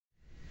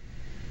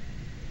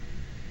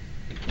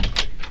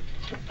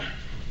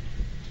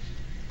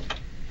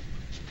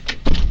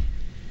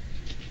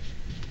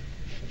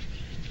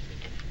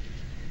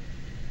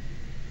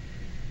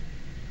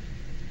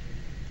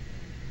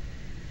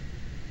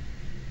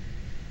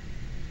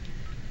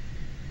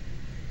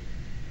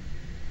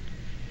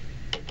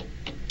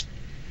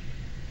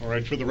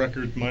right, for the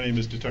record, my name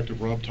is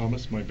Detective Rob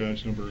Thomas. My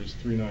badge number is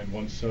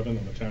 3917.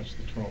 I'm attached to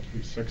the Toronto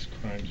Police Sex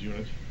Crimes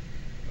Unit,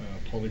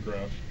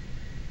 polygraph.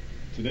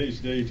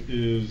 Today's date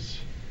is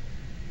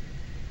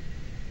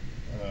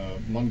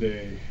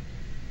Monday,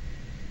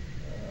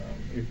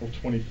 April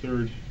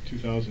 23rd,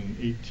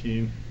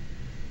 2018.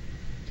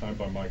 Time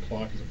by my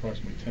clock is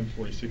approximately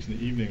 10:46 in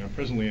the evening. I'm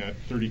presently at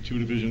 32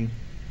 Division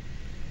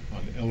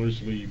on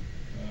Ellerslie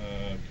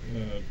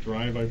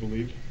Drive, I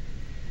believe.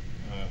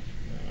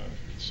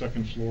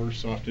 Second floor,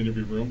 soft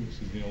interview room. This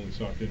is the only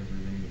soft interview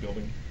room in the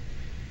building.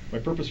 My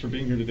purpose for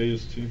being here today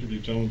is to interview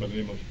a gentleman by the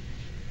name of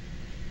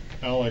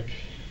Alek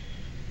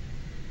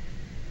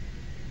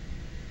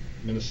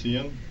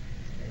Minassian.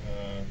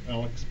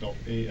 Alek spelled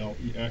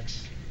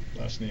A-L-E-X,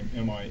 last name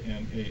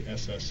M-I-N-A-S-S-I-A-N,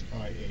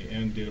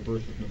 date of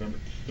birth of November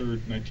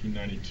 3rd,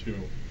 1992.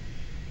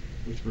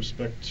 With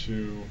respect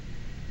to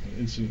an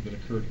incident that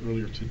occurred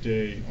earlier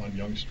today on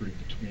Yonge Street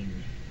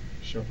between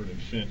Shepherd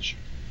and Finch.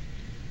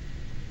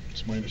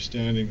 It's my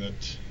understanding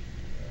that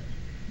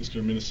Mr.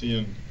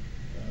 Minassian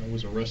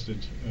was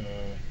arrested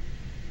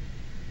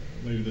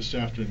later this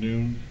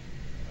afternoon,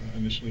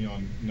 initially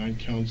on 9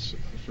 counts of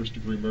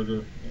first-degree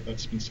murder.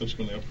 That's been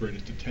subsequently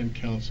upgraded to 10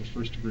 counts of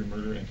first-degree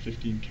murder and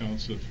 15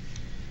 counts of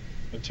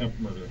attempt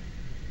murder.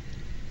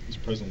 He's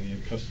presently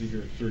in custody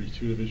here at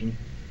 32 Division.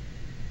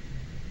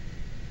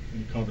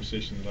 Any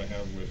conversation that I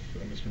have with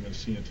Mr.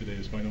 Minassian today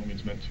is by no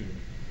means meant to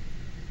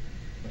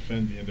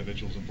offend the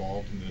individuals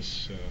involved in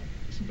this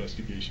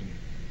investigation,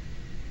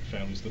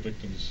 families of the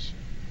victims,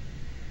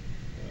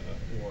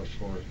 or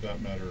for that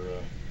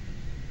matter,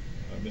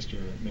 Mr.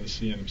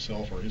 Minassian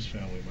himself or his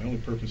family. My only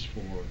purpose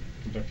for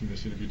conducting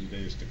this interview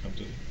today is to come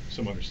to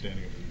some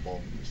understanding of his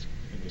involvement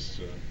in this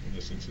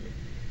incident.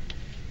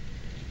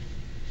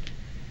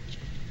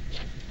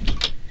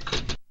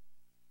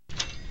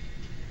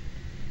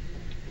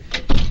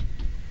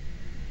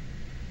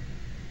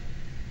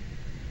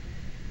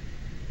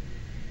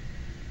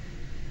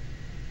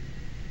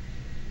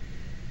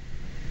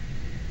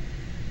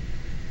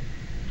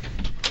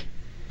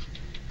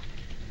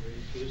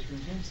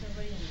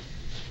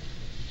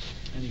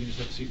 And you can just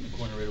have a seat in the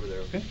corner right over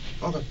there, okay?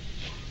 Okay.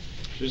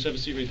 So just have a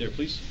seat right there,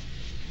 please.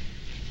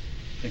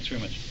 Thanks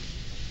very much.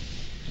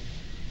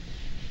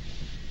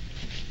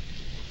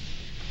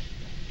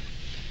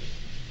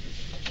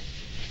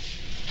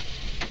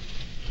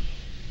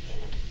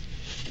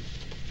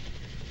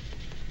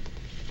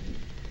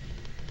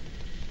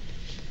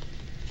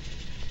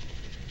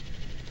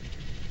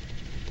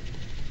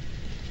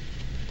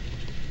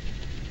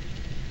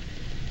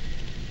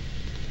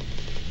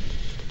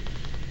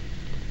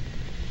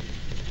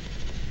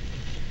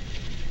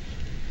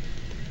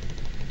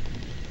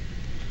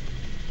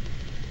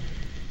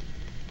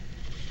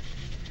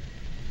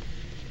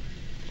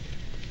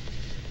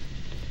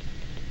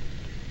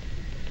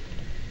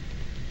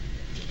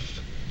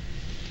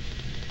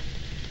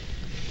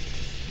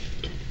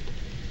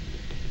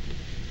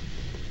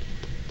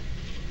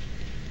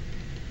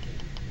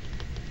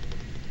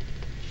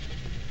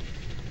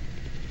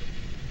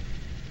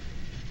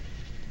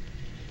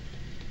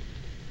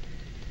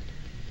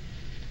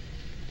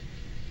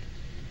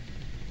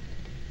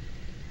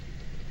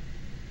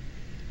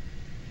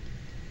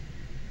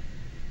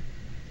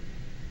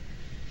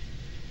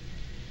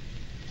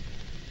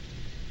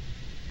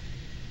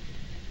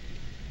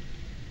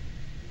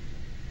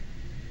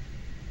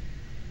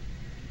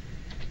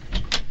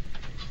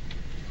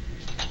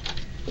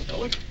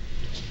 Alek?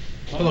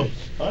 Hello.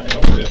 Hi, how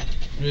are you?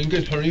 Doing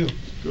good. How are you?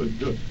 Good,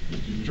 good.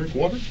 Did you drink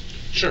water?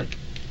 Sure.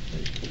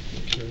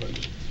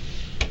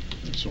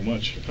 Thanks so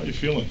much. How you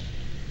feeling?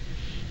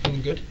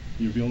 I'm good.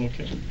 You feeling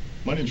okay?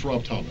 My name's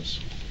Rob Thomas.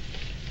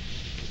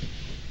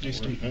 Nice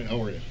to meet you.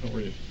 How are you? How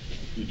are you?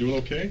 You doing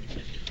okay?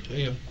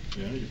 Yeah.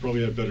 Yeah, you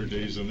probably had better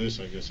days than this,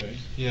 I guess, eh?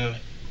 Yeah.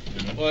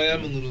 Yeah. Well, I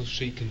am a little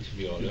shaken, to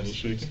be honest. A little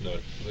shaken? It's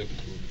not like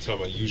it's not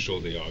my usual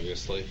day,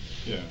 obviously.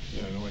 Yeah,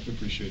 no, I can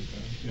appreciate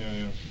that.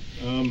 Yeah.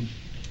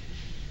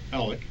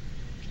 Alek.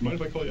 Mind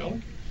if I call you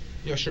Alek?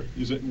 Yeah, sure.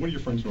 What do your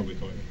friends normally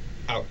call you?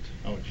 Alek.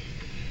 Alek.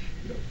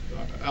 Yeah.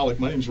 Alek,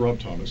 my name's Rob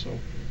Thomas. So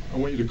I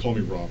want you to call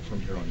me Rob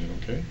from here on in,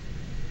 okay?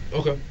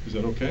 Okay. Is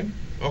that okay?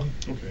 Okay.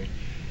 Okay.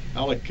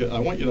 Alek, I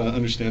want you to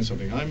understand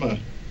something. I'm a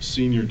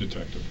senior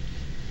detective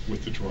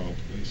with the Toronto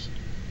Police.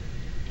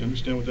 Do you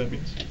understand what that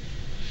means?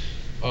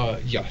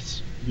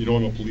 Yes. You know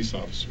I'm a police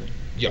officer.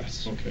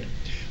 Yes. Okay.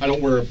 I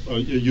don't wear a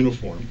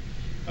uniform.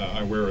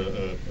 I wear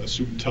a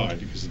suit and tie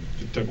because of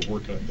the type of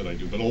work that I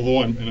do. But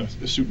although I'm in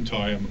a suit and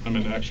tie, I'm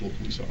an actual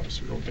police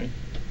officer, okay?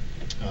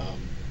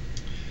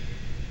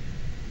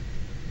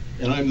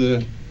 And I'm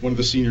one of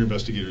the senior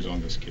investigators on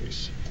this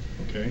case,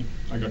 okay?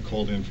 I got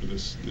called in for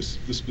this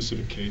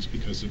specific case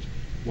because of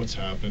what's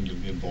happened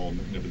and the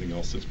involvement and everything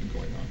else that's been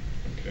going on,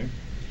 okay?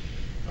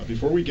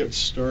 Before we get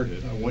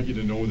started, I want you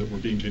to know that we're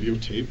being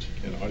videotaped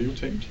and audio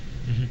taped,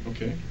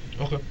 okay?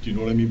 Okay. Do you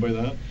know what I mean by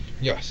that?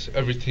 Yes,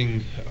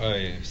 everything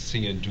I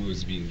see and do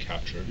is being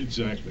captured.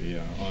 Exactly,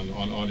 yeah,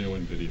 on audio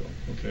and video,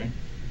 okay?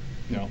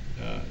 Now,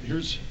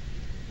 here's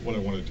what I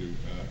want to do,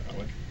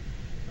 Alek.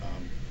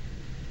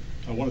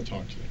 I want to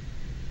talk to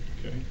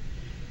you. Okay.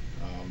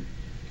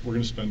 We're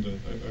going to spend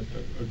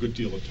a good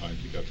deal of time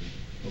together.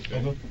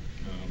 Okay. Okay.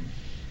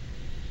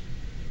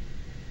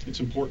 It's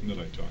important that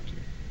I talk to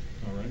you.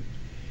 All right.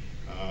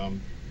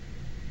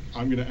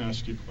 I'm going to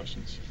ask you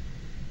questions.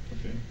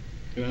 Okay.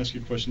 I'm going to ask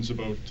you questions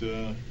about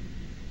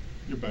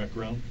your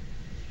background,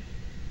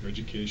 your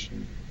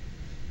education,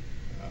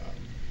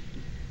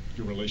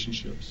 your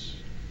relationships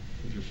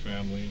with your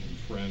family and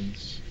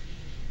friends,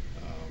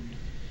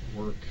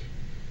 work,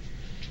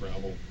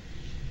 travel.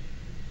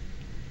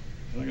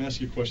 And I'm going to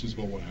ask you questions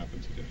about what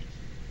happened today.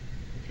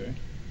 Okay?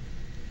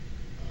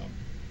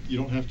 You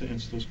don't have to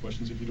answer those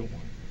questions if you don't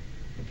want.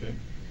 Okay?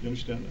 You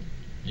understand that?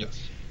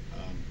 Yes.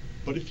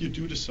 But if you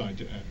do decide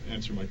to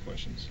answer my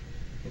questions,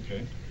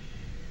 okay,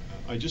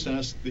 I just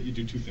ask that you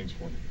do two things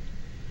for me.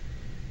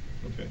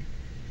 Okay?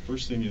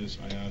 First thing is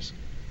I ask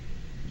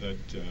that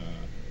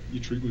you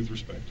treat me with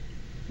respect.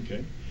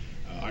 Okay?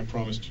 I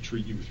promise to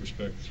treat you with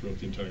respect throughout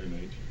the entire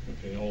night.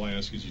 Okay? All I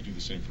ask is you do the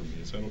same for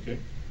me. Is that okay?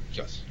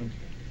 Yes. Okay.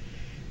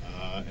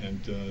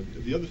 And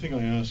the other thing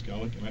I ask,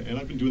 Alek, and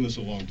I've been doing this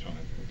a long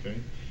time, okay?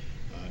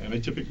 And I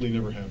typically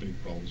never have any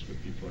problems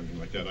with people or anything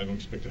like that. I don't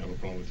expect to have a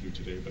problem with you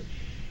today, but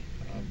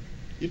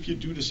if you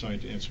do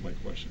decide to answer my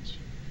questions,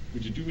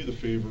 would you do me the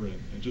favor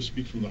and just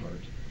speak from the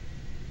heart,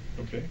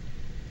 okay?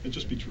 And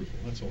just be truthful.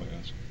 That's all I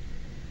ask.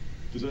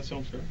 Does that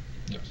sound fair?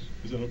 Yes.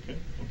 Is that okay?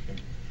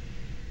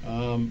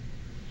 Okay.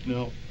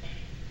 Now,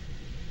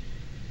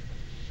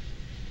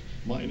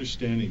 my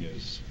understanding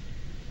is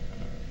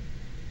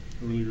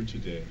earlier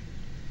today,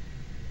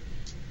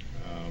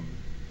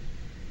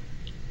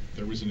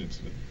 there was an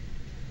incident,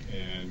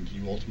 and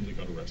you ultimately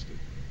got arrested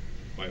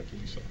by a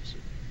police officer.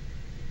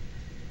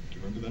 Do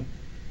you remember that?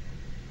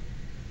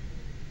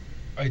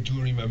 I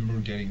do remember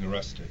getting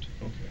arrested.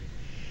 Okay.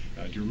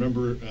 Do you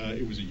remember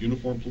it was a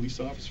uniformed police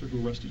officer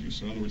who arrested you?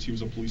 So in other words, he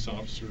was a police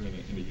officer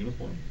in a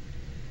uniform?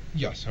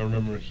 Yes, I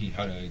remember he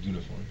had a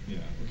uniform. Yeah,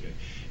 okay.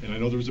 And I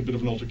know there was a bit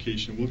of an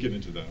altercation. We'll get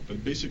into that.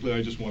 But basically,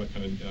 I just want to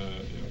kind of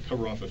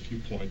cover off a few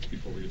points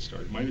before we get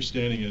started. My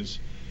understanding is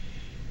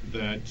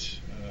that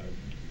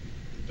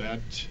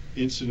that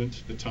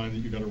incident, the time that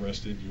you got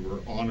arrested, you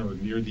were on or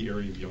near the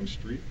area of Yonge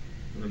Street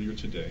earlier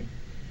today.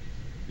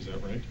 Is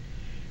that right?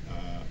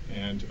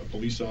 And a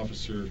police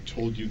officer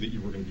told you that you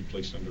were going to be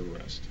placed under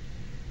arrest.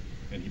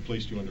 And he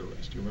placed you under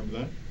arrest. Do you remember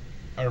that?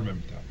 I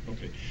remember that.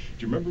 Okay. Do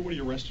you remember what he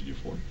arrested you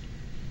for?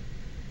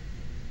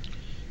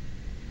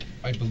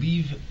 I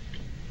believe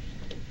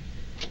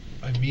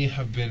I may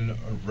have been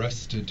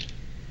arrested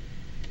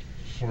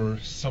for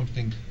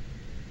something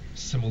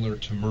similar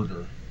to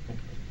murder.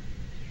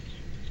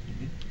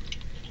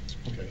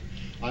 Okay.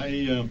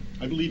 I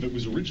believe it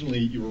was originally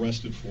you were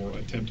arrested for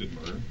attempted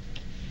murder,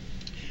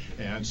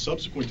 and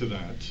subsequent to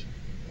that,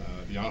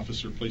 the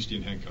officer placed you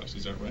in handcuffs.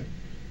 Is that right?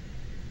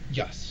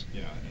 Yes.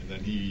 Yeah, and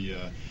then he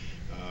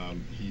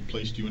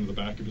placed you into the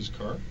back of his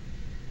car.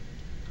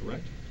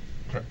 Correct.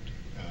 Correct.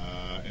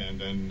 And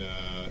then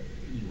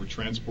you were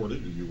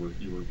transported, or you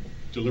were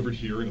delivered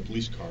here in a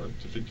police car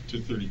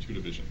to 32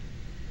 Division.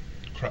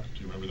 Correct.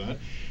 Do you remember that?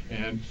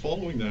 And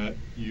following that,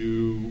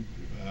 you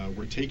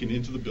were taken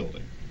into the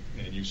building,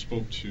 and you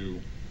spoke to,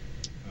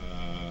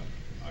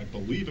 I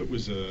believe it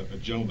was a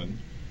gentleman,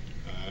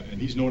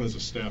 and he's known as a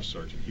staff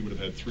sergeant. He would have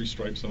had 3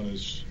 stripes on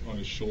his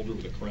shoulder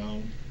with a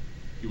crown.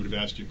 He would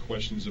have asked you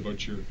questions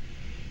about your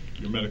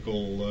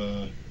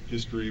medical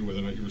history, whether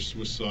or not you were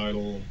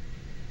suicidal,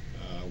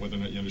 whether or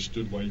not you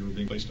understood why you were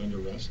being placed under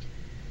arrest.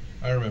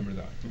 I remember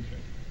that.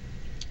 Okay.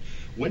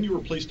 When you were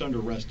placed under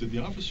arrest, did the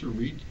officer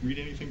read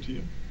anything to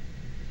you?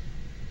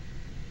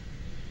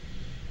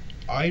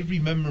 I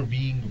remember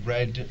being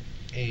read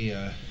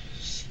the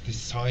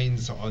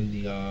signs on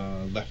the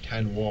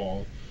left-hand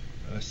wall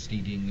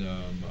stating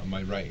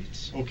my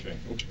rights. Okay.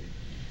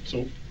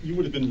 So you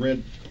would have been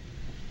read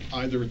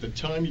either at the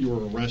time you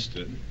were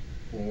arrested,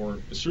 or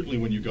certainly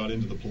when you got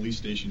into the police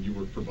station, you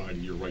were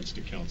provided your rights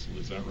to counsel.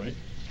 Is that right?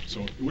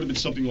 So it would have been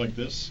something like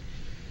this.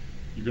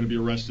 You're going to be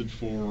arrested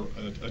for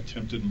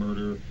attempted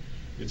murder.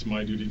 It's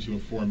my duty to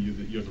inform you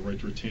that you have the right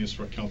to retain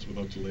instruct counsel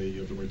without delay.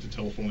 You have the right to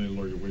telephone any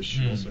lawyer you wish.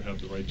 You also have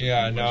the right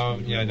to... Now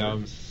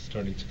I'm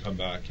starting to come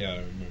back. Yeah, I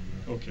remember.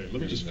 Okay,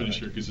 let me just finish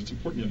here, because it's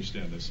important you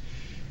understand this.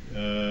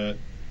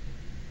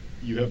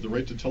 You have the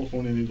right to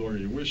telephone any lawyer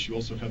you wish. You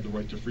also have the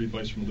right to free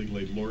advice from a legal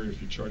aid lawyer.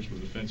 If you're charged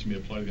with an offense, you may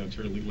apply to the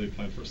Ontario Legal Aid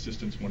Plan for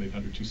assistance.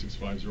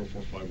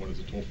 1-800-265-0451 is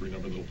a toll-free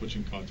number that will put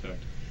you in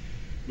contact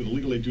with a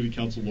legal aid duty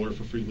counsel lawyer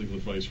for free legal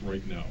advice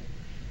right now.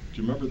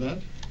 Do you remember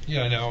that?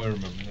 Yeah, now I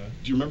remember that.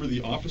 Do you remember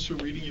the officer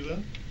reading you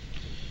that?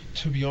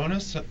 To be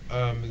honest,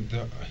 I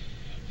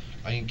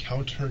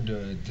encountered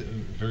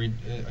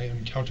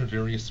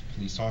various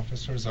police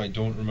officers. I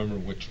don't remember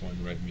which one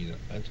read me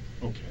that.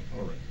 Okay,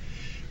 all right.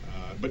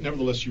 But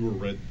nevertheless, you were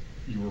read.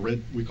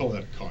 We call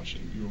that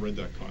caution. You were read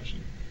that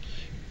caution.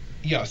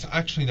 Yes,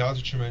 actually, now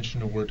that you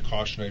mentioned the word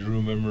caution, I do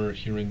remember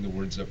hearing the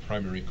words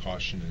primary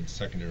caution and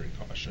secondary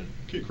caution.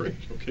 Okay, great.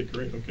 Okay,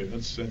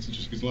 that's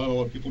interesting, because not a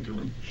lot of people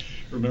can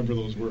remember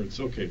those words.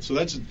 Okay, so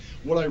that's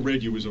what I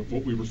read you was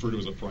what we refer to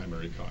as a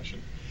primary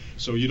caution.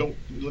 So you don't,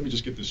 let me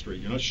just get this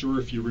straight. You're not sure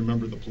if you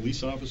remember the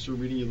police officer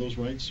reading you those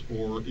rights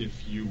or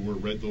if you were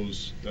read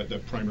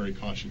that primary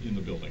caution in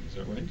the building. Is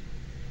that right?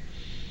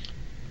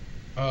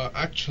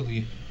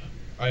 Actually,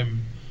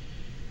 I'm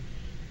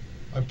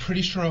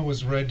pretty sure I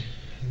was read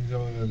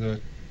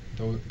the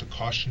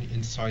caution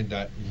inside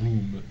that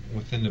room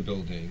within the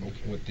building,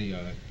 Okay. with the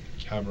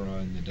camera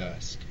and the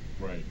desk.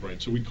 Right, right.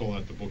 So we'd call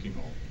that the booking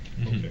hall.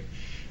 Mhm. Okay.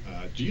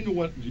 Do you know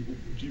what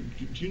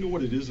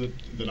it is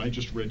that I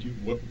just read you?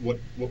 What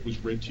was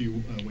read to you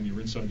when you were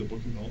inside the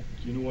booking hall?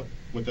 Do you know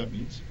what that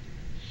means?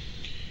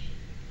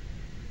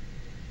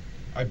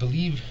 I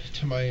believe,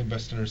 to my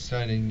best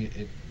understanding,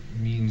 it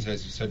means,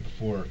 as you said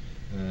before,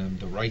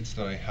 the rights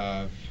that I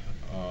have,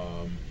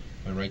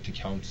 my right to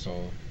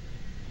counsel.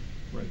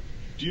 Right.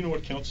 Do you know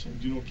what counsel?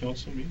 Do you know what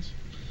counsel means?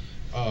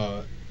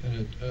 A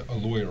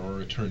lawyer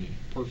or attorney.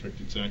 Perfect,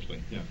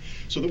 exactly. Yeah.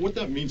 So what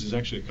that means is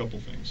actually a couple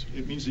things.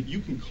 It means that you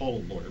can call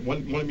a lawyer. One,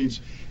 it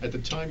means at the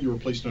time you were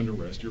placed under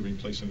arrest, you're being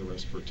placed under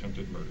arrest for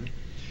attempted murder.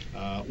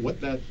 What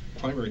that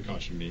primary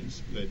caution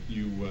means that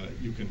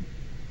you can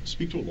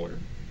speak to a lawyer,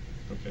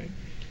 okay,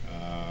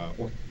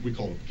 or we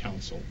call it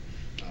counsel.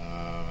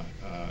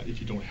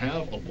 If you don't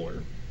have a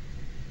lawyer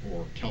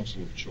or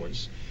counsel of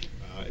choice,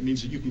 it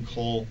means that you can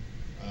call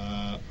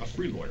a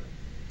free lawyer.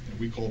 And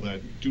we call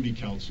that duty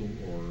counsel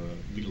or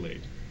legal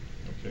aid.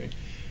 Okay,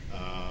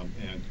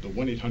 and the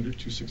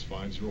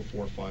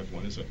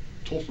 1-800-265-0451 is a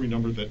toll-free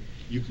number that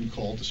you can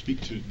call to speak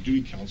to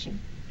duty counsel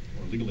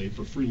or legal aid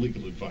for free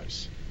legal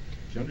advice.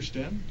 Do you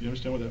understand? Do you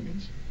understand what that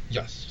means?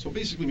 Yes. So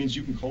basically, it means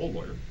you can call a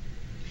lawyer.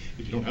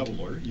 If you don't have a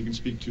lawyer, you can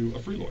speak to a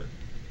free lawyer.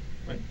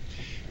 Right.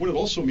 What it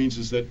also means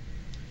is that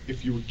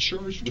if you're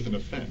charged with an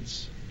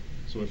offense,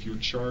 so if you're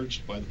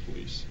charged by the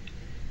police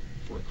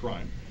for a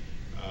crime,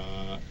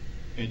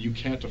 and you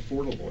can't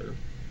afford a lawyer,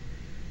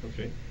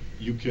 okay,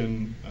 you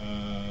can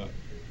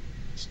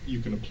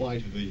apply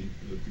to the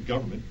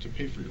government to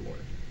pay for your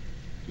lawyer.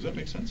 Does that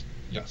make sense?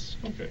 Yes.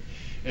 Okay,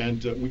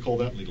 and we call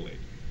that legal aid.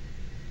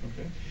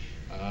 Okay.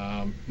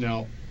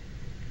 Now,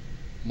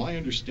 my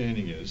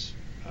understanding is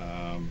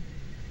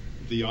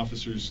the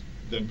officers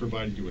then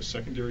provided you a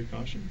secondary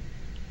caution.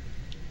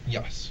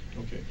 Yes.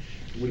 Okay.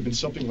 It would have been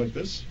something like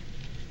this.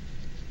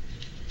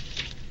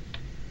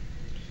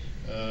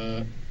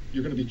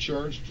 You're going to be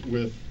charged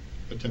with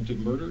attempted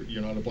murder.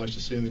 You're not obliged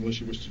to say anything unless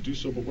you wish to do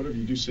so, but whatever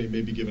you do say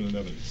may be given in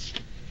evidence. Do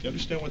you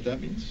understand what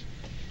that means?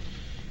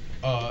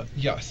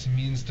 Yes, it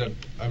means that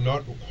I'm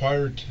not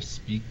required to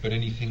speak, but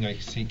anything I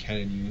say can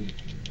and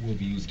will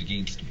be used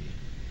against me.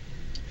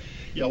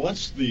 Yeah, well,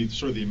 that's the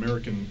sort of the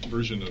American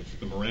version of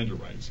the Miranda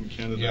rights in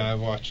Canada. Yeah, I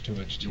watch too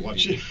much TV. You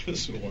watch it?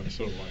 So do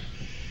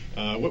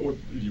I. What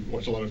you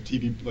watch a lot of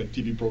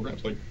TV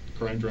programs, like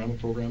crime drama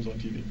programs on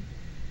TV?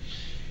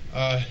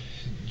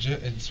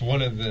 It's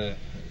one of the.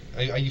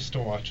 I used to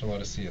watch a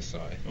lot of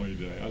CSI. Oh, you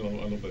did. I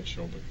love that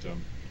show. But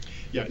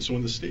yeah, so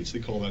in the States they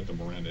call that the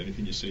Miranda.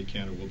 Anything you say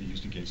can or will be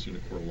used against you in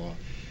a court of law.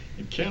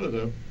 In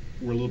Canada,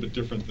 we're a little bit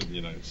different than the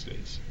United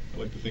States. I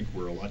like to think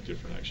we're a lot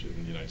different actually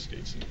than the United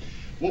States. And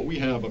what we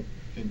have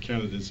in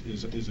Canada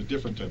is a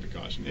different type of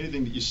caution.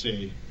 Anything that you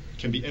say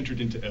can be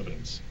entered into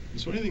evidence. And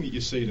so anything that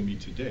you say to me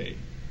today,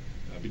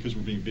 because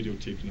we're being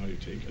videotaped and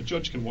audiotaped, a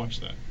judge can watch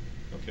that,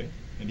 okay,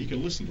 and he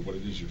can listen to what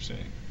it is you're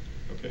saying,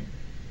 okay,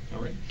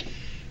 all right.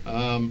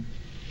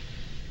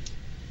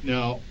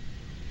 Now,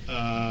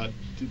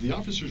 did the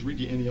officers read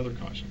you any other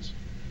cautions?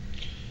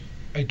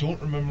 I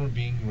don't remember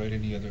being read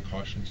any other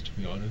cautions, to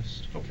be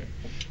honest. Okay.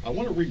 I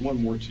want to read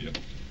one more to you.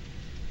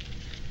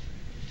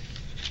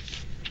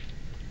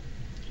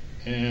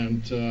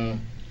 And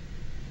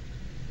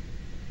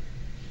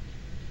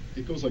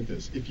it goes like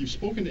this. If you've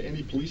spoken to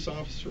any police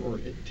officer or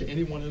to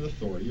anyone in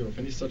authority, or if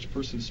any such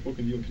person has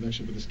spoken to you in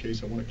connection with this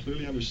case, I want it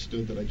clearly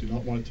understood that I do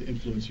not want it to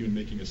influence you in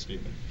making a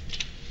statement.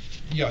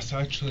 Yes,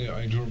 actually,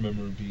 I do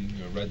remember being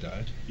read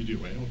that. You do,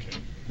 right? Okay.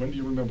 When do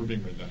you remember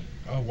being read that?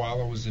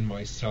 While I was in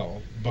my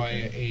cell by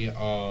Okay.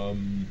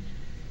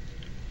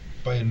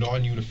 a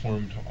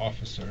non-uniformed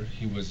officer.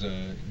 He was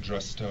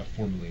dressed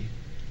formally,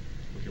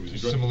 Okay, was he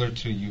dressed? similar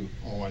to you.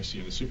 Oh, I see.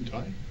 In a suit and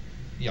tie?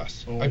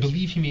 Yes, Oh, I I see.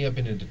 believe he may have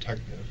been a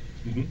detective.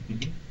 Mm-hmm,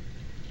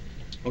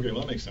 mm-hmm. Okay,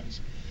 well, that makes sense.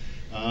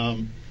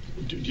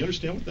 Do you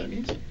understand what that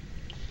means?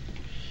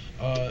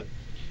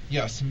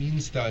 Yes, it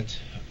means that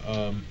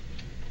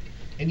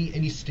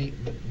any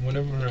statement,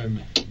 whenever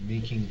I'm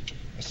making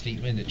a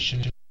statement, it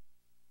shouldn't be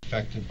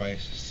affected by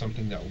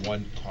something that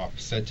one cop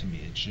said to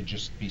me. It should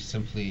just be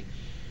simply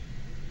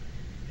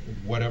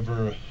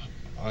whatever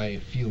I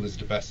feel is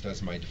the best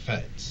as my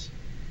defense.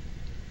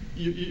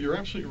 You're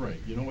absolutely right.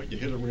 You know what? You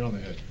hit it right on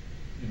the head.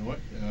 You know what?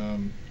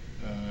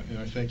 And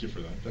I thank you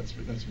for that. That's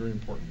very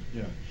important.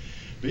 Yeah.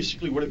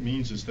 Basically, what it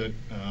means is that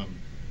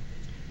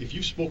if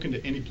you've spoken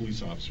to any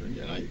police officer,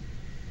 and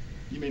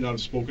you may not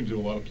have spoken to a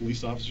lot of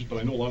police officers, but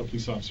I know a lot of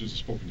police officers have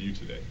spoken to you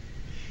today.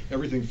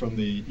 Everything from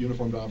the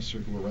uniformed officer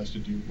who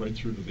arrested you, right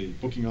through to the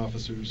booking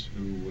officers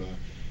who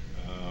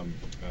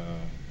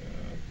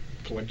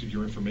collected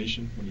your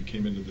information when you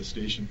came into the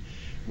station,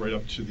 right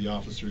up to the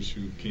officers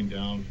who came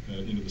down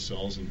into the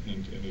cells and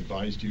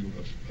advised you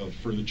of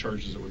further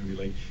charges that were going to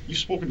be laid. You've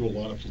spoken to a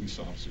lot of police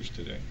officers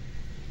today.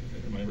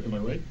 Am I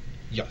right?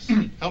 Yes.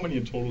 How many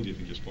in total do you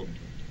think you've spoken to?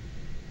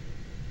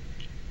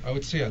 I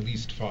would say at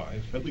least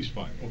 5. At least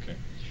 5. Okay.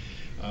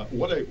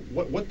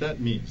 What that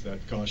means,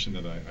 that caution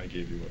that I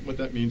gave you, what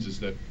that means is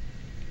that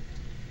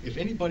if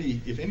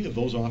any of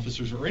those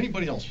officers, or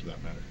anybody else for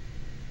that matter,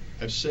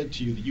 have said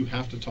to you that you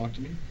have to talk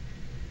to me,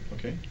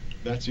 okay,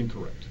 that's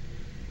incorrect.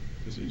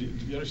 Do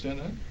you understand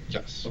that?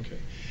 Yes. Okay.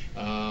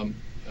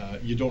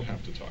 You don't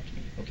have to talk to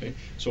me, okay?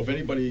 So if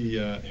anybody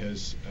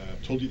has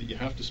told you that you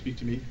have to speak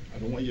to me, I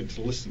don't want you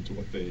to listen to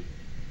what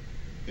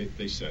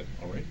they said,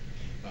 all right?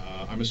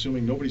 I'm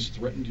assuming nobody's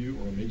threatened you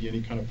or made you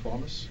any kind of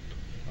promise?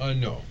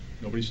 No.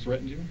 Nobody's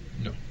threatened you?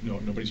 No. No,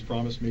 nobody's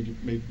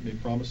made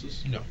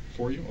promises? No.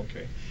 For you?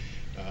 Okay.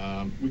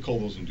 We call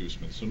those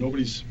inducements. So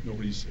nobody's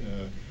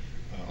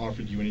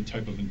offered you any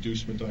type of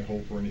inducement, I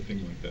hope, or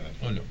anything like that?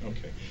 Oh, no.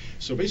 Okay.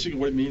 So basically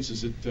what it means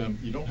is that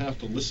you don't have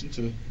to listen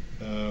to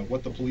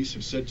what the police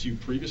have said to you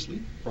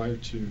previously, prior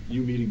to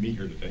you meeting me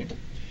here today.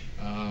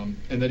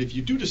 And that if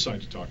you do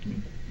decide to talk to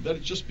me, that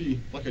it just be,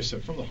 like I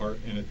said, from the heart,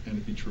 and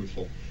it be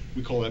truthful.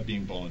 We call that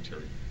being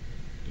voluntary.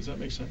 Does that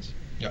make sense?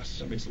 Yes.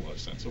 That makes a lot of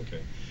sense.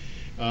 Okay.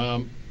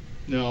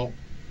 Now,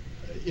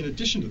 in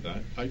addition to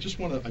that, I just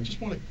want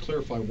to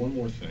clarify one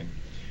more thing.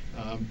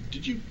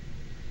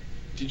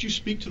 Did you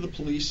speak to the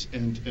police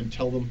and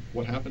tell them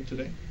what happened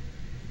today?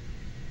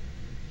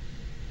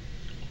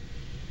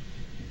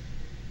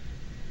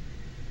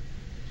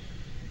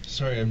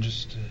 Sorry, I'm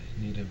just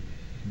need a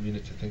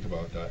minute to think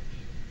about that.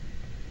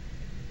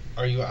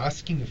 Are you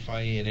asking if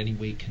I in any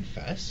way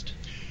confessed?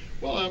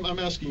 Well, I'm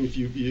asking if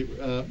you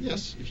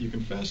yes, if you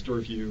confessed, or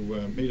if you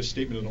made a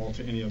statement at all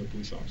to any other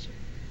police officer.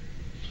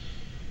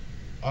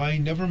 I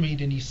never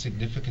made any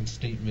significant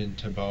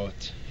statement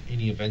about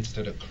any events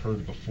that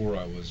occurred before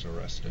I was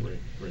arrested.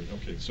 Great.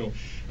 Okay. So,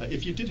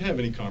 if you did have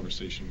any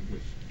conversation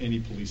with any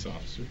police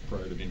officer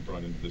prior to being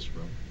brought into this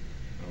room,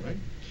 all right,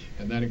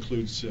 and that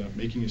includes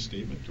making a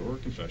statement or a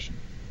confession,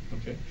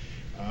 okay,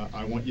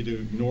 I want you to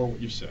ignore what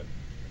you've said,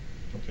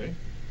 okay,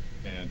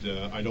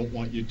 and I don't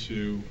want you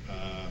to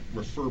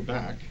refer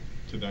back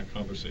to that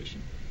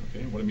conversation, okay.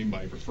 And what I mean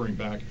by referring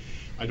back,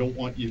 I don't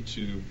want you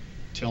to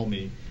tell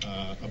me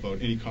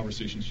about any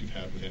conversations you've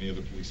had with any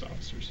other police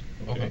officers,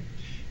 okay.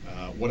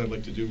 What I'd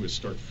like to do is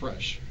start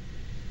fresh.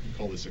 We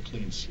call this a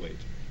clean slate.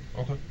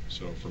 Okay.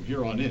 So from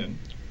here on in,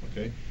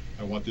 okay,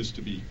 I want this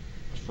to be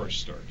a fresh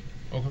start.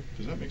 Okay.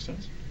 Does that make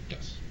sense?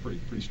 Yes.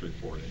 Pretty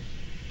straightforward.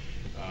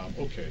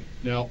 Okay.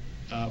 Now,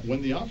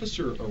 when the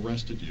officer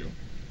arrested you,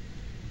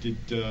 did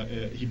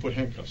he put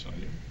handcuffs on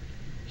you?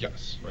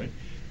 Yes. Right.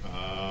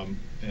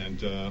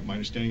 And my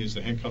understanding is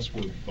the handcuffs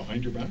were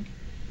behind your back.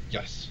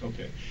 Yes.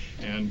 Okay.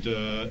 And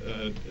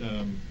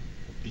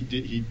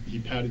he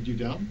patted you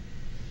down?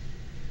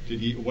 Did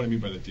he? What I mean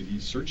by that? Did he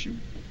search you?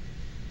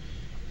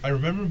 I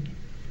remember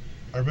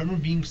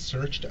being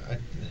searched.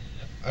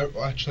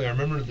 Actually, I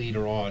remember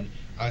later on,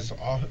 as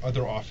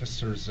other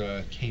officers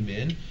came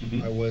in,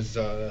 Mm-hmm. I was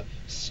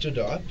stood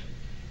up,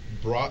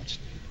 brought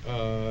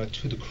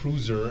to the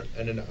cruiser,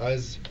 and then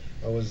as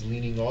I was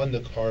leaning on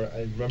the car,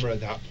 I remember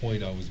at that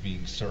point I was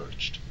being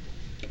searched.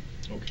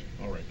 Okay,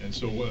 all right. And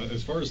so,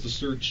 as far as the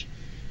search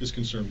is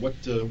concerned,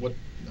 to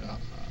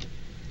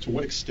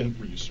what extent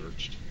were you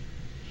searched?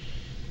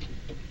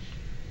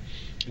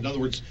 In other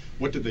words,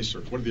 what did they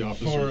search? What did the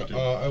officers do?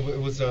 It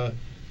was a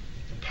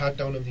pat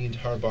down of the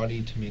entire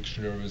body to make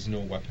sure there was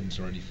no weapons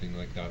or anything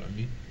like that on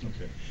me.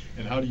 Okay.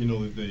 And how do you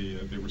know that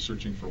they were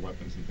searching for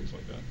weapons and things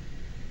like that?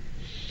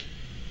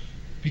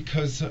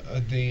 Because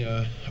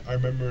I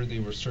remember they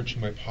were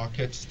searching my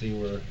pockets. They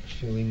were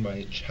feeling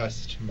my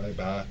chest, my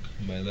back,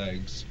 my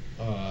legs.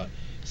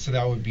 So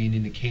that would be an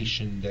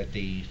indication that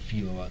they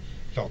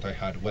felt I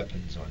had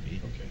weapons on me.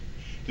 Okay.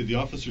 Did the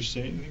officers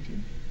say anything to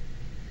you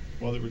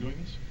while they were doing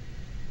this?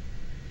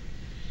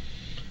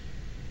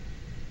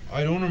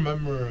 I don't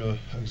remember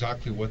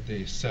exactly what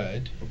they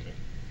said. Okay.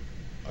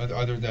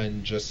 Other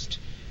than just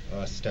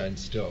stand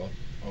still.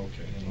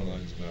 Okay. Along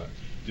lines of that.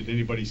 Did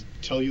anybody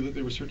tell you that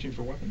they were searching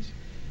for weapons?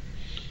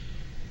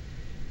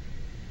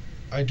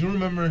 I do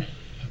remember,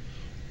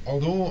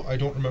 although I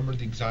don't remember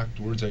the exact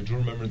words, I do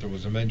remember there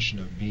was a mention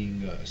of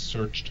being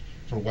searched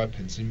for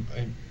weapons.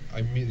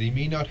 They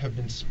may not have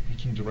been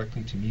speaking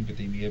directly to me, but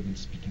they may have been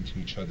speaking to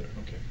each other.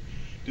 Okay.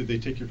 Did they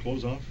take your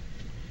clothes off?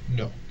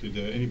 No. Did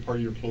any part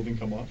of your clothing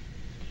come off?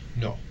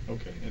 No.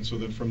 Okay. And so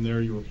then from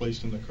there you were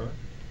placed in the car?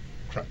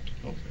 Correct.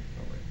 Okay.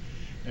 All right.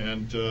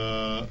 And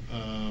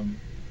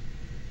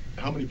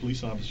how many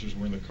police officers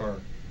were in the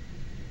car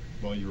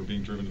while you were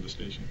being driven to the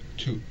station?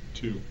 2.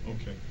 2.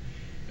 Okay.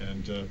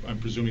 And I'm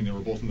presuming they were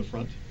both in the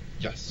front?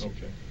 Yes.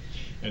 Okay.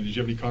 And did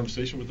you have any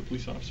conversation with the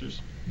police officers?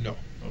 No.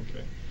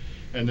 Okay.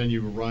 And then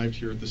you arrived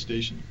here at the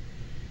station?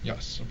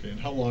 Yes. Okay. And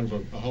how long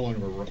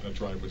of a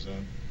drive was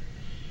that?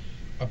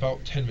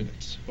 About 10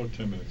 minutes. About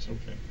 10 minutes.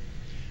 Okay.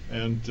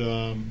 And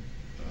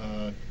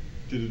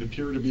did it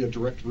appear to be a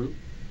direct route?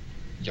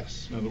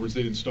 Yes. In other words,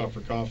 they didn't stop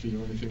for coffee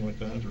or anything like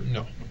that? Or?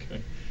 No.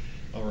 Okay.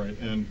 All right.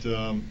 And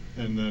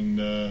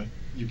then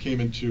you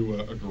came into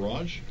a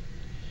garage?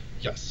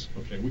 Yes.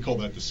 Okay. We call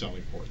that the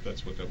selling port.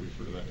 That's what we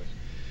refer to that as.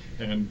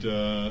 And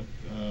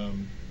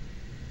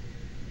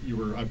you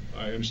were,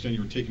 I understand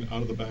you were taken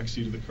out of the back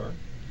seat of the car?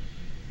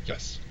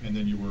 Yes. And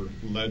then you were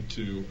led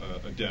to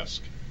a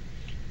desk?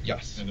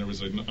 Yes. And there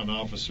was an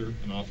officer,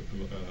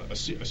 a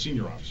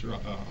senior officer, a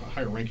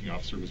higher-ranking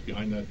officer was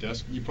behind that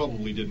desk. You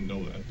probably didn't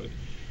know that, but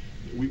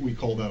we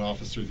call that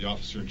officer the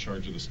officer in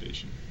charge of the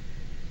station.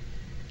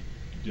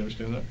 Do you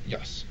understand that?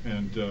 Yes.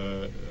 And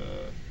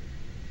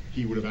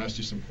he would have asked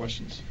you some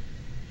questions?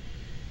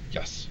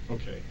 Yes.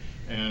 Okay.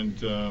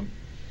 And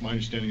my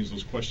understanding is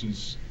those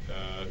questions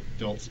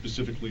dealt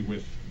specifically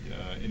with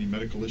any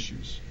medical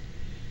issues.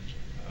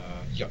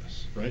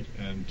 Yes. Right?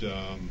 And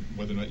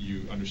whether or not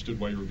you understood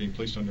why you were being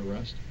placed under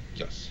arrest?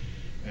 Yes.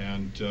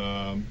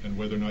 And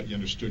whether or not you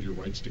understood your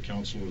rights to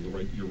counsel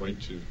or your right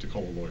to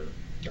call a lawyer?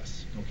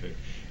 Yes. Okay.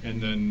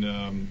 And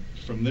then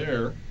from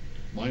there,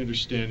 my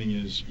understanding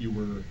is you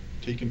were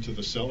taken to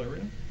the cell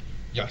area?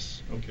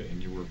 Yes. Okay.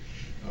 And you were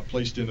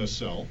placed in a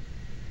cell.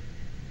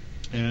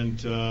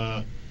 And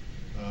my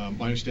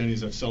understanding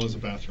is that cell is a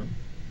bathroom.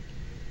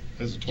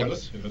 It has a toilet.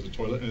 Yes. It has a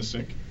toilet and a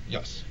sink.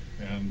 Yes.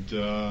 And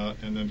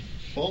then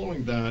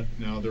following that,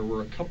 now there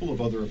were a couple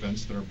of other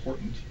events that are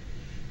important.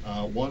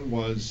 One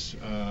was,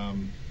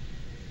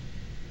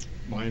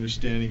 my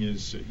understanding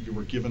is that you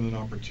were given an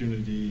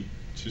opportunity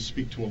to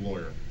speak to a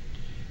lawyer.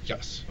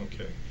 Yes.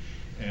 Okay.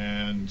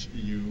 And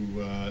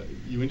you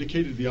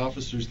indicated to the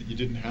officers that you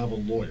didn't have a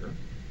lawyer.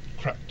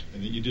 Correct.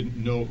 And that you didn't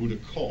know who to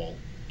call.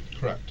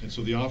 Correct. And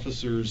so the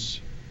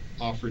officers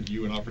offered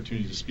you an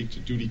opportunity to speak to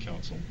duty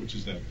counsel, which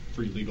is that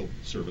free legal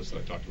service that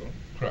I talked about.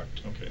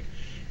 Correct. Okay.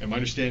 And my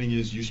understanding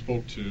is you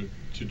spoke to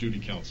duty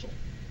counsel.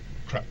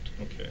 Correct.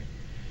 Okay.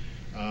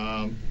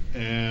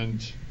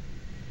 And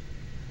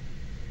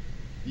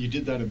you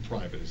did that in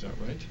private, is that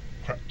right?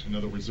 Correct. In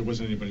other words, there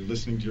wasn't anybody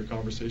listening to your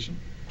conversation?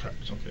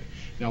 Correct. Okay.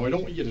 Now, I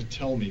don't want you to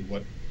tell me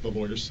what the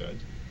lawyer said,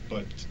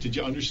 but did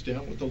you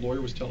understand what the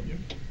lawyer was telling you?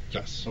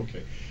 Yes.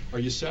 Okay. Are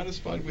you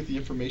satisfied with the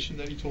information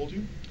that he told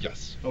you?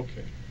 Yes.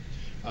 Okay.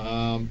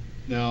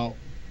 Now,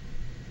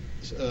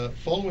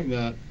 following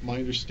that, my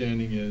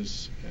understanding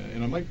is,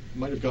 and I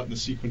might have gotten the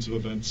sequence of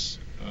events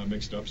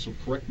mixed up, so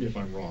correct me if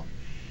I'm wrong.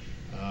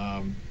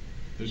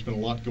 There's been a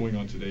lot going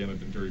on today, and I've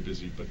been very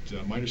busy,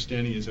 but my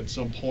understanding is at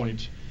some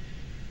point,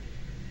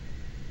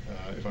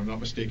 if I'm not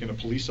mistaken, a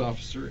police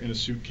officer in a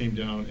suit came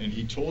down, and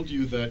he told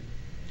you that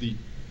he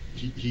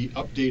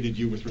updated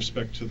you with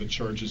respect to the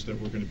charges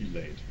that were going to be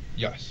laid.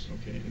 Yes.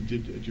 Okay. And do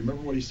you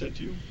remember what he said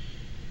to you?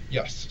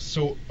 Yes.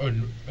 So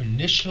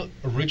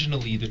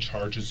originally the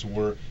charges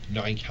were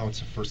 9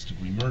 counts of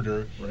first-degree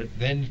murder. Right.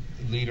 Then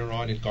later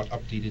on it got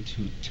updated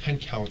to 10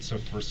 counts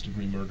of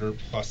first-degree murder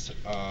plus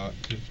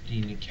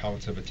 15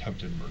 counts of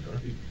attempted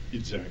murder.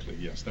 Exactly.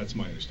 Yes, that's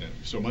my understanding.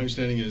 So my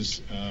understanding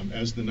is,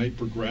 as the night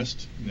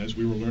progressed and as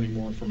we were learning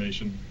more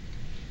information,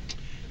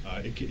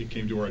 it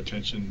came to our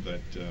attention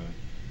that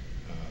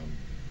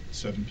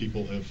 7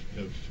 people have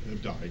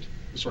died.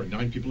 Sorry,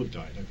 9 people have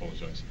died. I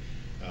apologize.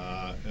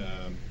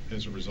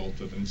 As a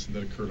result of an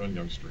incident that occurred on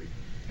Yonge Street.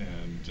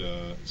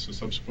 And so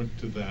subsequent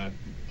to that,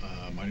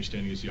 my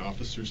understanding is the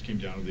officers came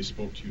down and they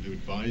spoke to you to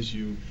advise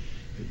you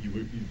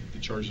that the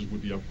charges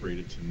would be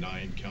upgraded to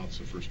 9 counts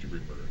of first-degree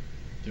murder.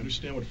 Do you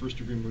understand what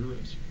first-degree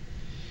murder is?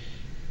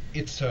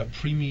 It's a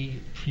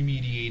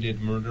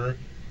premeditated murder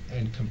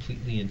and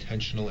completely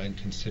intentional and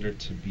considered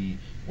to be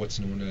what's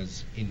known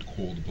as in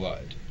cold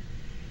blood.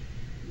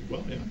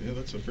 Well, yeah,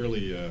 that's a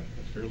fairly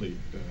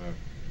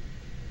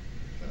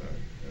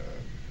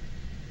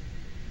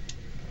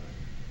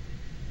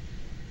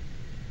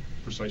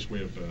precise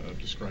way of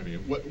describing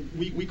it. What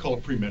we call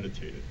it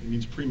premeditated. It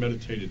means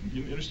premeditated.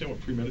 You understand what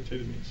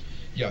premeditated means?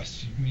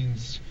 Yes,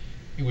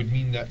 it would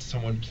mean that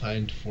someone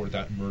planned for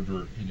that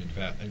murder in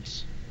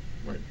advance.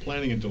 Right,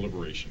 planning and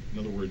deliberation. In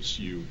other words,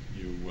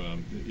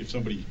 if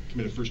somebody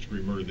committed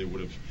first-degree murder, they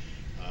would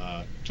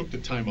have took the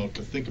time out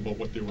to think about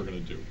what they were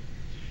going to do,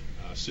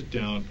 sit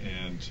down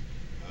and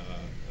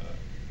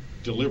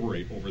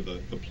deliberate over the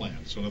plan.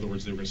 So in other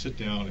words, they were going to sit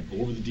down and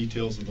go over the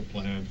details of the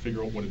plan,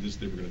 figure out what it is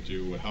they were going to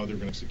do, how they were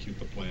going to execute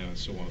the plan, and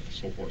so on and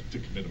so forth, to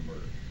commit a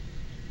murder.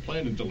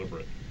 Planned and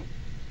deliberate.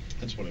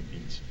 That's what it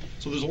means.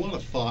 So there's a lot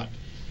of thought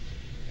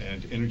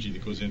and energy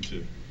that goes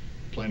into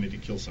planning to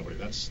kill somebody.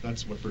 That's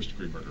what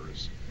first-degree murder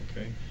is.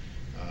 Okay.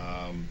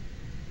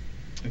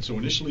 And so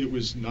initially it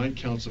was 9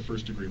 counts of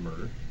first-degree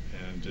murder.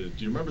 And do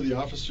you remember the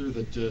officer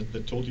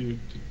that told you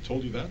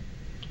that?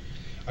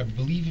 I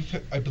believe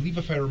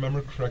if I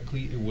remember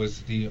correctly, it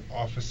was the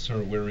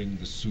officer wearing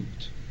the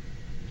suit.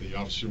 The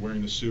officer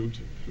wearing the suit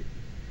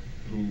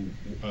who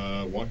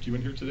walked you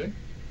in here today,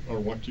 or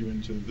walked you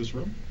into this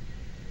room?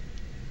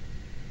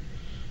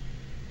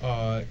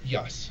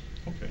 Yes.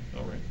 Okay.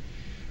 All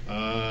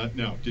right.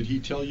 Now, did he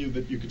tell you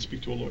that you could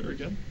speak to a lawyer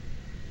again?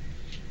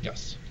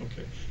 Yes.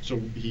 Okay. So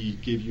he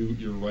gave you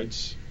your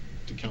rights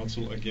to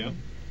counsel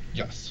again?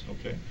 Yes.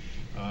 Okay.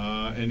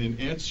 And in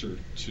answer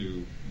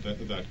to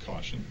that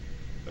caution,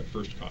 that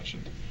first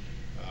caution,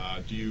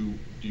 do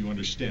you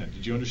understand?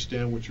 Did you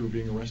understand what you were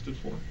being arrested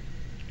for?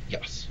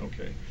 Yes.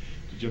 Okay.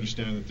 Did you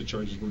understand that the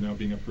charges were now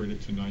being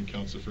upgraded to 9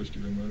 counts of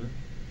first-degree murder?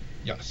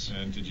 Yes.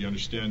 And did you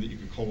understand that you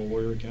could call a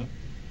lawyer again?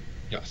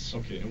 Yes.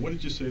 Okay. And what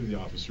did you say to the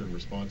officer in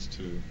response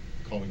to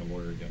calling a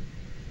lawyer again?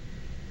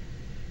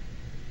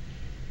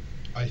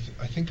 I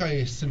think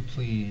I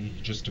simply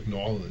just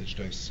acknowledged.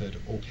 I said,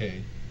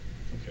 okay.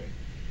 Okay.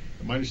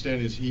 And my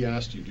understanding is he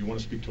asked you, do you want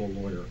to speak to a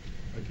lawyer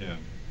again?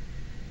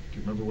 Do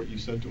you remember what you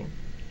said to him?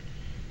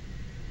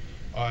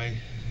 I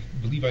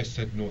believe I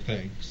said no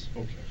thanks.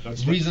 Okay.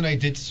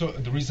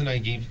 The reason I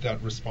gave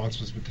that response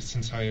was because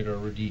since I had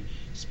already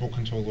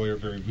spoken to a lawyer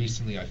very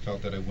recently, I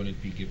felt that I wouldn't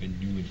be given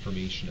new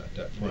information at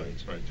that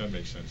point. Right. That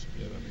makes sense.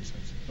 Yeah, that makes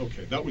sense.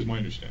 Okay, that was my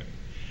understanding.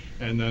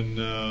 And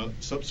then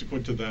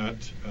subsequent to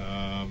that,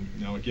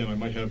 now again, I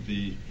might have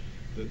the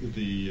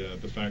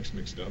facts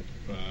mixed up,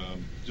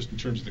 just in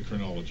terms of the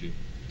chronology.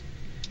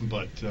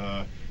 But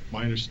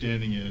my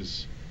understanding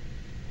is,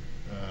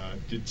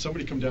 did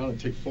somebody come down and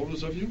take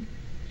photos of you?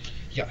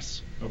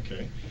 Yes.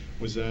 Okay.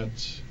 Was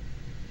that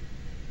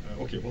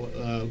okay? Well,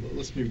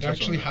 let's maybe. It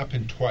actually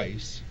happened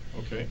twice.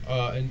 Okay.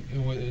 And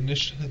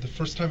initially, the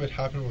first time it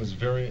happened was at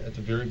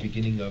the very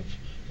beginning of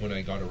when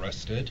I got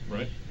arrested.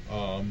 Right.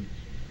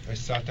 I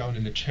sat down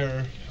in a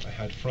chair. I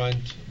had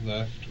front,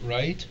 left,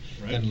 right.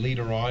 Right. Then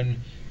later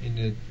on in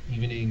the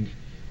evening,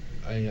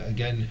 I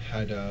again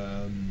had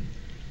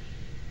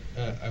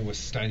I was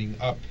standing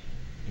up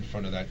in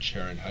front of that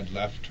chair and had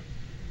left,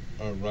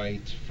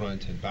 right,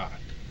 front, and back.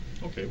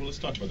 Okay, well, let's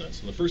talk about that.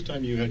 So the first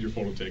time you had your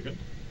photo taken,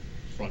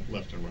 front,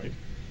 left, and right,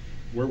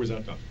 where was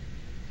that done?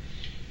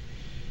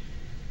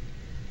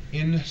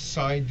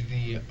 Inside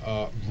the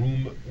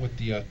room with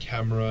the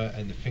camera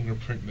and the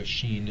fingerprint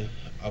machine,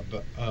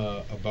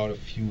 about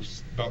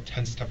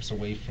 10 steps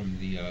away from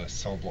the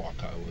cell block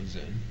I was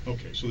in.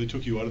 Okay, so they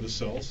took you out of the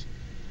cells?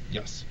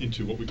 Yes.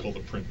 Into what we call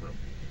the print room?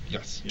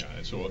 Yes. Yeah,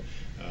 and so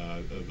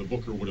the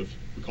booker we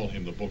call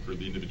him the booker,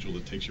 the individual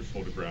that takes your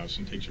photographs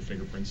and takes your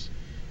fingerprints.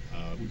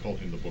 We call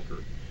him the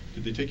booker.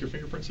 Did they take your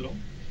fingerprints at all?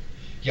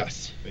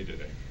 Yes. They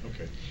did, eh?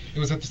 Okay. It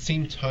was at the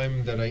same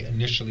time that I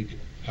initially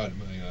had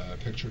my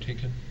picture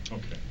taken.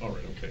 Okay, all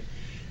right, okay.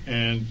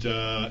 And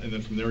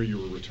then from there you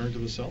were returned to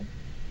the cell?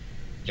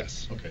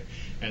 Yes. Okay.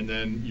 And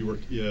then your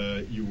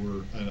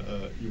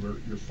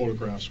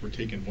photographs were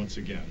taken once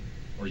again,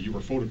 or you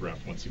were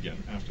photographed once again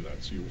after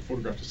that. So you were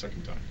photographed a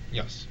second time?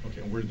 Yes.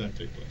 Okay, and where did that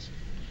take place?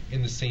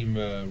 In the same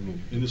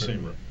room. In the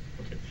same room.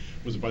 Okay.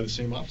 Was it by the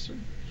same officer?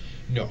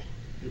 No.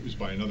 It was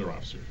by another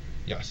officer?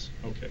 Yes.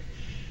 Okay.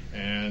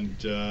 And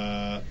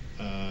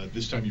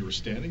this time you were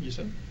standing, you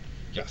said?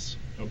 Yes.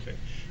 Okay.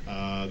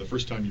 The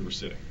first time you were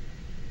sitting?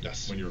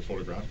 Yes. When you were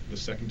photographed? The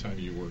second time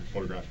you were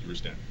photographed, you were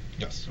standing?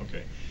 Yes.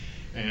 Okay.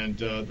 And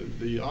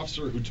the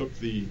officer who took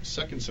the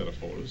second set of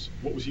photos,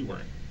 what was he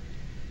wearing?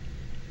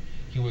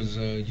 He was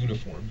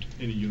uniformed.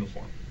 In a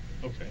uniform.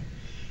 Okay.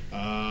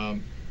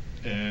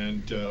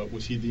 And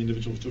was he the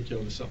individual who took you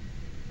out of the cell?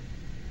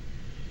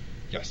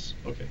 Yes.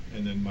 Okay.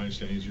 And then my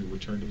understanding is you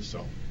returned to the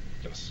cell?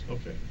 Yes.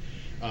 Okay.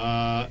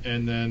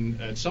 And then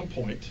at some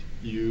point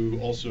you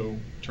also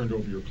turned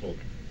over your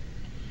clothing?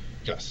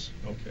 Yes.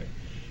 Okay.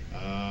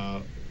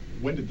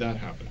 When did that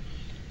happen?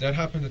 That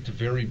happened at the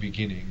very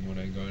beginning when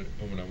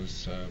I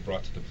was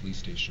brought to the police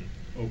station.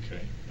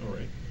 Okay. All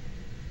right.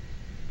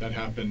 That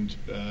happened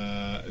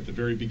at the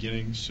very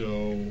beginning.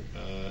 So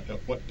at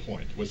what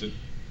point was it?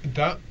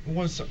 That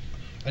was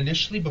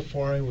initially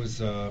before I was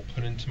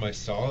put into my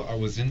cell. I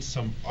was in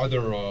some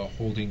other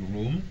holding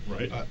room.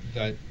 Right.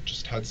 That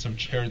just had some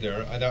chair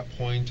there. At that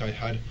point, I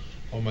had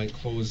all my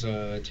clothes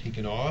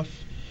taken off,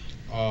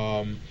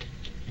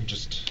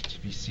 just to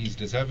be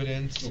seized as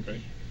evidence.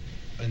 Okay.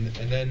 And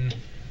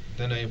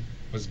then I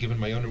was given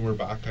my underwear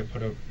back. I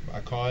put it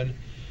back on,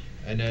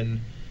 and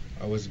then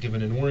I was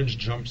given an orange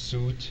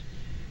jumpsuit.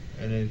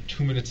 And then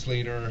 2 minutes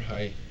later,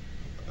 I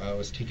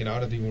was taken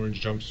out of the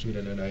orange jumpsuit,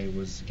 and then I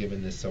was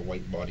given this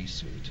white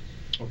bodysuit.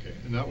 Okay,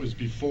 and that was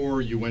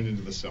before you went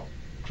into the cell?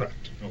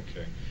 Correct.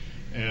 Okay.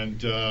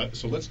 And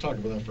so let's talk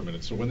about that for a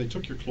minute. So when they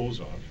took your clothes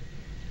off,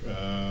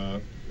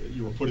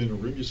 you were put in a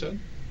room, you said?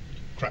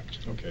 Correct.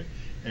 Okay.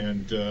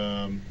 And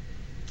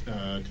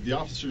did the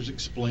officers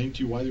explain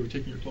to you why they were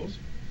taking your clothes?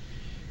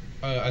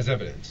 As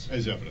evidence.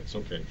 As evidence,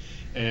 okay.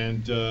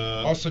 And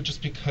also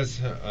just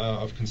because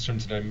of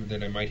concerns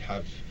that I might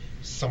have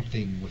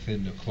something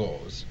within the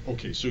clothes.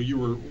 Okay, so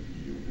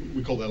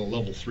we call that a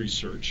level 3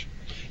 search.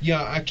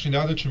 Yeah, actually,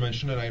 now that you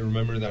mention it, I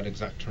remember that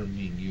exact term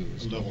being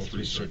used. A level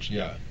 3 search.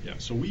 Yeah. Yeah.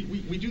 So we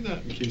do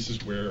that in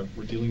cases where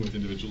we're dealing with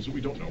individuals that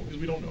we don't know, because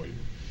we don't know you,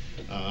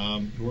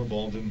 who are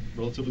involved in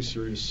relatively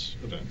serious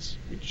events,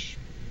 which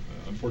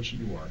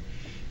unfortunately you are.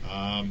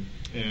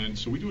 And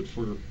so we do it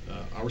for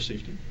our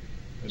safety,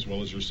 as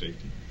well as your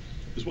safety,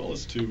 as well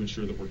as to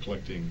ensure that we're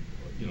collecting,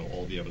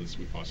 all the evidence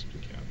we possibly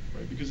can,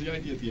 right? Because the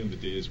idea at the end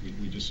of the day is we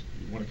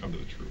want to come to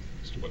the truth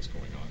as to what's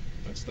going on.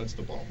 That's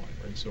the bottom line,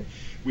 right? So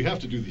we have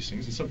to do these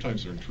things, and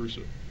sometimes they're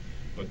intrusive.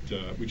 but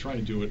we try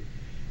and do it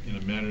in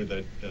a manner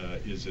that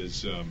is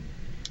as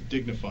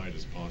dignified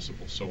as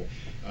possible. So,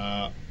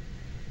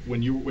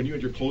 when you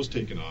had your clothes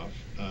taken off,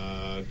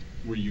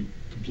 were you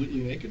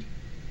completely naked?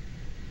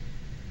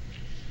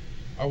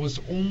 I was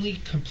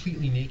only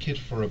completely naked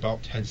for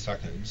about 10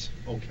 seconds.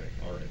 Okay,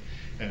 all right.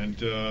 And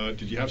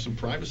did you have some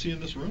privacy in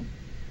this room?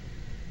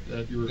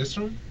 That you were... This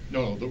room?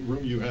 No, the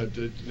room you had.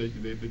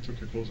 They took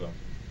your clothes off.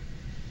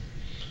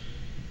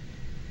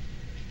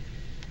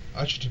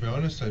 Actually, to be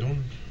honest, I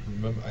don't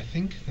remember. I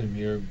think there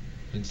may have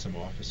been some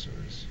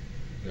officers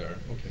there.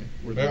 Okay.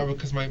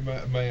 Because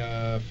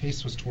my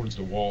face was towards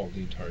the wall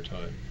the entire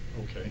time.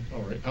 Okay,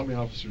 all right. How many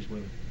officers were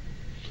there?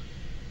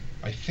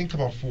 I think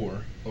about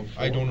 4. Oh, 4?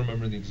 I don't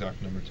remember the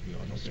exact number, to be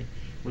honest. Okay.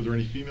 Were there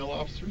any female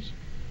officers?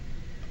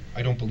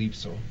 I don't believe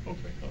so.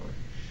 Okay, all right.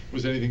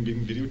 Was anything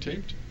being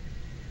videotaped?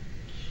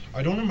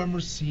 I don't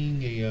remember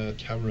seeing a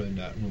camera in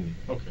that room.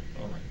 Okay,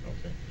 all right,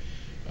 okay.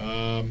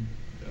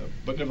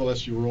 But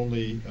nevertheless, you were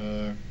only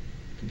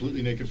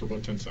completely naked for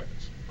about 10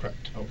 seconds.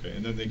 Correct. Okay,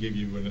 and then they gave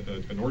you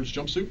an orange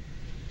jumpsuit?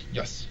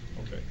 Yes.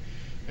 Okay.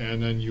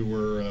 And then you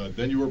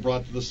were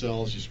brought to the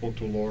cells, you spoke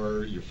to a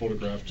lawyer, you're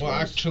photographed. Well,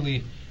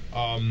 actually,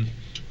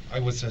 I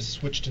was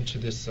switched into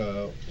this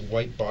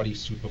white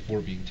bodysuit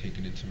before being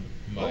taken into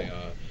my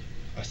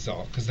a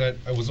cell, because I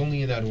was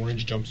only in that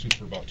orange jumpsuit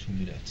for about 2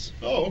 minutes.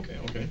 Oh, okay,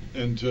 okay.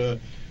 And the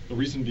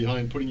reason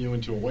behind putting you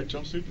into a white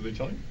jumpsuit, did they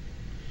tell you?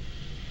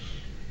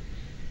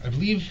 I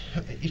believe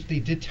if they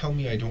did tell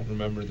me, I don't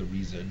remember the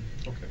reason.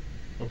 Okay,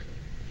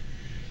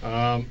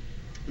 okay.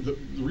 The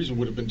reason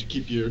would have been to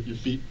keep your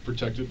feet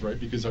protected, right?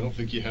 Because I don't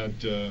think you had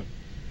the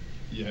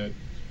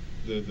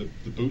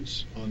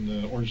boots on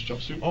the orange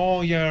jumpsuit.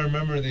 Oh yeah, I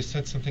remember they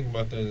said something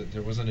about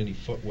there wasn't any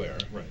footwear.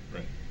 Right,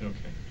 right.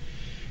 Okay.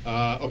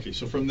 Okay,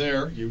 so from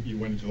there you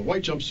went into the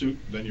white jumpsuit.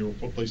 Then you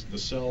were placed in the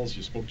cells.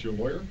 You spoke to your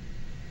lawyer.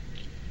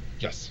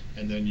 Yes.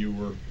 And then you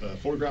were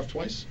photographed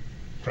twice.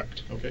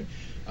 Correct. Okay.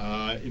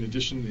 In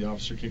addition, the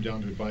officer came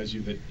down to advise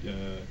you that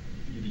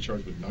you'd be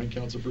charged with 9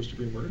 counts of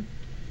first-degree murder.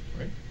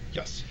 Right.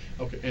 Yes.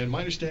 Okay, and my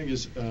understanding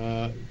is,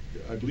 I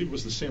believe it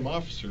was the same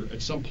officer,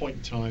 at some point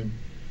in time,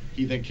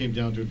 he then came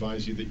down to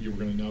advise you that you were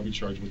going to now be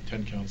charged with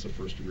 10 counts of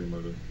first-degree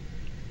murder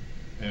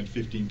and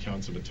 15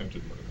 counts of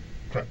attempted murder.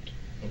 Correct.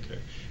 Okay,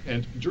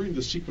 and during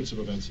the sequence of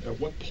events, at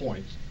what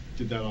point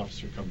did that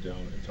officer come down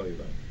and tell you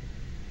that?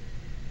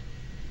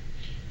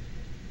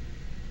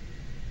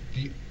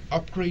 The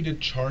upgraded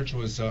charge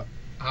was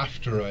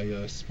after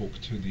I spoke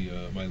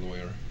to my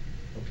lawyer.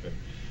 Okay.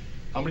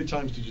 How many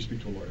times did you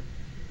speak to a lawyer?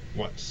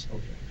 Once.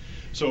 Okay.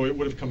 So it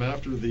would have come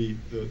after the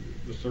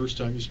first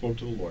time you spoke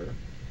to the lawyer.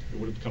 It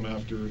would have come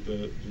after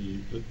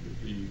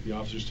the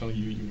officers telling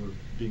you you were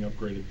being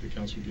upgraded. The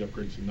counts would be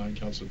upgraded to 9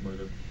 counts of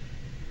murder.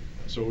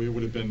 So it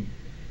would have been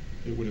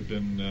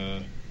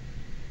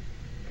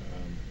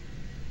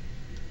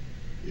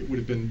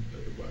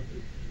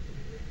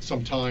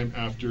some time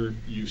after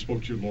you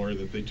spoke to your lawyer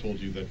that they told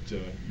you that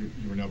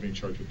you were now being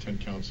charged with 10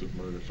 counts of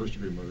murder,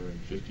 first-degree murder, and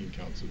 15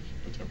 counts of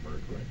attempt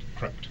murder. Correct?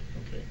 Correct.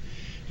 Okay.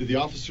 Did the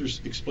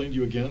officers explain to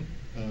you again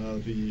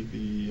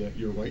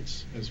your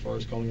rights as far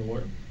as calling a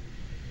lawyer?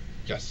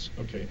 Yes.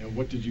 Okay. And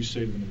what did you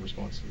say to them in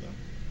response to that?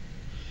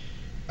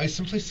 I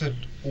simply said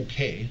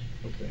okay.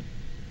 Okay.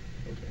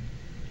 Okay.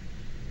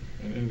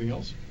 And anything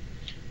else?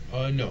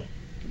 No.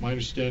 My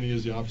understanding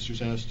is the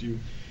officers asked you,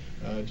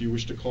 do you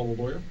wish to call a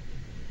lawyer?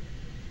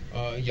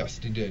 Yes,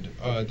 they did.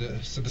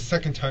 So the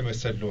second time I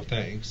said no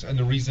thanks, and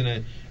the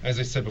reason, as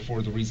I said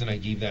before, the reason I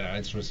gave that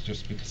answer was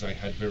just because I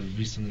had very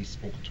recently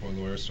spoken to a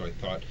lawyer, so I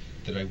thought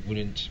that I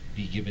wouldn't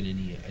be given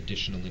any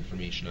additional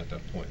information at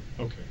that point.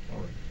 Okay. All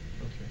right.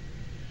 Okay.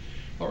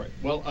 All right.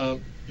 Well,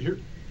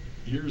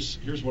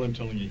 here's what I'm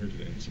telling you here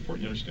today. It's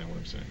important you understand what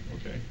I'm saying.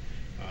 Okay.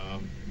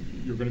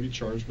 You're going to be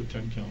charged with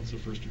 10 counts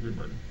of first-degree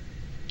murder.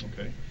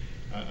 Okay.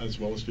 As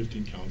well as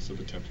 15 counts of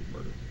attempted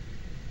murder.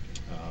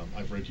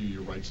 I've read you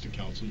your rights to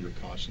counsel, your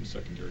caution,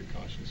 secondary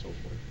caution, and so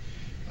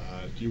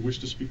forth. Do you wish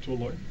to speak to a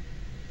lawyer?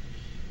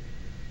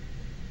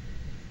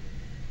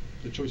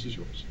 The choice is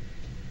yours.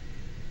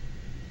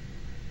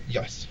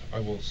 Yes, I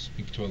will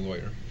speak to a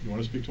lawyer. You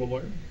want to speak to a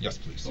lawyer? Yes,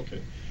 please.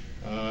 Okay.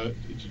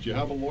 Did you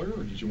have a lawyer,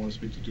 or did you want to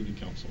speak to duty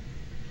counsel?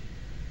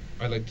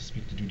 I'd like to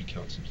speak to duty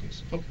counsel,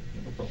 please. Okay,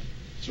 yeah, no problem.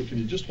 So can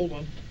you just hold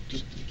on?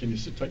 Can you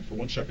sit tight for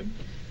 1 second?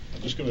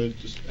 I'm just going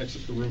to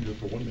exit the room here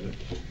for 1 minute.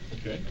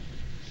 Okay.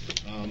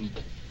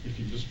 If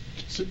you just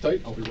sit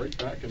tight, I'll be right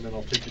back, and then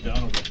I'll take you down,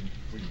 and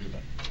we can do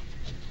that.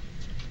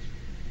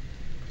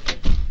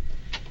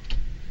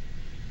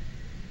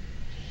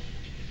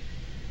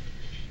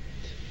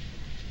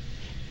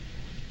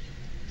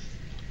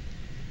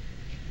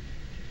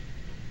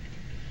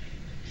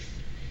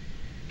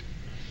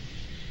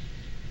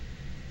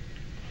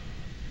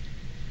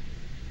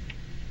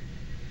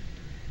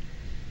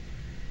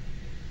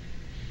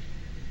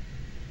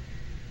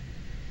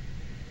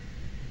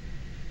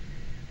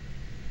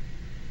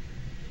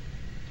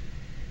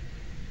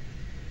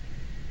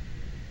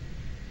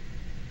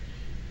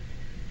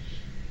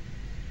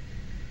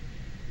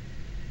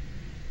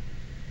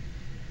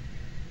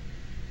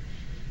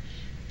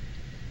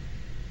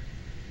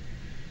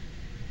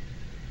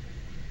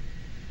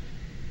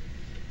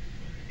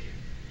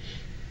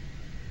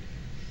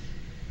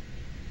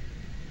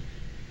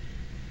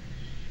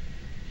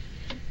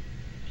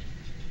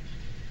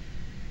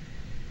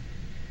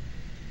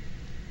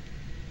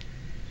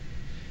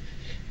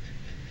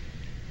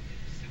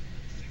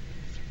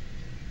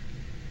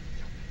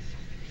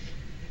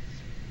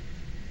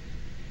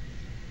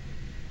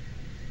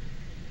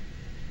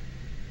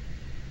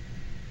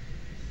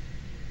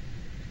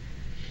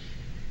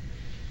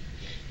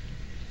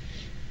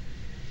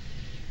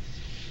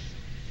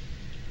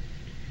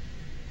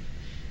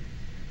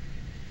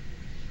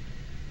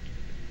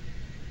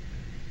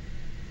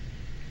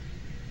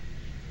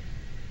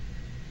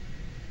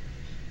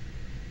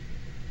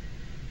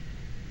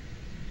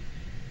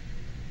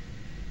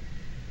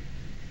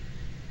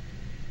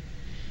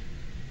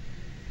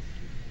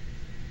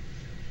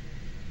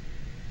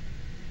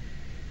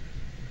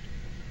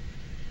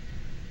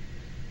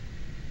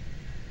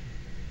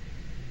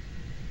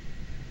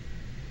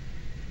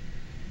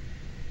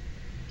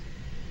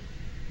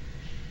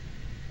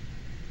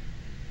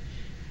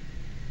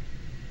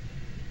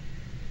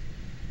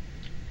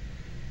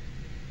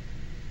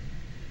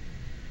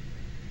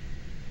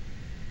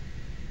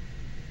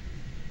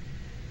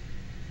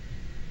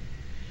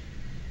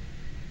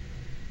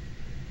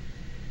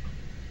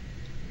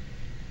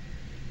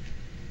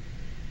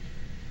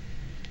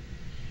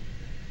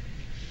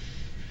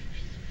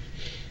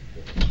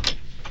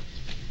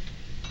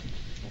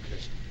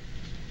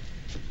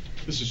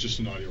 this is just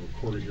an audio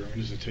recorder here. I'm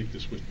just going to take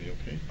this with me,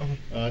 okay?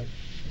 Uh-huh.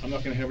 I'm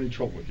not going to have any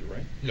trouble with you,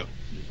 right? No.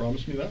 You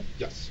promise me that?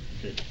 Yes.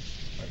 Okay,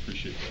 I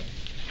appreciate that.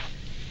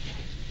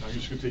 Now I'm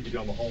just going to take you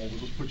down the hall. We'll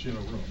just put you in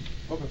a room.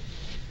 Okay.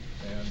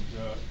 And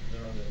then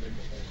I'm going to make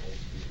a phone call to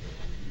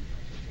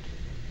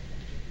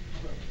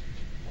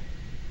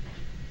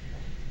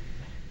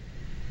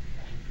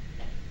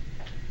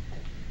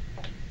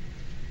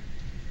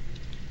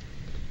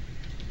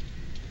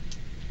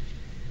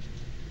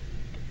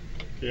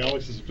Okay,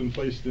 Alex has been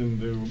placed in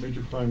the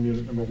Major Crime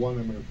Unit number 1.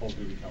 I'm going to call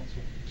duty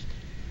counsel.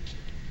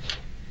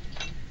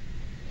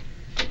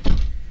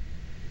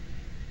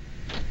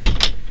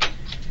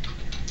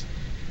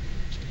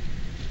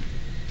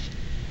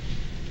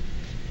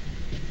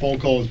 Phone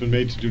call has been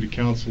made to duty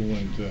counsel,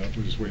 and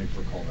we're just waiting for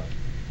a call back.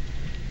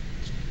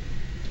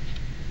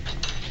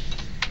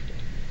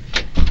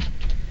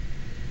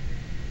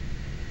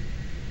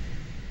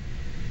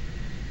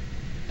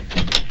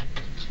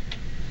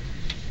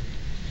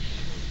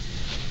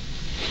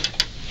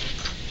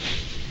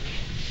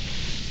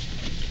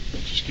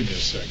 Just give me a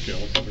sec,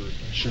 Alex.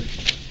 Sure.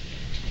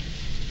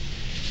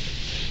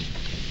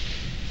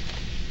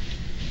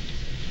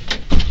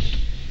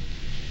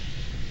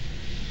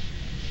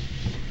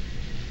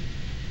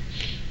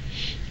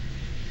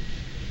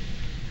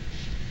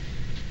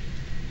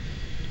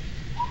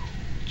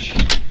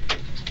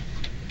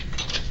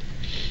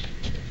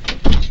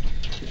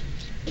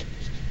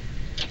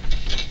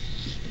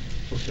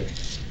 Okay.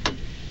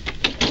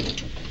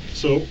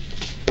 So,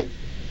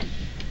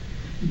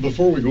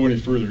 before we go any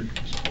further,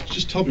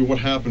 just tell me what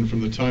happened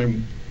from the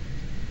time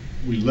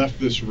we left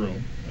this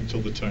room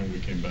until the time we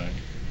came back.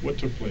 What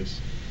took place?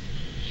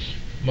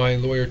 My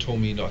lawyer told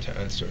me not to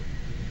answer.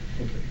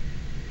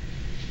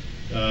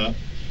 Okay.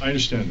 I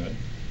understand that.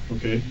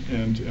 Okay,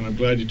 and I'm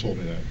glad you told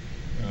me that.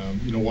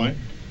 You know why?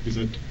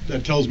 Because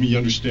that tells me you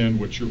understand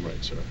what your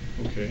rights are.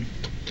 Okay.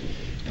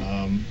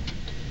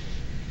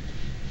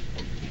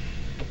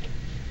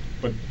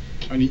 But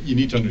you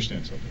need to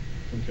understand something.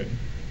 Okay.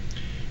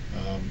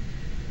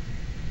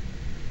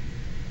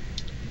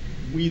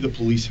 We, the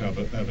police, have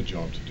a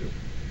job to do.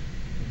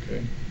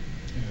 Okay,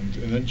 and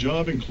that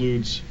job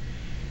includes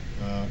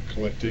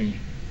collecting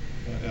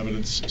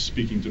evidence,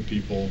 speaking to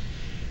people,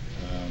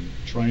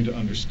 trying to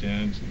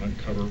understand and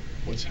uncover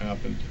what's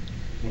happened,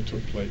 what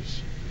took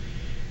place,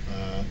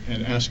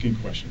 and asking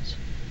questions.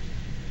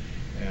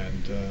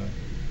 And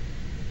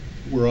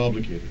we're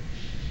obligated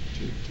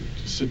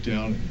to sit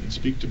down and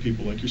speak to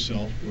people like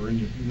yourself who are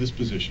in this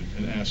position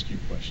and ask you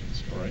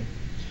questions. All right.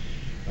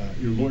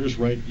 Your lawyer's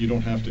right. You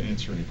don't have to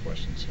answer any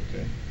questions,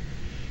 okay?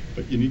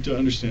 But you need to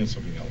understand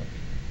something,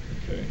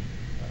 Alek, okay?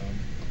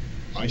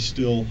 I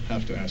still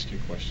have to ask you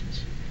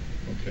questions,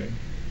 okay?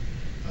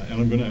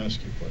 And I'm going to ask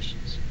you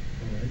questions,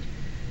 all right?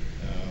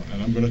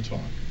 And I'm going to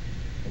talk,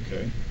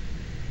 okay?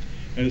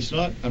 And it's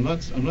not. I'm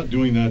not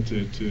doing that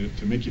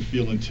to make you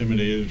feel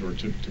intimidated or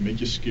to make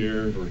you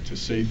scared or to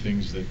say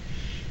things that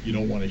you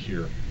don't want to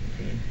hear,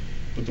 okay?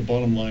 But the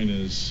bottom line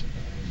is,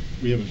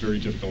 we have a very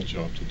difficult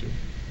job to do,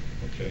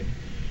 okay?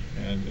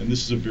 And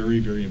this is a very,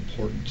 very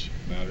important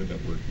matter that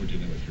we're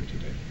dealing with here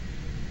today.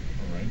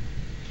 All right.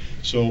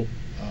 So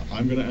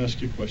I'm going to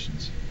ask you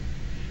questions.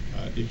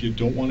 If you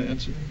don't want to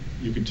answer them,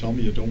 you can tell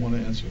me you don't want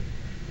to answer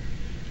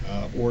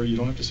them, or you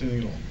don't have to say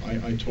anything at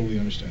all. I totally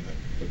understand that.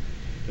 But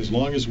as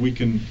long as we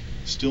can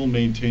still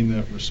maintain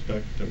that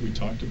respect that we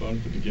talked about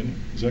at the beginning,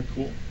 is that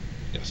cool?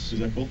 Yes. Is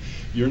that cool?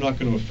 You're not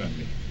going to offend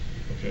me,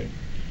 okay?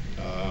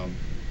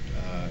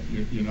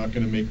 You're not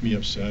going to make me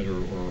upset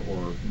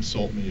or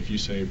insult me if you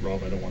say,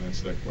 Rob, I don't want to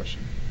answer that question.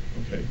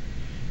 Okay.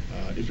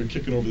 If you're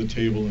kicking over the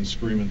table and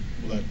screaming,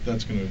 well,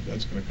 that's going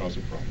to cause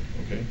a problem.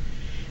 Okay.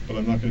 But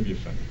I'm not going to be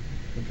offended.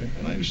 Okay.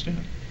 And I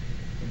understand.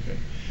 Okay.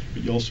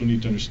 But you also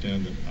need to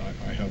understand that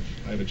I have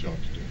a job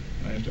to do.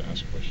 And I have to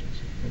ask questions.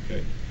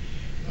 Okay.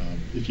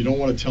 If you don't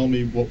want to tell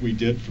me what we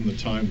did from the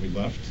time we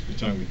left to the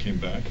time we came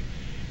back,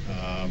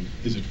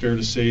 is it fair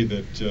to say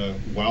that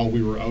while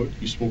we were out,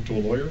 you spoke to a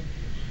lawyer?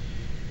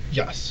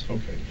 Yes.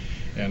 Okay.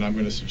 And I'm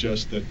going to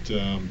suggest that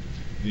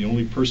the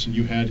only person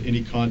you had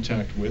any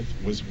contact with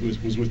was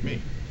with me.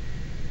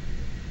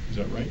 Is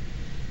that right?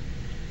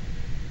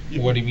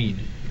 What do you mean?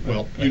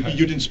 Well,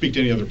 you didn't speak to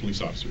any other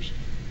police officers.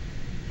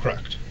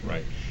 Correct.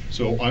 Right.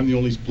 So I'm the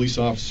only police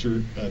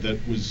officer that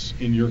was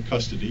in your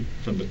custody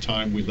from the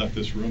time we left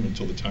this room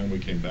until the time we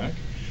came back.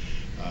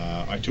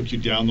 I took you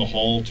down the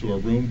hall to a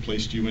room,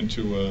 placed you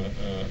into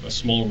a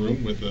small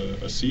room with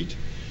a seat.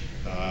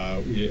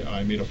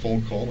 I made a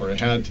phone call, or I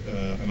had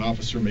an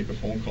officer make a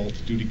phone call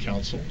to duty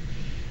counsel.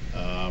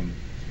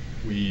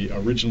 We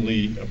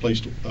originally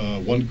placed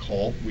one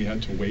call. We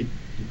had to wait.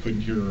 We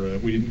couldn't hear.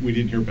 We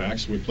didn't hear back,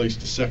 so we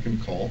placed a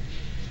second call.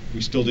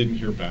 We still didn't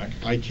hear back.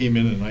 I came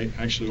in and I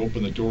actually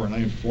opened the door and I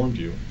informed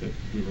you that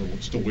we were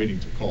still waiting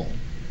to call.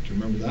 Do you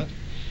remember that?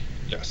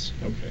 Yes.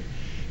 Okay.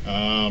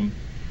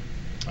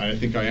 I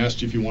think I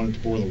asked you if you wanted to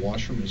borrow the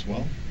washroom as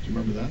well. Do you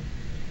remember that?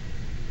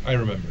 I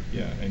remember.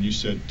 Yeah, and you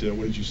said,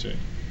 what did you say?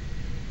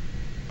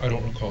 I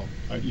don't recall.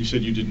 You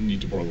said you didn't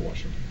need to borrow the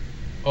washroom.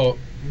 Oh,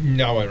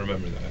 Now I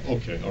remember that.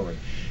 Okay, all right.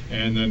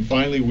 And then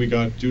finally, we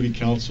got duty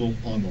counsel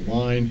on the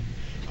line.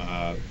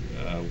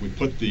 We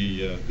put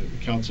the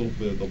counsel,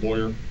 the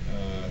lawyer,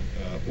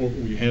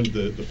 we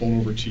handed the phone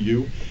over to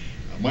you.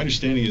 My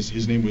understanding is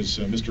his name was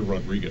Mr.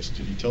 Rodriguez.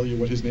 Did he tell you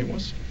what his name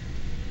was?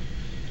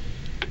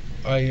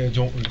 I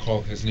don't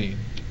recall his name.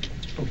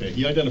 Okay,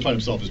 he identified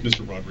himself as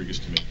Mr. Rodriguez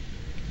to me.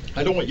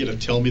 I don't want you to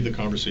tell me the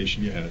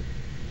conversation you had.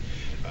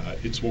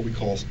 It's what we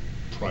call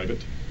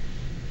private.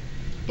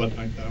 But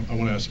I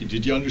want to ask you,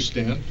 did you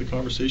understand the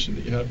conversation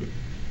that you had with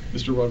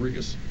Mr.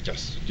 Rodriguez?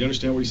 Yes. Do you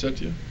understand what he said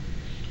to you?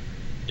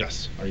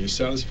 Yes. Are you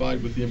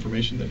satisfied with the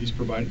information that he's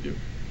provided you?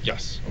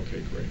 Yes.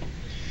 Okay, great.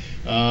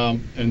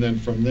 And then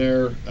from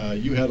there,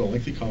 you had a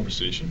lengthy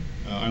conversation.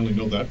 I only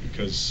know that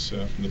because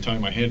from the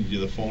time I handed you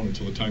the phone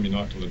until the time you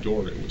knocked on the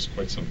door, it was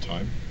quite some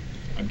time.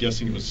 I'm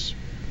guessing it was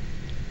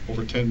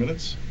over 10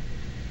 minutes?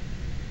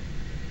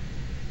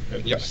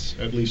 Yes.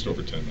 At least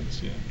over 10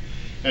 minutes, yeah.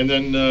 And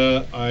then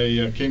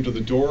I came to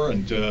the door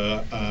and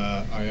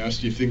I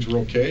asked you if things were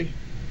okay.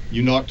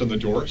 You knocked on the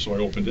door, so I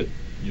opened it.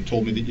 You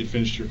told me that you'd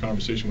finished your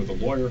conversation with a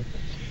lawyer.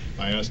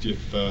 I asked you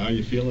if, how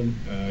you feeling,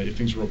 if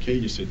things were okay.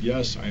 You said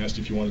yes. I asked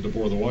if you wanted to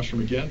borrow the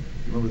washroom again.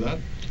 You remember that?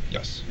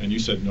 Yes. And you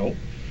said no.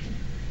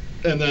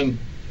 And then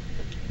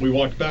we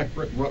walked back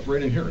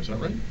right in here. Is that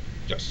right?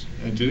 Yes.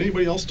 And did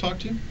anybody else talk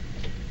to you?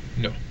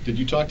 No. Did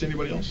you talk to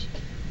anybody else?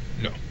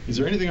 No. Is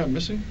there anything I'm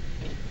missing?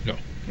 No.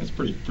 That's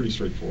pretty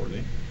straightforward,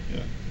 eh?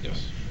 Yeah.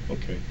 Yes.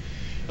 Okay.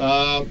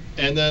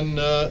 And then,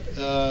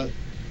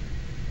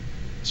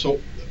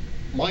 so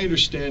my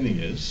understanding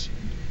is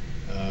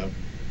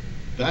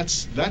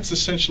that's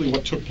essentially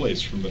what took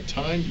place from the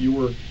time you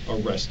were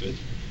arrested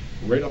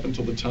right up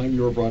until the time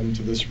you were brought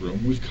into this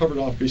room. We've covered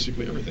off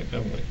basically everything,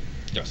 haven't we?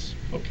 Yes.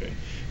 Okay.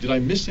 Did I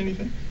miss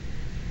anything?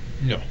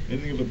 No.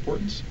 Anything of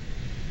importance?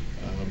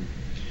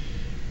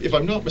 If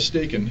I'm not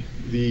mistaken,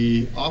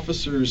 the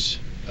officers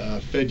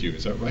fed you,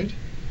 is that right?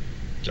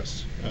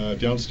 Yes.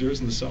 Downstairs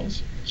in the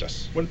cells?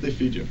 Yes. What did they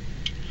feed you?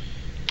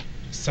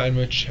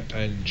 Sandwich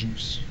and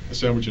juice. A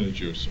sandwich and a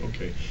juice,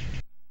 okay.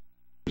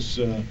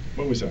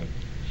 When was that?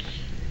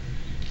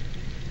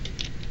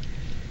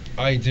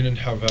 I didn't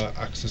have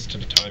access to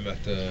the time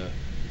at the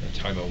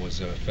time I was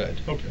fed.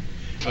 Okay.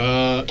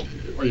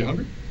 Are you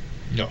hungry?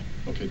 No.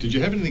 Okay. Did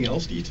you have anything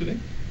else to eat today?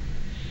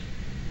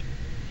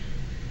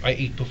 I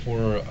ate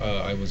before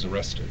I was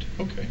arrested.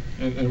 Okay.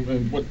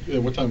 And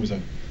what time was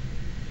that?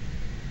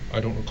 I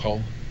don't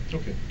recall.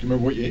 Okay. Do you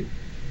remember what you ate?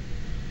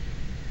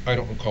 I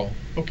don't recall.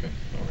 Okay.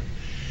 All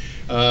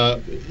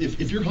right.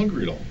 If you're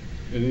hungry at all,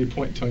 at any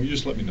point in time, you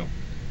just let me know.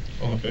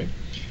 Oh. Okay.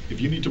 If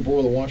you need to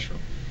borrow the washroom,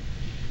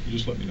 you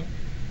just let me know.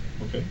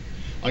 Okay.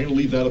 I'm going to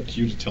leave that up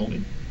to you to tell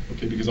me.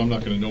 Okay, because I'm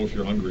not going to know if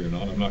you're hungry or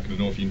not. I'm not going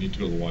to know if you need to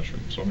go to the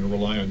washroom. So I'm going to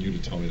rely on you to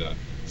tell me that.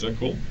 Is that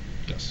cool?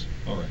 Yes.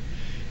 All right.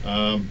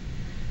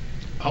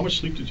 How much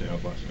sleep did you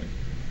have last night?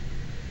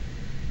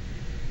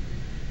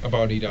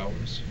 About 8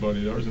 hours. About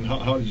 8 hours. And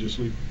how did you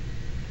sleep?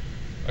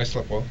 I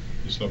slept well.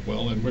 You slept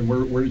well. And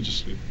where did you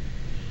sleep?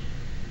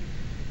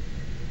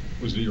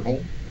 Was it your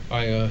home?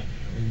 I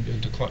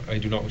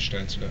do not wish to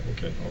answer that.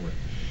 Okay, all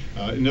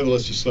right.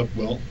 Nevertheless, you slept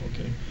well.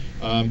 Okay.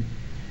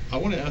 I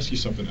want to ask you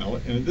something,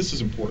 Alek, and this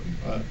is important.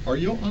 Are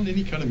you on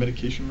any kind of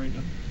medication right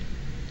now?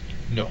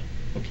 No.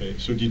 Okay.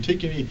 So do you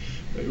take any?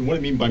 What I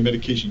mean by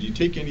medication, do you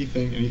take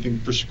anything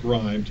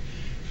prescribed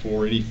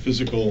for any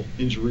physical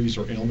injuries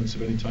or ailments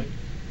of any type?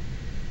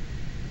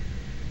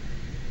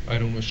 I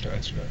don't wish to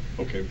answer that.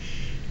 Okay.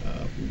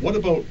 What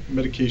about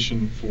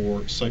medication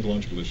for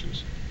psychological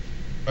issues?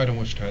 I don't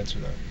wish to answer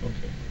that.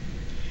 Okay.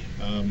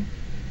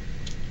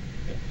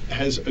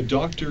 Has a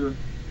doctor,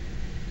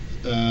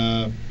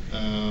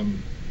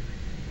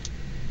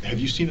 have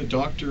you seen a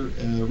doctor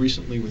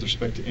recently with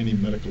respect to any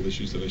medical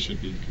issues that I should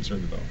be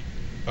concerned about?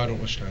 I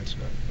don't wish to answer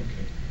that.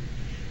 Okay.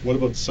 What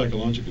about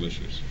psychological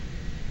issues?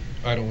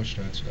 I don't wish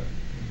to answer that.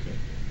 Okay.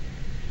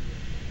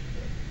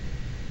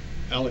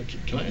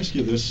 Alek, can I ask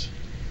you this?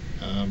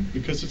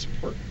 Because it's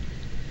important.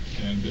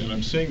 And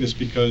I'm saying this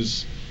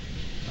because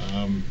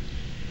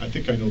I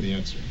think I know the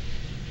answer.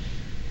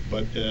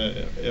 But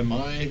am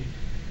I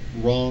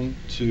wrong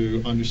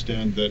to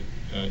understand that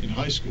in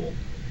high school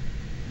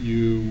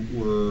you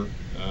were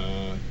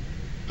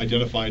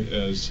identified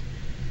as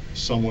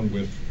someone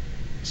with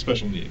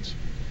special needs?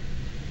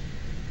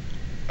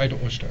 I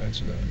don't wish to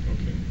answer that.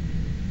 Okay.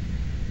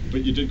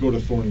 But you did go to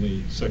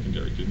Thornley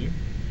Secondary, didn't you?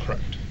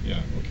 Correct.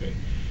 Yeah, okay.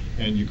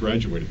 And you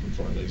graduated from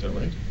Thornley, is that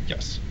right?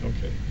 Yes.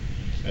 Okay.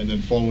 And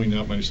then following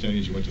that, my understanding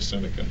is you went to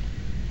Seneca.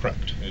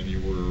 Correct. And you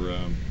were,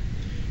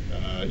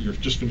 you're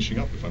just finishing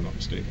up, if I'm not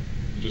mistaken.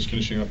 You're just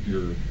finishing up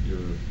your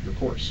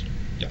course.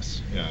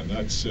 Yes. Yeah, and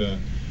that's the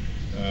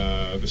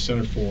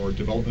Center for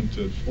Development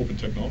of Open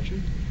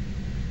Technology,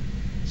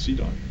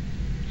 CDOT.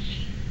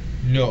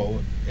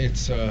 No,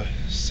 it's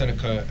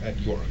Seneca at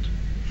York.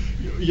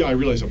 Yeah, I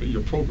realize that, but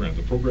your program,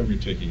 the program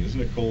you're taking, isn't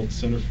it called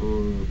Center for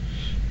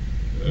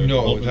no,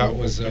 Development that of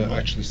was Open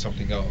Technology? actually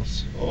something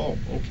else. Oh,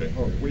 okay.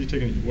 All right. What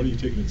are you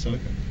taking at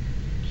Seneca?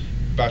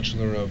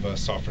 Bachelor of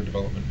Software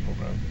Development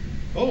program.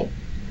 Oh,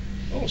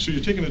 Oh, so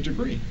you're taking a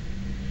degree.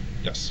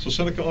 Yes. So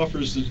Seneca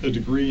offers a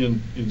degree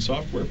in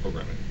software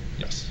programming.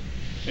 Yes.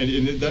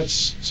 And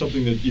that's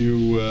something that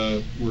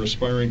you were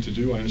aspiring to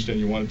do. I understand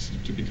you wanted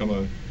to become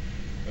a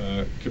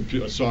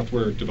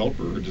software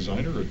developer or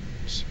designer or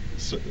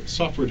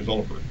software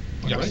developer.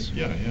 Yes. Right?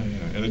 Yeah.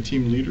 And a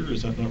team leader,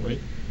 is that not right?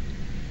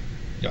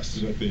 Yes.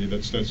 Is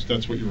that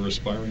that's what you were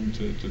aspiring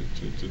to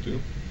do?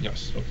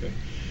 Yes. Okay.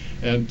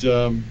 And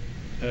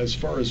as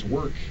far as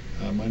work,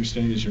 my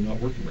understanding is you're not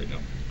working right now.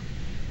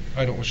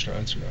 I don't wish to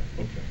answer that.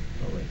 Okay.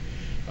 All right.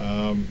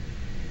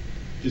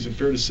 Is it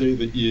fair to say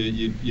that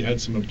you had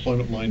some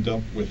employment lined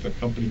up with a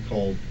company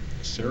called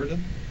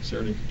Sheridan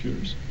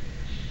Computers?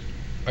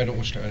 I don't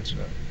wish to answer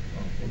that.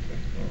 Oh, okay.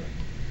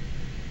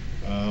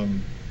 All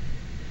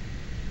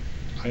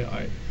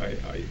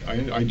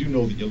right. I do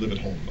know that you live at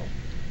home, though,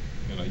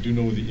 and I do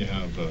know that you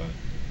have a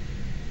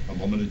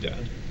mom and a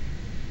dad,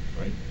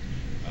 right?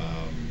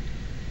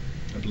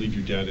 I believe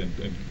your dad, and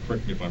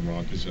correct me if I'm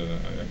wrong, because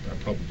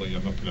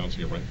I'm not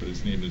pronouncing it right, but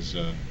his name is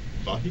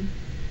Vahi?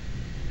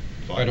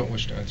 I don't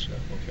wish to answer that.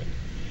 Okay.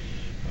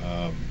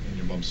 And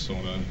your mom's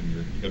Sona, and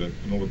you got an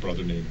older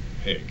brother named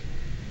Haig.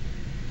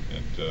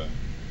 And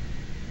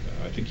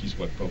I think he's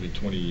probably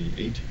 28,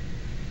 if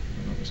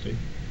I'm not mistaken.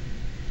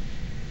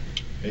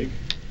 Haig?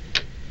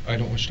 I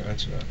don't wish to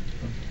answer that.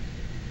 Okay.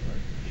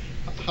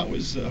 All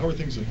right. How are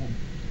things at home?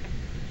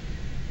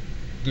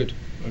 Good.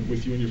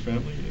 With you and your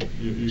family?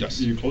 Yes.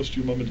 Are you close to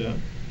your mom and dad?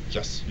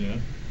 Yes. Yeah?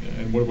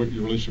 And what about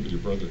your relationship with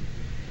your brother?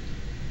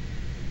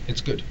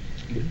 It's good.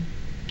 Mm-hmm.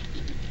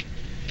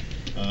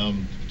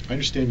 I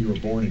understand you were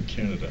born in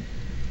Canada.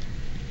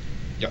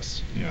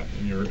 Yes. Yeah,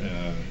 and your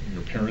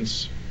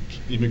parents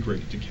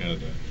immigrated to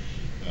Canada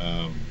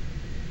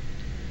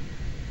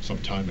some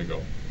time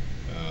ago,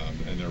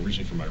 and they're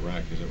originally from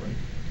Iraq. Is that right?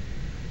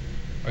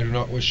 I do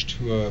not wish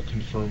to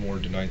confirm or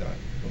deny that.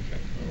 Okay.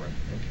 All right.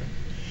 Okay.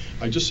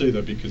 I just say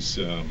that because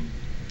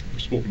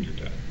we've spoken to your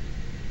dad,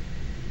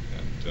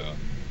 and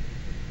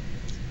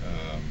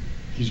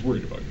he's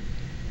worried about you.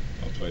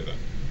 I'll tell you that.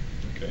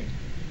 Okay.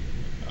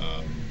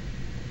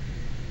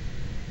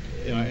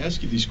 And I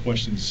ask you these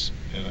questions,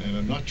 and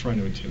I'm not trying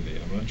to intimidate.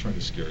 I'm not trying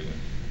to scare you.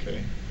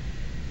 Okay.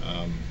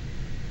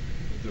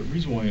 The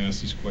reason why I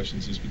ask these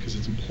questions is because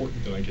it's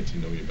important that I get to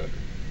know you better.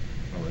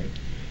 All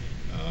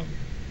right.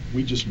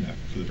 We just met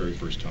for the very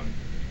first time,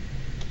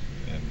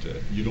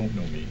 and you don't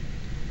know me.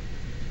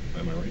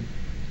 Am I right?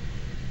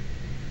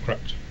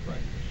 Correct.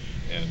 Right.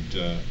 And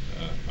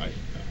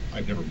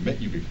I've never met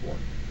you before,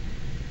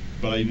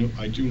 but I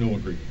do know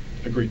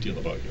a great deal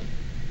about you,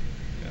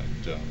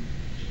 and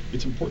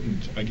it's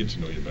important I get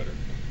to know you better.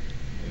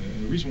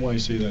 And the reason why I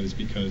say that is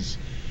because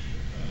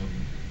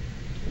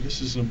this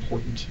is an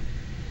important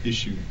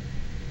issue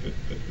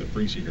that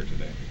brings you here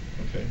today.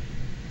 Okay,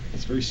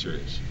 it's very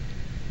serious,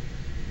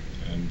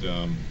 and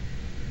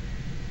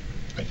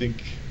I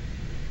think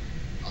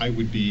I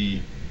would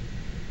be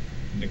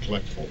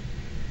neglectful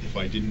if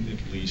I didn't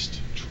at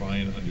least try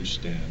and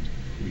understand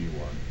who you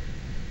are.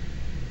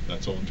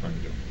 That's all I'm trying to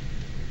do.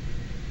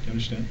 You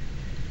understand?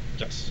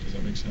 Yes. Does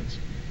that make sense?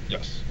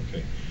 Yes.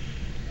 Okay.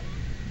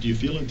 Do you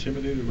feel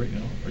intimidated right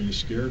now? Are you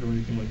scared or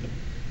anything like that?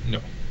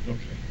 No.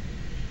 Okay.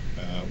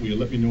 Will you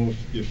let me know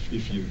if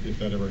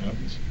that ever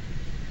happens?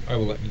 I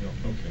will let you know.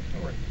 Okay.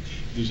 All right.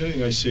 If there's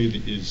anything I say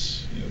that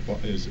is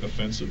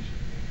offensive,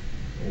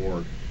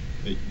 or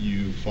that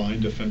you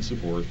find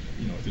offensive, or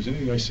if there's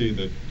anything I say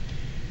that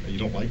you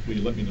don't like, will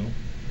you let me know?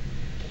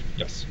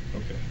 Yes.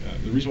 Okay.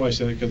 The reason why I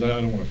said it because I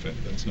don't want to offend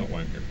you. That's not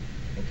why I'm here.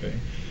 Okay.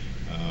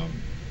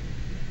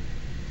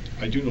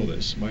 I do know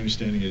this. My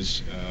understanding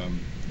is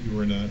you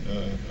were in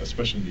a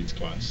special needs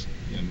class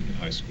in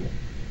high school.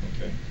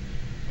 Okay.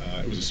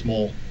 It was a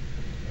small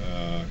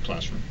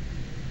classroom,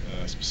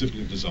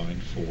 specifically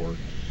designed for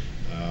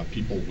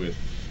people with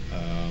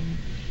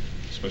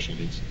special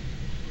needs.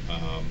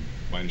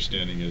 My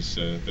understanding is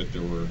that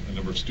there were a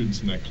number of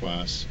students in that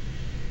class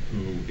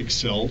who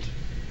excelled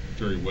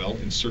very well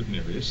in certain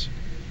areas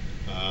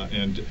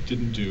and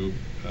didn't do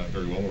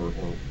very well, or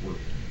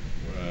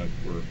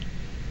were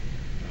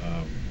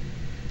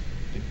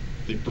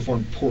they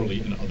performed poorly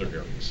in other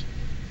areas.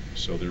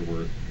 So there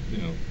were,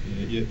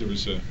 there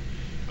was a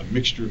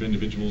mixture of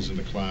individuals in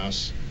the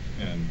class,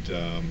 and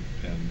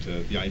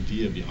the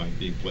idea behind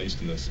being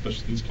placed in the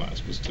special needs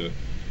class was to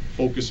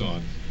focus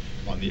on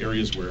the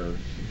areas where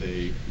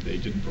they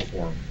didn't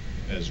perform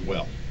as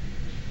well.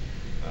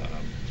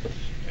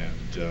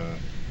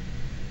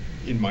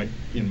 In my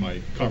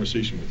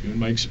conversation with you, in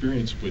my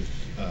experience with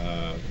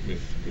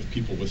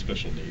people with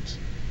special needs,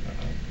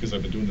 because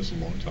I've been doing this a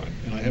long time,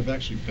 and I have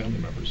actually family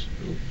members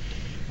who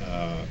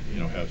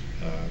have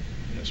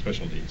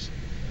special needs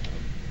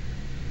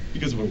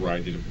because of a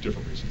variety of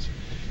different reasons.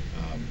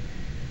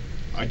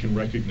 I can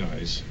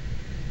recognize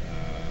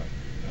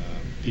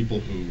people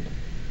who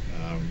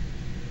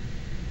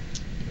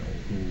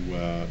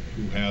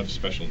have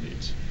special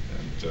needs,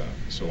 and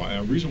so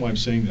the reason why I'm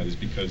saying that is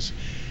because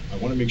I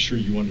want to make sure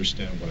you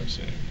understand what I'm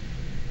saying.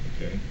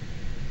 Okay.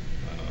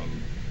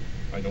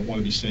 I don't want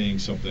to be saying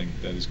something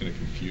that is going to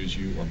confuse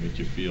you or make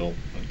you feel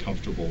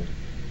uncomfortable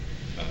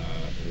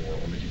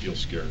or make you feel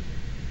scared.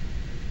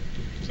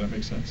 Does that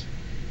make sense?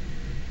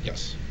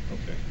 Yes.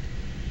 Okay.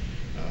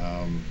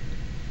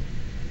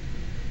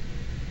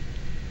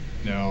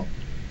 Now,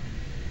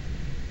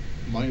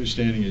 my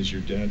understanding is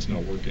your dad's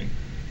not working.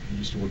 He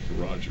used to work for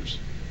Rogers,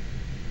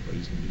 but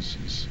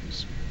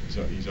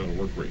he's out of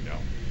work right now.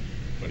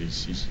 But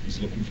he's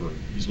looking for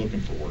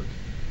work.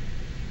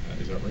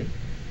 Is that right?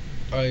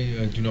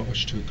 I do not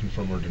wish to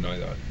confirm or deny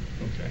that.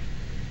 Okay.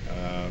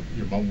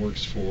 Your mom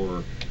works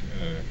for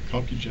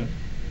CompuGen.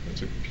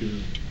 That's a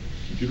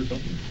computer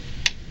company.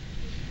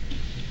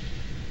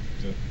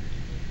 Is that?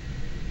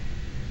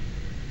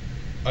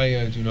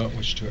 I do not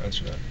wish to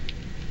answer that.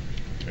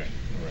 Okay.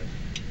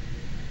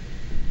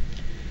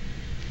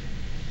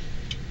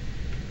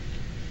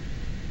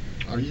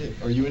 All right.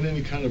 Are you in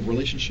any kind of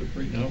relationship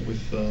right now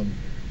with an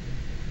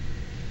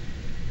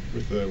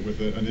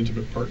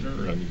intimate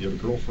partner? I mean, do you have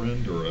a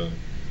girlfriend or a?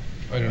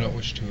 I do not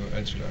wish to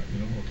answer that.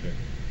 No. Okay.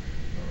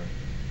 All right.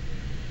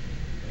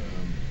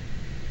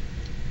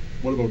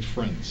 What about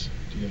friends?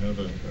 Do you have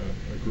a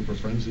group of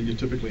friends that you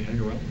typically hang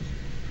around with?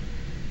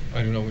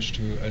 I do not wish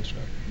to answer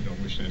that. You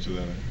don't wish to answer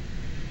that.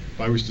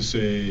 If I was to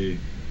say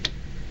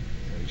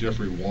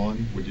Jeffrey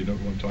Wan, would you know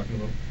who I'm talking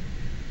about?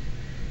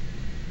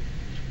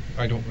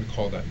 I don't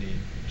recall that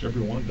name.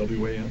 Jeffrey Wan,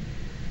 W-A-N?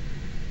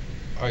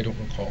 I don't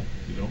recall.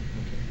 You don't?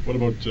 Okay. What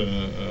about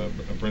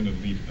Brendan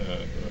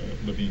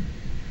Levine?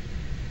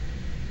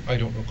 I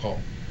don't recall.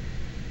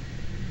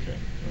 Okay.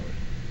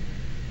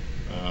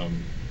 All right.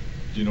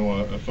 Do you know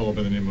a fellow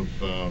by the name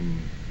of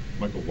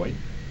Michael White?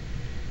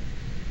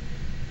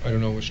 I do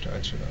not wish to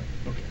answer that.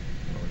 Okay.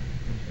 All right.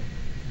 Okay.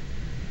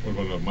 What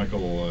about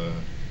Michael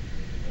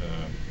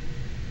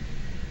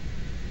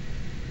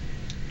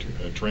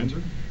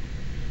Transer?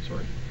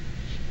 Sorry.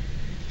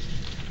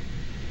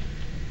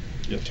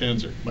 Yeah,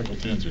 Tanzer. Michael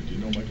Tanzer. Do you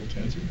know Michael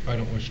Tanzer? I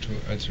don't wish to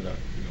answer that.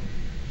 You don't?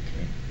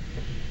 Okay.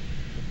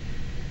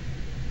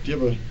 Do you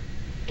have a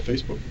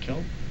Facebook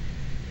account?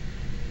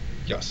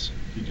 Yes.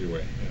 You do,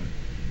 right? Yeah.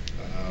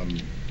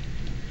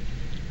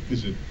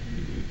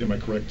 Am I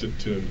correct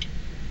to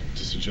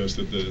suggest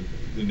that the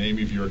name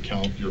of your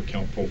account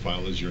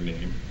profile is your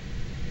name?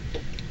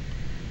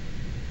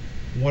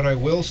 What I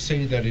will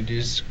say that it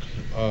is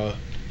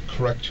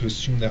correct to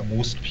assume that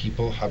most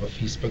people have a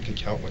Facebook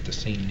account with the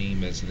same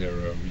name as their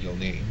real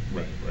name.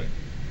 Right.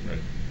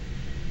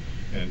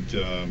 And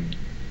do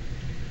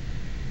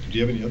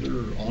you have any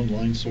other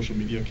online social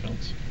media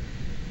accounts?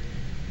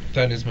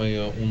 That is my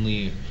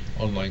only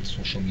online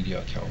social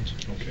media account.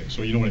 Okay,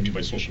 so you know what I mean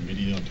by social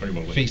media? I'm talking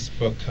about like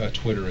Facebook,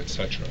 Twitter,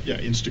 etc. Yeah,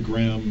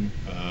 Instagram,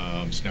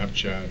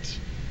 Snapchat.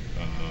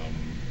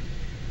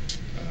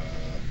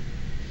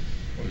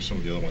 What are some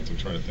of the other ones? I'm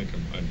trying to think.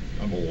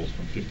 I'm old.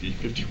 I'm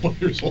 51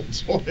 years old,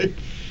 so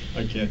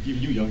I can't.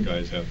 You young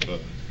guys have. Yeah,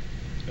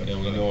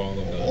 we know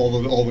all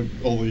of that.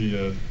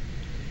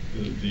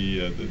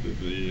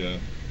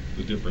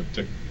 The different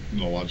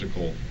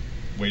technological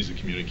ways of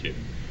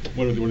communicating.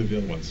 What are the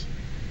other ones?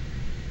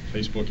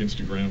 Facebook,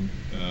 Instagram.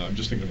 I'm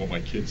just thinking of what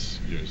my kids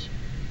use.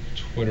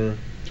 Twitter.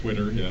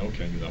 Yeah,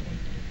 okay, I knew that one.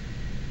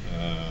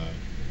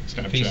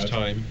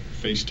 Snapchat.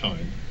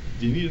 FaceTime.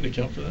 Do you need an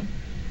account for that?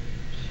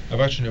 I've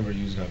actually never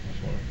used that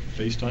before.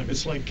 FaceTime?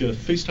 It's like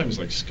FaceTime is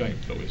like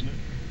Skype, though, isn't it?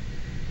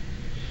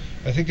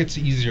 I think it's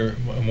easier,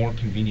 a more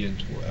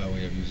convenient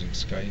way of using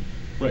Skype.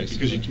 Right,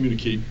 because you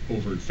communicate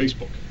over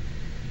Facebook,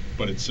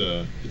 but it's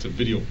a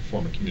video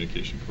form of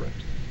communication,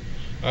 correct?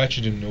 I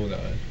actually didn't know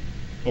that.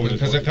 Oh,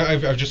 because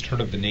I've just heard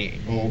of the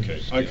name. Oh,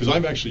 okay. Because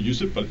I've actually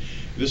used it, but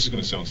this is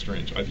going to sound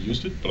strange. I've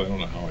used it, but I don't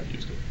know how I've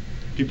used it.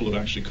 People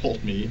have actually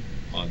called me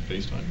on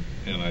FaceTime,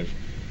 and I've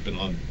been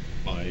on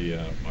my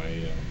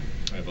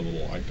I have a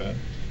little iPad,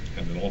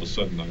 and then all of a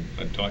sudden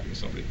I'm talking to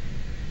somebody,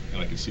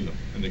 and I can see them,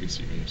 and they can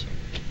see me. So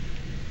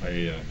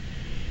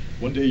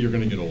one day you're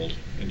going to get old,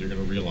 and you're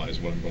going to realize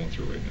what I'm going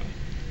through right now,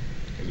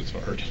 because it's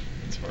hard.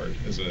 It's hard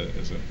as a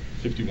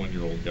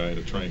 51-year-old guy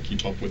to try and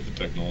keep up with the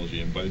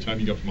technology, and by the time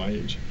you get to my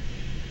age,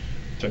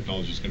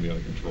 technology is going to be out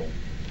of control.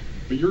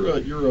 But you're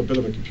a bit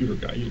of a computer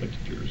guy. You like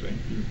computers, eh?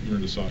 You're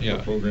into software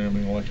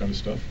programming, all that kind of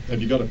stuff. Have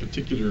you got a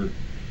particular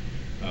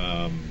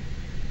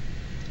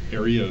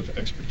area of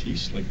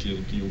expertise? Like,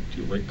 do you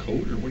write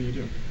code, or what do you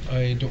do?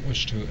 I don't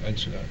wish to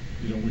answer that.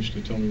 You don't wish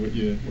to tell me what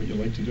you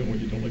like to do and what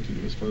you don't like to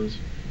do as far as?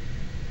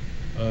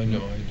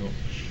 No, I don't.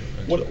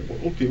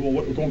 Okay,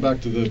 well, going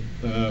back to the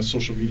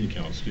social media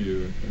accounts, I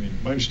mean,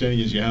 my understanding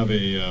is you have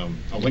a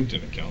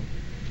LinkedIn account.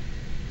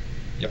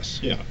 Yes.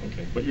 Yeah.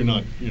 Okay, but you're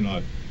not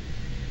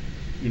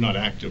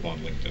active on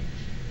LinkedIn.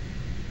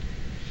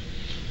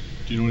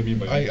 Do you know what I mean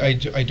by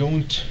that? I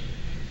don't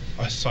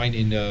sign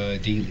in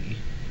daily.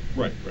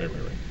 Right.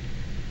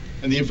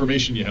 And the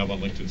information you have on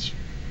LinkedIn's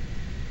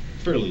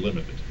fairly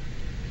limited.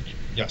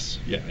 Yes.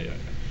 Yeah.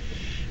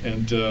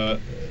 And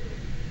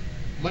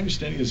my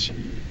understanding is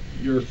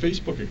your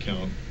Facebook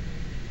account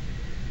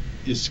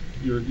is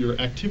your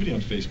activity on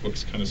Facebook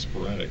is kind of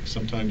sporadic.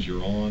 Sometimes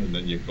you're on, and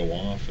then you go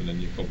off, and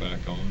then you go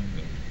back on.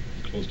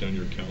 close down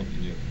your account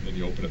and then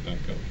you open it back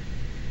up.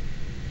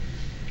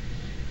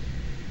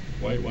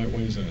 Why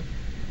is that?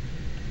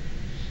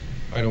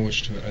 I don't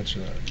wish to answer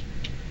that.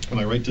 Am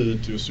I right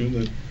to assume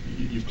that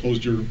you've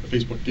closed your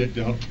Facebook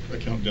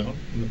account down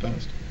in the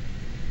past?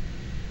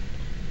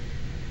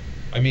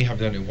 I may have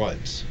done it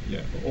once.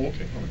 Yeah. Oh,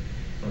 okay. All right.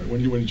 All right.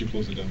 When did you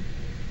close it down?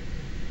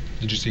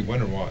 Did you say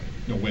when or why?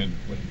 No, when?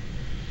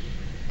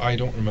 I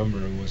don't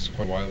remember. It was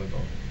quite a while ago.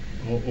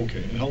 Oh,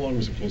 okay. And how long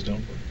was it closed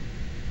down for?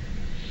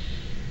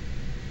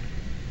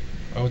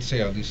 I would say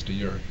at least a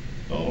year.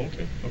 Oh,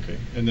 okay. Okay.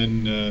 And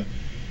then,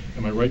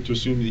 am I right to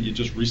assume that you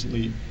just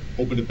recently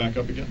opened it back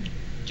up again?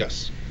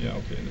 Yes. Yeah.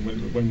 Okay. And when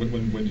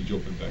did you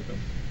open it back up?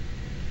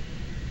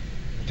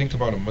 I think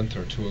about a month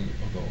or two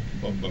ago.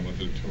 About a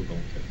month or two ago.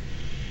 Okay.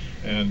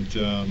 And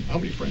how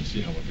many friends do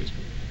you have on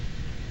Facebook?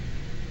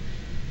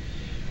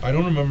 I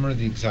don't remember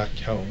the exact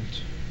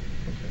count.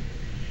 Okay.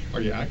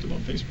 Are you active on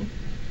Facebook?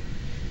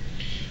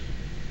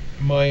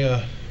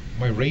 My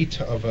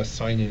rate of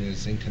sign-in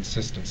is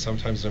inconsistent.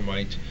 Sometimes I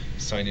might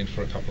sign in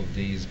for a couple of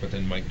days, but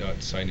then might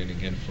not sign in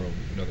again for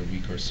another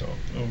week or so.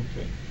 Oh,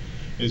 okay.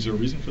 Is there a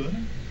reason for that?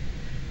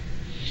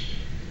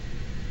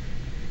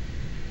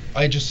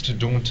 I just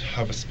don't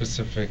have a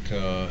specific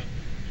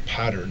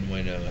pattern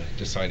when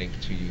deciding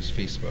to use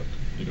Facebook.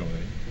 You know,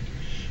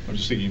 I'm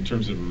just thinking in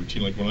terms of a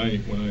routine. Like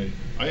when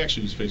I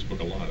actually use Facebook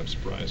a lot. I'm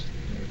surprised,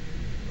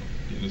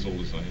 being as old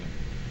as I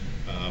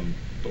am.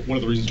 But one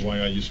of the reasons why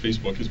I use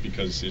Facebook is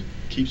because it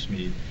keeps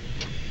me.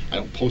 I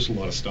don't post a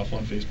lot of stuff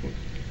on Facebook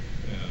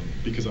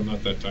because I'm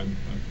not that time.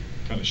 I'm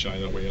kind of shy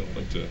that way. I don't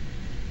like to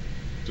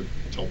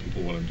tell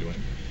people what I'm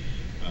doing.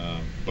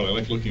 But I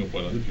like looking at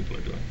what other people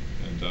are doing.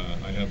 And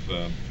I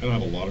don't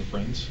have a lot of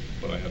friends,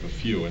 but I have a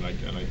few, and I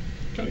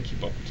kind of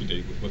keep up to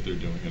date with what they're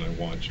doing, and I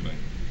watch and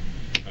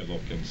I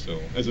look, and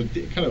so as a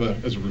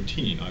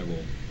routine, I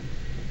don't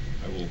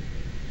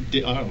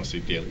want to say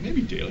daily,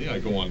 maybe daily. I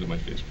go onto my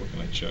Facebook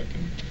and I check,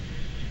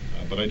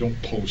 but I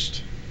don't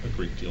post a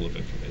great deal of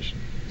information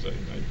because I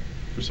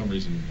for some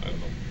reason, I don't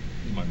know,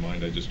 in my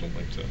mind, I just don't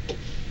like to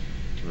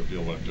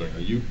reveal what I'm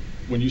doing.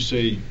 When you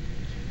say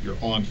you're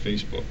on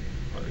Facebook,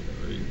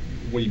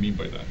 what do you mean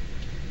by that?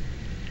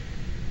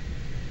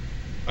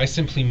 I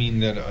simply mean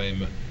that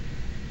I'm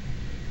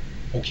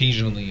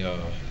occasionally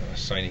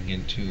signing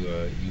in to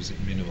use it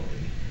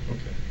minimally.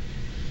 Okay.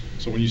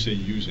 So when you say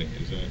using,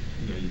 is that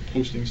are you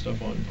posting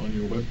stuff on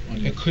your web?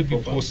 It could profile?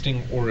 be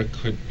posting, or it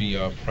could be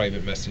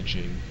private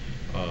messaging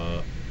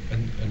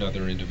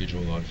another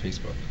individual on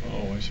Facebook.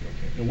 Oh, I see.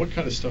 Okay. And what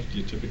kind of stuff do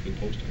you typically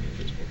post on your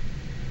Facebook?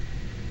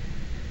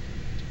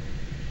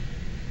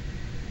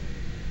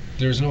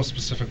 There's no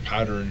specific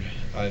pattern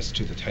as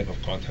to the type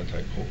of content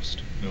I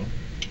post. No?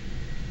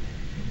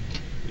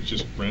 It's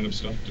just random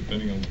stuff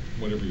depending on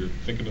whatever you're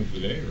thinking of the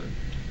day, or?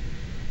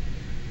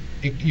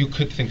 You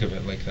could think of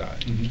it like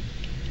that.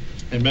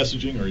 Mm-hmm. And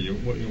messaging, or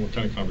what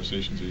kind of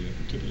conversations are you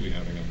typically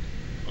having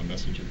on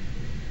Messenger?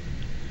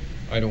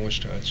 I don't wish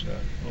to answer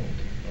that. Oh,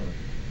 okay.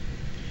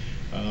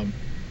 All right.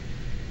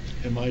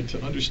 Am I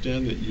to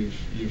understand that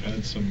you've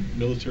had some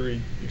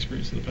military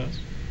experience in the past?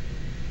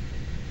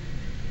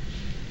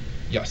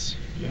 Yes.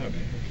 Yeah, man.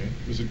 Okay.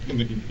 Was it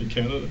in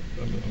Canada?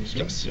 I'm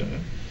assuming? Yes. Yeah.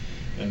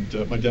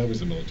 And my dad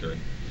was in the military.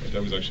 My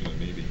dad was actually in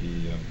the Navy.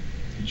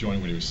 He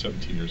joined when he was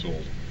 17 years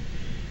old.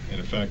 And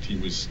in fact, he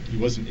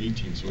wasn't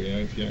 18, so he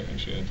actually had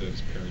to have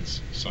his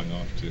parents sign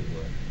off to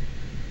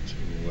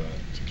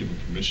give him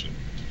permission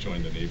to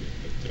join the Navy.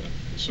 But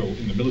so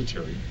in the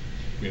military,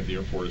 we have the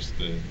Air Force,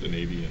 the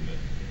Navy, and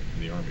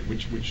the Army.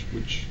 Which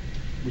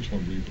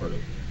one were you part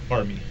of?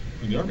 Army.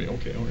 In the Army.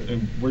 Okay. All right.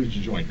 And where did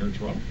you join? Here in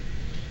Toronto?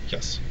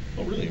 Yes.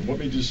 Oh, really? And what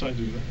made you decide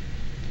to do that?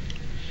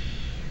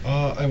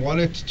 I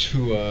wanted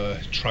to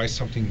try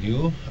something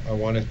new. I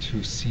wanted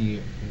to see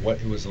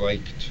what it was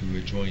like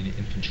to join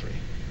infantry.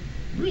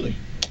 Really?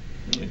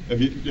 Really?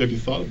 Have you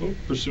thought about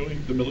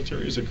pursuing the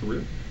military as a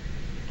career?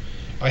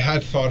 I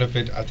had thought of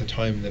it at the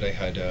time that I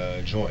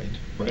had joined.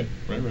 Right.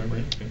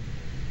 Okay.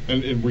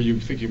 And were you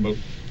thinking about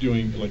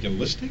doing like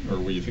enlisting, or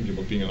were you thinking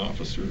about being an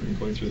officer and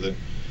going through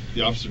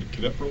the officer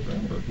cadet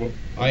program, or what?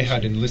 I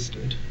had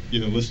enlisted.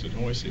 You enlisted.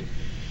 Oh, I see.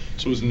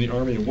 So it was in the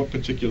Army. And what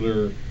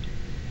particular,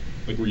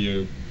 like,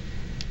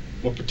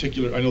 what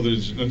particular? I know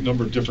there's a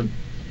number of different.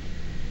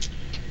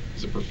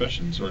 Is it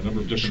professions or a number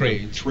of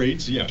different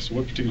trades? Yes.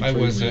 What particular? I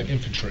trade was were you?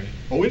 infantry.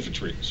 Oh,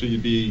 infantry. So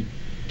you'd be,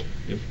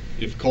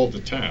 if called to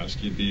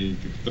task, you'd be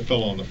the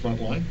fellow on the front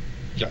line.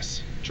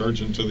 Yes.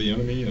 Charge into the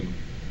enemy and.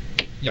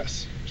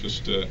 Yes.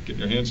 Just getting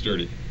your hands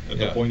dirty at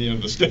the pointy end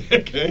of the stick.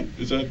 Okay.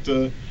 Is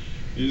that?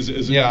 Is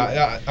it?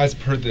 Yeah, as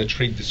per the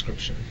trade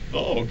description.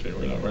 Oh, okay.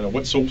 Right on.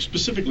 What? So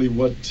specifically,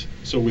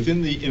 so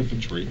within the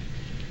infantry,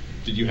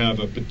 did you have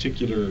a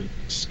particular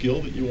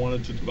skill that you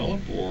wanted to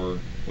develop, or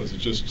was it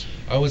just?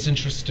 I was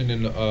interested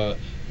in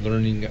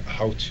learning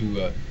how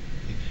to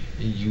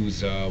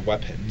use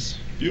weapons.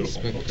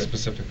 Beautiful. Okay.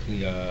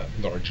 Specifically,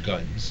 large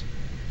guns.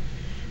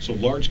 So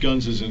large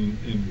guns is in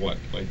what?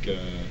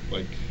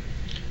 Like.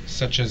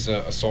 Such as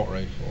assault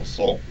rifles.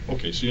 Oh,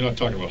 okay. So you're not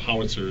talking about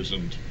howitzers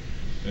and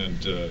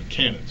and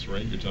cannons,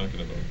 right? You're talking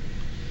about,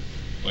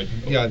 like,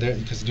 Yeah,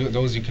 because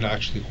those you can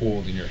actually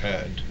hold in your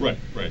hand. Right,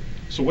 right.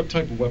 So what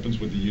type of weapons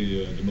would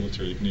the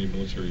military, the Canadian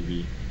military,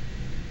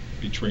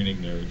 be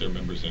training their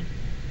members in?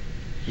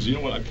 Because you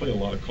know what, I play a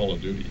lot of Call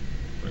of Duty,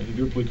 right? Have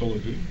you ever played Call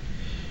of Duty?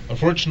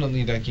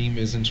 Unfortunately, that game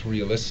isn't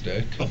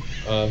realistic.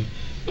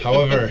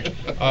 However,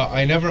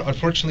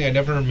 unfortunately, I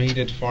never made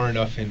it far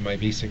enough in my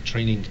basic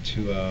training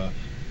to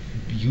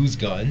use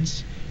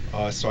guns.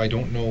 So I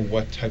don't know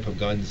what type of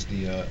guns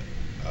the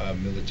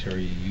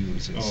military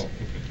uses. Oh,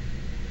 okay.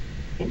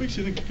 What makes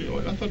you think?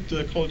 I thought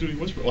Call of Duty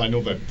was. Well, I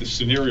know that the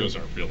scenarios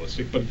aren't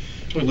realistic, but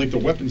like the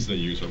weapons they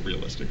use are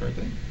realistic, aren't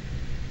they?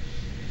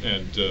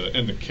 And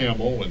the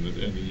camo and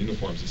the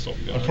uniforms and stuff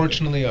like that.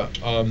 Unfortunately,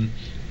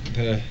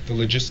 the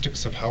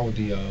logistics of how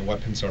the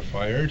weapons are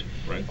fired,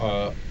 right,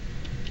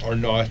 are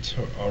not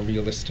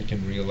realistic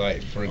in real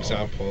life. For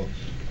example,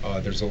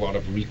 there's a lot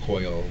of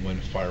recoil when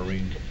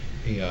firing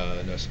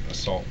an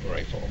assault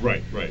rifle.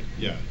 Right, right,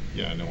 yeah,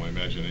 yeah. No, I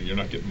imagine, and you're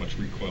not getting much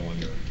recoil on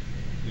your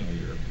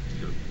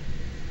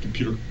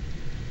computer,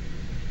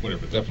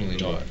 whatever. Definitely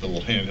not. The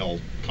little handheld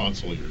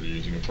console you're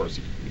using. Of course,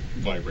 it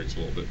vibrates a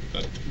little bit.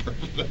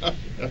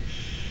 But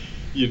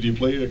do you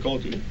play Call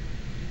of Duty?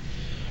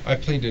 I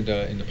played it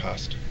in the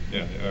past.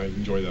 Yeah, I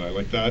enjoy that. I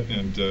like that.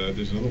 And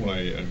there's another one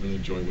I really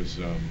enjoy was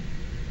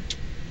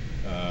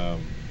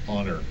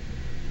Honor,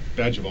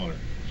 Badge of Honor.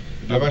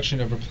 I've actually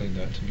never played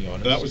that, to be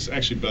honest. That was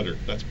actually better.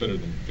 That's better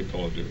than the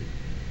Call of Duty.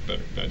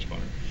 Better, Badge of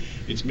Honor.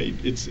 It's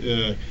made. It's.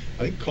 I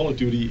think Call of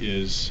Duty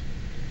is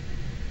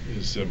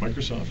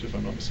Microsoft, if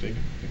I'm not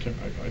mistaken.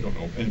 I don't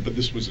know. But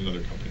this was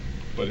another company.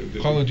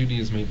 But Call of Duty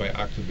is made by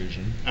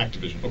Activision.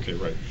 Activision. Okay,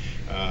 right.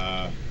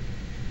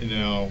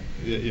 Now,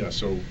 yeah.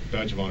 So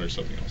Badge of Honor is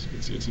something else.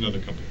 It's another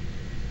company.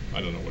 I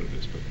don't know what it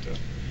is, but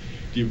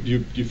do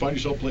you find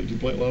yourself playing? Do you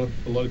play a lot of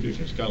video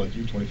games? A guy like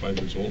you, 25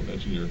 years old.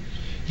 Imagine you're.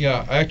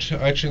 Yeah, I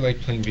actually like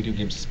playing video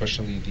games,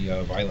 especially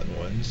the violent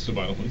ones. The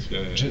violent ones,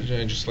 yeah.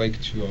 I just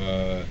like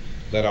to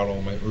let out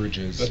all my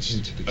urges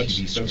into the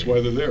TV screen. That's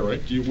why they're there,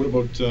 right? What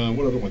about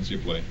what other ones do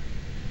you play?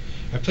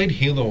 I played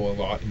Halo a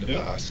lot in the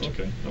past.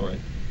 Okay, all right.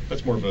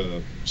 That's more of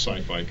a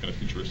sci-fi kind of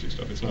futuristic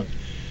stuff. It's not.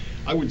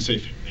 I wouldn't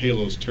say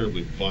Halo's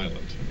terribly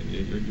violent. I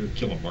mean, you're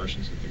killing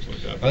Martians and things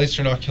like that. At least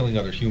you're not killing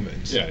other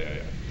humans. Yeah.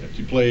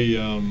 Do you play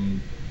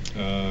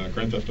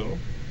Grand Theft Auto?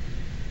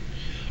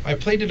 I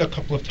played it a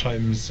couple of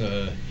times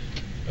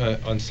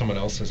on someone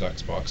else's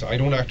Xbox. I've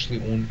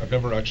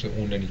never actually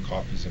owned any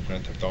copies of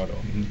Grand Theft Auto.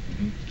 Mm-hmm,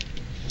 mm-hmm.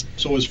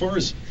 So as far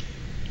as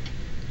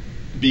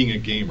being a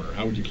gamer,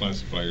 how would you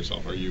classify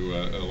yourself? Are you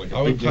like a big gamer?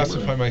 I would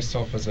classify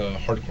myself as a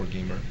hardcore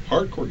gamer.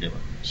 Hardcore gamer.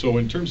 So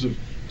in terms of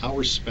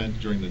hours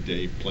spent during the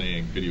day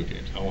playing video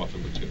games, how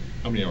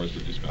many hours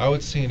would you spend? I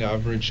would say an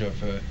average of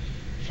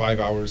 5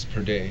 hours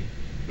per day.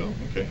 Oh,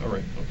 okay, all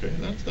right, okay.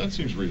 That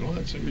seems reasonable.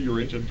 That's at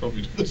your age, I'd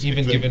probably do the same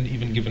thing.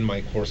 Even given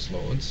my course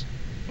loads.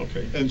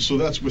 Okay, and so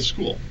that's with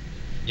school.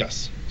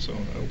 Yes. So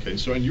okay,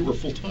 and you were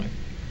full time.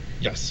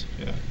 Yes.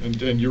 Yeah,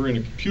 and you're in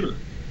a computer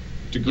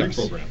degree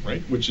program,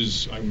 right? Which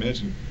is, I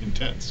imagine,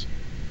 intense.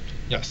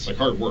 Yes. Like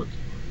hard work.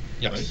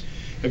 Yes. Right?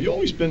 Have you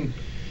always been?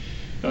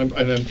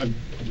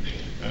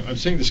 I'm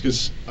saying this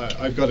because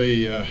I've got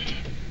a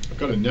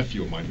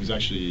nephew of mine who's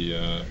actually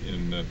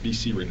in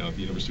BC right now at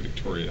the University of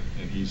Victoria,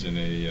 and he's in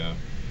a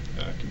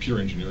computer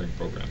engineering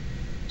program.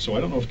 So I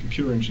don't know if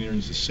computer engineering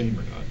is the same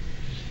or not.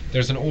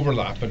 There's an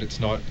overlap, but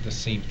it's not the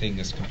same thing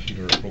as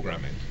computer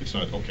programming. It's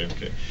not, okay.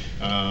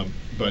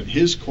 But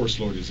his course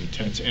load is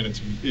intense, and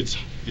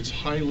it's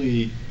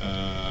highly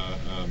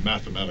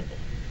mathematical.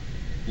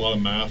 A lot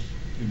of math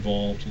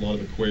involved, a lot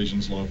of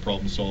equations, a lot of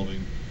problem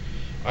solving.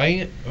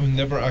 I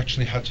never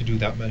actually had to do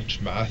that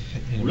much math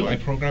in my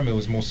program. It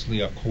was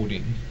mostly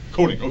coding.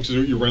 Coding. Oh, so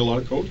you write a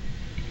lot of code?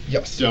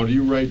 Yes. Now, do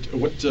you write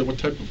what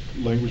type of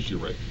language do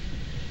you write?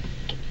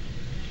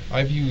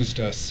 I've used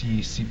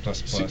C, C++,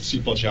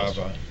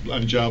 Java.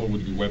 And Java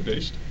would be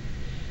web-based?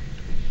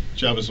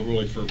 Java is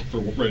really for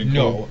writing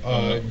code?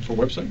 No. For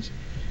websites?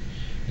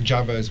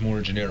 Java is more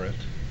generic.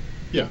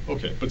 Yeah,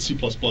 okay. But C++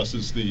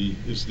 is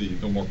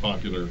the more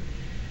popular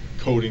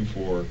coding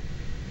for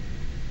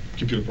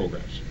computer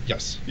programs.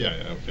 Yes.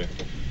 Yeah, okay.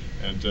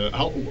 And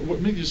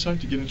what made you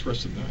decide to get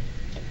interested in that?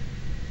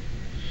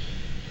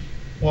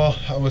 Well,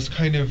 I was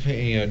kind of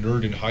a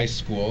nerd in high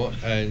school,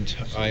 and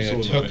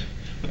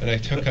I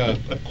took a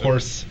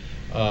course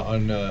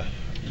on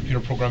computer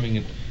programming.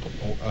 And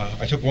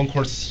I took one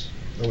course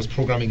that was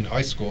programming in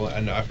high school,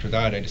 and after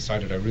that, I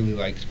decided I really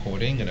liked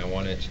coding, and I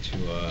wanted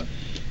to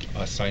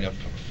sign up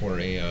for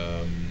a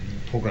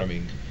program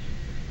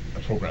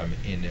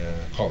in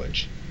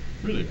college.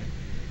 Really?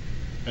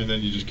 And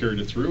then you just carried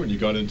it through, and you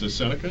got into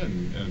Seneca,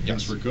 and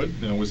things were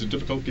good. Now, was it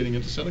difficult getting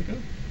into Seneca?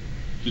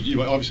 Did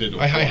you obviously had to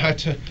apply? I had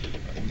to.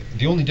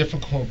 The only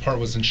difficult part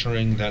was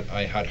ensuring that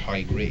I had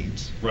high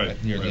grades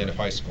near the end of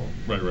high school.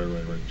 Right.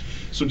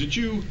 So did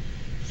you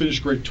finish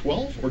grade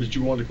 12, or did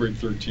you go on to grade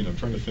 13? I'm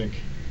trying to think.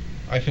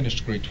 I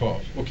finished grade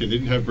 12. Okay, they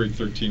didn't have grade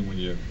 13 when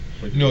you.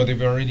 No, they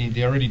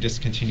already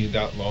discontinued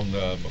that long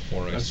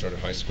before I started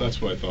high school.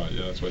 That's what I thought.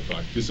 Yeah, that's what I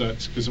thought.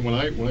 Because when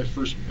I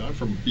first, I'm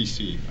from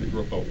BC. I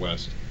grew up out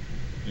west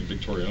in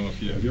Victoria. I don't know if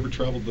have you ever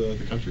traveled the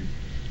country?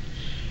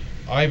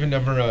 I've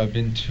never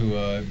been to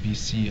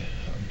BC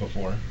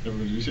before. Never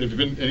been to BC. Have you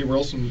been anywhere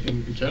else in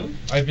Canada?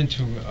 I've been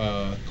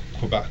to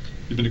Quebec.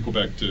 You've been to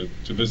Quebec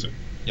to visit.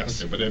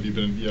 Yes. Okay, but have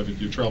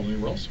you traveled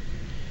anywhere else?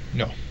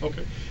 No.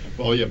 Okay.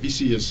 Well, yeah,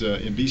 BC is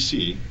in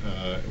BC.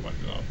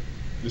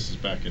 This is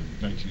back in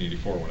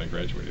 1984 when I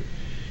graduated,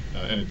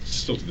 and it's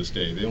still to this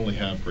day. They only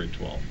have grade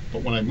 12.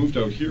 But when I moved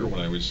out here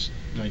when I was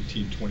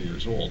 19, 20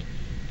 years old,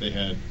 they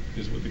had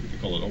what they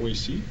call it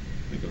OAC.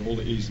 They could hold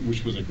AC,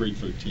 which was a grade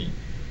 13,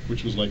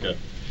 which was like a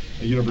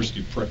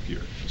university prep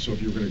year. So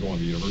if you were going to go on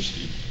to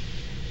university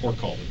or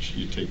college,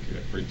 you'd take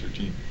grade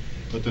 13.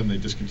 But then they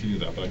discontinued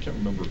that. But I can't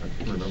remember. I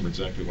couldn't remember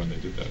exactly when they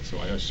did that. So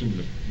I assume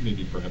that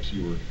maybe perhaps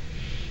you were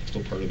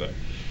still part of that.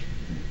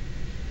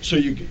 So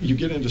you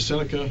get into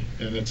Seneca,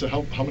 and it's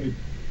how many?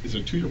 Is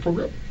it a 2-year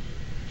program?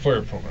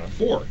 4-year program.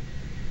 4.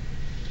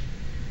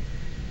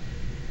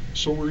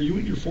 So were you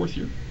in your 4th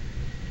year?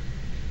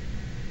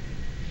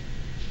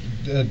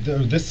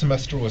 This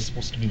semester was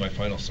supposed to be my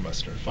final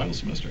semester. Final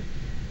semester.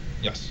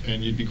 Yes.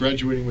 And you'd be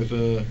graduating with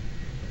a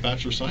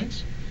Bachelor of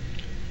Science?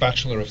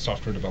 Bachelor of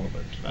Software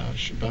Development.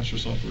 Bachelor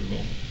of Software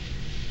Development.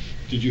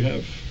 Did you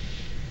have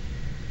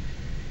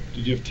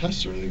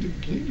tests or anything to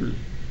complete, or?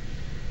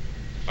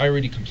 I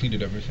already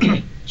completed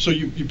everything. So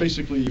you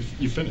basically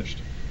you finished?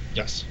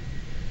 Yes.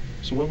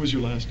 So when was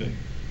your last day?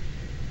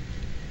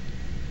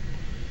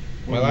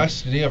 My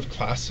last day of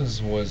classes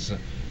was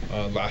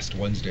last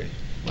Wednesday.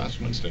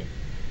 Last Wednesday.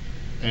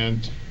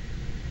 And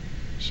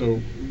so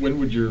when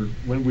would you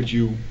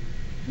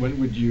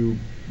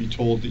be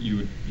told that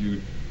you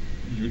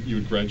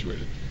had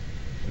graduated?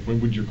 Like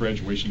when would your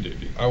graduation date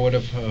be? I would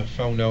have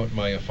found out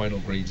my final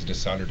grades this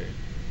Saturday.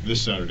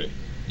 This Saturday?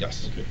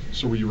 Yes. Okay.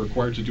 So were you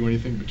required to do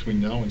anything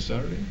between now and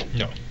Saturday?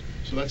 No.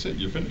 So that's it.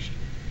 You're finished.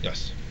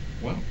 Yes.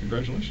 Wow.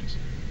 Congratulations.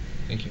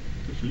 Thank you.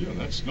 Good for you. And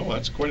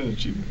that's quite an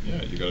achievement.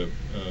 Yeah, you got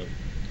a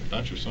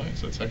Bachelor of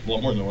Science. That's a heck of a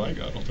lot more than what I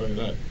got. I'll tell you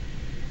that.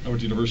 I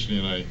went to university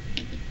and I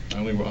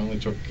only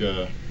took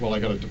I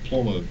got a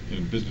diploma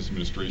in business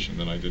administration.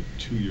 Then I did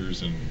 2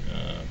 years in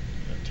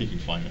taking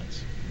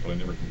finance, but I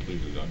never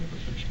completed it. I never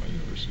finished my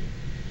university.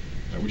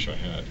 I wish I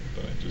had,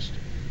 but it was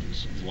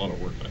a lot of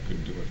work. I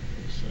couldn't do it.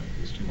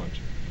 It was too much.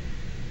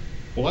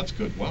 Well, that's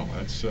good. Wow,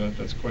 that's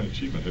quite an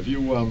achievement. Have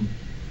you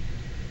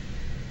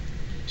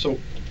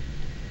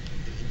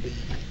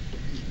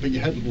but you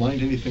hadn't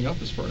lined anything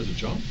up as far as a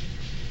job?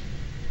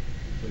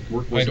 Like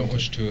work wasn't. I don't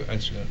wish to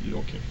answer that.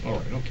 Okay. All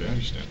right. Okay. I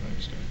understand.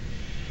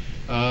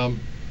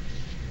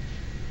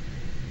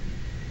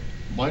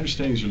 My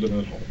understanding is you're living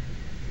at home.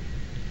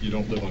 You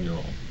don't live on your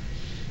own.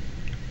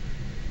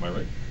 Am I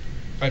right?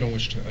 I don't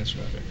wish to answer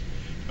that.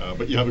 Okay.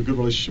 But you have a good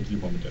relationship with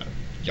your mom and dad.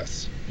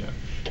 Yes. Yeah.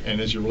 And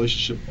has your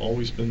relationship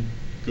always been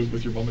good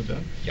with your mom and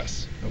dad?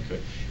 Yes.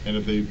 Okay. And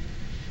have they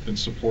been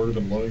supportive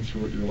and loving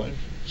throughout your life?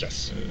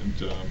 Yes. And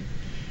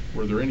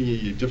were there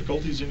any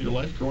difficulties in your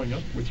life growing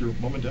up with your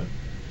mom and dad?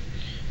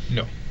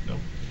 No. No.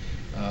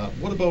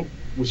 What about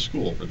with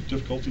school? Were there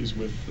difficulties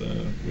with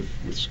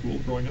school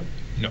growing up?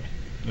 No.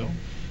 No.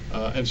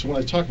 And so when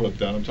I talk about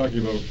that, I'm talking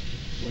about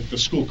like the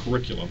school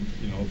curriculum.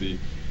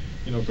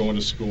 Going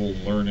to school,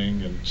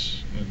 learning, and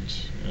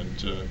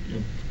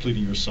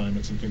completing your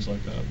assignments and things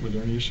like that. Were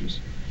there any issues?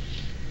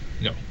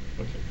 No.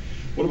 Okay.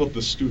 What about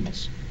the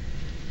students?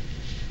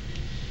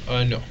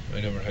 No,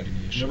 I never had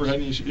any issues. Never had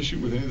any issue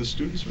with any of the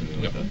students or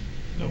anything like that?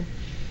 No.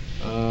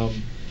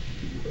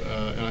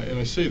 And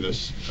I say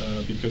this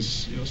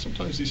because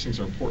sometimes these things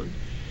are important.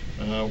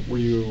 How were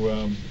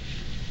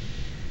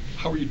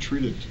you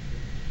treated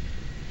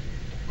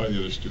by the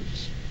other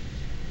students?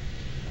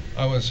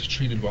 I was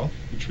treated well.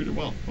 You treated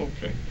well.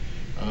 Okay.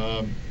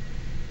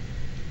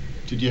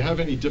 Did you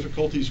have any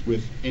difficulties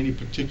with any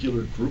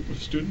particular group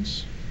of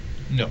students?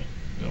 No.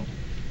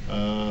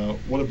 No.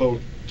 What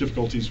about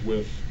difficulties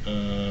with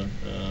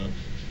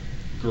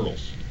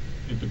girls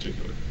in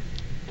particular?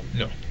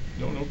 No.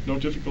 No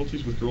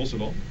difficulties with girls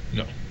at all?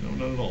 No. No,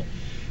 not at all.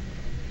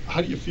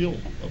 How do you feel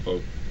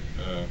about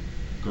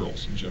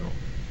girls in general?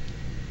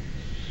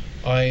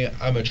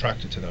 I'm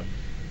attracted to them.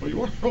 Oh,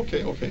 you are?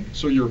 Okay.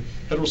 So you're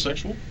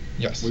heterosexual?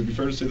 Yes. Would it be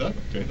fair to say that?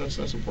 Okay, that's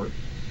important.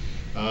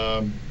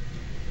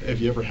 Have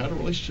you ever had a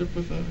relationship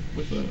with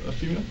a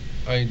female?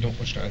 I don't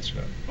wish to answer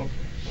that. Okay,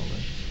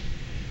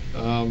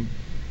 all right.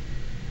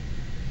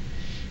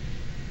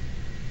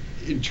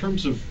 In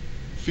terms of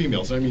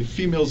females, I mean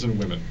females and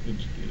women,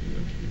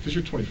 because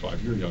you're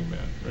 25, you're a young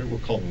man, right? We'll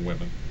call them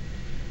women.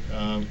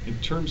 In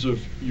terms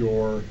of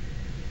your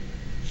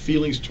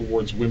feelings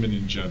towards women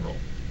in general,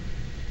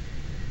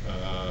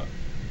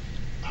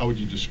 how would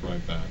you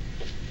describe that?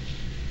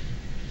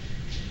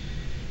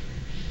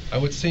 I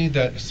would say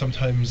that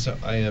sometimes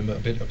I am a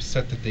bit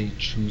upset that they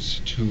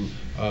choose to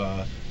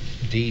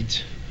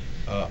date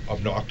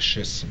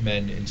obnoxious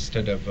men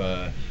instead of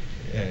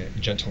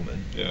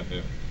gentlemen. Yeah.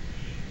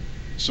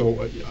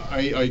 So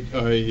I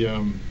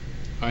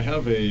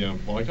have a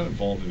well, I got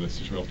involved in this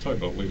situation. I'll tell you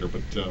about it later,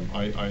 but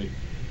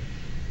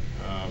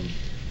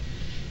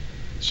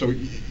so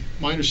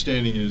my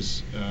understanding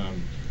is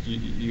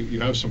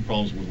you have some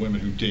problems with women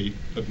who date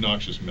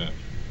obnoxious men.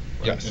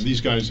 Right? Yes. And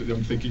these guys,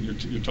 I'm thinking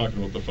you're talking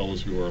about the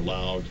fellows who are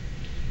loud,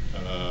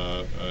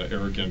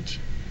 arrogant,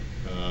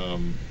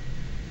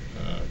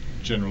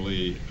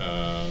 generally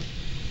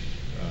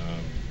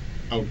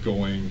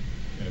outgoing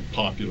and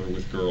popular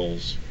with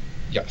girls.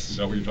 Yes. Is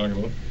that what you're talking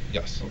about?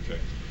 Yes. Okay.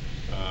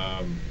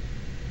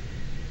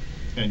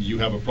 And you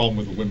have a problem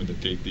with the women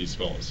that date these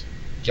fellas.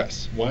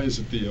 Yes. Why is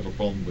it that you have a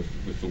problem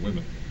with the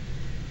women?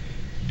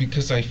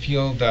 Because I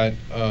feel that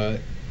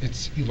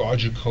it's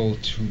illogical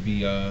to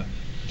be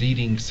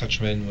dating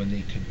such men when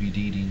they could be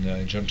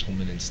dating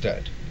gentlemen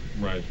instead.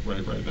 Right.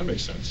 That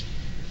makes sense.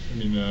 I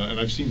mean, and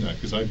I've seen that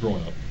because I've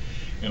grown up.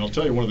 And I'll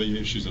tell you one of the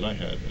issues that I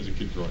had as a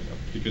kid growing up,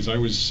 because I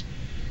was,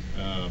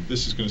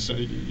 this is going to say,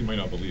 you might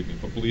not believe me,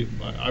 but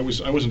I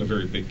wasn't a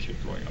very big kid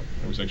growing up.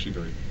 I was actually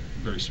very,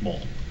 very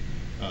small.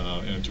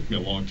 And it took me a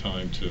long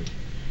time to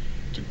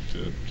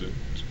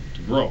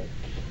grow.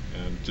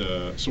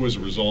 And so as a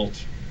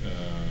result,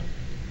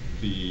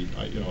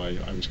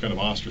 I was kind of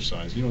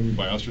ostracized. You know what I mean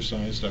by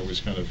ostracized? I was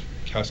kind of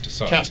Cast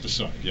aside. Cast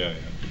aside, yeah.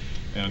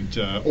 And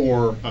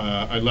or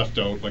I left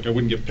out, like I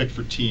wouldn't get picked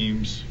for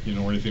teams,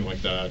 or anything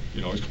like that.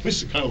 I was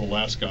always kind of the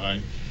last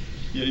guy.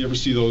 You ever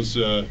see those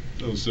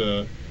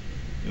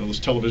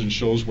television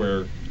shows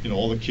where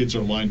all the kids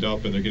are lined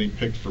up and they're getting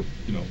picked for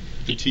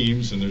the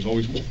teams, and there's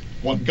always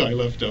one guy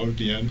left out at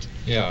the end.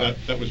 Yeah.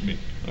 That was me.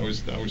 I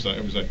was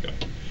that guy.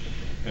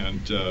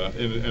 And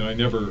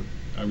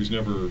I was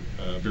never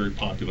very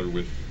popular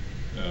with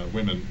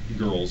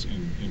girls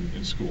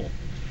in school.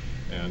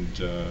 And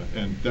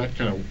that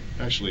kind of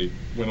actually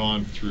went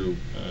on through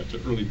the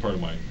early part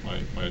of my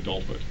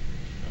adulthood,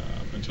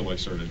 until I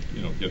started,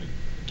 getting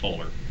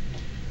taller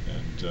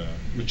and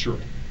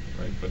maturing,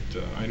 right? But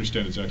I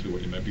understand exactly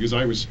what you meant, because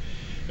I was,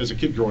 as a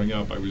kid growing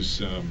up, I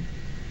was,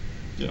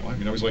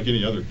 I was like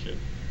any other kid,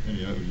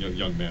 any other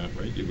young man,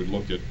 right? You would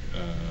look at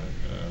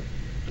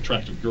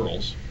attractive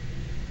girls,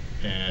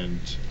 and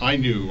I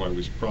knew I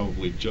was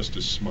probably just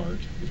as smart,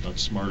 if not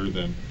smarter,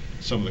 than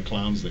some of the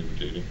clowns they were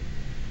dating.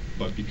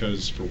 But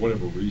because for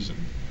whatever reason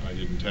I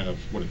didn't have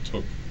what it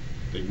took,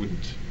 they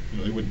wouldn't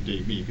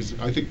date me, because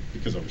I think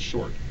because I was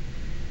short,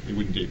 they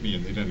wouldn't date me,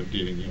 and they'd end up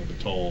dating the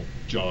tall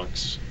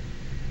jocks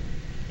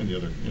and the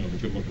other the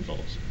good-looking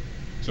fellows.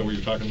 Is that what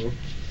you're talking about?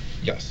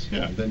 Yes.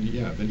 Then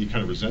you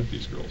kind of resent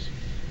these girls,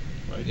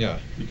 right? Yeah.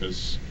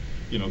 Because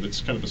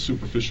that's kind of a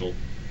superficial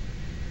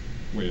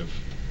way of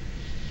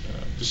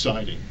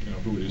deciding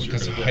who it is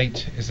because you're going to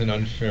height is an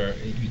unfair.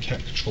 You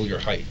can't control your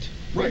height.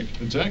 Right.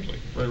 Exactly.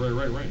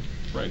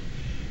 Right.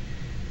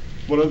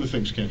 What other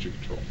things can't you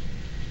control?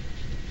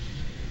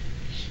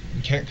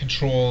 You can't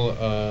control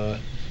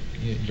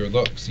your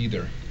looks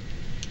either.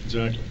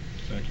 Exactly.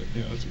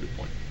 Yeah, that's a good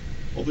point.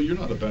 Although you're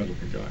not a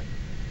bad-looking guy.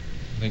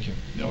 Thank you.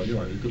 No, you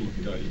are. You're a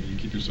good-looking guy. You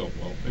keep yourself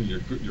well, and you're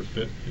good. You're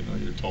fit.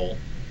 You're tall.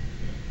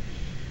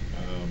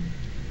 Yeah.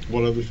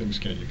 What other things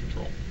can't you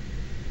control?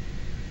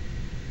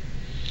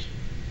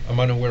 I'm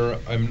not aware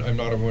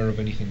of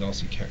anything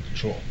else you can't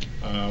control.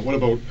 What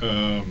about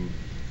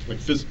like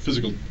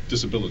physical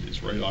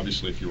disabilities? Right.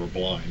 Obviously, if you were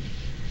blind,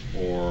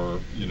 or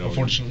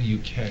Unfortunately, you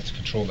can't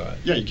control that.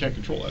 Yeah, you can't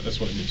control that. That's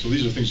what I mean. So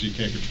these are things you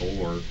can't control,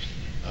 or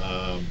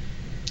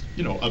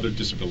other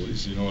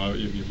disabilities. If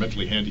you're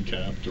mentally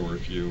handicapped, or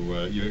if you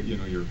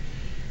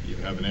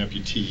have an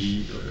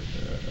amputee, or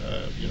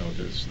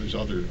there's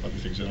other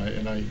things.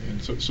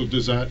 So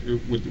does that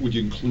would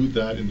you include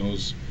that in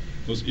those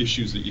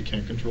issues that you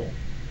can't control?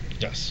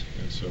 Yes.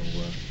 And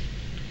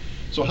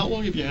so how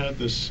long have you had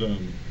this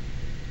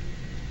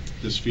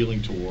this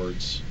feeling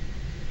towards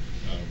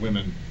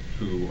women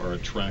who are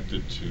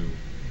attracted to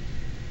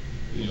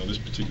this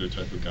particular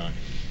type of guy?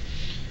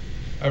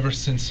 Ever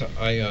since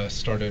I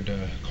started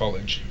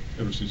college.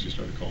 Ever since you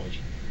started college,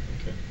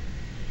 okay.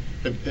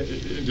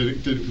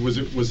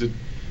 Was it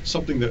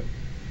something that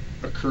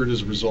occurred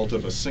as a result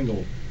of a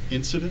single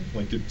incident?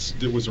 Like,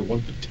 was there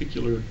one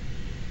particular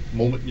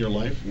moment in your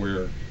life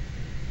where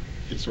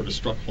it sort of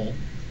struck home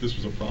this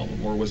was a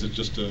problem, or was it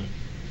just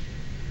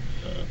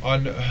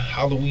on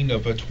Halloween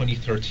of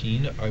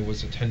 2013, I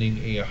was attending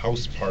a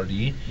house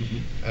party,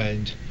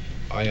 and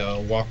I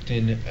walked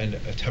in and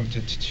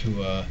attempted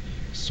to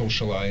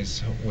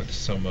socialize with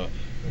some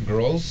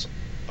girls.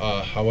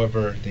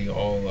 However, they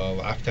all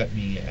laughed at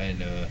me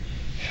and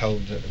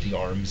held the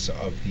arms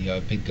of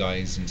the big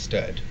guys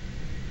instead.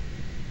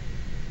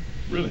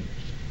 Really?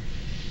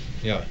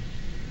 Yeah.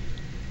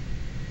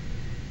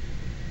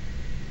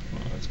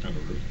 Well, that's kind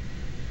of rude.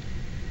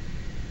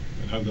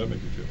 And how did that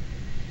make you feel?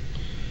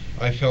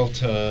 I felt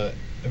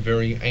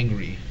very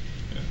angry.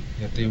 Yeah.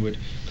 That they would,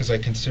 because I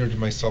considered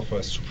myself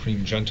a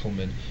supreme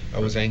gentleman. I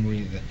was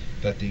angry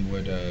that they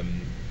would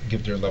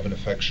give their love and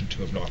affection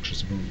to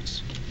obnoxious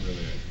brutes.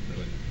 Really.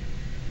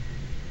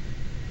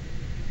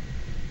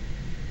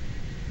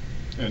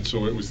 And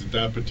so it was at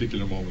that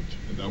particular moment,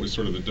 and that was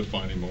sort of the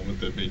defining moment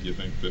that made you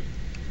think that,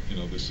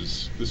 this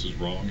is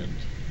wrong, and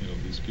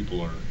these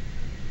people are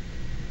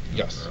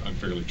Yes. are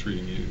unfairly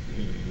treating you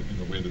in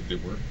the way that they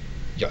were.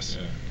 Yes.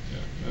 Yeah,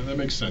 and that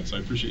makes sense. I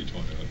appreciate you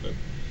telling me that.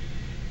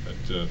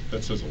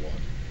 That says a lot.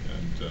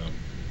 And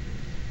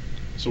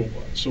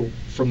so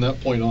from that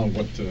point on,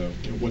 what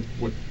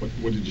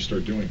did you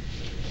start doing?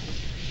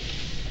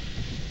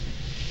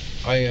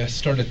 I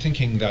started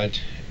thinking that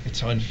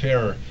it's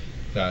unfair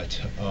that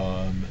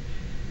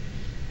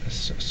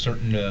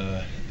certain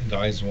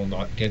guys will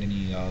not get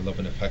any love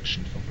and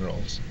affection from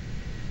girls.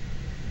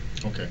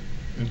 Okay.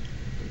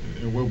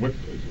 And what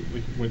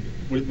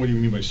do you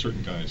mean by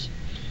certain guys?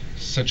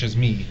 Such as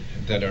me,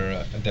 that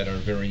are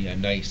very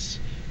nice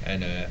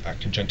and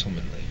act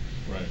gentlemanly.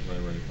 Right.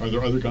 Are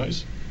there other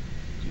guys?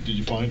 Did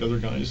you find other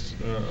guys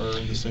are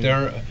in the same?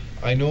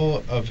 I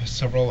know of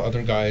several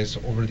other guys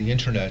over the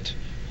internet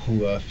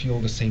who feel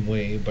the same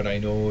way, but I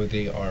know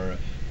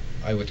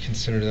I would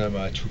consider them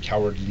too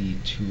cowardly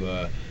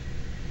to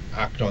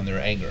act on their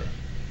anger.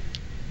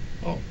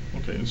 Oh,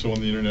 okay. And so on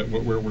the internet,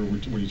 what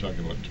are you talking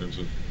about in terms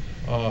of?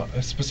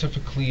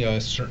 Specifically,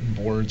 certain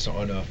boards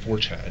on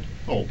 4chan.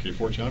 Oh, okay,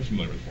 4chan. I'm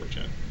familiar with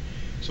 4chan.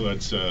 So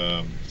that's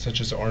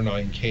such as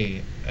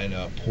R9K and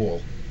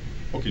Pol.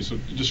 Okay, so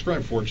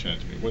describe 4chan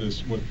to me. What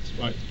is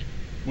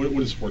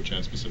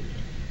 4chan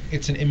specifically?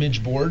 It's an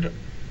image board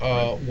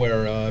Right.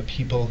 where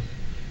people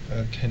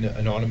can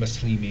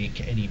anonymously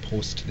make any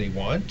post they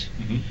want.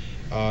 Mm-hmm.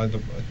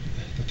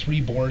 The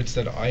three boards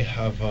that I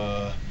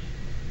have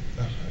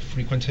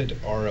frequented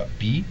are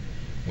B,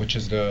 which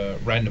is the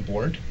random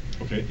board.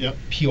 Okay, yeah.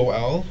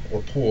 POL,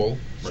 or Pol,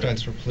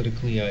 stands Right. for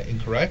politically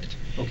incorrect.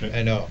 Okay.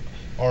 And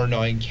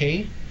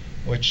R9K,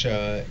 which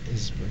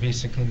is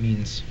basically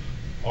means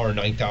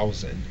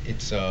R9000.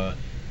 It's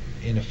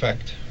in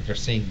effect, they're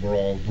saying we're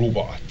all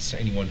robots.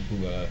 Anyone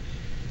who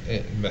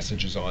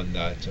messages on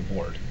that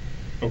board.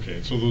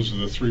 Okay, so those are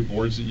the three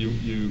boards that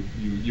you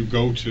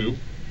go to.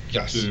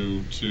 Yes.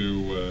 To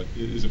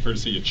is it fair to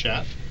say you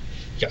chat?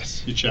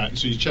 Yes. You chat,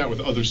 so you chat with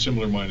other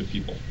similar-minded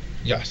people.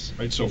 Yes.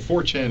 Right. So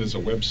 4chan is a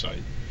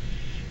website,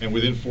 and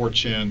within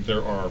 4chan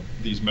there are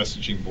these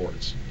messaging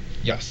boards.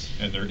 Yes.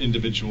 And they're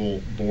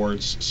individual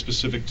boards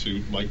specific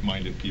to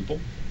like-minded people.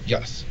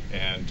 Yes.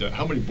 And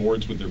how many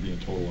boards would there be in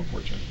total on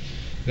 4chan?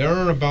 There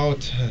are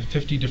about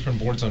 50 different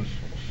boards on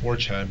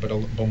 4chan,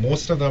 but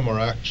most of them are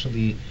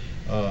actually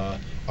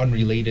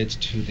unrelated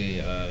to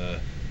the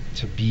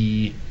to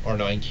B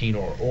R9K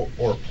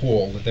or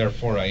Pol.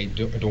 Therefore, I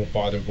don't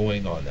bother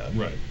going on them.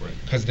 Right.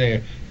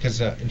 Because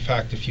in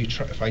fact,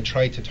 if I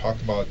tried to talk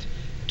about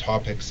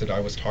topics that I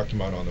was talking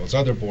about on those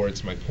other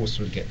boards, my post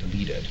would get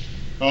deleted.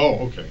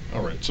 Oh, okay.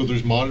 All right. So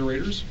there's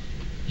moderators.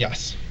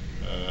 Yes.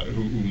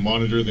 Who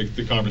monitor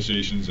the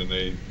conversations, and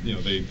they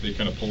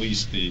kind of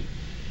police the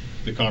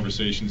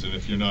conversations, and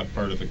if you're not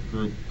part of the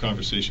group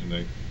conversation,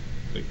 they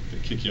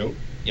kick you out.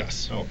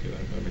 Yes. Oh, okay,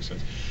 that makes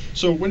sense.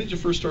 So when did you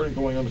first start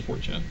going on to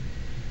 4chan?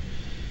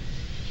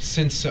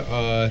 Since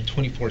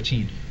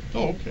 2014.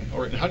 Oh, okay.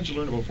 All right. And how did you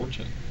learn about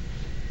 4chan?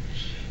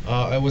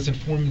 I was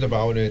informed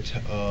about it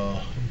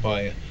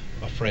by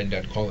a friend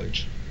at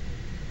college.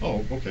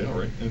 Oh, okay. All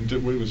right. And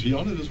was he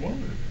on it as well?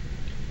 Or?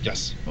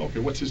 Yes. Okay.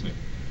 What's his name?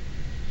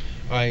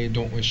 I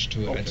don't wish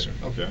to answer.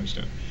 Okay, I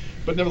understand.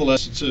 But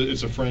nevertheless,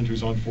 it's a friend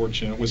who's on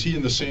 4chan. Was he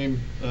in the same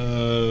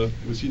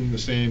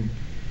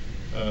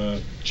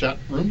chat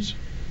rooms?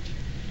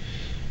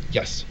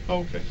 Yes.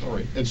 Oh, okay. All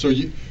right. And so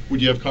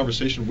would you have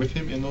conversation with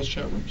him in those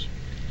chat rooms?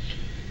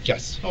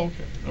 Yes. Oh,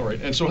 okay. All right.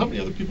 And so how many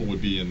other people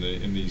would be in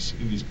these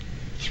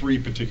three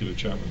particular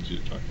chat rooms you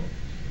talked about?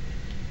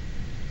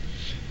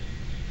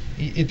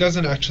 It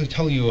doesn't actually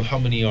tell you how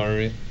many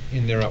are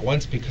in there at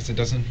once, because it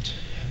doesn't.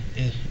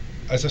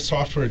 As a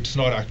software, it's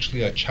not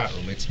actually a chat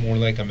room. It's more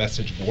like a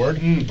message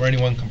board where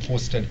anyone can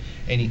post at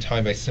any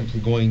time by simply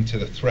going to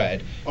the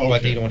thread, Okay.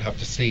 but they don't have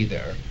to stay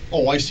there.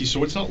 Oh, I see.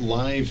 So it's not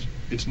live.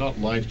 It's not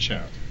live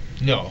chat.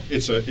 No.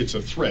 It's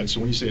a thread.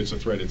 So when you say it's a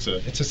thread,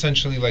 it's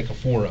essentially like a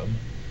forum.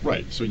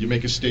 Right. So you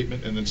make a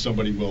statement, and then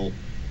somebody will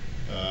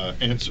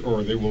answer,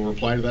 or they will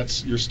reply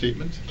to your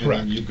statement.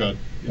 Correct. And then you've got.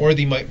 Or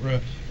they might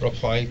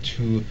reply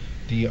to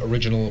the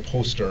original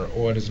poster,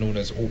 or what is known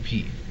as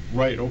OP.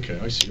 Right. Okay.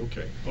 I see.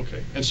 Okay.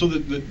 And so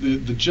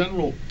the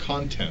general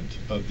content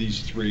of these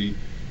three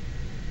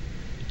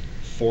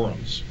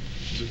forums.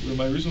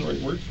 Am I using the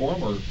right word?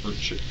 Forum or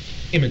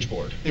Image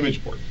board.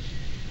 Image board.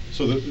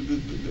 So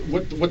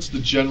what's the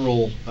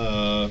general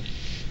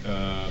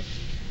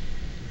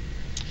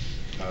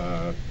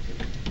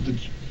the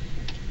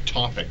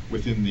topic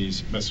within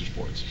these message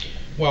boards?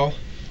 Well,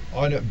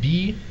 on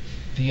B,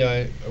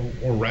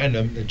 or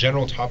random, the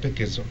general topic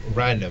is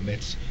random.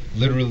 It's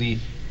literally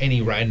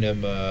any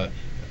random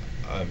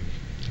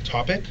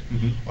topic.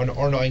 Mm-hmm. On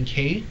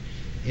R9K,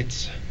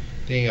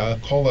 they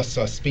call us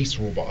space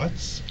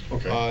robots.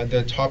 Okay.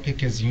 The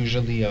topic is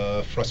usually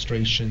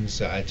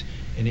frustrations at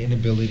an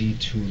inability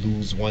to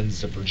lose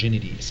one's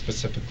virginity,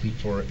 specifically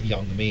for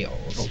young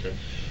males. Okay.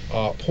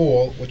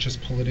 Poll, which is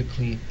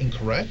politically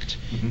incorrect,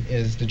 Mhm.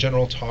 is the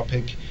general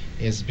topic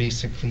is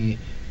basically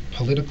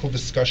political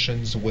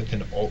discussions with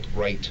an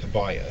alt-right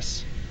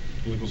bias.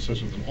 Political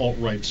discussion with an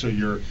alt-right, so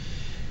you're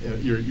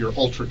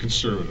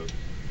ultra-conservative,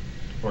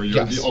 or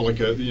you're Yes. like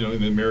in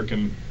the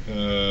American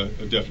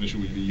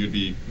definition you'd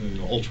be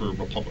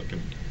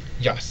ultra-Republican.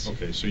 Yes.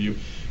 Okay, so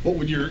what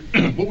would your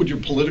what would your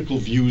political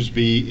views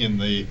be in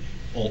the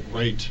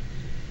alt-right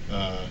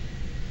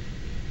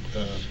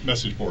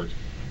message board?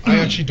 I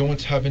actually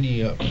don't have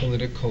any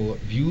political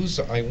views.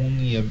 I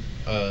only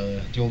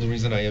the only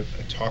reason I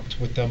have talked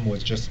with them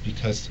was just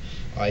because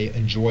I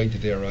enjoyed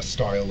their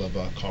style of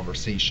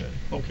conversation.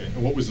 Okay,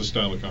 and what was the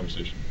style of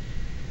conversation?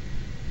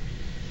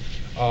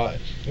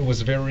 It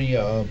was very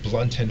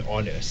blunt and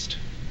honest.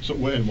 So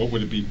when what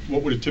would it be?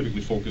 What would it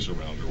typically focus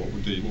around, or what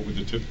would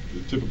the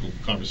typical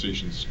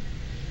conversations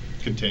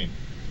contain?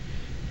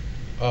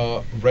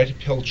 Red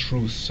pill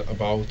truths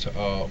about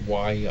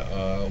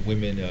why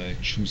women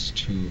choose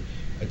to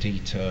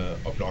date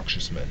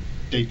obnoxious men.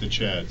 Date the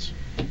Chads.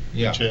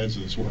 Yeah. The Chads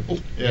of this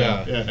world.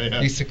 Yeah. Yeah.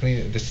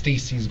 Basically, the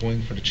Stacey's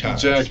going for the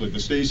Chads. Exactly. The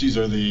Stacey's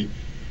are the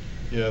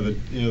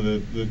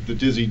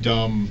dizzy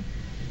dumb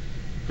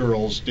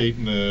girls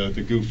dating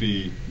the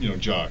goofy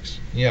jocks.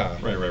 Yeah.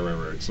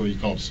 Right. So you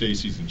call them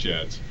Stacey's and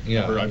Chads.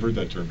 Yeah. I've heard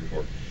that term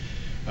before.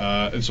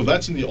 And so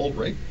that's in the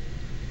alt-right.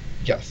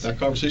 Yes. That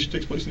conversation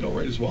takes place in the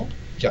alt-right as well.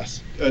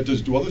 Yes.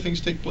 Do other things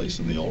take place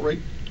in the alt-right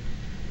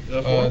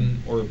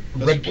forum or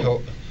red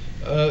pill?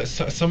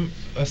 Some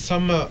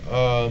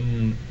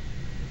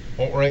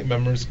alt-right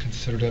members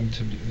consider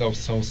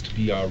themselves to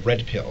be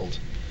red pilled.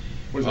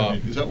 What does that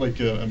mean? Is that like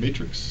a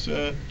Matrix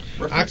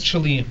reference?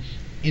 Actually,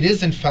 it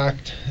is in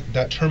fact,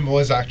 that term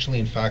was actually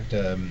in fact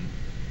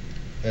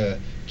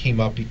came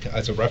up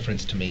as a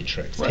reference to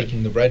Matrix. Right.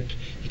 Taking the red,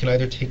 you can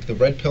either take the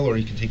red pill or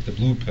you can take the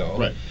blue pill.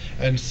 Right.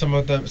 And some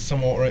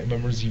alt-right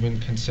members even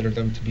consider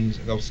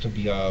those to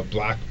be a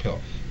black pill,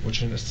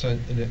 which in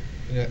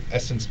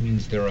essence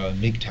means they're a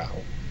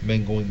MGTOW,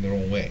 men going their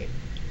own way.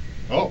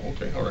 Oh,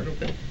 okay. All right.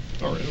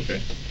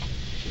 Okay.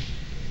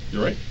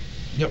 You're right.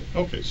 Yep.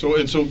 Okay. So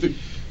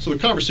the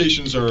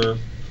conversations are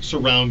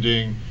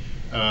surrounding.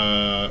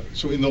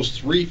 So in those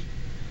three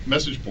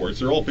message boards,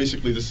 they're all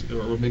basically this,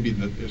 or maybe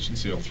I shouldn't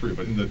say all three,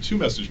 but in the two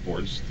message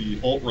boards, the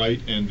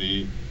alt-right and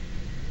the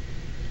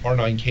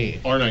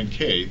R9K.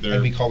 R9K,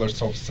 And we call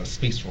ourselves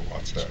space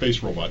robots there.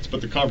 Space robots,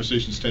 but the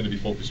conversations tend to be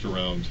focused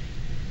around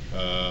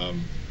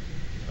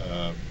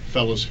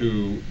fellows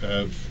who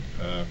have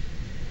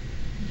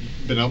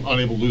been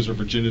unable to lose their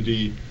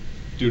virginity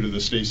due to the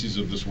Stacys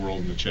of this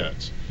world and the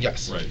Chads.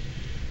 Yes. Right.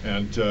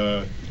 And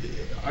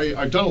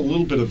I've done a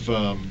little bit of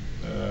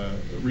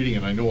reading,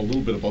 and I know a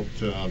little bit about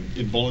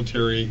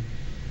involuntary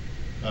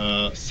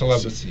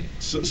celibacy.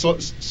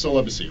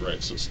 Celibacy,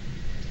 right? So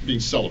being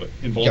celibate,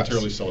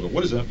 involuntarily Yes. celibate.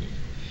 What does that mean?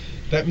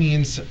 That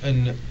means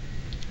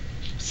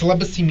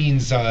celibacy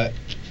means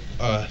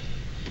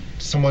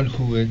someone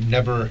who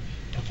never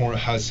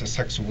has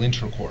sexual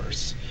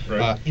intercourse.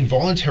 Right.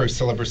 Involuntary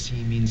celibacy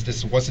means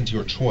this wasn't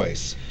your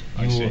choice.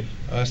 I You see.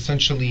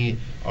 essentially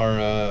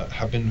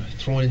have been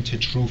thrown into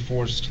true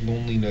forced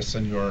loneliness,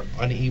 and you're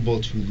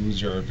unable to lose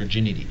your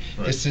virginity.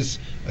 Right. This is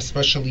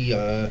especially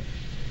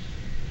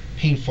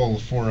painful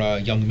for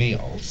young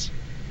males.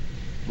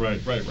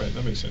 Right.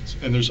 That makes sense.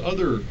 And are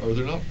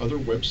there not other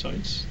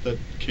websites that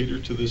cater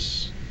to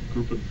this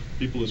group of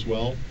people as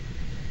well?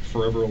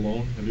 Forever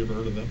Alone. Have you ever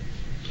heard of them?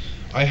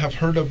 I have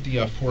heard of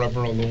the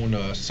Forever Alone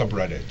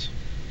subreddit.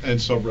 And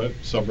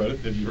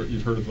subreddit.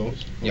 You've heard of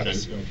those?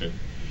 Yes. Okay.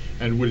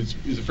 And is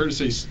it fair to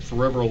say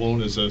Forever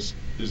Alone is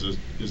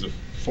a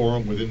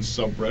forum within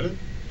subreddit?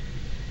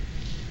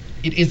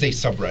 It is a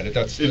subreddit.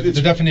 That's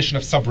the definition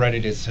of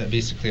subreddit is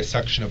basically a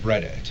section of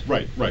Reddit.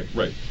 Right.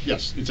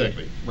 Yes,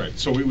 exactly. Right.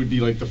 So it would be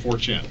like the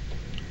 4chan.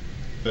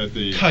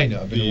 Kind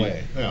of, in a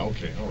way. Yeah.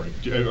 Okay. All right.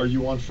 Are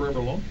you on Forever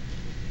Alone?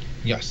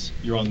 Yes.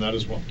 You're on that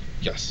as well.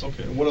 Yes.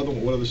 Okay. And what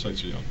other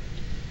sites are you on?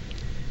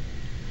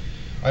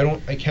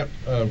 I can't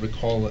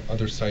recall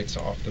other sites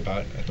off the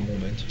bat at the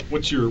moment.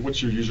 What's your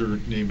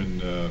username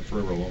in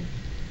Forever Alone?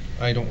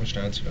 I don't wish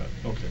to answer that.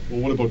 Okay. Well,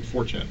 what about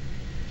 4chan?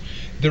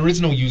 There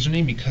is no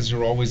username because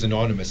you're always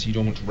anonymous. You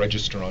don't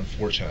register on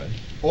 4chan.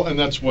 Oh, and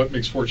that's what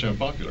makes 4chan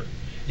popular.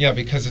 Yeah,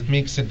 because it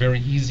makes it very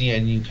easy,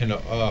 and you can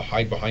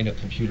hide behind a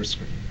computer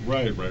screen.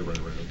 Right.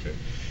 Okay.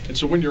 And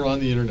so when you're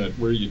on the internet,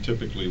 where are you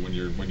typically when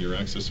you're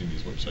accessing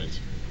these websites?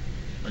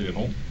 Are you at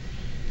home?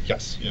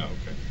 Yes. Yeah.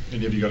 Okay.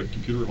 And have you got a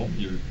computer at home?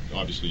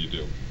 Obviously you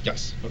do.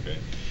 Yes. Okay.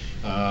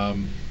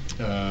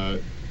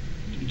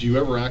 Do you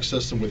ever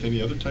access them with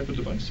any other type of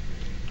device?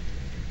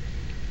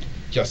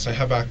 Yes, I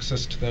have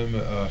access to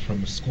them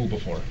from school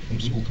before, from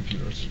school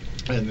computers.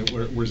 And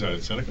where's that,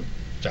 at Seneca?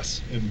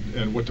 Yes.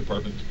 And what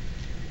department?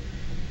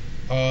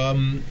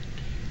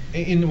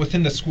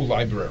 Within the school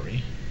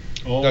library.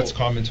 Oh. That's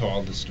common to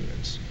all the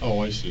students. Oh,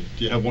 I see.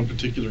 Do you have one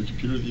particular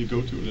computer that you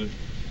go to?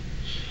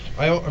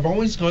 I've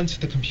always gone to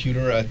the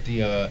computer at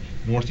the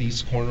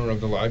northeast corner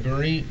of the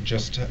library,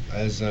 just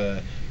as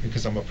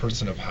because I'm a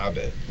person of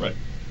habit. Right,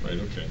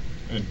 okay.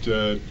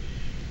 And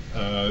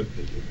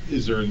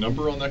is there a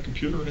number on that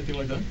computer or anything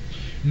like that?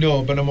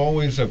 No, but I'm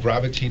always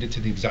gravitated to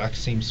the exact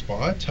same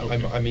spot.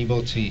 Okay. I'm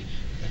able to.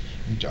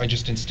 I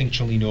just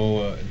instinctually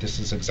know this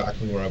is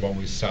exactly where I've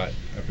always sat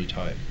every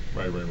time.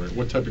 Right.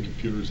 What type of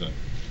computer is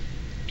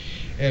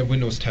that?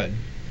 Windows 10.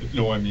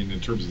 No, I mean in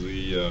terms of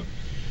the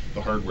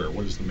hardware.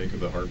 What is the make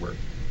of the hardware?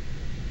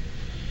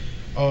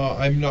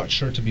 I'm not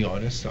sure, to be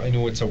honest. I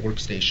know it's a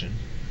workstation.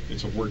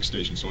 It's a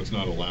workstation, so it's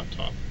not a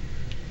laptop.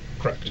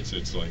 Correct.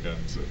 It's like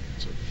it's a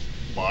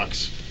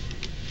box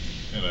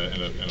and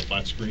a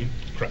flat screen.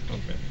 Correct.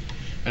 Okay.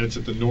 And it's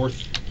at the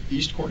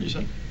northeast corner, you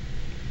said?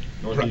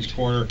 Northeast Correct.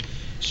 corner.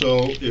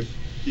 So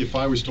if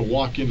I was to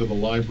walk into the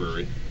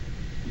library,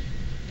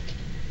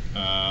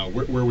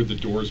 where would the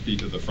doors be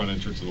to the front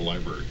entrance of the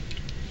library?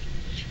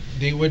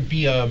 They would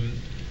be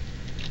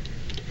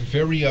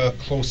very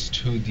close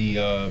to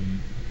the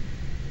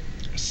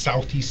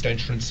southeast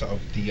entrance of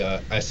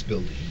the S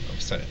building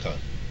of Seneca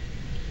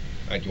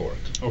at York.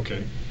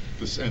 Okay.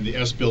 And the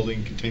S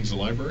building contains the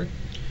library?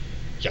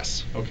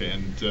 Yes. Okay,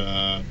 and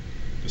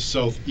the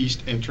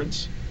southeast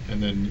entrance,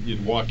 and then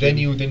you'd walk Then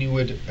in. you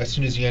would, as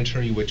soon as you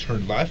enter, you would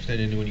turn left, and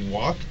then when you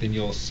walk, then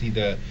you'll see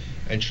the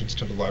entrance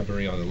to the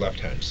library on the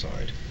left-hand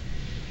side.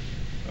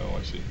 Oh,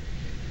 I see.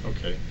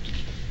 Okay.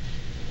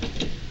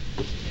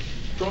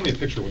 Draw me a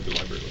picture of what the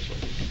library looks like.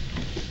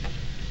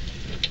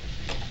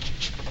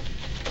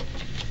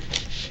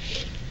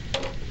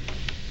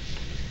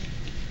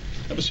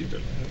 Have a seat there.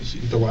 Have a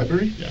seat. The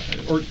library? Yeah,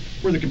 or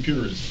where the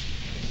computer is.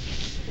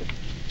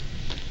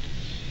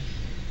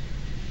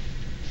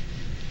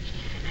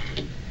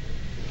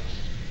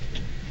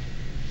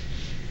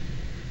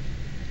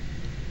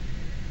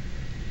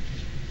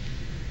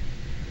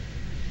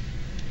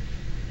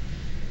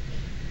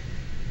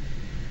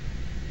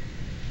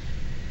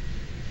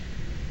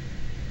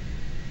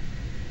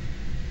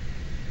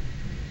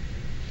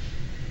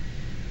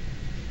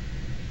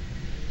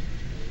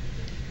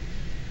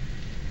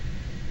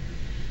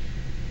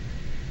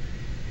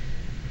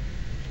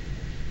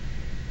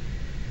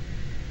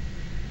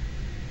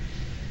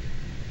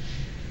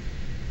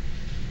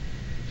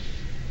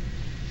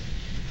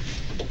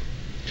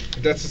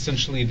 That's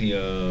essentially the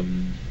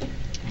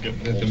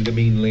Getting the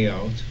main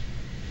layout.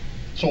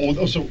 So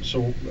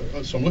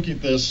I'm looking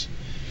at this.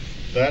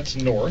 That's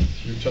north.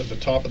 The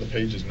top of the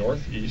page is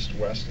north, east,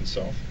 west, and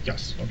south.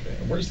 Yes. Okay.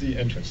 And where's the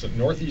entrance? The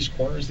northeast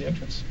corner is the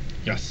entrance.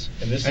 Yes.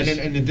 And this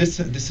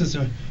this is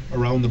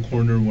around the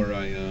corner where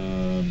I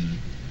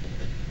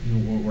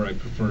where I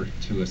prefer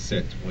to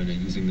sit when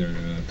using their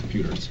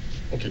computers.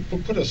 Okay.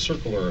 Put a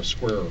circle or a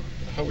square.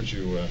 How would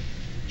you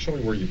show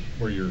me where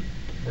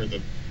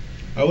the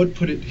I would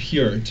put it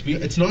here.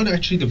 It's not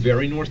actually the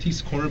very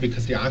northeast corner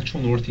because the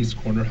actual northeast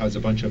corner has a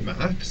bunch of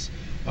Macs.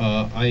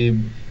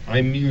 I'm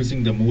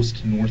using the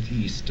most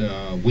northeast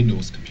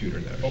Windows computer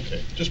there.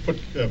 Okay, just put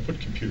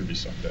computer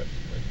beside that.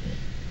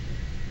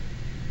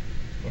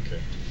 Right. Okay.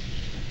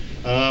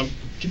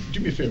 Do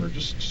me a favor.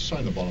 Just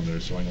sign the bottom there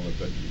so I know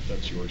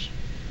that's yours.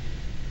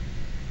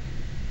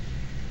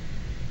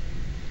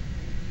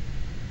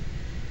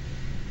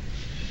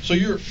 So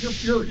you're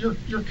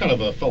kind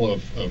of a fellow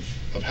of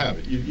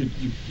habit.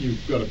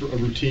 You've got a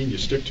routine. You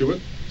stick to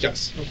it.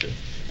 Yes. Okay.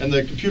 And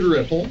the computer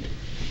at home,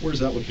 where's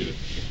that located?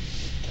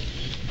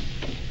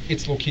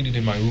 It's located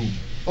in my room.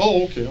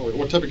 Oh, okay. All right.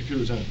 What type of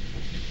computer is that?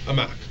 A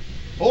Mac.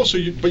 Oh, so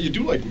you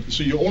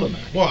own a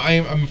Mac? Well,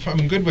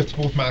 I'm good with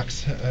both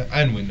Macs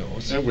and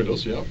Windows. And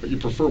Windows, yeah. But you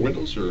prefer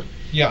Windows, or?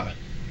 Yeah.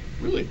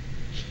 Really?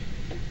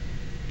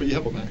 But you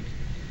have a Mac.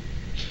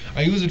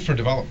 I use it for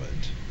development.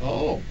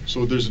 Oh,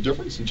 so there's a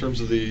difference in terms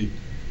of the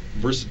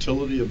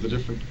versatility of the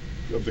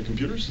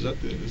computers? Is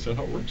that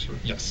how it works? Or?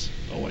 Yes.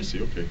 Oh, I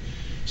see. Okay.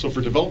 So for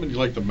development, you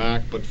like the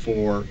Mac, but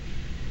for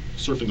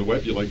surfing the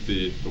web, you like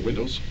the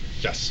Windows?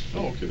 Yes.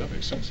 Oh, okay, that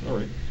makes sense. All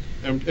right.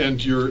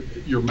 And your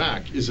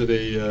Mac, is it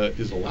a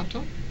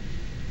laptop?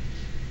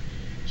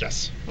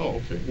 Yes. Oh,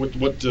 okay. What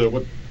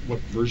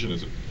version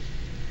is it?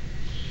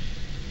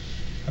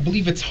 I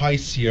believe it's High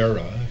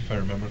Sierra, if I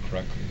remember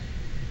correctly.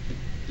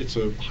 It's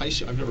a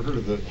I've never heard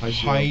of the High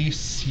Sierra. High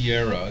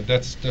Sierra.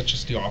 That's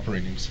just the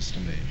operating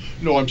system name.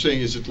 No, I'm saying,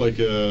 is it like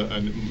a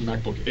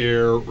MacBook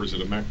Air, or is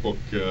it a MacBook?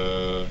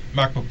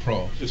 MacBook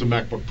Pro. It's a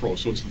MacBook Pro,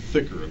 so it's the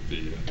thicker of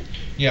the.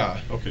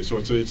 Yeah. Okay, so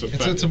it's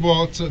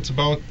about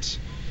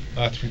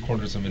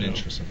 3/4 of an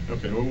inch or something.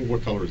 Okay, well,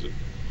 what color is it?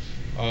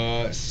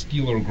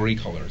 Steel or gray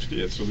color.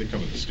 Yeah, so they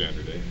come in the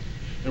standard, eh?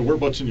 And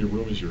whereabouts in your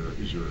room is your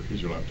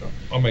laptop?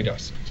 On my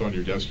desk. It's on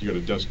your desk. You got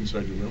a desk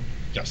inside your room?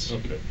 Yes.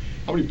 Okay.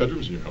 How many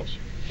bedrooms in your house?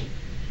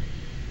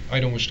 I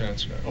don't wish to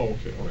answer that. Oh,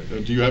 okay, all right.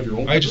 Do you have your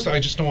own? I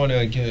just don't want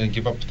to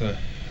give up the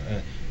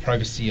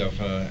privacy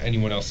of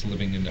anyone else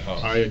living in the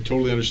house. I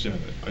totally understand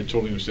that. I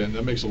totally understand.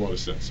 That makes a lot of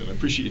sense, and I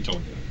appreciate you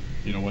telling me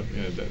that. You know what?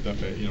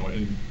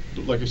 And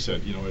like I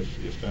said,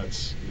 if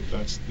that's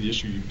the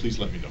issue, please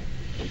let me know.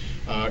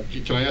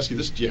 Can I ask you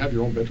this? Do you have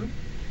your own bedroom?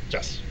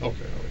 Yes. Okay, all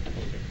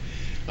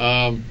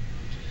right, okay.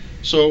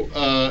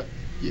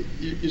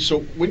 So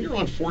when you're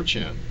on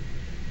 4chan,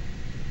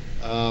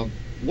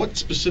 what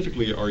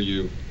specifically are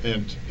you,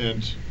 and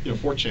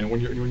 4chan, when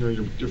you're on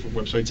your different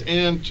websites,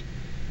 and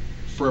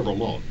Forever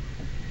Alone,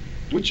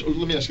 which,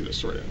 let me ask you this,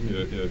 sorry, I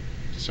mean to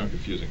sound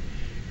confusing.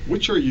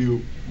 Which are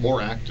you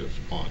more active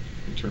on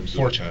in terms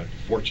of 4chan?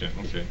 4chan,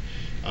 okay.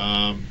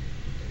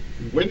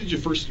 When did you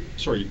first,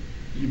 sorry,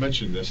 you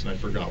mentioned this and I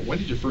forgot, when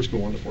did you first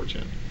go on to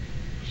 4chan?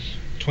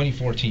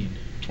 2014.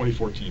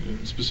 2014,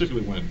 and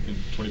specifically when in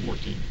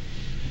 2014?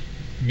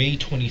 May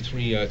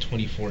 23,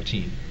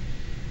 2014.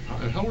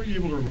 And how were you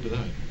able to remember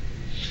that?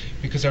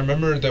 Because I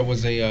remember that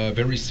was a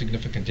very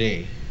significant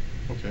day.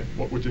 Okay,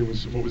 what was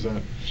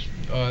that?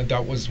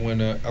 That was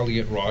when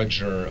Elliot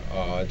Rodger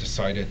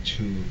decided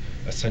to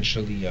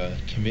essentially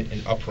commit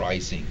an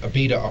uprising, a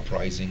beta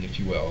uprising, if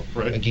you will,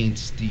 right,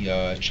 against the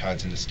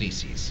Chads and the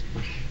Stacys.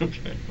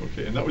 Okay,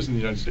 and that was in the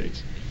United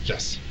States?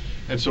 Yes.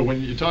 And so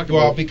when you talk about...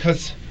 Well,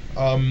 because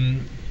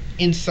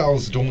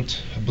incels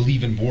don't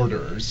believe in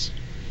borders.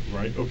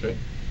 Right, okay.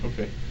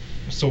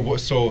 So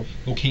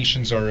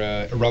locations are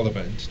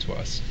irrelevant to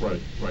us.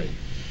 Right.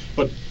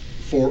 But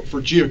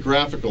for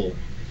geographical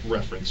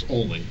reference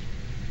only,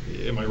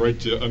 am I right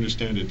to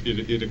understand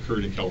it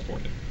occurred in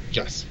California?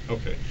 Yes.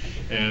 Okay.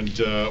 And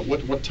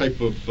what type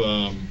of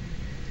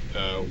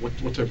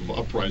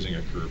uprising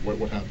occurred?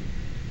 What happened?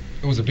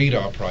 It was a beta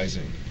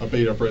uprising. A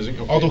beta uprising?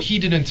 Okay. Although he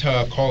didn't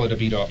call it a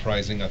beta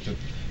uprising at the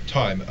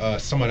time.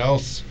 Someone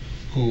else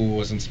who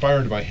was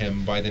inspired by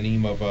him, by the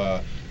name of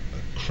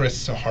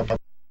Chris Harper,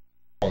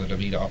 called it a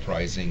beta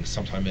uprising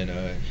sometime in,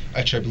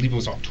 actually I believe it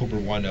was October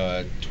 1,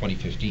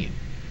 2015.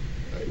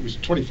 It was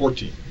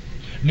 2014.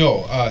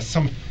 No,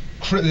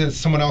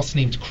 someone else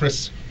named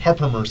Chris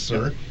Harper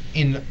Mercer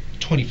in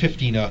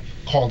 2015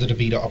 called it a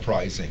beta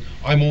uprising.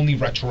 I'm only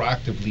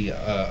retroactively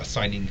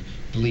assigning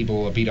the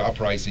label a beta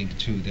uprising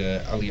to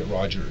the Elliot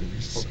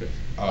Rodgers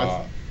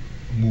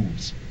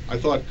moves. I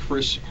thought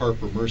Chris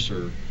Harper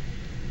Mercer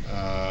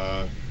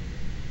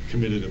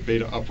committed a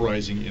beta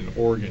uprising in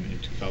Oregon in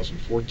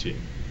 2014,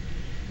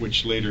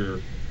 which later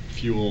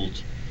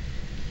fueled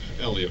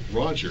Elliot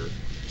Rodger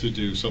to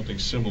do something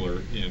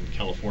similar in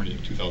California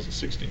in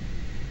 2016.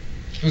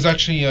 It was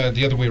actually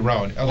the other way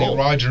around. Elliot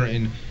Rodger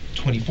in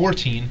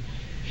 2014,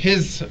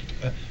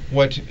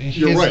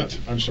 You're right.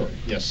 I'm sorry.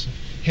 Yes.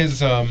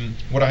 His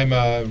what I'm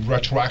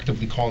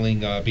retroactively calling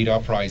beta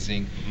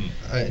uprising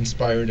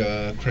inspired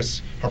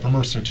Chris Harper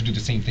Mercer to do the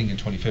same thing in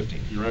 2015.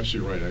 You're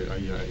absolutely right.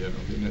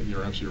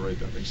 You're absolutely right.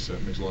 That makes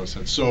a lot of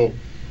sense. So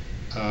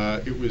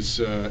it was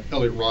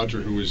Elliot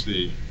Rodger who was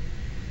the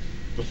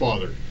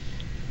father.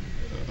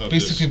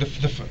 Basically,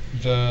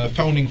 the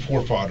founding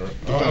forefather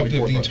of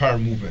the entire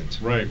movement.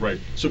 Right.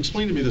 So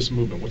explain to me this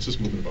movement. What's this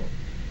movement about?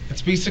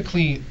 It's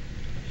basically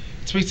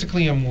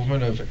a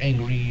movement of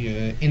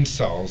angry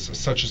incels,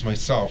 such as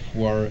myself,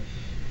 who are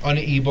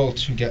unable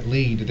to get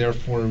laid.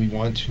 Therefore, we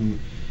want to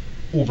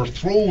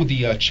overthrow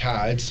the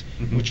Chads,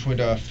 which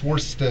would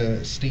force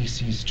the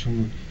Stacys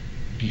to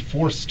be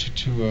forced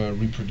to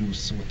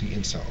reproduce with the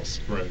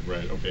incels.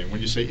 Right. Okay. When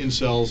you say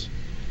incels,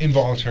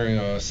 involuntary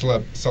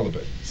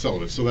celibate. So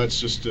that's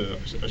just a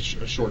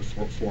short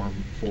form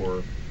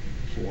for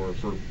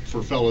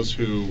fellas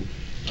who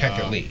can't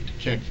get laid.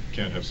 Can't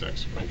have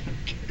sex. Right.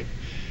 Okay.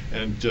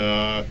 And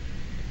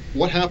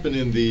what happened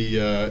in the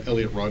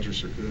Elliot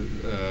Rodgers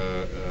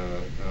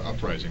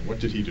uprising? What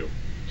did he do?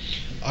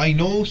 I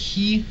know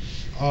he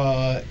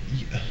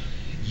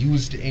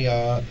used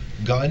a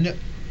gun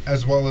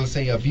as well as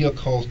a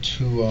vehicle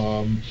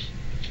to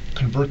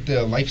convert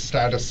the life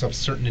status of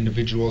certain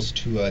individuals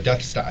to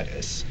death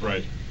status.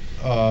 Right.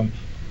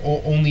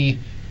 Only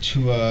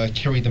to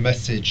carry the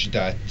message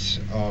that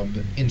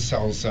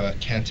incels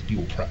can't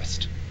be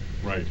oppressed.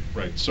 Right.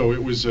 So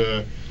it was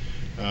an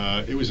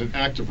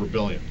act of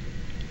rebellion.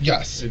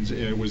 Yes.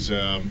 It was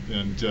out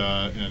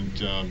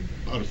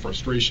of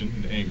frustration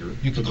and anger.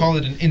 You could call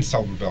it an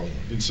incel rebellion.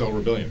 Incel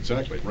rebellion,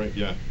 exactly. Right.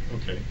 Yeah.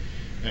 Okay.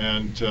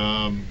 And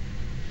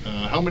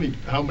how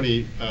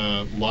many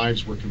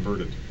lives were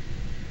converted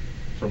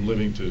from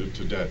living to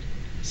dead?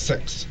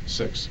 6.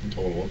 6 in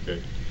total.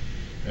 Okay.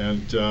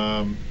 And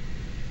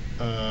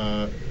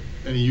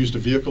he used a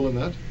vehicle in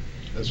that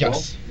as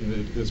well?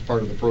 As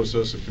part of the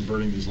process of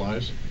converting these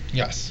lives?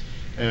 Yes.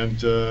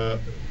 And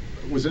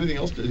was anything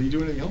else? Did he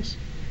do anything else?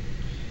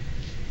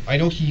 I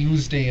know he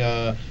used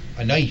a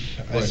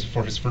knife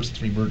for his first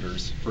 3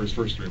 murders. For his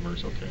first 3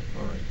 murders. Okay.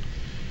 All right.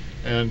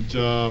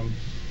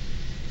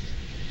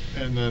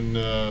 And then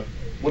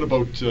what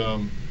about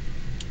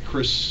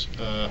Chris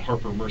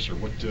Harper Mercer?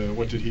 What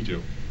did he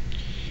do?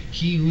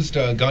 He used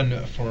a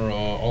gun for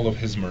all of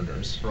his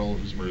murders. For all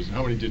of his murders. And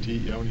how many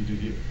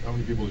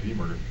people did he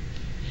murder?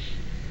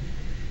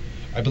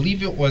 I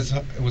believe it was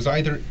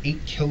either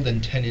 8 killed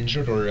and 10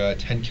 injured, or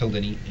 10 killed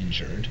and 8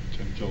 injured.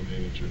 10 killed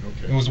and 8 injured.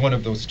 Okay. It was one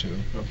of those 2.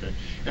 Okay.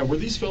 And were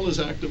these fellas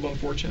active on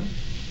 4chan?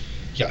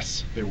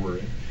 Yes. They were.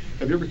 Eh?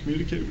 Have you ever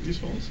communicated with these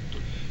fellas?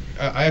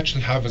 I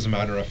actually have, as a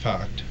matter of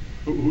fact.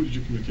 Who did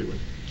you communicate with?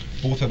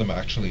 Both of them,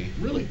 actually.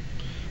 Really?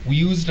 We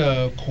used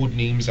code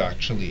names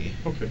actually.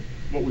 Okay.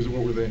 What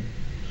were they?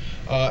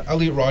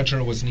 Elliot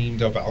Roger was named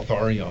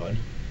Valtharion.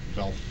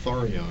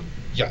 Valtharion.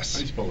 Yes. How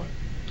do you spell that?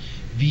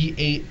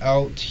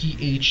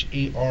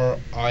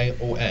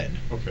 Valtharion.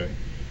 Okay.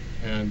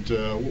 And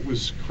what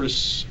was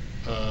Chris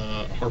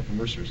Harper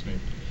Mercer's name?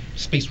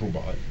 Space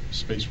Robot.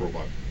 Space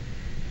Robot.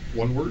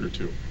 One word or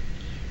two?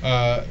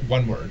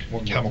 One word.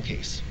 One Camel word.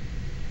 case.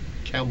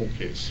 Camel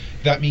case.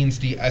 That means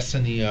the S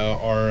and the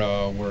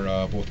R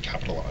were both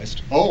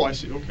capitalized. Oh, I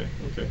see. Okay.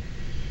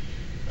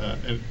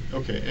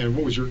 Okay. And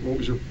what was your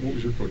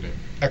code name?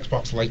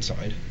 Xbox Light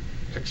Side.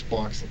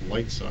 Xbox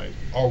Light Side.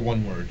 All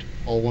one word.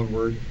 All one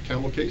word.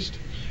 Camel cased.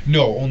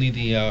 No, only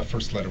the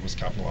first letter was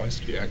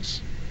capitalized. The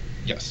X.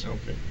 Yes.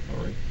 Okay.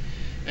 All right.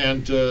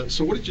 And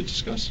so, what did you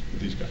discuss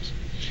with these guys?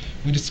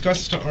 We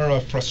discussed our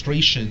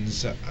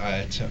frustrations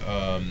at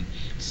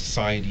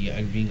society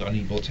and being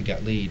unable to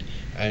get laid,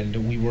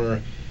 and we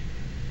were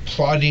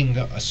plotting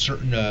a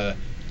certain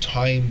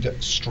timed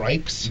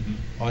strikes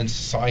on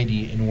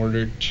society in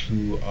order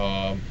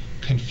to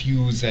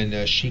confuse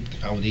and shake the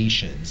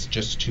foundations,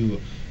 just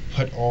to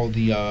put all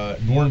the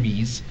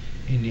normies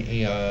in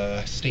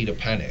a state of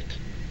panic.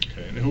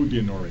 Okay, and who would be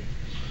a normie?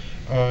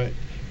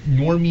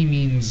 Normie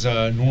means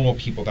normal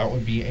people. That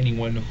would be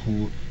anyone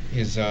who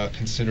is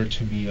considered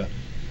to be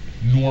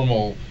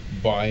normal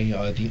by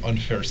the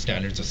unfair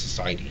standards of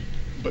society.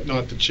 But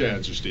not the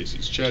Chads or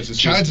Stacys.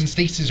 Chads and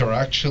Stacys are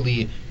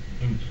actually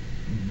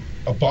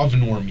above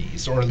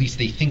normies, or at least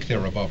they think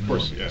they're above normies. Of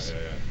course, normies.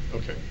 yeah.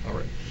 Okay, all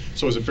right.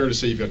 So is it fair to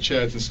say you've got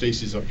Chads and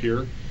Stacys up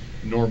here,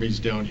 normies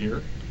down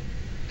here,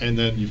 and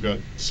then you've got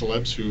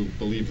celebs who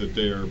believe that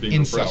they are being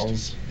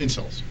repressed?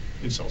 Incels,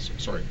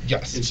 sorry.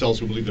 Yes. Incels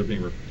who believe they're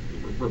being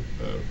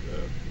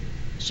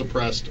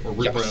suppressed or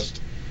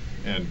repressed.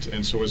 Yes.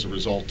 And so as a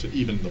result, to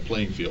even the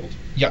playing field.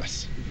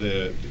 Yes.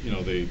 They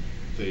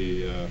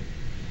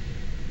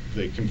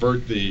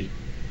convert the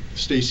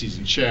Stacys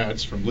and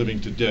Chads from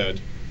living to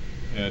dead,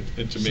 and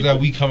to make so that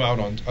we come out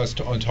on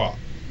top.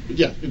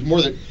 Yeah,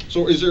 more than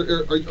so. Is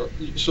there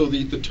so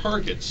the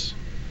targets?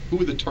 Who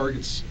would the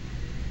targets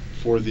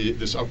for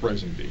this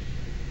uprising be?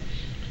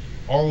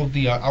 All of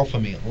the alpha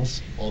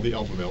males. All the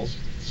alpha males.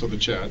 So the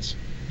Chads.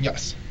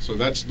 Yes. So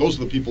those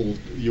are the people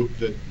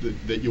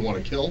that you want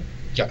to kill.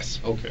 Yes.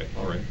 Okay.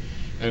 All right.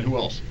 And who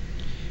else?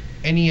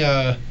 Any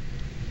of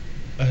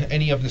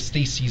the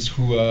Stacys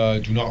who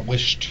do not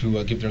wish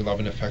to give their love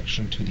and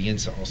affection to the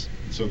incels.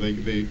 So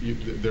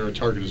they're a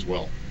target as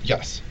well.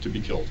 Yes. To be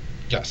killed.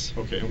 Yes.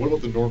 Okay. And what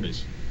about the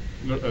normies?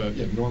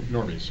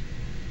 Normies.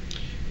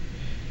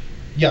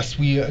 Yes,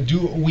 we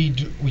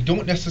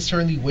don't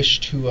necessarily wish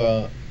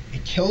to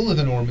kill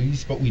the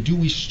normies, but we do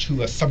wish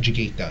to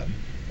subjugate them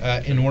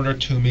in order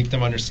to make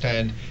them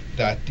understand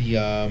that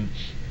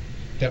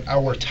that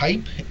our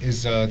type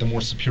is the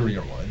more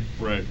superior one.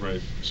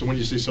 Right. So when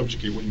you say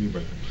subjugate, what do you mean by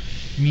that?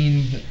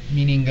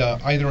 Meaning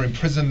either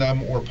imprison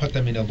them or put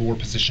them in a lower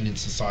position in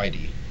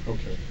society.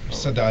 Okay.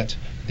 So that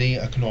they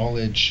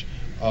acknowledge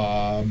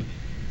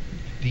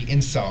the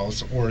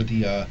incels or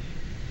the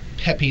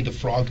Pepe the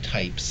Frog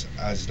types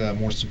as the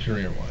more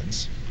superior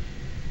ones.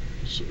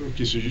 So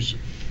you're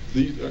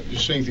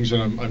saying things that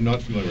I'm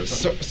not familiar with.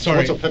 Sorry.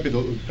 What's a Pepe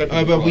the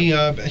Frog?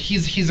 But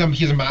he's a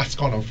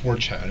mascot on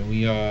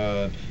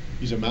 4chan.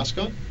 He's a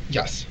mascot?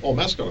 Yes. Oh,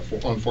 mascot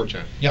on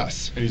 4chan.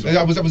 Yes.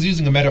 I was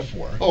using a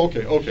metaphor. Oh,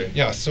 okay.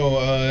 Yeah,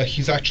 so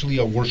he's actually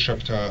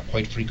worshipped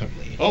quite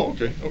frequently. Oh,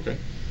 okay.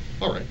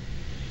 All right.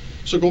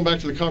 So going back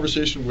to the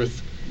conversation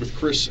with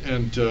Chris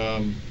and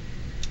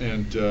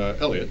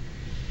Elliot,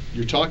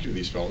 you're talking to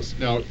these fellas.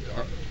 Now,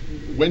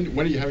 when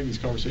are you having these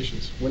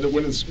conversations? When do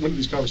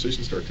these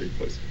conversations start taking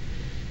place?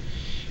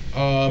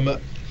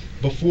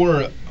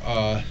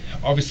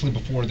 Obviously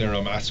before their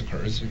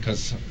massacres,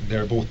 because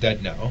they're both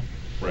dead now.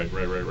 Right.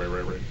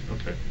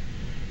 Okay.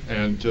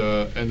 And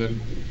then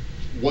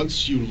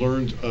once you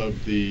learned of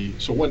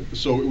so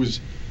it was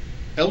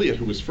Elliot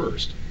who was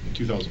first in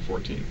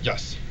 2014.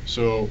 Yes.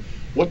 So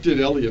what did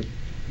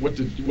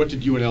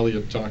you and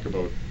Elliot talk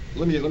about?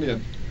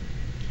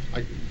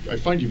 I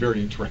find you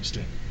very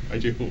interesting. I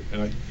do,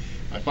 and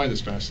I find this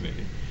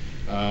fascinating.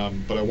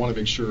 But I want to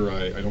make sure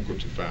I don't go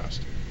too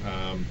fast.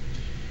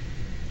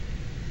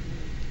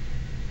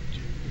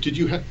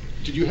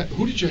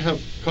 Who did you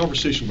have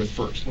conversation with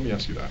first? Let me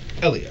ask you that.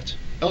 Elliot.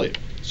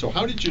 So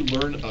how did you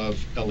learn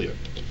of Elliot?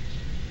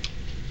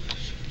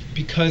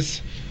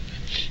 Because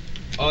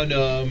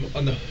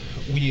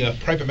we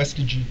private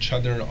messaged each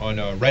other on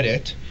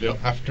Reddit. Yep.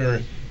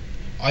 After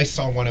I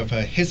saw one of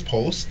his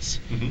posts,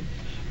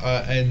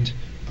 and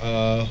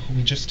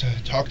we just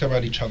talked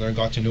about each other,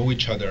 got to know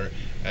each other,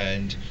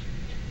 and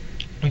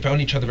we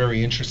found each other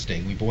very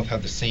interesting. We both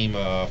had the same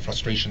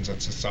frustrations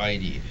at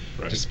society,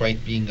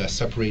 despite being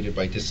separated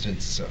by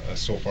distance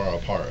so far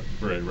apart.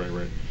 Right.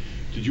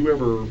 Did you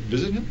ever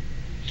visit him?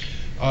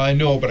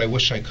 No, but I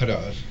wish I could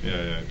have.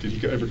 Yeah. Did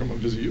he ever come and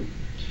visit you?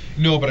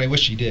 No, but I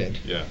wish he did.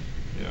 Yeah.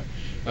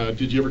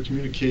 Did you ever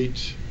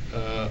communicate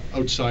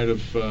outside of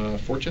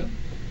 4chan?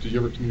 Did you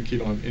ever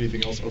communicate on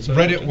anything else outside?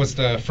 Reddit was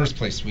the first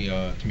place we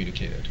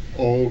communicated.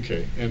 Oh,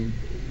 okay. And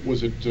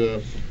was it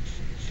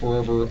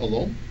Forever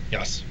Alone?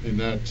 Yes. In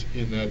that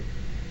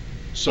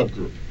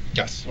subgroup?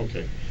 Yes.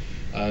 Okay.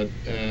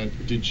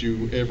 And did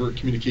you ever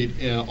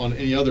communicate on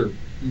any other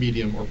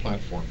medium or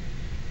platform?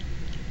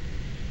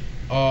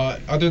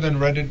 Other than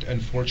Reddit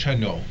and 4chan,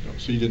 no. No.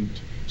 So you didn't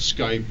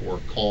Skype or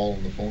call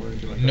on the phone or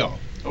anything like that? No.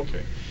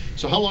 Okay.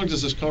 So how long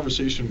does this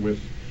conversation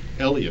with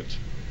Elliot?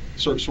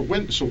 So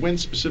when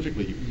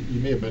specifically? You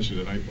may have mentioned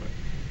it. I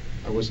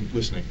wasn't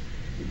listening.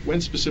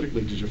 When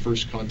specifically did you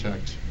first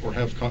contact or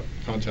have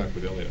contact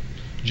with Elliot?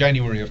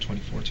 January of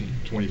 2014.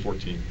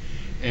 2014.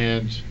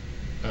 And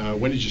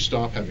when did you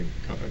stop having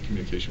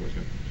communication with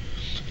him?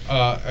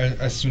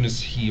 As soon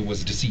as he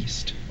was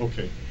deceased.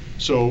 Okay.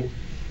 So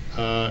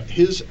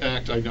his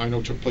act, I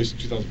know, took place in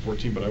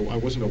 2014, but I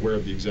wasn't aware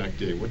of the exact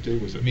day. What day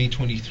was it? May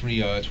 23,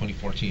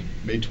 2014.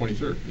 May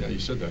 23rd. Yeah, you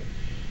said that.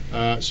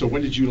 So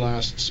when did you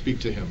last speak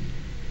to him?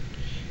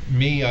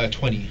 May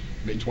 20.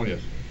 May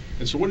 20th.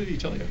 And so what did he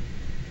tell you?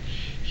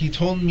 He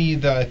told me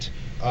that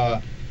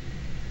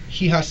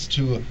he has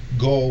to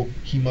go.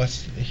 He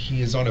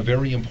is on a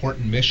very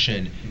important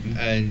mission, Mm-hmm.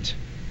 and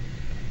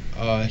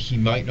he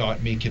might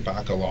not make it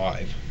back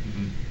alive.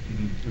 Mm-hmm.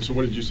 Mm-hmm. And so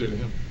what did you say to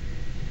him?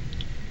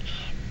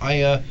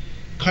 I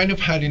kind of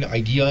had an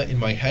idea in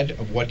my head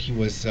of what he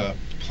was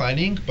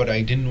planning, but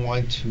I didn't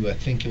want to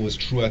think it was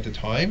true at the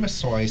time.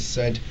 So I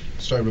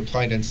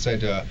replied and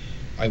said,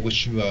 I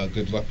wish you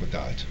good luck with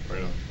that.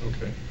 Right on.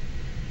 Okay.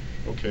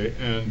 Okay.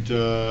 And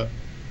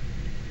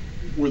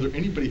was there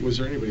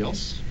anybody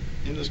else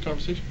in this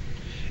conversation?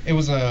 It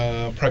was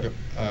a private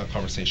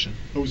conversation.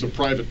 It was a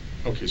private.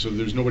 Okay, so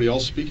there's nobody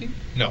else speaking?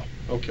 No.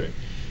 Okay.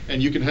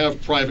 And you can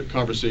have private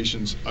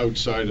conversations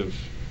outside of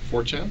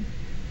 4chan?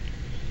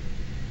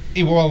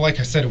 Well, like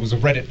I said, it was a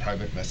Reddit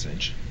private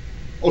message.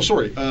 Oh,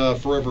 sorry.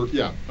 Forever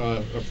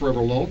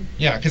Alone?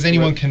 Yeah, because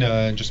anyone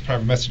can just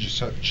private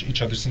message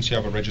each other since you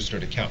have a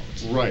registered account.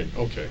 Right.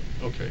 Okay.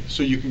 Okay.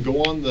 So you can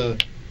go on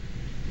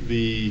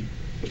the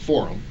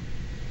forum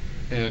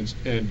and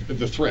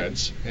the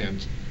threads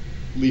and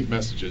leave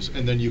messages,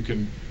 and then you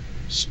can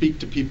speak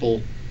to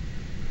people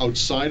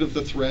outside of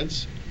the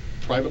threads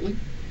privately?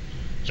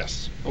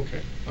 Yes. Okay.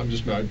 I'm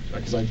just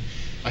because I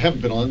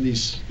haven't been on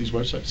these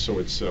websites, so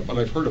it's but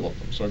I've heard about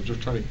them, so I'm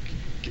just trying to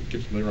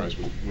get familiarized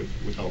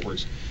with how it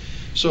works.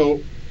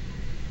 So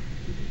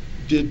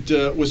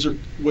was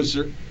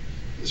there,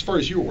 as far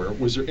as you're aware,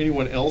 was there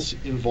anyone else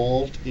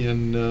involved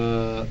in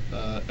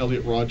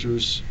Elliot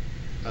Rogers'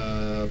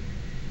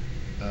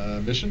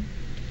 mission?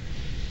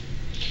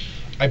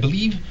 I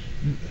believe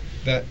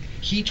that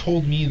he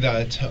told me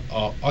that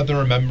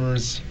other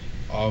members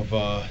of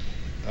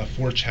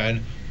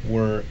 4chan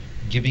were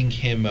giving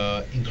him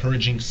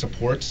encouraging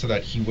support so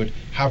that he would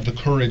have the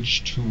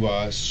courage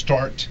to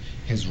start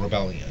his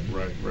rebellion.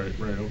 Right,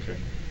 okay.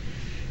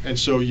 And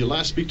so you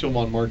last speak to him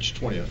on March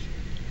 20th.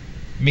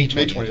 May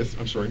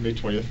 20th. May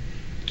 20th,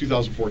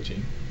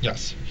 2014.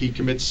 Yes. He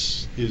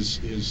commits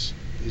his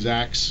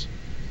acts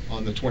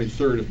on the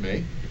 23rd of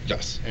May.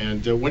 Yes.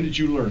 And when did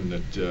you learn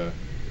that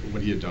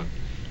what he had done?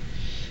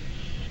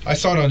 I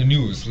saw it on the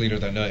news later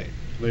that night.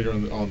 Later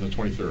on the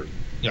 23rd?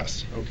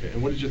 Yes. Okay,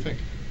 and what did you think?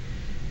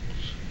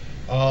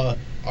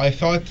 I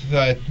thought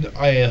that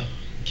I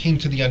came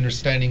to the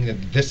understanding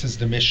that this is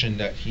the mission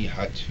that he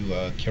had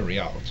to carry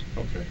out.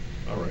 Okay,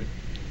 all right.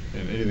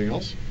 And anything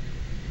else?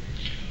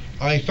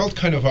 I felt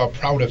kind of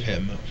proud of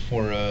him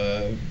for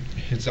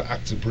his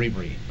acts of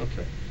bravery.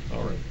 Okay,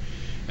 all right.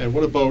 And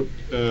what about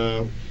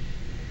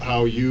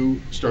how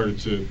you started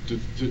to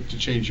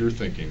change your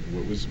thinking?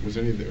 Was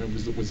any of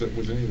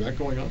that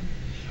going on?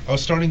 I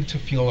was starting to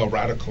feel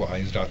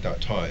radicalized at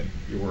that time.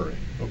 You were,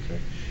 okay.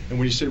 And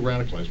when you say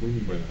radicalized, what do you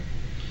mean by that?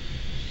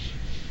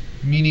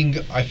 Meaning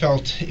I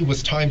felt it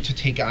was time to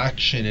take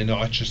action and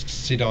not just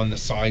sit on the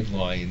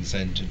sidelines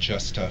and to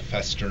just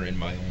fester in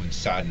my own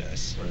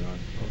sadness. Right on.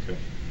 Okay.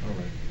 All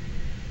right.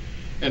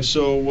 And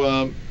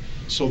so,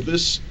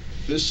 this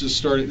is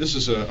starting. This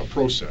is a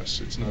process.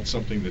 It's not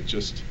something that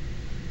just.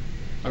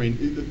 I mean,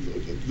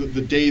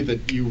 the day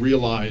that you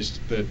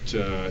realized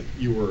that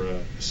you were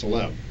a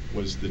celeb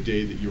was the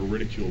day that you were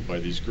ridiculed by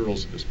these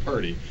girls at this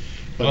party.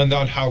 But,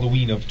 on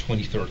Halloween of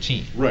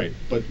 2013. Right.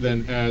 But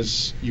then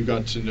as you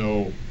got to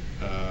know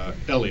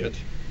Elliot,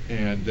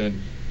 and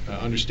then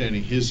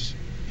understanding his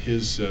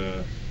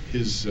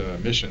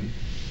mission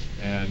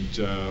and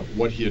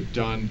what he had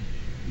done,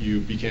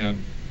 you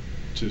began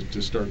to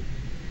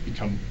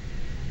become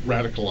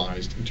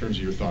radicalized in terms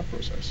of your thought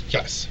process.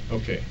 Yes.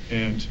 Okay.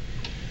 And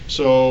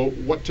so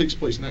what takes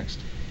place next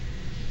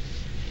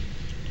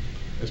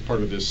as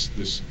part of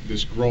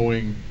this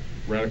growing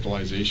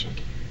radicalization?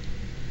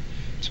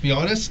 To be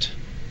honest,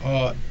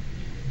 the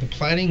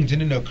planning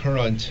didn't occur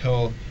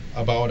until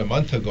about a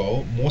month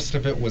ago. Most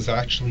of it was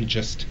actually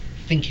just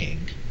thinking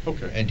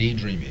and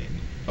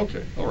daydreaming.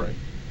 Okay, all right.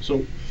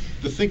 So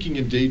the thinking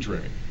and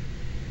daydreaming,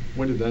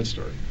 when did that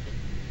start?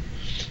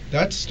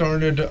 That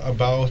started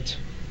about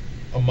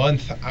a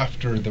month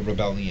after the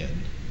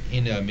rebellion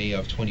in May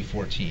of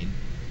 2014.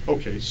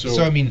 Okay, so...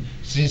 So I mean,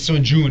 so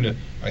in June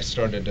I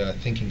started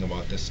thinking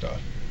about this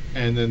stuff.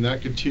 And then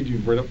that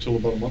continued right up till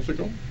about a month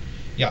ago?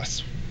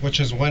 Yes, which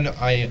is when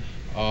I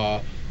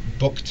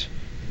booked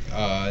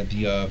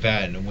the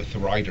van with the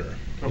rider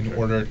in Okay.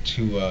 order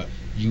to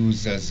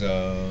use as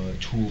a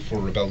tool for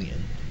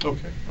rebellion.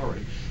 Okay, all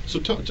right. So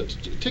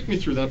take me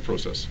through that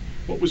process.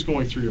 What was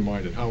going through your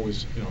mind, and how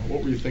was,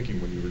 what were you thinking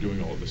when you were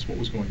doing all of this? What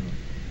was going on?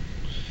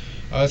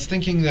 I was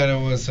thinking that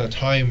it was a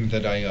time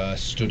that I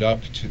stood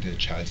up to the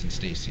Chads and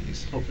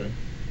Stacys. Okay.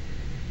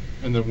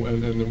 And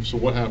then, so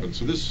what happened?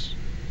 So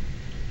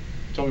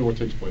tell me what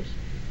takes place.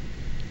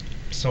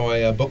 So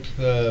I booked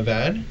the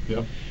van.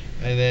 Yep.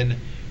 And then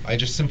I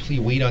just simply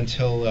wait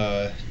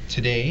until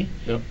today.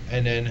 Yep.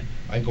 And then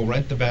I go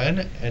rent the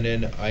van, and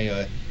then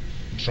I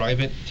drive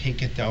it,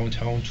 take it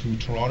downtown to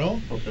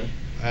Toronto. Okay.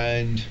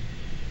 And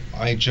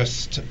I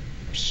just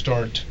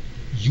start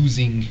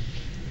using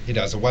it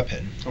as a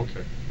weapon.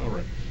 Okay, all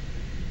right.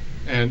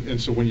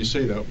 And so when you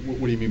say that, what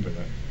do you mean by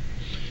that?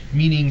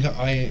 Meaning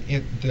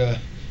the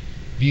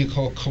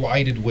vehicle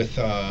collided with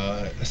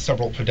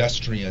several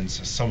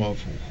pedestrians, some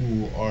of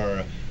who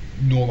are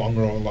no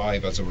longer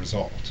alive as a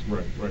result.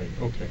 Right,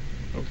 okay.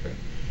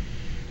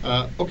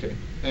 Okay,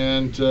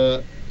 and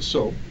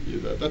so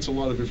that's a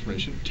lot of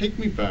information. Take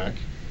me back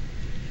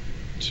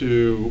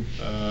to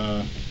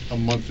a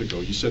month ago.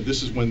 You said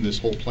this is when this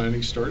whole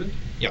planning started?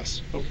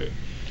 Yes. Okay,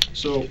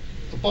 so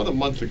about a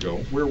month ago,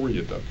 where were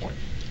you at that point?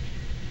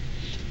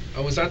 I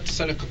was at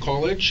Seneca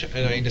College,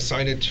 and I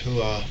decided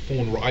to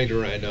phone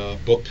Ryder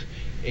and book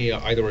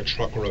either a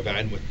truck or a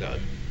van with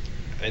them.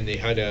 And they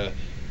had a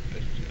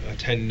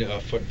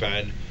 10-foot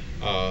van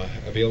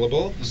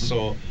available,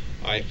 so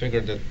I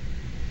figured that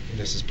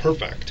this is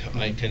perfect.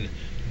 I can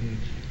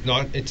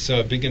it's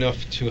big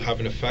enough to have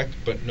an effect,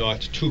 but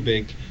not too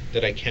big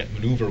that I can't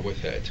maneuver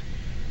with it.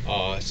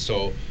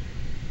 So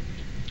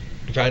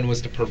van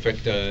was the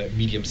perfect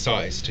medium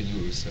size to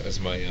use as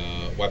my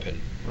weapon.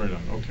 Right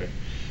on, okay.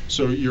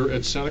 So you're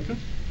at Seneca,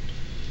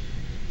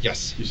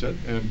 Yes. you said?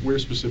 And where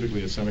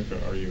specifically at Seneca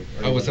are you?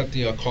 I was at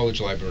the college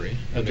library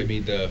when I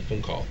made the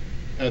phone call.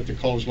 At the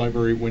college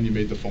library when you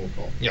made the phone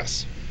call?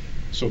 Yes.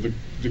 So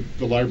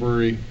the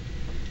library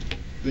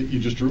that you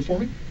just drew for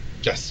me?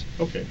 Yes.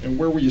 Okay, and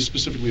where were you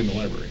specifically in the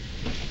library?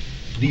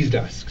 These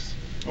desks.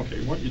 Okay,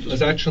 why don't you It just...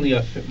 was actually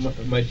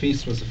my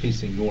face was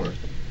facing north.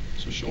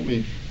 So show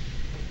me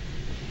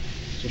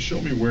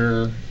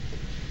where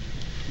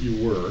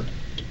you were.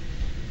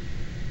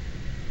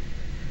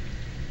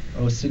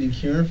 I was sitting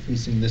here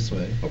facing this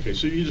way. Okay,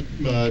 so you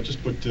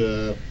just put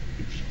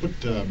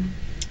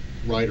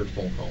Ryder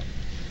phone call.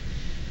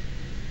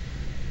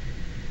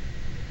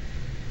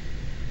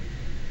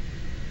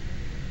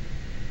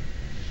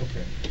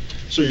 Okay.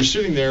 So you're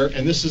sitting there,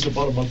 and this is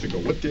about a month ago.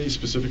 What day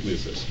specifically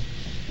is this?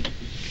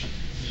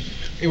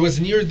 It was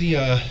near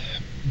the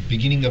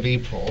beginning of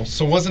April,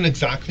 so it wasn't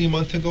exactly a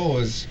month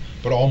ago,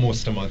 but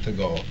almost a month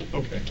ago.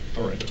 Okay,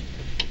 all right.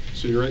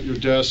 So you're at your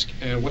desk,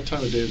 and what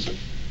time of day is it?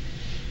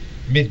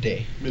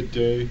 Midday.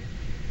 Midday,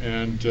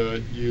 and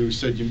you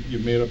said you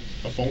made a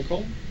phone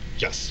call?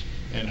 Yes.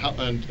 And how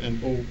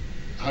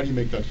do you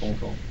make that phone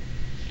call?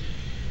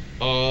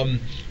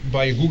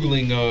 By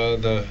Googling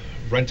the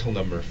rental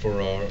number for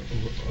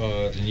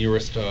the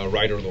nearest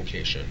Ryder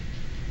location.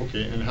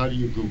 Okay, and how do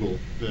you Google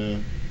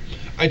the...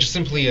 I just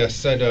simply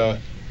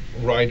said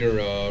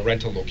Ryder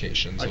rental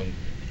locations on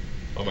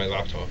my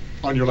laptop.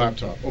 On your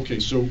laptop. Okay,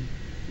 so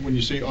when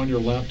you say on your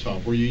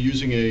laptop, were you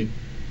using a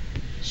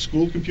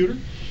school computer?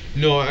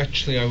 No,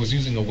 actually, I was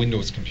using a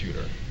Windows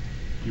computer.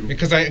 You-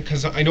 Because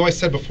I know I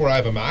said before I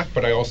have a Mac,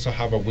 but I also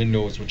have a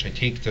Windows which I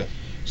take to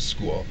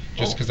school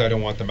just because I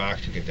don't want the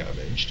Mac to get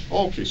damaged.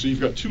 Oh, okay, so you've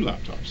got two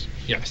laptops.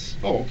 Yes.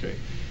 Oh, okay.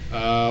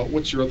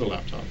 What's your other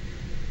laptop?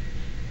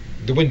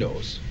 The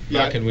Windows.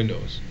 Yeah. Mac and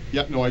Windows.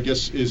 Yeah, no, I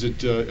guess, is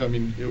it,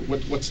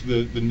 what's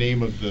the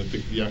name of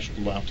the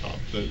actual laptop,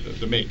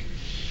 the make?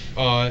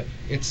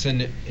 It's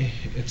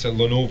a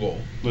Lenovo.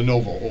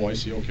 Lenovo, oh, I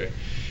see, okay.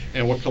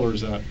 And what color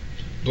is that?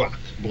 Black.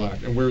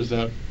 Black. And where is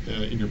that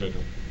in your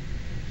bedroom?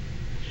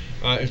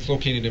 It's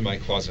located in my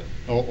closet.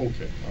 Oh,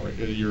 okay, all right.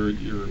 Where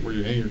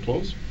you're hanging your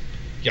clothes?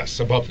 Yes,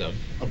 above them.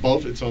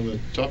 Above, it's on the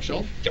top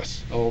shelf?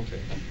 Yes. Oh, okay.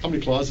 How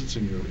many closets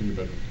in your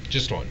bedroom?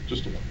 Just one.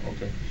 Just the one,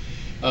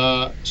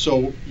 okay.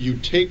 So you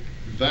take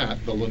the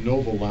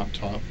Lenovo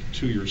laptop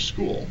to your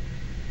school.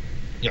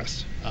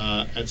 Yes.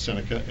 At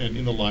Seneca, and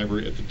in the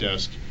library at the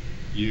desk,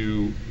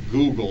 you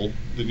Google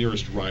the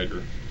nearest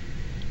Ryder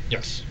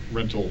Yes.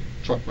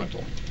 truck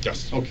rental.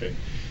 Yes. Okay.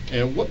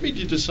 And what made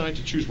you decide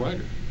to choose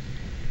Ryder?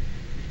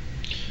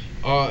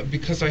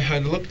 Because I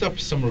had looked up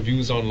some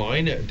reviews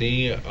online.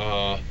 They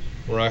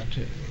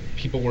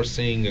people were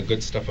saying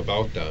good stuff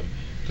about them.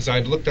 Because I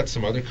had looked at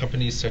some other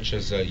companies such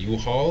as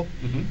U-Haul,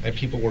 and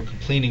people were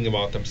complaining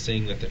about them,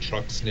 saying that the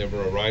trucks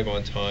never arrive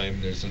on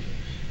time.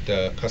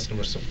 The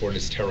customer support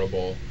is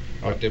terrible.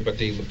 But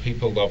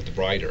people loved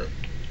Ryder.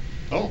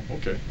 Oh,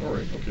 okay. All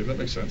right. Okay, that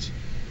makes sense.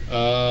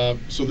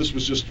 So this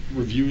was just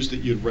reviews that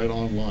you'd read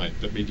online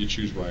that made you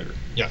choose Ryder.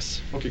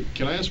 Yes. Okay,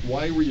 can I ask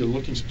why were you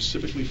looking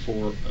specifically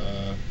for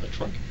a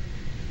truck?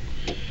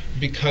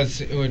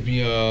 Because it would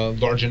be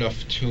large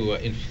enough to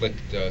inflict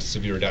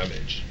severe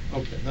damage.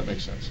 Okay, that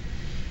makes sense.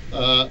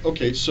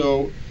 Okay,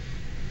 so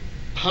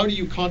how do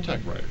you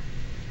contact Ryder?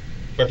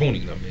 By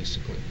phoning them,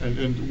 basically.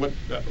 And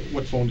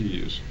what phone do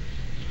you use?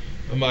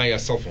 My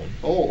cell phone.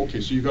 Oh,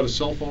 okay, so you got a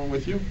cell phone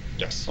with you?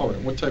 Yes. All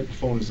right, what type of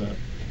phone is that?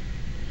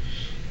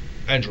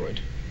 Android.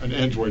 An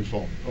Android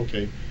phone,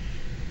 okay.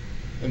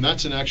 And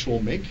that's an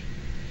actual make?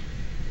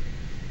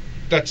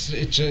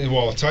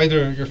 It's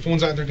either your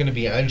phone's either going to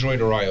be Android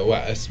or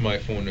iOS. My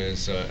phone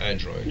is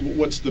Android.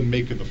 What's the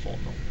make of the phone,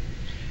 though?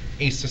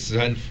 Asus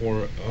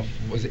Zenfone.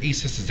 Was it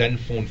Asus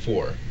Zenfone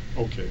 4?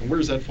 Okay, and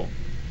where's that phone?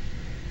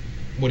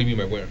 What do you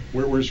mean by where?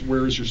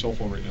 Where is your cell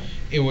phone right now?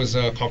 It was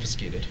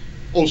confiscated.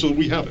 Oh, so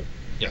we have it.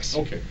 Yes.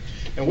 Okay,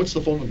 and what's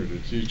the phone number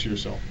to your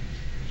cell?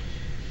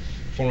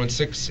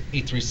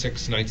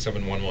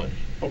 416-836-9711.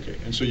 Okay,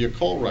 and so you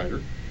call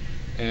Ryder,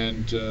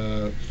 and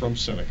from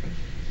Seneca,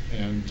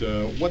 and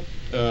what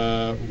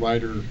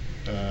Ryder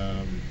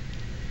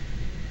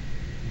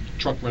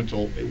truck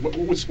rental?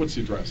 What's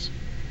the address?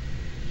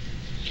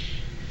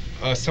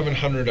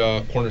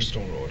 700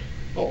 Cornerstone Road.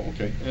 Oh,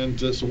 okay. And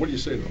so what do you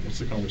say to them? What's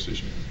the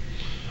conversation here?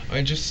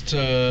 I just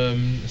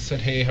said,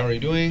 hey, how are you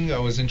doing? I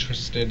was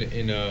interested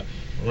in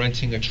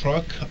renting a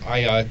truck.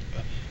 I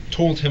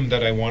told him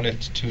that I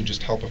wanted to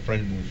just help a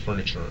friend move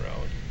furniture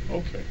around.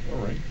 Okay, all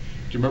right.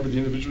 Do you remember the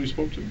individual you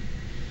spoke to?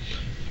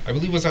 I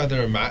believe it was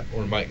either Matt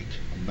or Mike.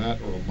 A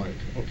Matt or a Mike,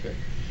 okay.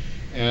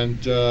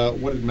 And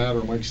what did Matt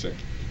or Mike say?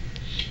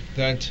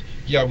 That,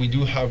 yeah, we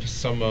do have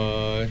some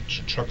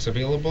trucks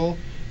available,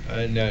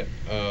 and that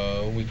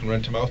we can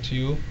rent them out to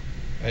you,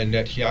 and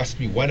that he asked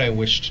me when I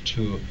wished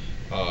to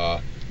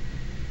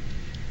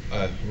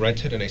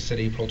rent it, and I said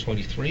April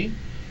 23,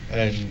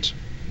 and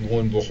lo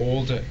and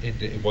behold,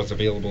 it was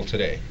available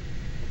today.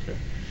 Okay.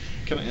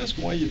 Can I ask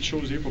why you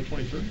chose April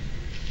 23rd?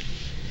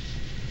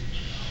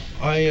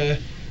 I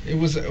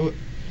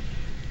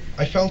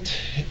felt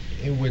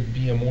it would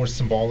be more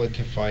symbolic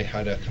if I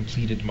had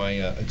completed my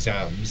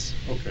exams.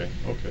 Okay,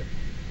 okay.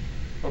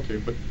 Okay,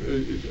 but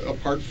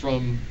apart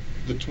from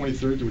the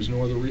 23rd, there was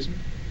no other reason?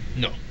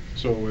 No.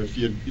 So if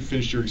you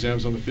finished your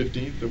exams on the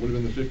 15th, it would have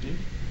been the 15th?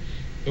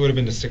 It would have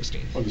been the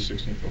 16th. Oh, the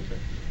 16th, okay.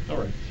 All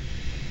right.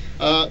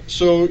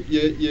 So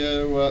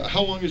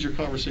how long is your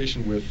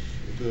conversation with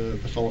the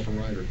fellow from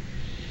Ryder?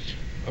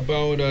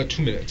 About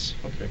 2 minutes.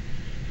 Okay.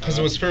 Because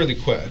it was fairly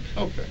quick.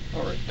 Okay,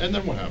 all right. And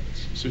then what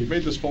happens? So you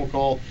made this phone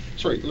call.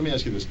 Sorry, let me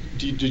ask you this.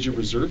 Did you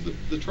reserve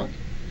the truck?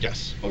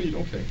 Yes. Oh, you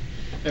okay.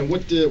 And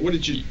what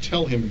did you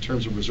tell him in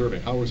terms of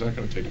reserving? How was that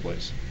going to take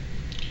place?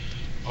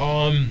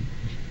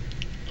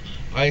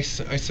 I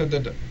said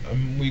that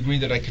we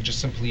agreed that I could just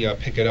simply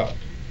pick it up.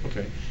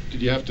 Okay.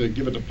 Did you have to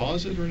give a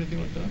deposit or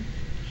anything like that?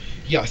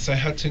 Yes, I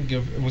had to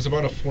give. It was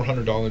about a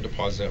 $400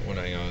 deposit when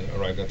I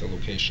arrived at the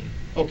location.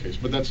 Okay,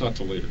 but that's not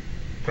till later.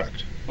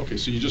 Correct. Okay,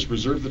 so you just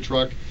reserved the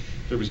truck.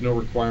 There was no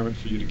requirement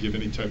for you to give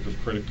any type of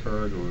credit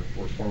card or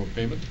form of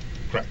payment?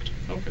 Correct.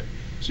 Okay.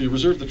 So you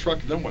reserved the truck,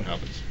 then what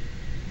happens?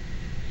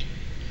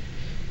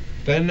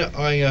 Then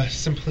I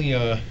simply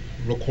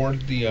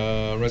record the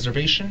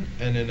reservation,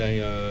 and then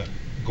I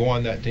go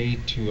on that day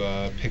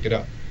to pick it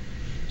up.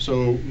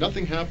 So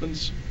nothing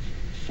happens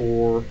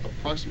for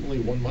approximately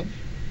 1 month?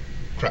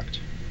 Correct.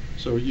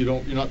 So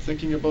you're not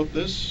thinking about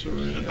this? Or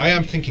I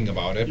am thinking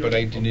about it, but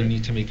I didn't okay.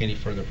 need to make any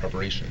further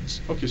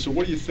preparations. Okay, so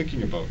what are you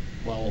thinking about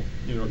while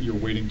you're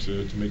waiting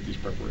to make these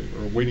preparations,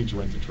 or waiting to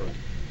rent the truck?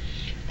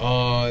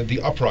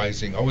 The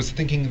uprising. I was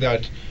thinking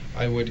that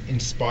I would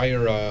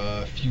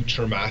inspire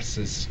future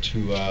masses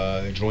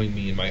to join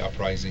me in my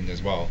uprising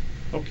as well.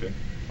 Okay,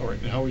 all right.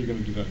 And how are you going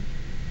to do that?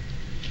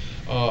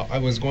 I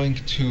was going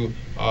to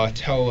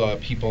tell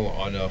people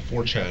on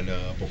 4chan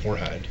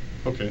beforehand.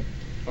 Okay,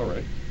 all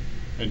right.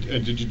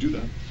 And did you do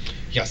that?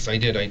 Yes, I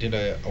did. I did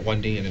a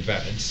 1 day in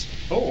advance.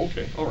 Oh,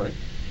 okay, all right.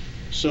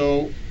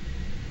 So,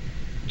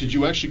 did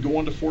you actually go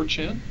onto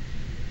 4chan?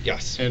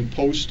 Yes. And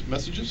post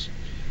messages?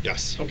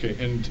 Yes. Okay,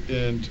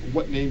 and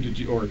what name did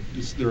you, or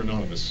they're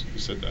anonymous, you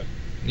said that?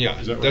 Yeah,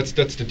 is that right?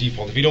 That's the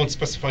default. If you don't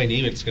specify a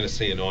name, it's going to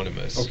say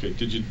anonymous. Okay,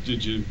 did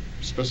you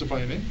specify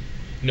a name?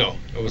 No,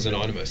 it was okay.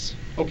 Anonymous.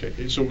 Okay,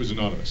 so it was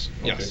anonymous.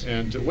 Okay. Yes.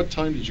 And what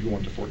time did you go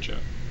onto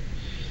 4chan?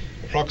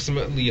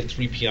 Approximately at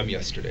 3 p.m.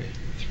 yesterday.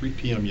 3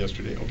 p.m.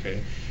 yesterday,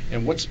 okay.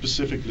 And what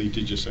specifically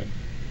did you say?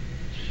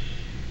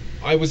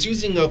 I was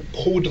using a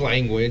code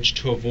language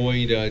to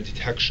avoid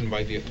detection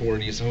by the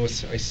authorities.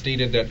 I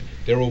stated that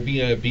there will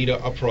be a beta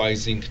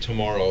uprising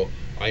tomorrow.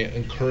 I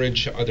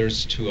encourage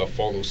others to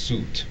follow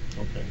suit.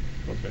 Okay,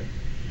 okay.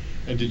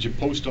 And did you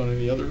post on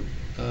any other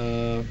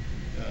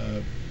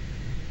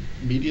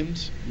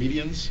mediums?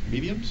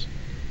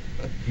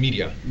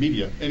 Media.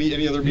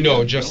 Any other media?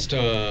 No, just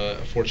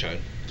 4chan.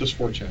 Just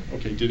 4chan.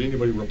 Okay. Did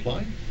anybody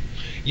reply?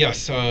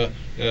 Yes,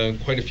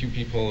 quite a few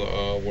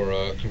people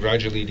were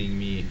congratulating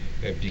me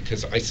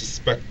because I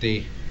suspect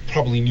they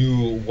probably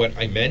knew what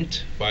I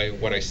meant by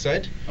what I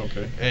said.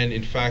 Okay. And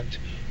in fact,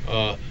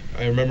 I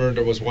remember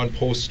there was one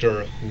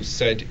poster who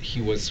said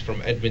he was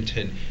from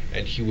Edmonton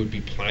and he would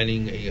be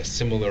planning a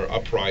similar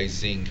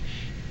uprising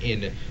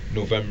in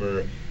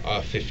November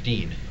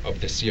 15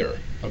 of this year.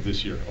 Of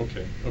this year,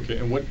 okay. Okay,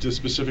 and what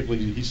specifically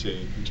did he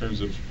say in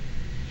terms of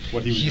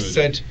what he was He gonna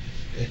said,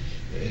 do?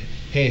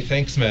 hey,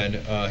 thanks, man.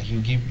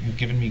 You've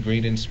given me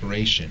great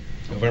inspiration.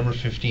 Okay. November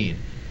 15,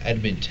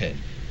 Edmonton,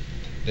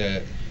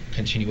 the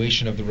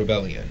continuation of the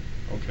rebellion.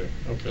 Okay,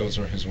 okay. Those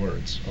are his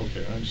words.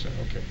 Okay, I understand,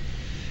 okay.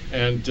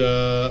 And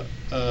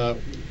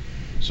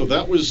so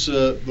that was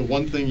the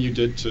one thing you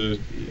did to,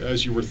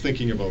 as you were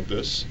thinking about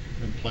this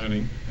and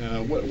planning.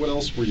 What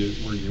else were you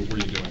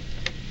doing?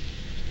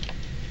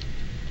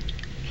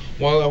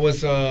 While I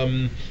was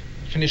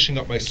finishing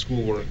up my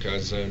schoolwork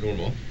as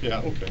normal, Yeah,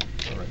 okay,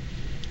 all right.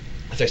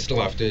 as I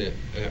still have to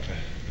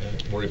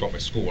worry about my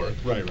schoolwork.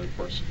 Right, of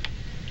course.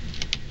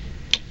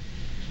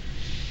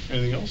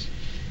 Anything else?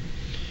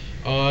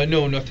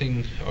 No,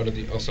 nothing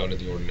else out of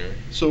the ordinary.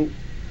 So,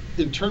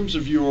 in terms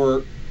of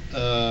your,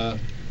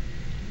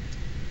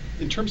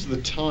 in terms of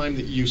the time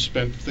that you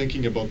spent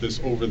thinking about this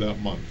over that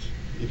month,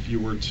 if you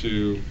were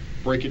to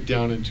break it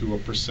down into a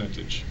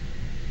percentage.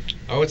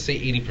 I would say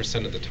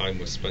 80% of the time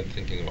was spent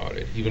thinking about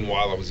it, even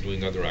while I was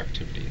doing other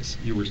activities.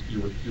 You were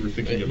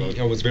thinking about.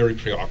 I was very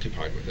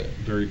preoccupied with it.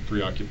 Very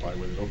preoccupied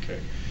with it. Okay.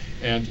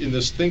 And in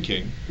this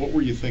thinking, what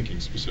were you thinking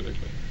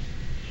specifically?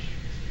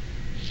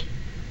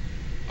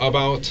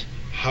 About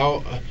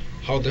how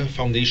the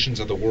foundations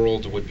of the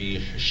world would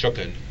be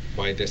shooken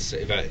by this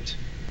event.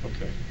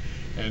 Okay.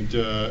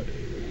 And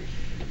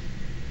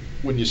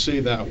when you say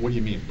that, what do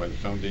you mean by the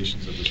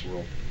foundations of this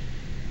world?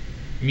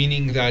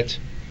 Meaning that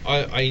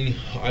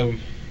I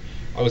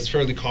was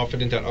fairly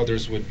confident that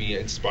others would be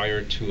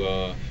inspired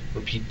to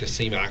repeat the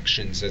same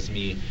actions as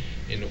me,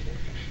 in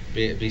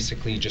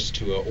basically just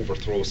to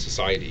overthrow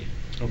society.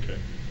 Okay.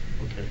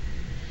 Okay.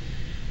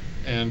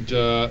 And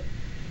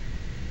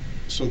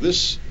so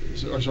this.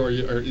 Sorry,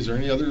 is there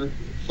any other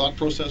thought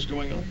process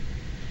going on?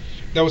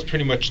 That was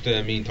pretty much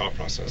the main thought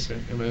process.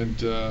 Okay.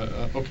 And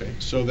okay.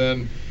 So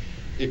then,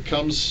 it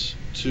comes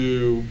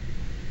to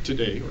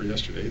today or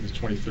yesterday, the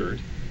 23rd,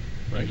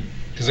 right?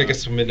 Because I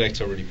guess midnight's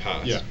already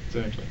passed. Yeah,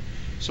 exactly.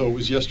 So it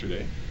was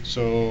yesterday.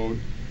 So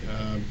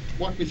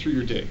walk me through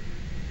your day.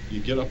 You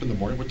get up in the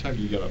morning. What time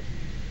do you get up?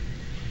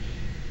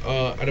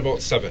 At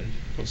about 7.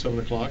 About 7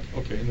 o'clock.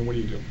 Okay, and then what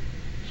do you do?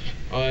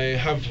 I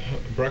have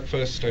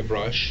breakfast. I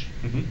brush.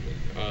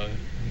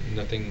 Mm-hmm.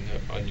 Nothing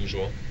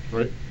unusual.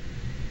 Right.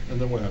 And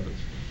then what happens?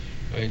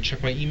 I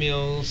check my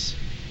emails,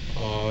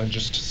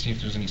 just to see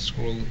if there's any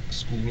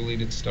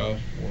school-related stuff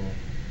or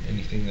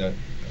anything that,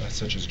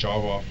 such as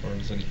job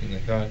offers, anything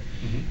like that.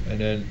 Mm-hmm. And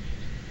then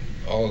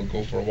I'll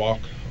go for a walk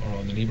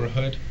around the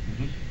neighborhood,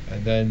 Mm-hmm.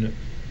 and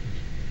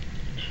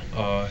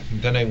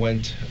then I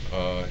went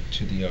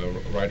to the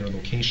rider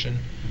location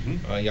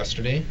Mm-hmm.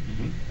 yesterday,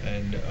 Mm-hmm.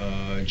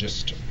 and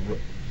just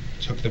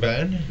took the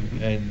van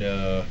Mm-hmm.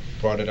 and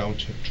brought it out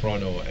to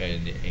Toronto,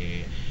 and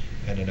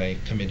then I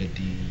committed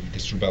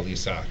this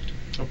rebellious act.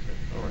 Okay,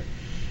 all right.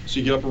 So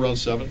you get up around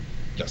 7?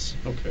 Yes.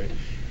 Okay.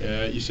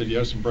 You said you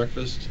had some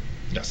breakfast?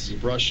 Yes. You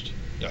brushed?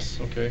 Yes.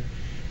 Okay.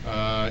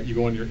 You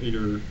go on your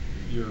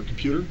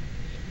computer?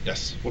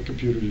 Yes. What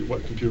computer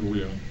were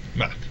you on?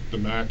 Mac. The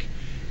Mac.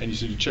 And you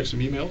said you checked some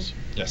emails?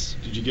 Yes.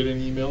 Did you get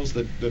any emails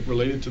that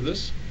related to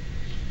this?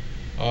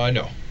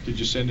 No. Did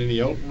you send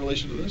any out in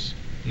relation to this?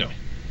 No.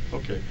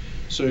 Okay.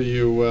 So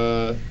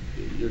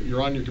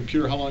you're on your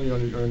computer. How long are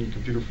you on your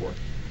computer for?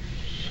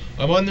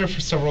 I'm on there for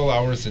several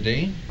hours a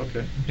day.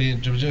 Okay.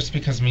 Just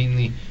because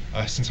mainly,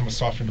 since I'm a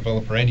software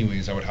developer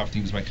anyways, I would have to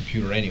use my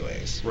computer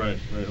anyways. Right,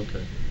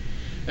 okay.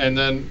 And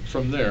then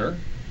from there,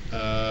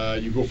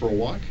 you go for a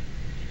walk?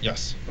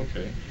 Yes.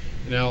 Okay.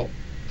 Now,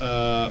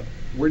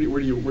 where do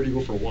you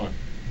go for a walk?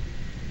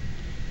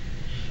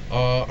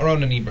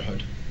 Around the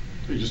neighborhood.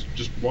 You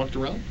just walked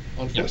around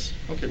on foot? Yes.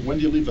 Okay. When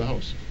do you leave the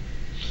house?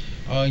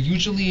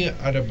 Usually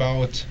at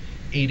about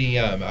 8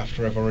 a.m.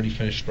 after I've already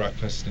finished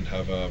breakfast and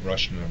have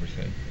brushed and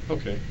everything.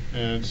 Okay.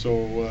 And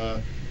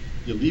so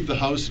you leave the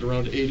house at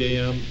around 8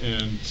 a.m.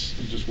 and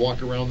you just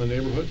walk around the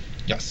neighborhood?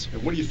 Yes.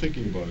 And what are you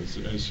thinking about as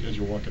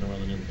you're walking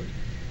around the neighborhood?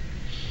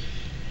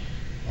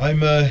 I'm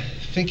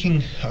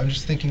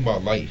just thinking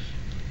about life.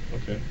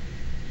 Okay.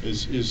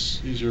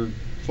 Is your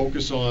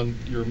focus on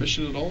your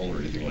mission at all or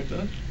anything like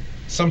that?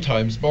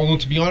 Sometimes, but although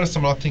to be honest,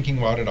 I'm not thinking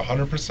about it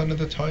 100% of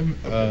the time.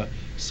 Okay.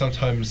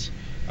 Sometimes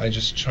I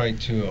just try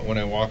to, when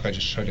I walk, I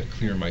just try to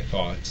clear my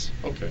thoughts.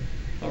 Okay,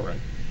 all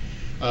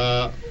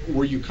right.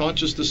 Were you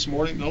conscious this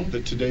morning, though,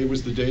 that today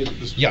was the day that this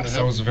was going to Yes,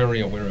 happen? I was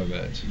very aware of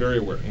it. Very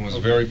aware. It was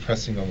Okay. very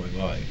pressing on my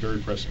mind. Very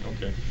pressing,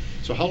 okay.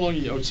 So how long are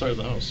you outside of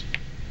the house?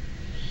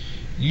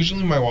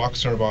 Usually my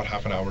walks are about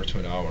half an hour to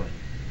an hour.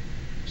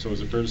 So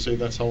is it fair to say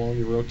that's how long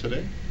you were out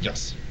today?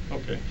 Yes.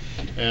 Okay.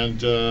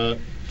 And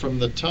from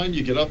the time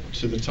you get up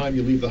to the time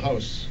you leave the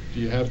house,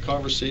 do you have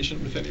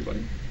conversation with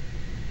anybody?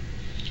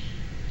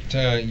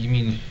 You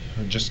mean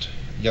just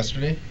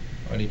yesterday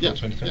on April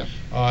 23rd?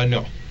 Yeah.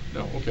 No.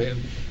 No, okay.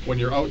 And when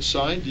you're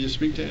outside, do you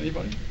speak to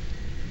anybody?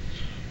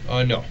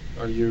 No.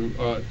 Are you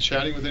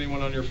chatting with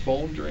anyone on your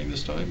phone during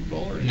this time at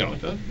all, or anything No.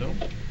 like that?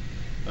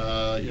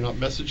 No. You're not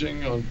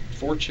messaging on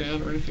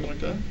 4chan or anything like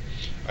that?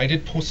 I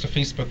did post a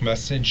Facebook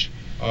message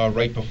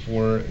right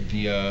before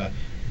the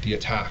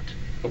attack,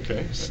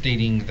 Okay.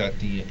 stating that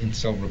the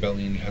incel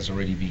rebellion has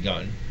already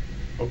begun.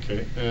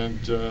 Okay.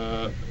 And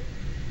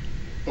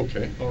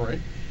okay, all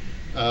right.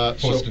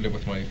 Posted it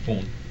with my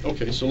phone.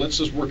 Okay, so let's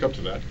just work up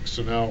to that.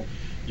 So now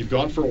you've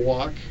gone for a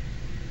walk.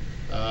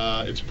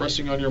 It's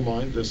pressing on your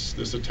mind,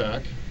 this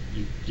attack.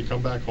 You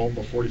come back home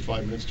about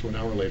 45 minutes to an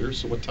hour later.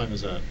 So what time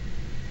is that?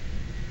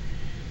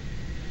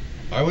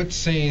 I would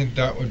say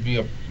that would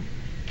be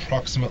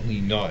approximately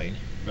 9.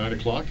 9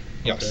 o'clock?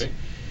 Yes. Okay.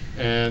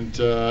 And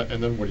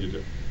then what do you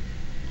do?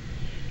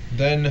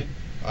 Then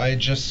I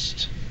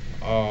just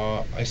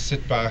I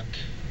sit back.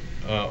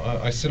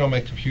 I sit on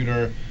my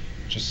computer,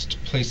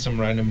 just play some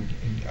random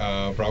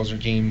browser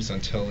games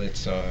until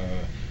it's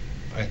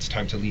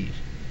time to leave.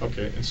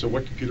 Okay. And so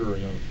what computer are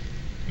you on?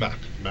 Mac.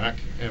 Mac.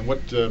 And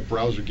what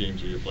browser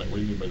games are you playing? What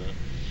do you mean by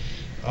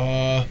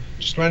that?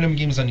 Just random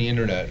games on the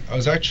internet. I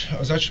was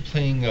actually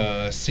playing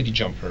City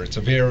Jumper. It's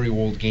a very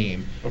old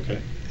game.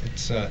 Okay.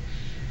 It's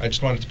I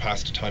just wanted to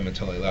pass the time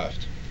until I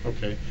left.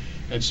 Okay.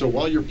 And so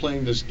while you're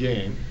playing this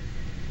game,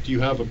 do you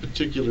have a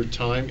particular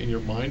time in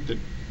your mind that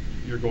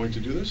you're going to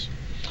do this?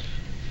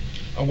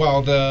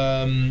 Well,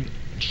 the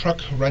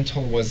truck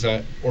rental was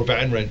or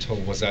van rental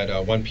was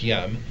at 1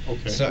 p.m.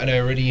 Okay. So, and I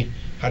already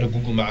had a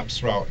Google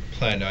Maps route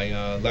planned.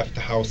 I left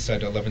the house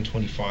at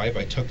 11:25.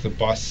 I took the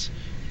bus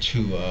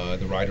to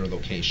the rider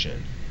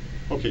location.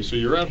 Okay, so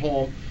you're at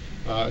home.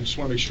 I just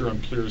want to make sure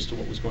I'm clear as to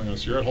what was going on.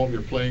 So you're at home,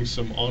 you're playing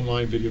some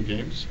online video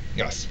games.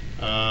 Yes.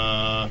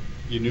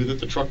 You knew that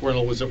the truck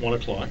rental was at 1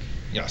 o'clock.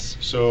 Yes.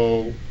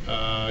 So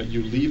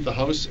you leave the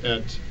house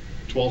at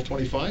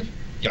 12:25?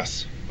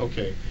 Yes.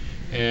 Okay.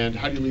 And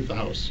how do you leave the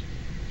house?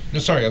 No,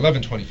 sorry,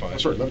 11:25. Oh,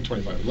 sorry,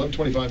 11:25.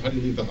 11:25, how do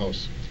you leave the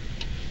house?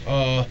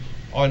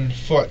 On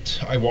foot,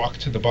 I walk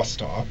to the bus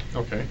stop.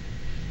 Okay.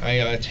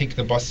 I take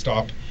the bus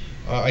stop.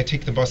 I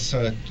take the bus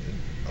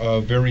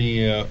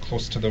very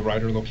close to the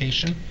rider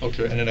location.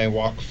 Okay. And then I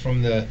walk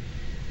from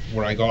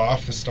where I got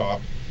off the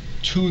stop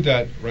to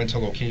that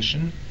rental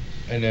location,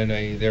 and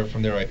then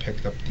from there I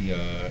picked up the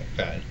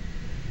van.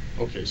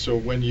 Okay, so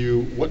when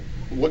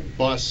what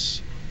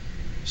bus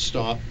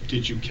stop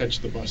did you catch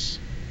the bus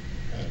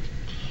at?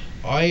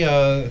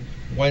 I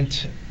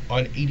went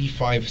on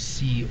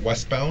 85C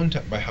westbound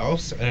at my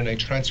house, and then I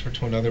transferred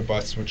to another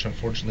bus, which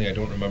unfortunately I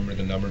don't remember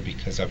the number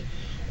because I've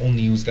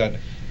only used that.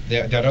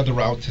 That other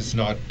route is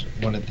not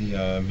one of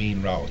the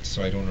main routes,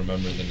 so I don't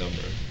remember the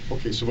number.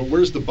 Okay, so but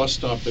where's the bus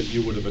stop that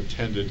you would have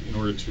attended in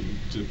order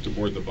to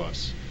board the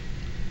bus?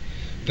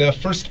 The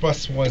first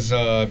bus was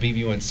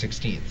Bayview and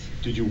 16th.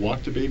 Did you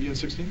walk to Bayview and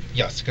 16th?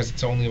 Yes, because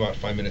it's only about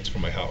 5 minutes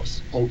from my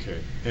house. Okay,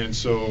 and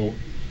so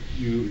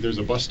there's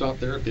a bus stop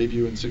there at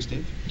Bayview and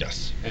 16th?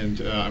 Yes.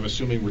 And I'm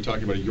assuming we're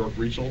talking about a York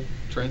Regional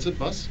Transit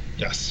bus?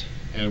 Yes.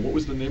 And what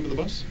was the name of the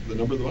bus? The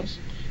number of the bus?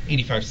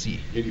 85C.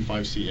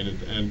 85C.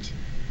 And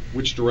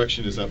which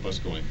direction is that bus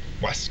going?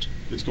 West.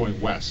 It's going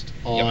west.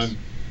 On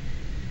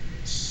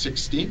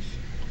 16th?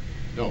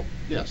 No.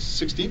 Yes,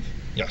 16th?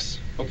 Yes.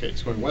 Okay,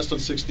 it's going west on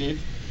 16th.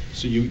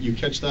 So you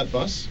catch that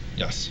bus?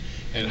 Yes.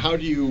 And how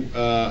do you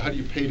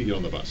pay to get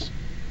on the bus?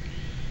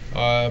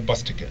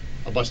 Bus ticket.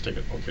 A bus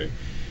ticket, okay.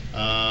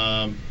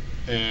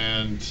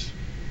 And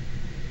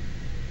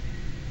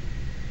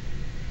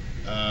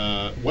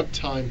what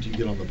time do you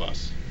get on the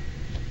bus?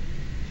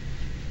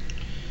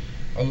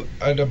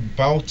 At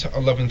about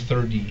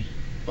 11:30.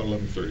 About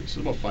 11:30.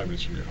 So about 5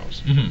 minutes from your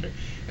house. Mhm. Okay.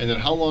 And then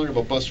how long of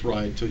a bus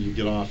ride till you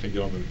get off and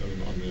get on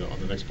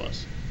the next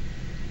bus?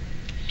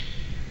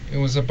 It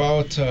was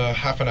about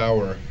half an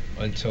hour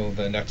until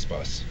the next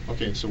bus.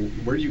 Okay. So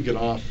where do you get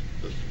off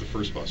the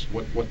first bus?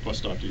 What bus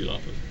stop do you get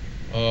off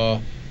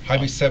of?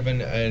 Highway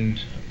 7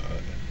 and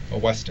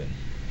Weston.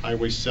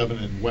 Highway 7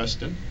 and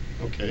Weston.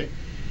 Okay.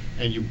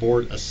 And you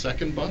board a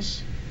second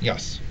bus?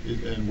 Yes.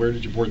 And where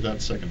did you board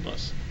that second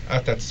bus?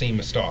 At that same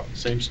stop.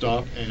 Same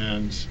stop.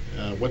 And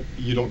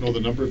you don't know the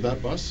number of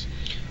that bus?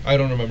 I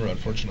don't remember,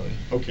 unfortunately.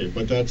 Okay,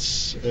 but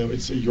it's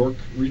a York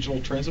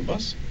Regional Transit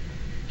bus?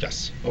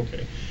 Yes.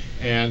 Okay.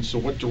 And so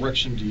what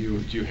direction do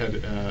you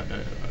head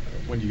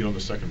when you get on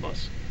the second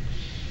bus?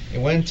 It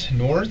went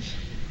north,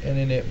 and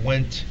then it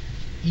went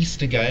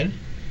east again,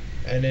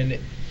 and then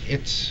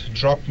it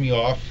dropped me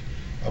off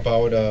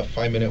about a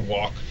 5-minute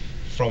walk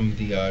from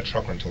the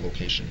truck rental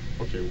location.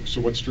 Okay,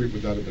 so what street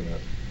would that have been at?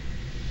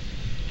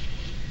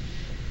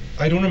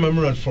 I don't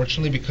remember,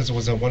 unfortunately, because it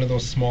was one of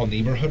those small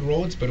neighborhood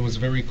roads, but it was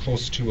very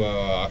close to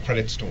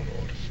Credit Stone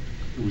Road.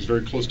 It was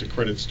very close to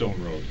Credit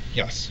Stone Road.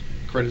 Yes.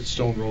 Credit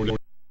Stone Road,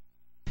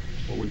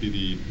 what would be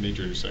the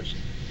major intersection?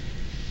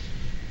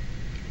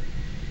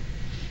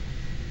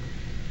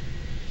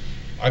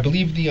 I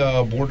believe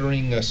the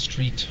bordering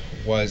street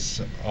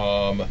was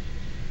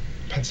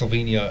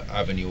Pennsylvania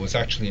Avenue. It was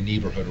actually a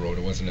neighborhood road.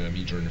 It wasn't a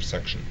major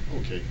intersection.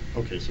 Okay.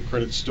 So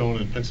Credit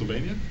Stone in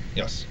Pennsylvania.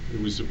 Yes.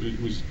 It was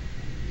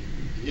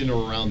in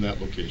or around that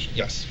location.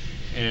 Yes.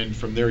 And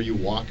from there you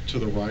walk to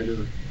the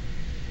Ryder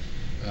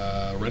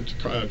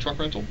truck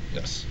rental.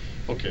 Yes.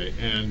 Okay.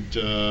 And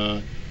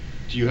do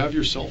you have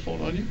your cell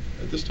phone on you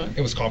at this time?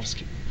 It was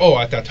confiscated. Oh,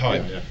 at that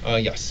time. Yeah.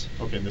 Yes.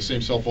 Okay. And the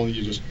same cell phone that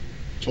you just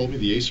told me,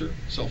 the Acer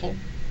cell phone.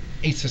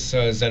 Asus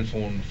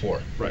Zenfone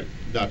 4. Right.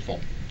 That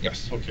phone.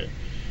 Yes. Okay.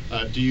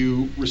 Do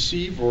you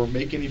receive or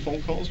make any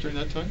phone calls during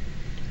that time?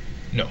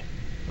 No.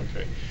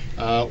 Okay.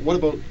 What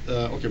about?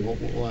 Okay,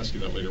 we'll ask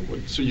you that later.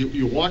 So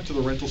you walk to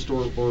the rental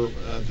store or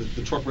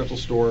the truck rental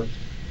store.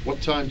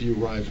 What time do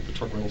you arrive at the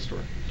truck rental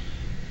store?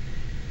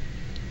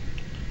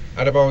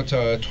 At about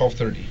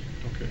 12:30.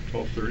 Okay,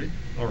 12:30.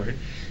 All right.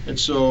 And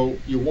so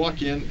you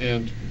walk in,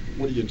 and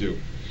what do you do?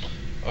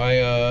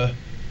 I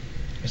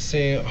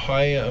say,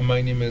 hi,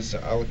 my name is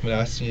Alek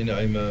Minassian.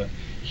 I'm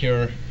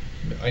here.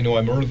 I know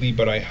I'm early,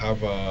 but I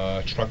have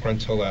a truck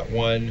rental at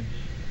 1.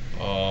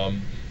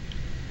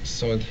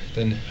 So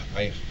then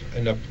I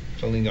end up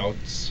filling out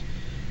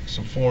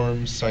some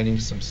forms, signing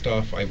some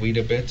stuff. I wait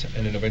a bit,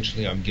 and then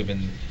eventually I'm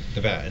given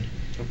the van.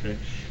 Okay.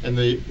 And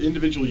the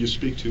individual you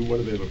speak to, what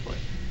do they look like?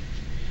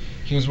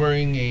 He was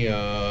wearing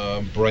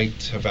a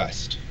bright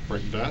vest.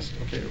 Bright vest?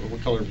 Okay. Well,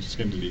 what color of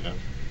skin did he have?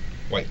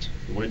 White.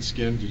 White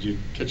skin. Did you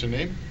catch a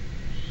name?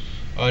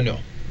 No.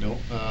 No?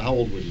 How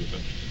old would he have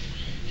been?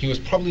 He was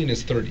probably in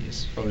his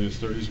 30s. Probably in his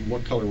 30s. And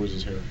what color was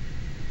his hair?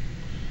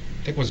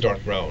 I think it was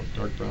dark brown.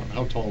 Dark brown.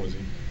 How tall was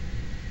he?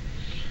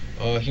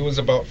 He was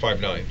about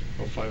 5'9".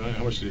 Oh, 5'9".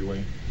 How much did he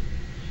weigh?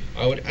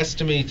 I would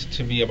estimate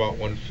to be about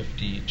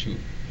 152.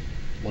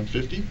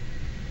 150?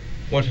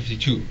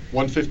 152.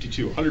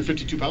 152.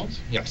 152 pounds?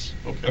 Yes.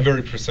 Okay. I'm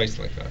very precise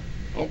like that.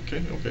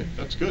 Okay.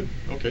 That's good.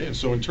 Okay. And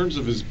so in terms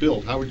of his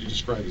build, how would you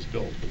describe his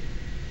build?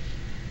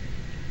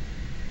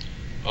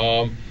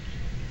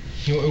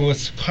 It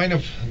was kind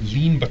of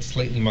lean but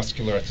slightly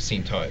muscular at the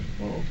same time.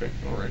 Oh, okay.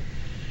 All right.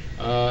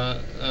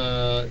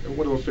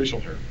 What about facial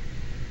hair?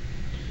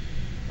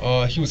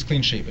 He was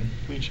clean shaven.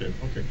 Clean shaven.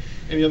 Okay.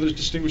 Any other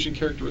distinguishing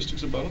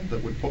characteristics about him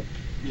that would,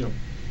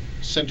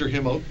 center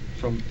him out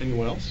from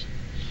anyone else?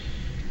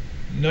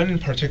 None in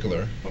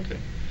particular. Okay.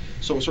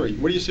 So, sorry,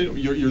 what do you say?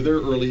 You're there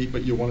early,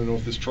 but you want to know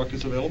if this truck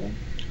is available?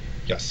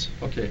 Yes.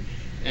 Okay.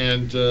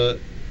 And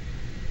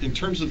in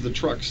terms of the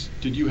trucks,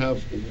 did you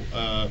have,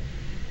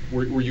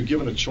 were you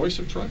given a choice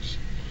of trucks?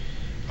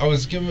 I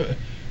was given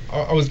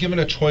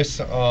a choice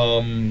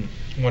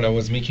when I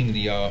was making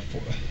the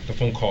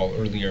phone call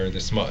earlier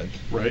this month.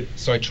 Right.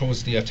 So I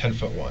chose the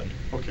 10-foot one.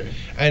 Okay.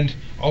 And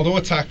although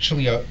it's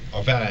actually a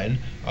van,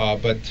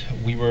 but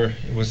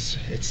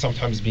it's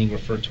sometimes being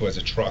referred to as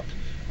a truck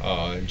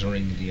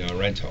during the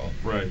rental.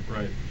 Right.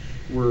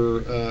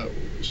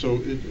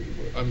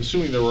 I'm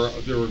assuming there were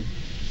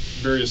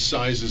various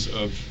sizes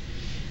of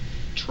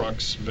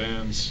trucks,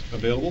 vans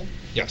available?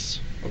 Yes.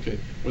 Okay.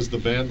 Was the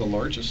van the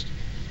largest?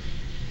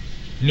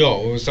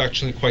 No, it was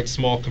actually quite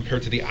small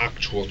compared to the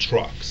actual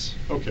trucks.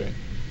 Okay.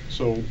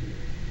 So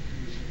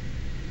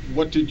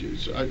why did you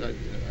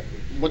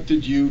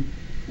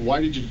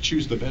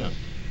choose the van?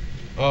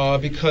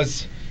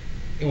 Because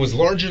it was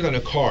larger than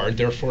a car,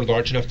 therefore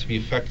large enough to be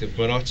effective,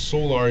 but not so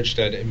large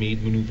that it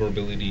made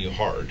maneuverability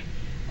hard.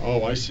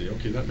 Oh, I see.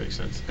 Okay, that makes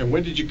sense. And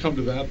when did you come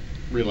to that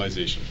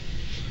realization?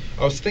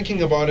 I was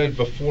thinking about it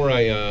before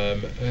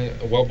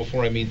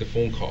before I made the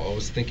phone call. I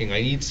was thinking I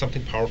need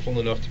something powerful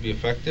enough to be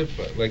effective,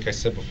 but like I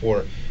said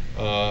before,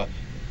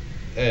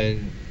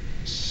 and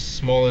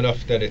small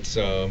enough that it's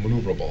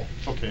maneuverable.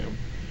 Okay,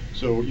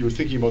 so you were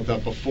thinking about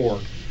that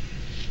before.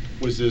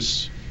 Was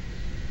this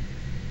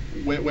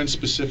when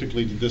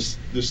specifically did this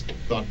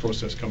thought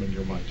process come into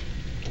your mind?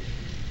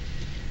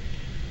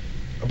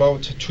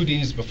 About 2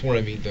 days before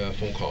I made the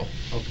phone call.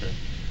 Okay.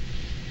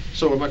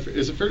 So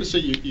is it fair to say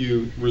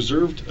you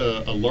reserved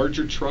a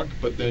larger truck,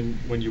 but then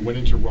when you went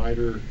into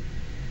Ryder,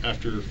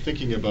 after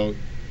thinking about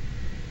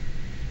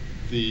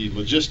the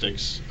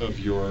logistics of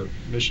your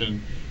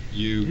mission,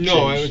 you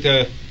changed?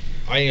 The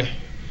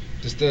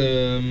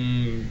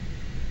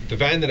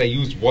van that I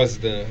used was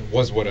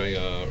what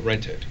I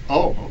rented.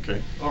 Oh,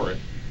 okay, all right,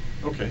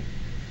 okay,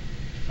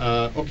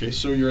 okay.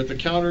 So you're at the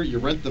counter, you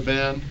rent the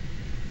van.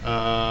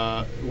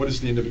 What does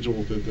the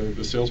individual,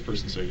 the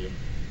salesperson say to you?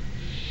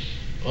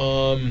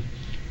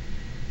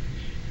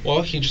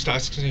 Well, he just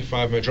asks me if I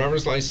have my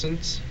driver's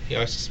license. He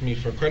asks me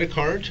for a credit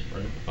card.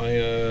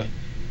 Right.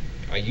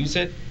 I use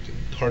it. The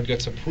card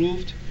gets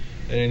approved,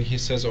 and then he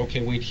says, "Okay,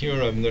 wait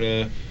here. I'm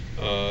gonna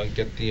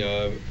get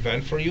the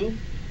van for you."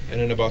 And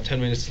then about 10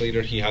 minutes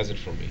later, he has it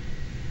for me.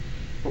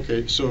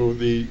 Okay, so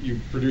you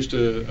produced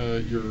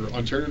your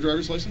Ontario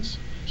driver's license?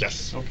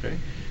 Yes. Okay,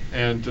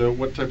 and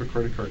what type of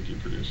credit card do you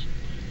produce?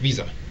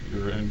 Visa.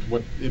 And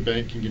what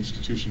banking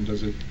institution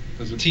does it?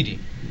 TD.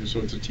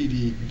 So it's a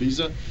TD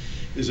Visa.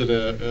 Is it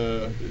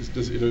a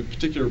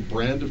particular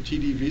brand of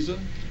TD Visa?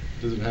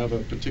 Does it have a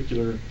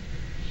particular?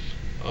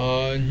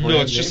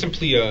 No, it's just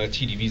simply a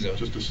TD Visa.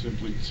 Just a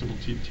simple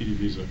TD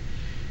Visa.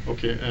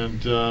 Okay,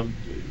 and I'm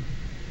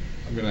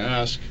going to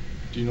ask,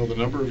 do you know the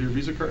number of your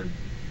Visa card?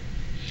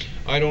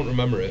 I don't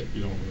remember it.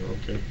 You don't remember,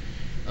 okay.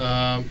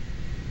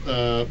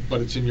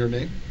 But it's in your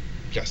name?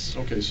 Yes.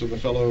 Okay, so the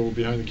fellow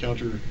behind the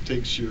counter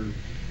takes your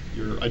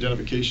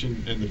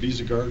identification and the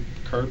Visa card.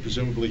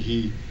 Presumably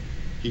he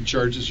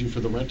charges you for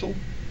the rental?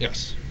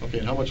 Yes. Okay,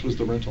 and how much was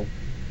the rental?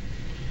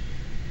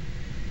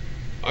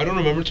 I don't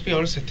remember, to be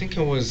honest. I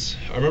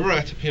remember I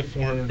had to pay a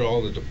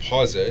 $400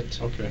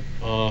 deposit. Okay.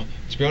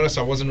 To be honest,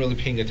 I wasn't really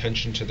paying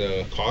attention to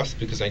the cost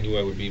because I knew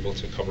I would be able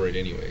to cover it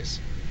anyways.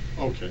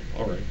 Okay,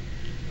 all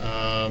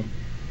right.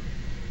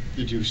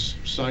 Did you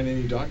sign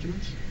any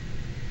documents?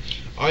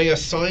 I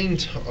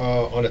signed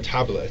on a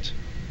tablet.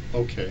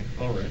 Okay,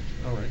 all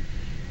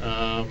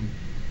right.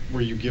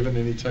 Were you given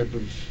any type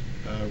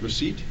of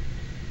receipt?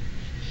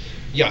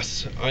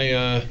 Yes,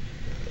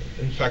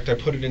 in fact, I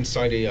put it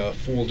inside a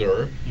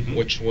folder,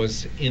 which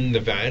was in the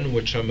van,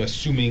 which I'm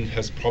assuming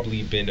has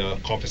probably been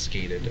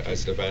confiscated,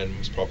 as the van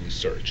was probably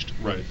searched.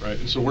 Right.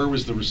 And so, where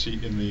was the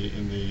receipt in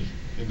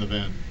the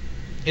van?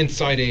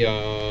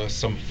 Inside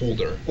some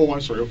folder. Oh,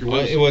 I'm sorry.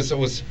 Okay. It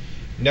was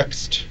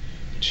next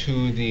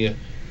to the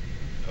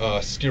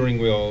steering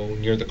wheel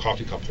near the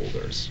coffee cup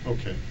holders.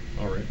 Okay.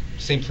 All right.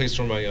 Same place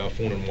where my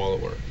phone and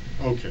wallet were.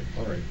 Okay.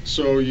 All right.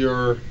 So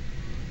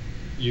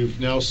you've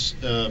now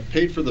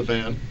paid for the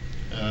van.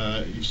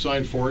 You've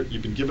signed for it.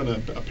 You've been given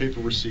a paper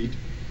receipt.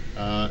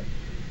 And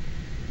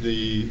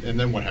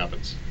then what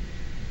happens?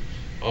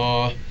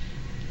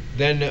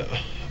 Then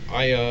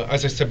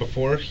as I said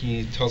before,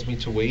 he tells me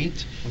to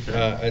wait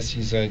as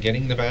he's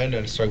getting the van,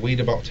 and so I wait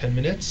about 10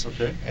 minutes.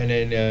 Okay. And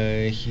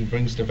then he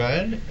brings the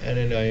van, and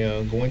then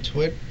I go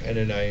into it, and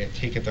then I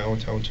take it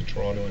downtown to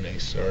Toronto, and I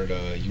start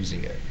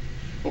using it.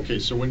 Okay,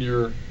 so when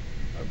you're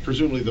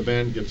presumably the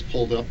van gets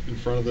pulled up in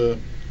front of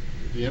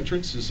the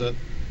entrance, is that?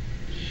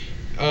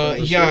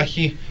 Yeah,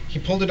 he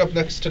pulled it up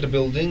next to the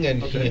building,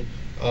 and he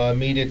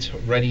made it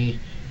ready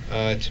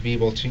to be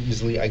able to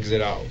easily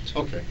exit out.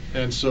 Okay,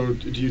 and so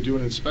do you do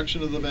an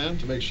inspection of the van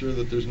to make sure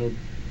that there's no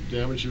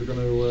damage you're going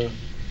to?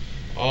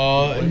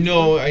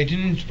 No, I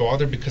didn't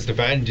bother because the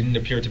van didn't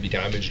appear to be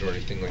damaged or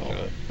anything like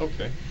that.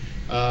 Okay,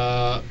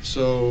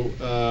 so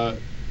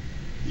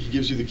he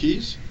gives you the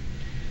keys?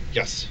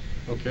 Yes.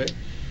 Okay,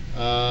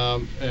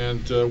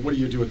 and what do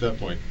you do at that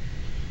point?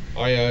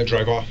 I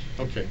drive off.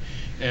 Okay.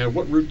 And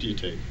what route do you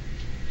take?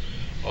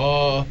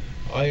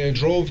 I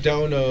drove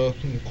down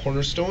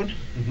Cornerstone,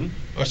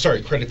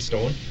 Credit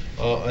Stone,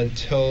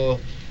 until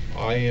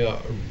I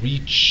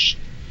reached,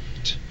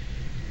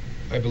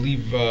 I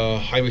believe,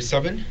 Highway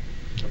 7.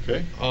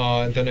 Okay.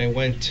 Then I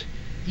went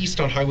east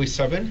on Highway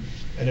 7,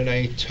 and then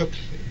I took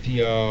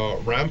the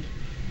ramp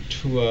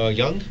to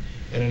Yonge,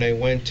 and then I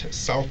went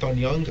south on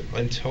Yonge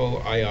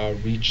until I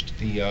reached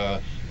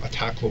the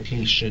attack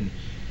location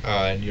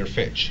near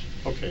Finch.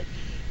 Okay.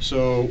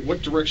 So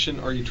what direction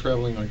are you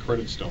traveling on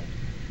Credit Stone?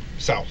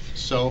 South.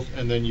 South,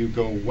 and then you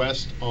go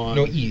west on...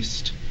 No,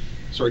 east.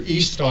 Sorry,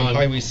 east on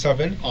Highway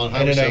 7. On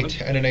Highway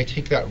 7? And then I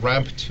take that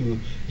ramp to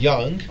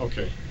Yonge.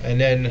 Okay. And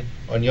then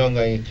on Yonge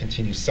I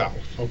continue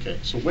south. Okay,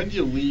 so when do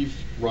you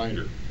leave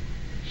Ryder?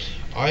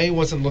 I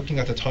wasn't looking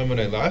at the time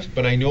when I left,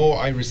 but I know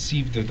I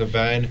received the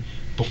van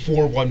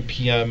before 1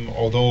 p.m.,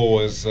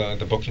 although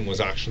the booking was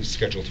actually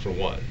scheduled for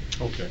 1.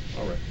 Okay,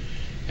 all right.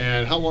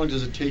 And how long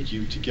does it take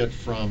you to get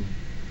from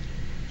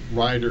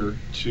Ryder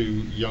to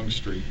Yonge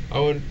Street? I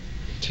went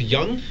to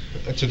Yonge,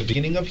 to the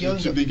beginning of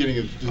Yonge. To the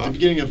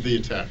beginning of the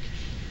attack.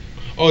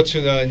 Oh,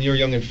 to the near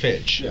Yonge and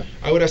Finch. Yeah.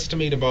 I would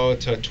estimate about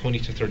 20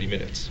 to 30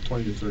 minutes.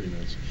 20 to 30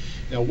 minutes.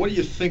 Now, what are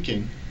you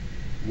thinking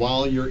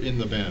while you're in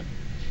the van?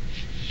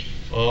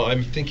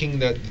 I'm thinking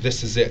that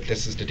this is it.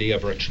 This is the day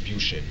of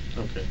retribution.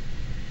 Okay.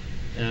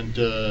 And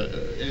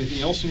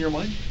anything else in your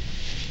mind?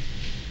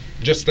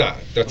 Just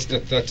that. That's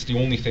the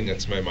only thing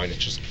that's in my mind.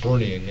 It's just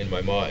burning in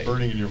my mind.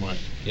 Burning in your mind.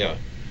 Yeah.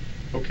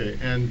 Okay,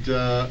 and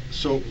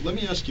so let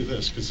me ask you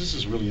this, because this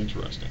is really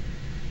interesting.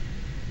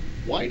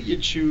 Why do you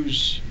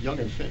choose Yonge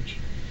and Finch?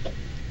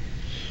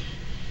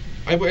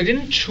 I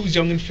didn't choose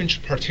Yonge and Finch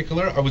in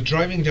particular. I was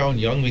driving down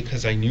Yonge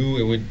because I knew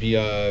it would be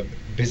a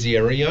busy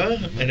area,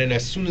 and then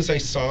as soon as I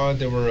saw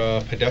there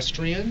were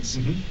pedestrians,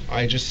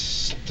 I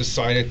just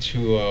decided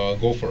to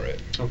go for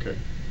it. Okay.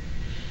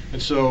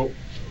 And so,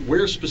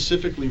 where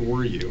specifically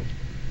were you,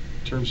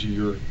 in terms of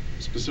your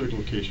specific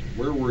location?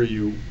 Where were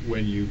you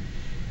when you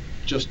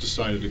just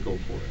decided to go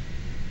for it?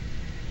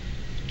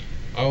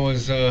 I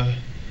was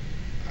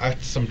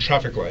at some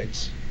traffic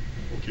lights.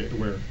 Okay,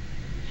 where?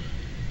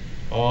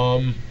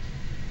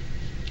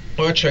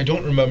 Actually, I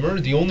don't remember.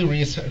 The only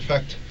reason, in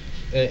fact,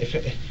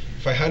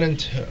 if I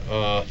hadn't,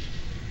 I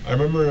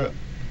remember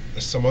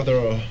some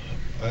other,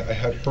 I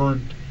had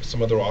heard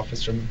some other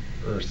officer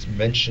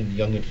mention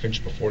Yonge and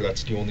Finch before.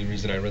 That's the only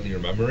reason I really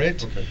remember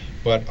it. Okay.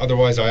 But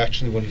otherwise, I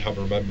actually wouldn't have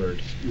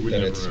remembered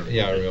that it's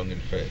Yonge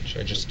and Finch.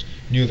 I just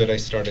knew that I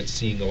started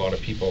seeing a lot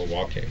of people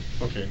walking.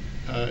 Okay.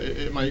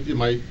 Am I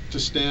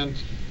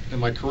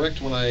correct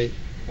when I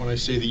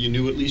say that you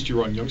knew at least you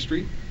were on Yonge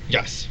Street?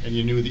 Yes. And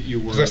you knew that you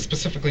were... Because I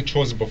specifically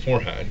chose it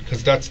beforehand,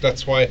 because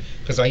that's why,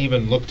 because I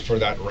even looked for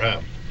that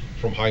ramp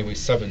from Highway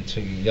 7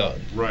 to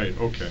Yonge. Right,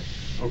 okay,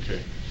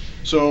 okay.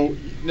 So,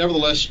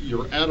 nevertheless,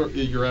 you're at a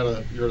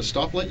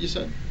stoplight, you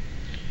said?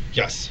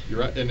 Yes.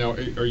 And now,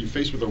 are you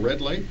faced with a red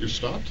light? You're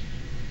stopped?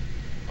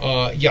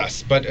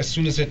 Yes, but as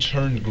soon as it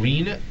turned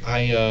green,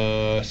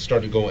 I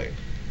started going.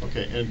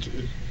 Okay, and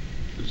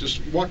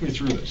just walk me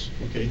through this,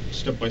 okay,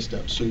 step by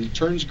step. So it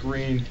turns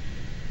green,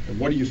 and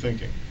what are you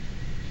thinking?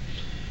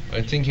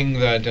 I'm thinking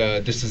that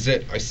this is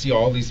it. I see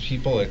all these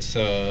people. It's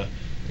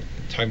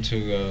time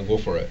to go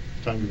for it.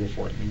 Time to go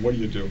for it. And what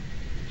do?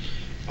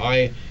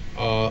 I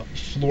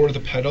floor the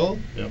pedal.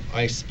 Yeah.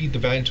 I speed the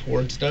van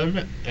towards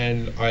them,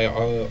 and I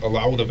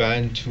allow the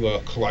van to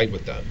collide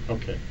with them.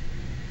 Okay.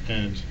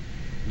 And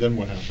then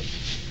what happens?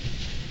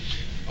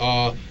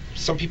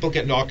 Some people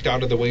get knocked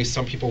out of the way.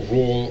 Some people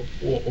roll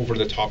over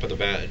the top of the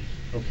van.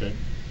 Okay.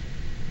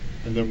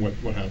 And then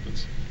what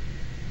happens?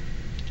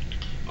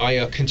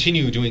 I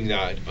continue doing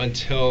that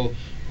until,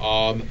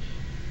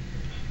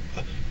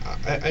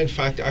 in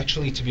fact,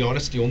 actually, to be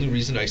honest, the only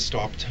reason I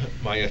stopped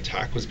my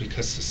attack was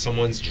because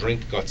someone's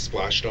drink got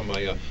splashed on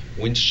my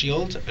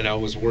windshield, and I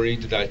was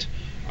worried that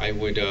I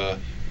would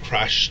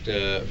crash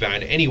the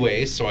van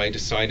anyway, so I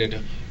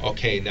decided,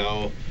 okay,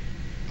 now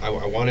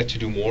I wanted to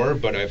do more,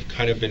 but I've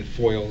kind of been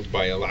foiled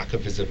by a lack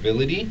of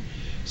visibility.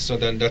 So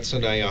then that's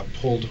when I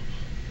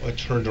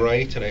turned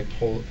right, and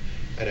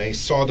I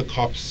saw the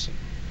cops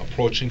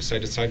approaching, so I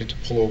decided to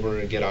pull over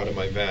and get out of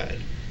my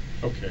van.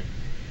 Okay.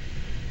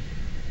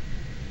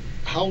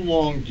 How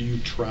long do you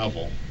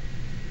travel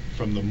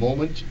from the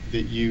moment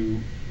that you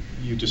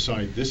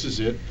decide this is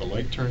it, the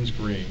light turns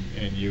green,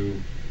 and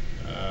you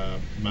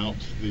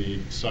mount the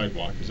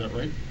sidewalk, is that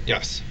right?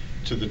 Yes.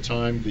 To the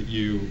time that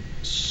you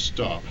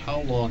stop? How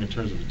long in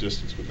terms of a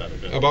distance would that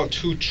have been? About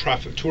two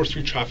or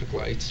three traffic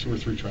lights. 2 or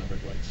 3 traffic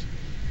lights.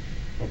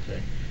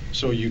 Okay.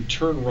 So you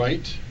turn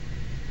right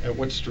at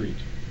what street?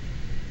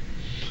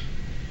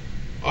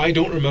 I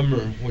don't remember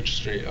which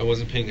street. I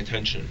wasn't paying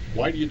attention.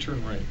 Why do you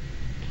turn right?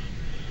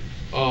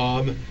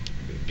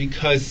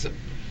 Because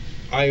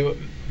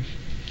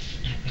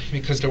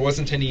there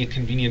wasn't any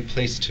convenient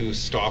place to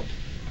stop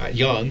at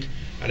Yonge,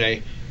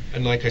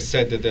 and like I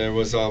said, that there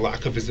was a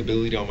lack of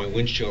visibility on my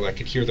windshield. I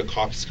could hear the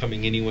cops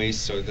coming anyway,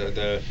 so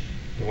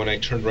when I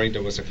turned right,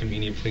 there was a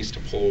convenient place to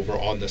pull over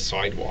on the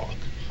sidewalk.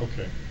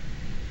 Okay.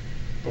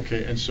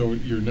 Okay, and so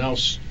you're now,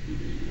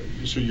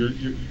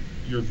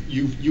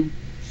 you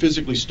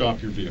physically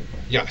stop your vehicle.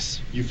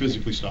 Yes. You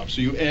physically stop.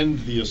 So you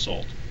end the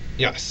assault.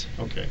 Yes.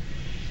 Okay.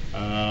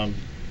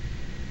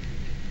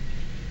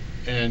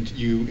 And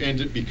you end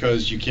it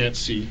because you can't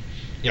see.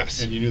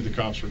 Yes. And you knew the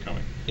cops were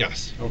coming.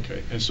 Yes.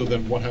 Okay. And so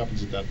then what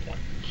happens at that point?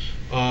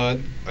 I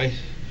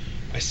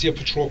see a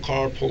patrol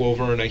car pull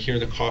over, and I hear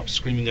the cops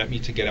screaming at me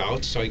to get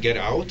out. So I get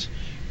out,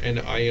 and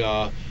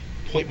I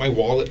point my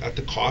wallet at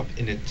the cop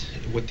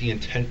with the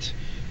intent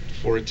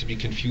for it to be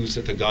confused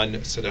with a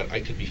gun, so that I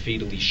could be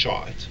fatally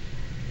shot.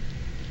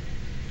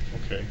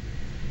 Okay.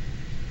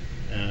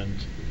 And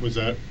was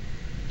that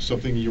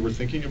something you were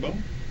thinking about?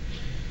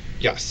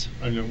 Yes.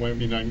 I know.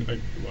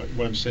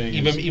 What I'm saying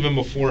is even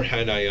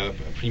beforehand, I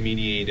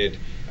premeditated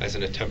as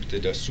an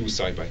attempted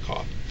suicide by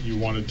cop. You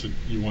wanted to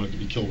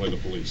be killed by the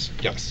police.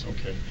 Yes.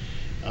 Okay.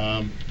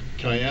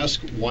 Can I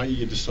ask why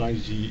you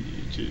decided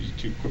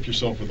to equip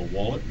yourself with a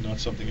wallet and not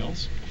something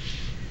else?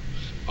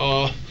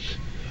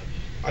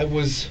 I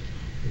was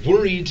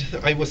worried.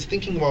 I was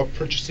thinking about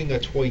purchasing a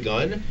toy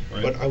gun,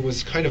 right. But I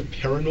was kind of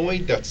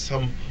paranoid that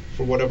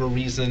for whatever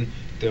reason,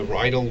 the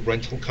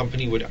rental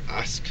company would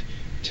ask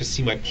to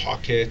see my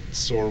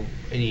pockets or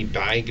any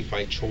bag if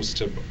I chose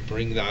to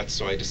bring that.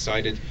 So I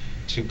decided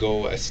to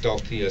go as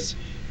stealthy as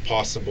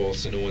possible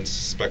so no one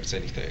suspects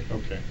anything.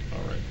 Okay,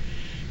 all right.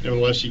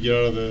 Nevertheless, you get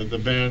out of the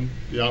van.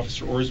 The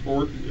officer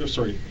correct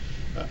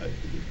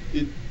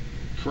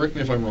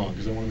me if I'm wrong,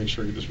 because I want to make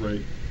sure I get this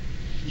right.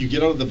 You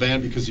get out of the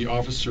van because the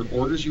officer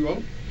orders you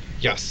out?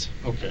 Yes.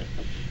 Okay.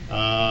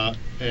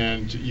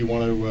 And you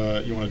want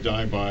to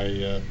die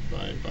by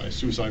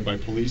suicide by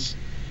police.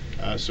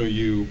 So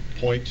you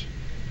point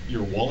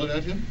your wallet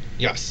at him?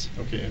 Yes.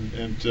 Okay.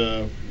 And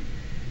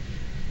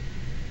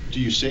do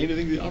you say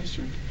anything to the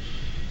officer?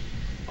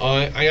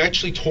 I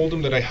actually told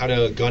him that I had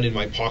a gun in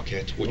my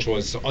pocket, which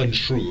was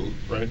untrue.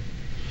 Right.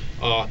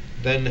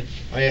 Then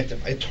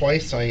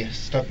twice I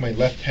stuck my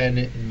left hand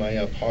in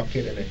my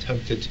pocket and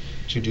attempted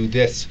to do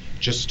this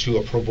just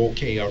to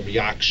provoke a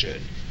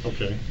reaction.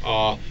 Okay.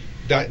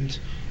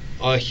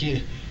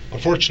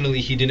 Unfortunately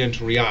he didn't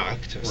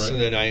react. Right. So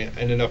then I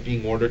ended up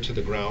being ordered to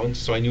the ground.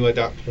 So I knew at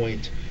that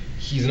point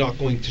he's not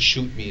going to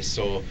shoot me.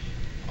 So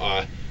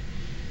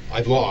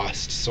I've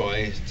lost. So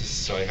I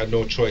had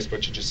no choice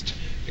but to just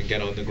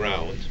get on the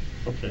ground.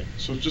 Okay,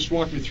 so just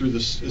walk me through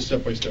this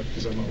step by step,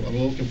 because I'm a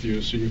little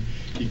confused. So you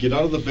get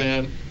out of the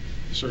van,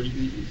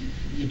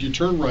 you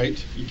turn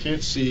right, you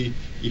can't see,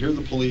 you hear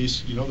the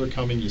police, you know they're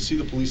coming, you see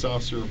the police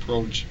officer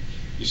approach,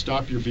 you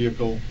stop your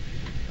vehicle,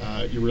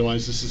 you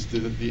realize this is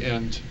the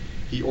end.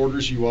 He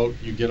orders you out,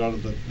 you get out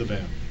of the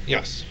van.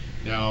 Yes.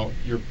 Now,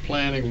 your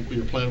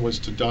plan was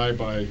to die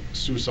by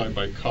suicide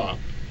by cop.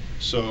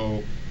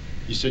 So,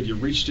 you said you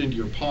reached into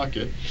your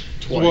pocket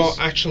twice. Well,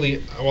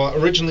 actually,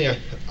 originally,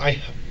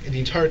 I the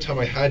entire time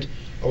I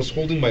was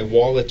holding my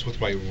wallet with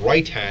my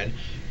right hand,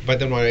 but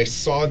then when I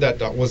saw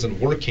that wasn't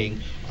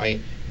working, I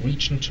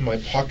reached into my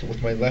pocket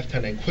with my left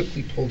hand and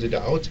quickly pulled it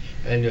out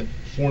and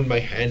formed my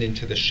hand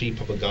into the shape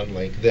of a gun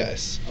like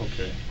this.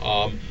 Okay.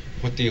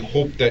 With the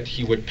hope that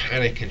he would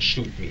panic and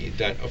shoot me.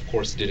 That, of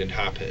course, didn't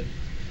happen.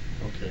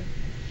 Okay.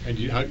 And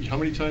how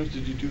many times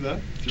did you do that?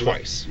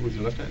 Twice. With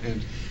your left hand?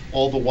 And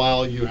all the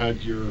while you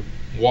had your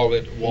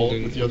Wallet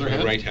with the other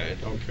hand? Right hand.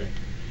 Okay.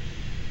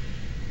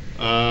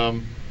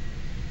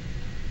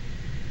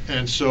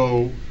 And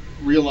so,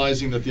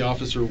 realizing that the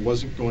officer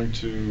wasn't going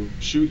to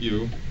shoot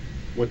you,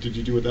 what did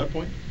you do at that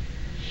point?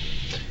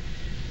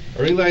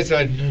 I realized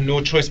I had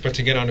no choice but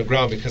to get on the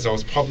ground because I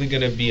was probably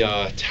going to be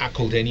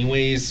tackled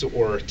anyways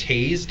or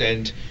tased,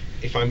 and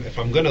if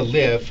I'm going to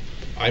live,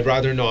 I'd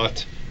rather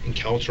not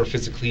encounter a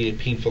physically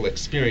painful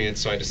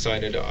experience, so I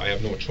decided I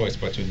have no choice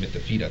but to admit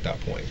defeat at that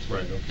point.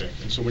 Right, okay.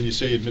 And so when you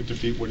say admit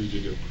defeat, what did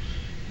you do?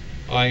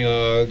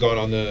 I got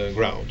on the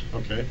ground.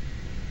 Okay.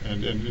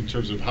 And in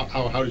terms of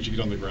how did you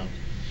get on the ground?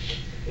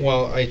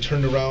 Well, I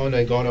turned around,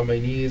 I got on my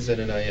knees, and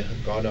then I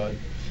got on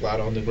flat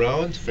on the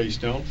ground. Face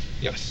down?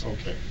 Yes.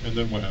 Okay. And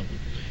then what happened?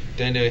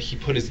 Then he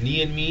put his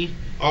knee in me,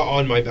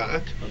 on my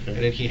back, okay.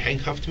 and then he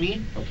handcuffed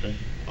me. Okay.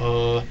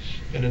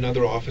 And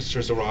another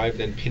officers arrived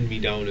and pinned me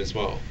down as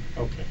well.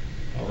 Okay.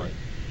 All right.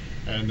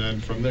 And then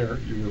from there,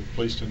 you were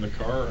placed in the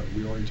car, and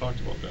we already talked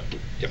about that.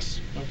 Yes.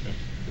 Okay.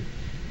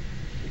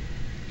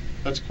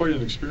 That's quite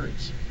an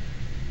experience.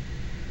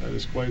 That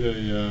is quite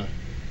a...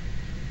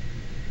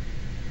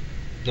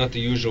 Not the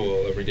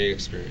usual everyday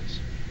experience.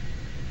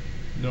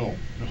 No,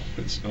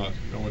 it's not.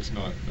 No, it's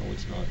not.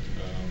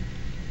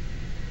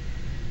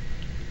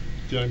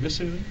 Did I miss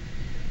anything?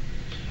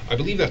 I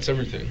believe that's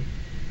everything.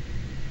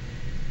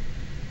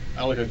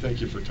 Alek, I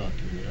thank you for talking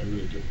to me. I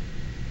really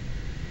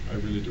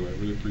do. I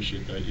really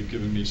appreciate that. You've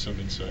given me some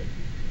insight.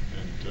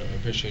 And I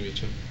appreciate it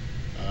too.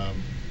 How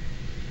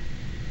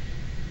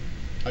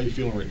are you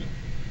feeling right now?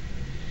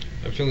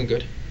 I'm feeling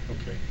good.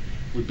 Okay.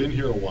 We've been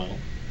here a while.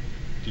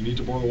 Do you need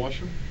to borrow the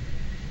washroom?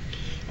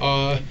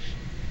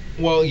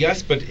 Well,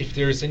 yes, but if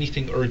there's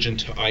anything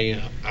urgent,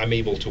 I'm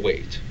able to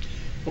wait.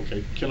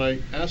 Okay. Can I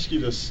ask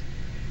you to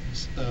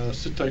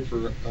sit tight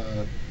for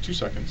 2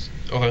 seconds?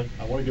 Okay.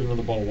 I want to get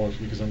another bottle of water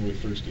for me because I'm really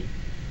thirsty.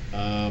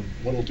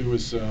 What I'll do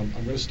is I'm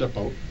going to step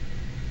out,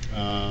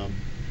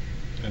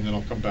 and then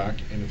I'll come back.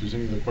 And if there's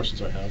any other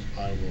questions I have,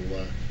 I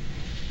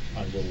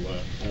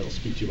will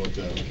speak to you about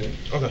that. Okay.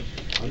 Okay.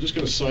 I'm just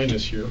going to sign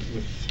this here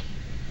with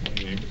my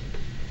name.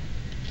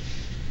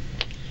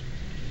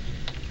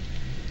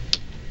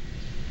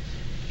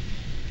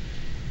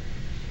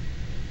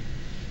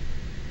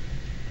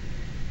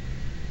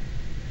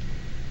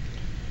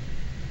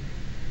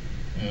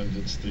 And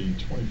it's the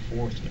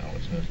 24th now,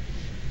 isn't it?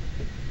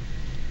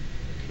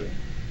 Okay.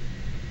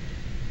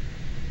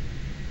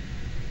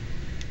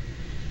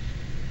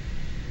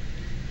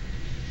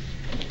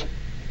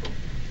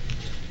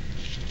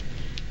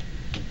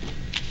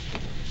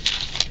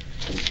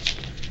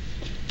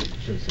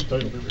 Okay, sit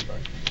tight, I'll be right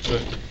back.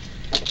 Good.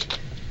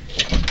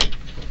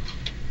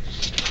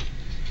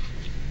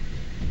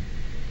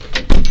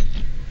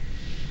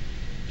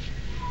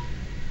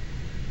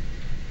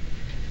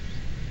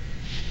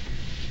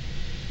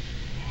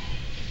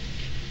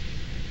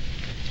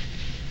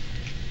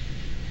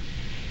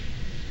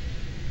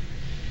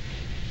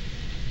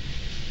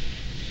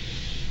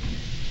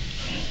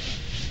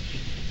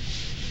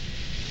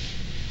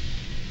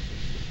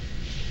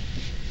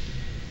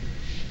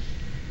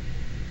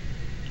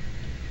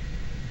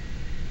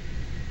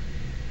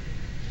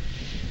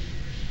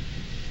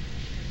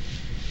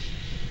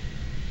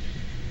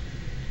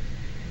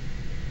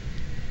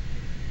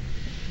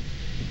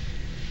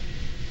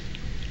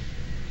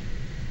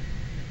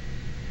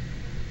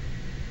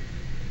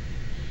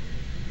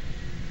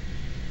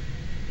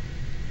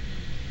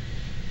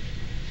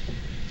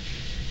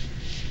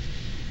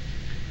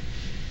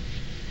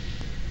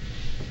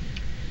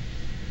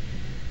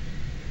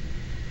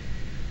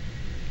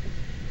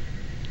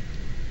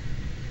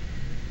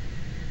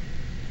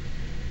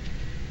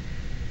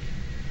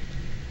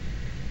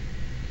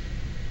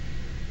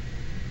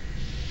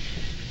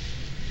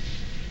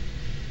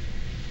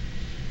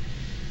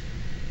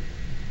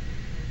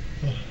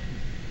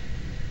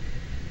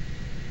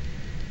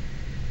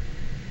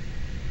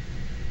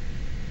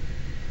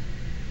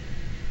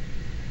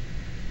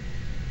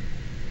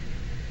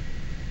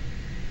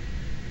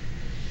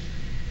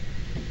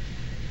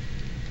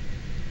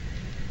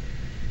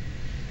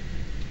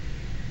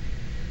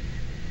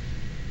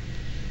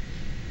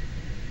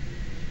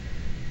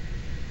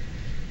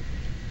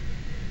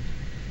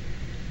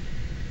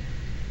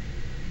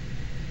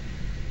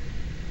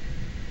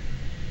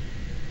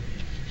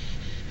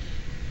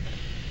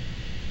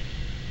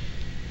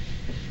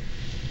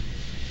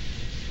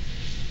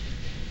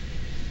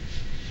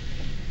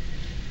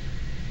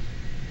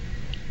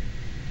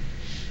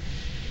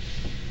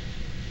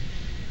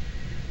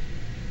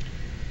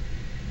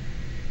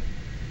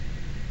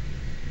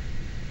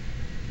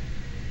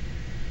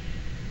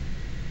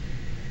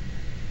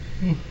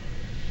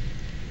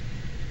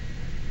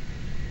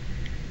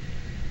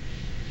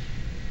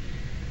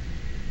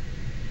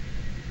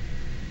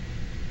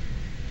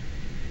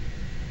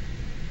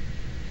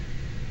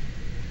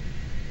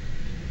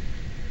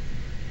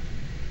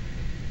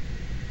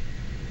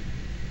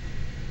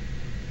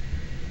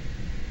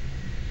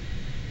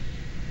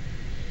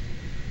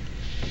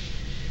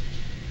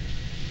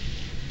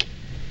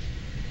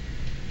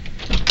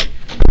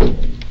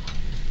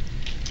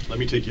 Let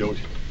me take you out.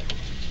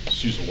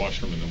 Just use the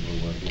washroom and then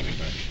we'll be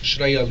back.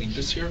 Should I leave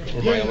this here,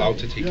 or am I allowed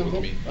to take it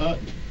with me?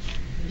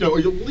 No,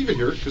 you'll leave it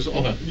here because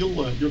Okay.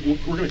 we're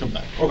going to come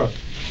back. Okay.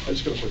 I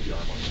just got to put the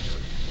arm on here.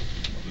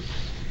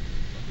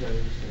 Yeah, I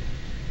understand.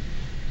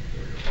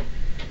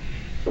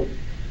 There we go.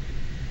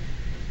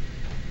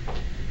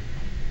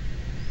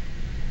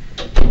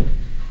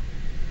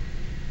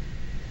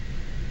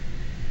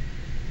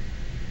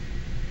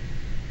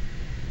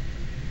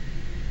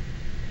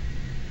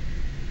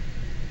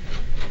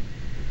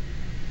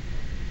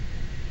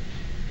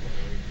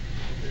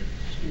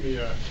 Give me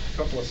a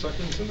couple of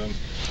seconds and then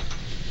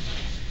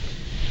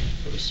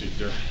put a seat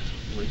there.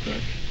 Right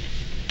back.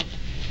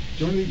 Do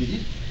you want anything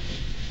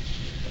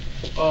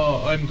to eat?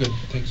 I'm good.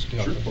 Thanks.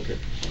 Yeah. Sure. Okay.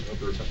 I'll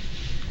be right back.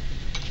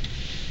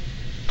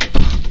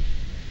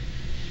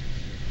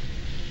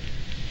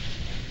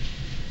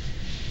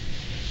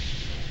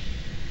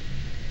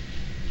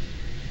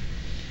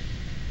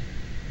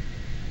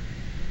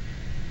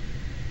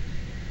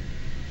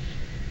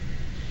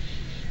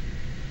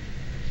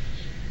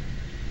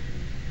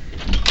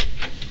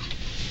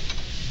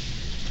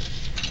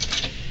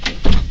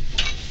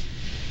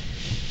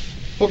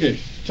 Okay,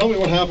 tell me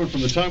what happened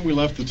from the time we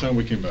left to the time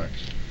we came back.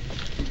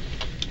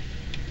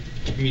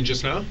 You mean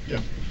just now?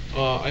 Yeah.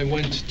 I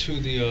went to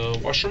the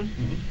washroom.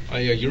 Mm-hmm. I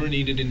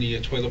urinated in the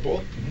toilet bowl.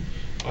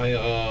 Mm-hmm.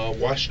 I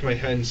washed my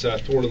hands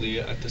thoroughly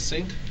at the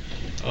sink.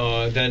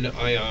 Then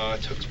I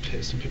took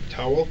some paper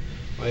towel.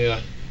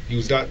 I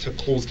used that to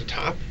close the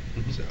tap.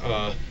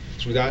 Mm-hmm.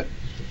 Threw that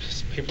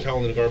paper towel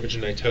in the garbage,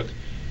 and I took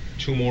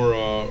 2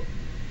 more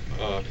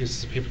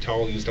pieces of paper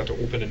towel and used that to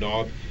open a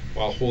knob.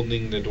 While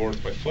holding the door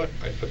with my foot,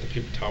 I put the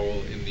paper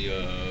towel in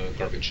the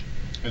garbage.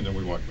 And then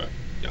we walked back.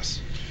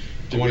 Yes.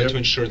 Did I we wanted have- to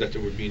ensure that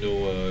there would be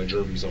no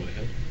germs on my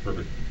head.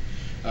 Perfect.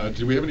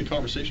 Did we have any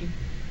conversation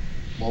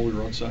while we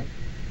were outside?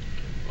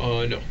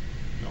 No. No.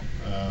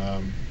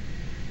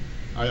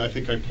 I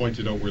think I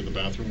pointed out where the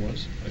bathroom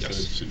was. I Yes.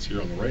 said it's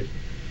here on the right.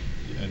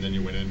 And then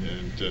you went in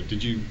and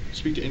did you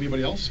speak to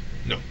anybody else?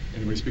 No.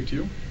 Anybody speak to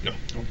you? No.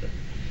 Okay.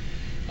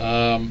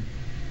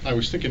 I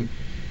was thinking,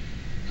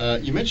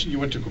 you mentioned you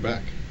went to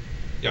Quebec.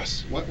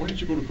 Yes. Why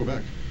did you go to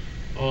Quebec?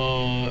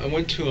 I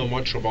went to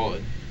Montreal.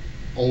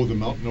 Oh, the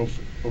mountain. No.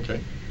 Okay.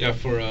 Yeah,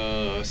 for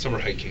summer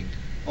hiking.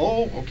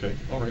 Oh, okay.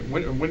 All right.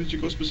 When did you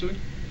go specific?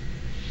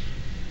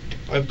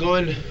 I've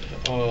gone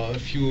a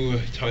few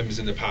times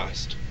in the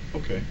past.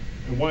 Okay.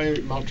 And why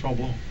Mount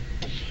Tremblant?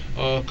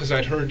 Because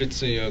I'd heard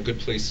it's a good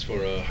place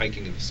for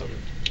hiking in the summer.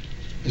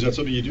 Is that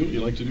something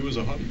you like to do as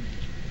a hobby?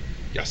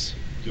 Yes.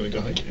 Do you like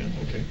to hike? Yeah.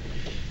 Okay.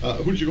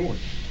 Who did you go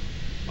with?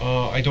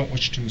 I don't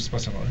wish to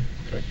specify.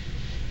 Okay.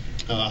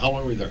 How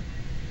long were you there?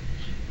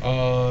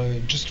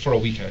 Just for a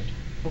weekend.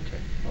 Okay.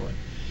 All right.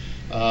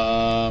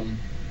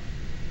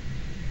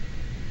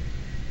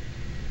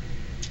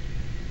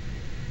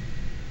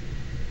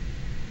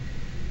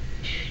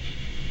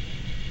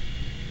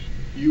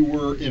 You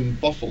were in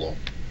Buffalo.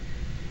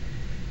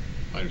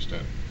 I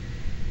understand.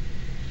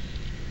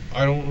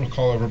 I don't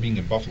recall ever being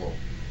in Buffalo.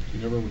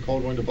 You never recall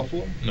going to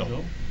Buffalo?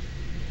 No.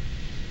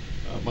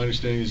 My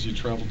understanding is you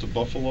traveled to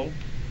Buffalo,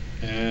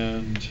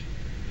 and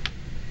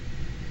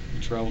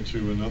you traveled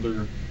to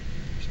another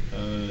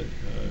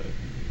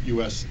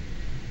U.S.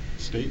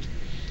 state.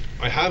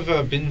 I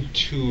have been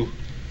to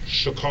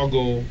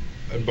Chicago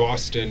and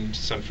Boston,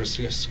 San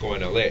Francisco,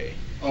 and LA.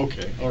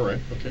 Okay, all right.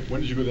 Okay,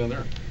 when did you go down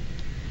there?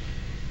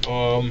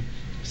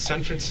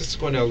 San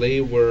Francisco and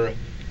LA were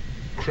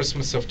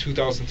Christmas of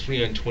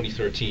 2003 and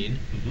 2013.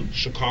 Mhm.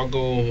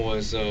 Chicago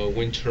was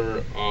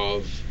winter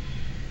of,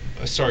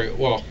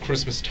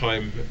 Christmas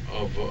time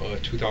of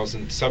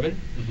 2007.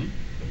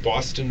 Mm-hmm.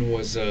 Boston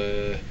was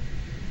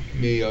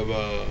May of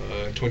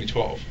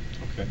 2012.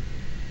 Okay.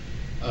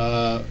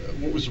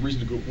 What was the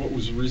reason to go? What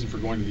was the reason for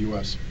going to the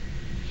U.S.?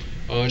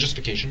 Just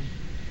vacation.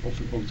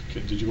 Okay.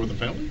 Did you go with the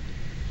family?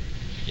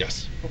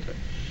 Yes. Okay.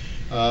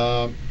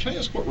 Can I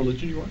ask what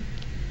religion you are?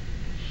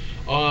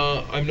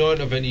 I'm not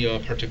of any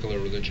particular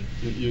religion.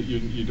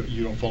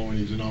 You don't follow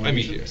any denomination? I'm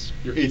atheist.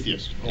 You're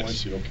atheist. Oh, Yes. I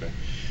see. Okay.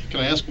 Can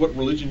I ask what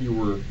religion you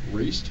were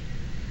raised?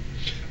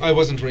 I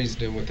wasn't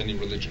raised with any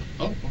religion.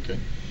 Oh, okay.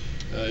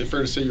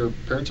 Fair to say your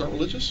parents aren't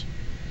religious?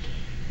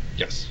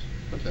 Yes.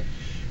 Okay.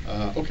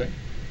 Okay.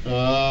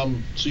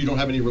 So you don't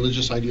have any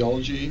religious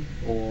ideology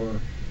or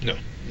No.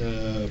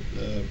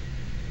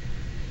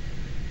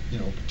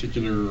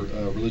 particular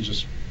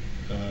religious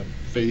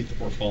faith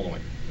or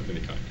following of any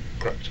kind?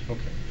 Correct.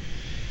 Okay.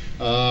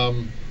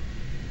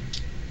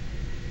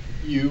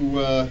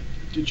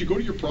 Did you go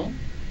to your prom?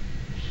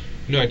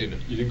 No, I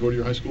didn't. You didn't go to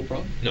your high school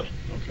prom? No.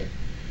 Okay.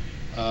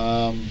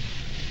 Have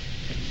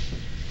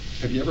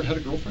you ever had a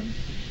girlfriend?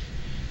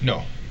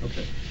 No.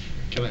 Okay.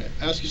 Can I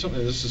ask you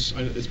something? This is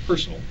it's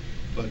personal,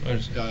 but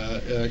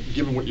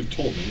given what you've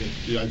told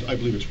me, I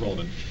believe it's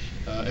relevant.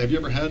 Have you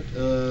ever had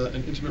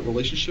an intimate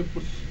relationship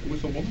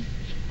with a woman?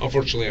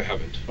 Unfortunately, I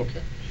haven't.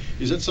 Okay.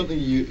 Is that something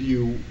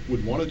you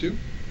would want to do?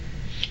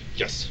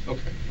 Yes.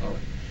 Okay. All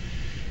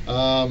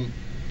right.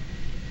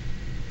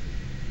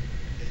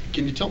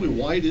 Can you tell me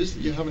why it is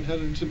that you haven't had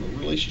an intimate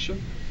relationship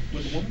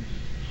with a woman?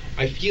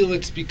 I feel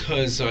it's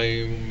because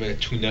I'm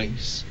too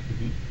nice.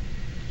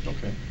 Mm-hmm.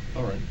 Okay.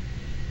 All right.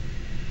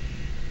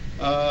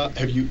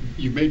 Have you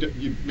made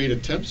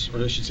attempts,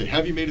 or I should say,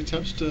 have you made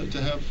attempts to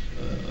have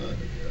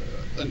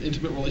an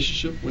intimate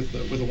relationship with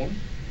a woman?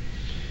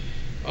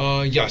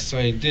 Yes,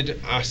 I did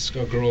ask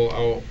a girl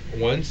out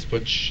once,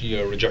 but she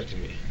rejected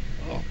me.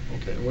 Oh,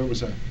 okay. And where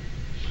was that?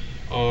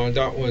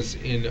 That was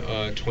in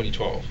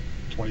 2012.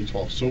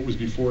 2012. So it was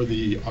before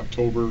the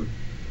October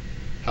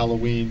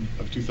Halloween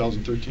of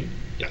 2013?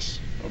 Yes.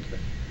 Okay.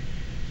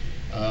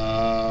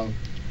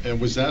 And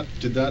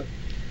did that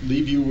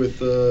leave you with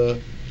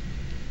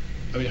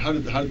how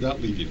did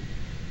that leave you?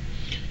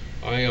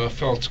 I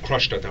felt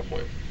crushed at that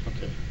point.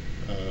 Okay.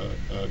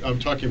 I'm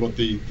talking about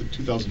the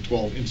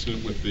 2012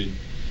 incident with the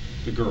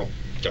girl.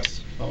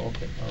 Yes. Oh,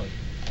 okay.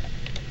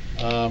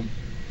 All right.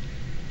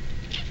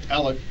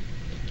 Alek,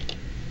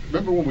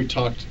 remember when we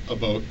talked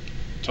about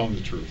telling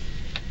the truth?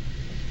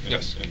 And,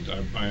 yes. And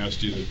I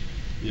asked you that,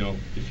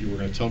 if you were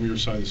going to tell me your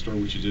side of the story,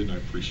 which you did, and I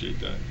appreciate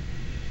that.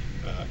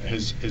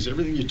 Has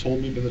everything you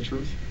told me been the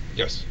truth?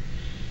 Yes.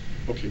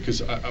 Okay,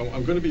 because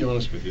I'm going to be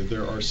honest with you.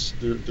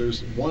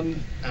 There's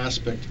one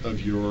aspect of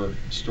your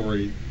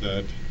story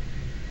that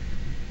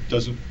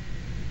doesn't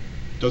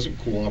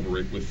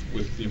corroborate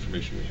with the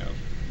information we have.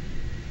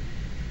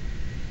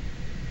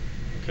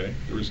 Okay,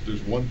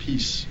 there's one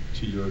piece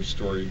to your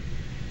story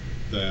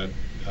that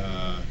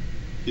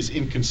is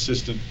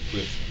inconsistent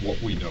with what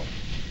we know.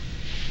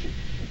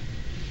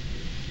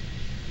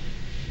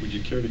 Would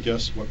you care to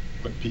guess what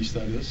piece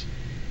that is?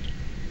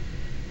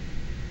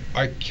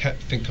 I can't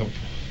think of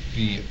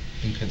the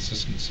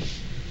inconsistency.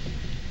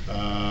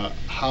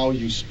 How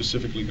you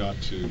specifically got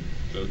to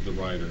the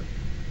Ryder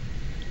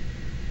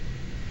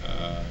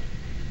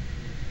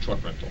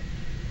truck rental.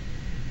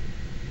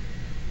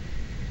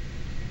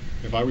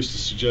 If I was to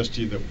suggest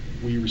to you that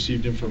we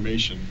received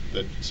information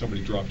that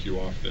somebody dropped you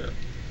off there,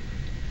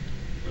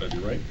 would I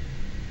be right?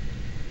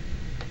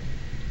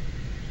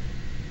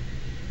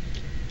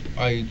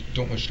 I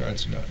don't wish to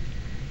answer that.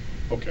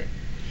 Okay.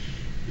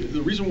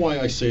 The reason why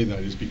I say that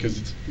is because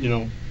it's,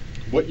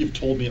 what you've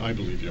told me, I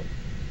believe you.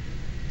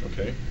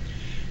 Okay?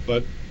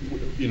 But,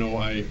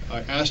 I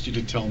asked you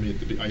to tell me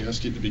I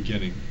asked you at the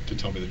beginning to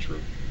tell me the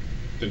truth.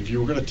 That if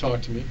you were going to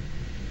talk to me,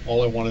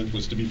 all I wanted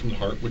was to be from the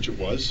heart, which it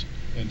was,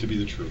 and to be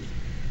the truth.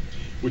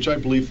 Which I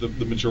believe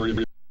the majority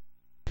of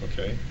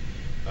okay?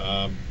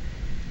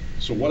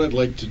 So what I'd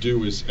like to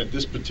do is at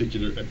this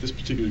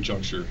particular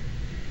juncture,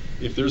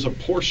 if there's a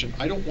portion,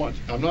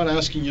 I'm not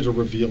asking you to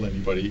reveal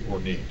anybody or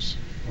names,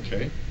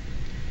 okay?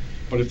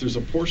 But if there's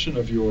a portion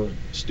of your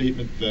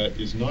statement that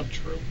is not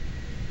true,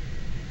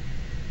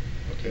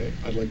 okay,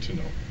 I'd like to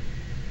know.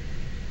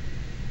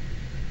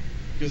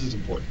 Because it's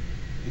important.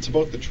 It's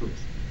about the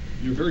truth.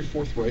 You're very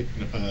forthright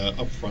and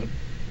upfront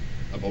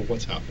about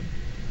what's happened.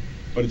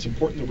 But it's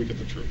important that we get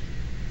the truth.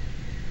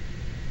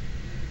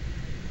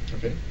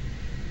 Okay?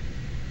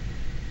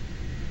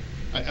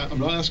 I'm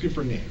not asking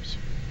for names,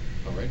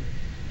 all right?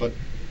 But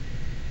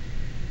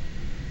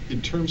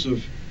in terms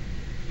of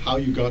how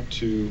you got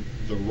to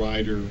the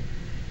Ryder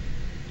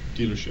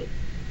dealership,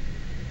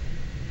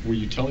 were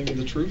you telling me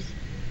the truth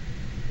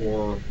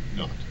or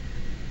not?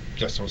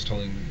 Yes, I was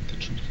telling the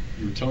truth.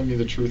 You were telling me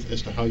the truth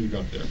as to how you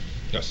got there?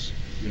 Yes.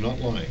 You're not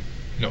lying?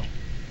 No.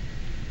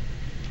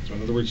 So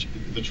in other words,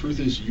 the truth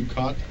is you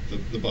caught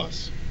the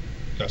bus?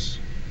 Yes.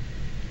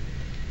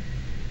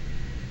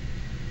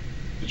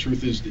 The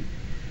truth is that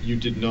you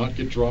did not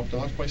get dropped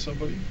off by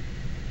somebody?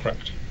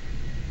 Correct.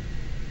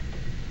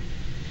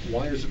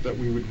 Why is it that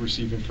we would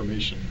receive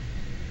information?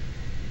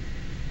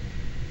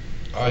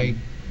 Sorry?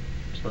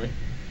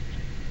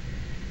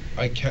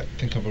 I can't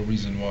think of a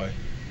reason why.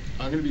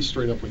 I'm going to be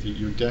straight up with you.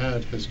 Your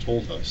dad has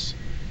told us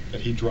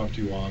that he dropped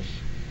you off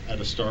at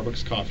a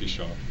Starbucks coffee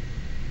shop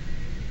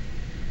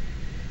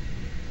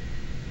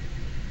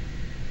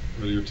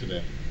earlier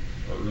today,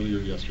 or earlier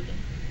yesterday.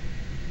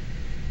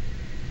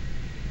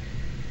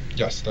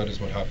 Yes, that is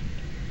what happened.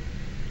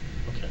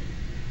 Okay.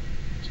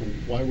 So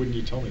why wouldn't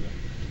you tell me that?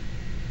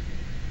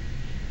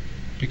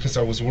 Because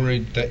I was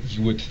worried that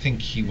you would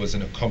think he was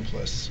an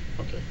accomplice.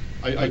 Okay.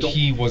 But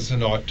he was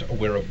not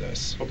aware of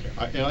this. Okay.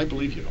 And I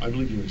believe you. I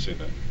believe you when you say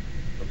that.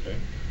 Okay.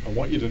 I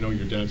want you to know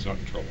your dad's not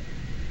in trouble.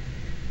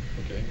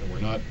 Okay. And we're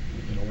not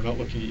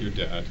looking at your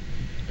dad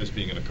as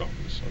being an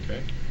accomplice.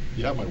 Okay.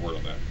 You have my word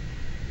on that.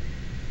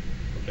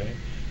 Okay.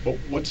 But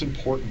what's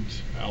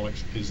important,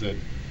 Alex, is that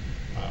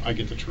I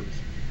get the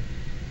truth.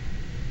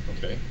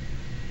 Okay.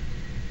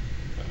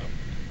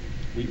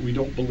 We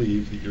don't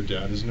believe that your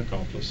dad is an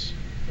accomplice.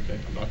 Okay.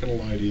 I'm not going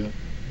to lie to you.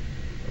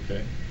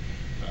 Okay.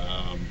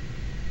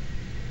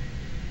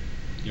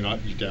 You're not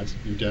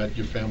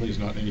your family is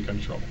not in any kind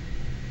of trouble.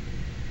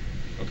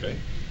 Okay,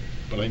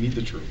 but I need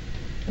the truth.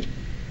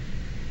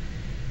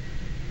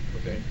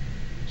 Okay,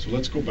 so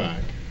let's go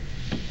back.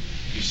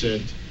 You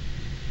said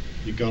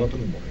you got up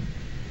in the morning.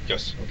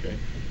 Yes. Okay,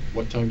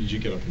 what time did you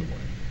get up in the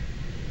morning?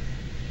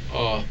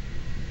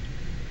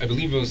 I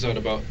believe it was at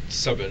about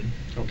 7.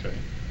 Okay.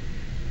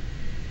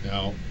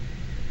 Now,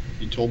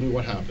 you told me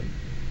what happened.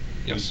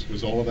 Yes.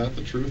 Was all of that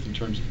the truth in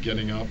terms of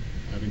getting up,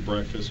 having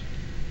breakfast,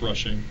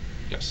 brushing?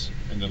 Yes.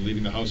 And then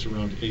leaving the house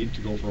around 8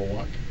 to go for a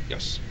walk?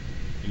 Yes.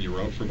 And you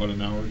were out for about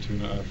an hour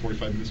to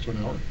 45 minutes to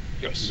an hour?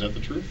 Yes. Is that the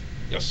truth?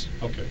 Yes.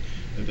 Okay.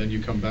 And then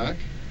you come back?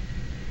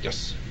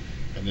 Yes.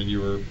 And then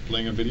you were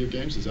playing on video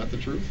games? Is that the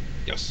truth?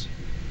 Yes.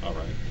 All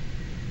right.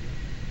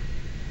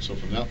 So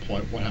from that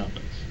point, what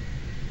happens?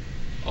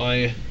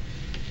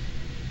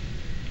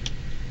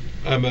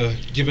 I'm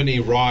given a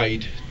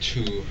ride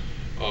to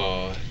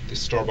the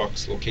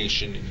Starbucks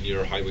location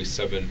near Highway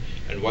 7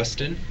 and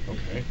Weston.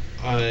 Okay.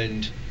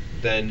 And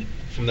then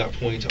from that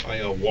point,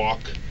 I walk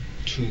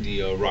to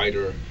the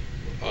Ryder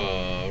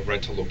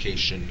rental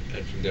location,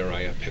 and from there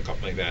I pick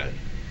up my van.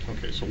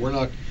 Okay, so we're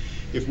not,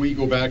 if we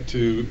go back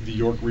to the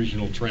York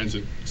Regional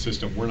Transit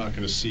System, we're not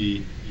going to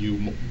see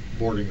you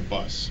boarding the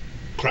bus.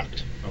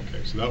 Correct.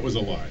 Okay, so that was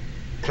a lie.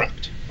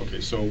 Correct. Okay,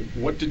 so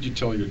what did you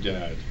tell your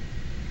dad?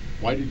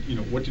 What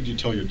did you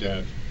tell your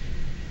dad?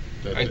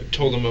 I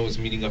told him I was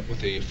meeting up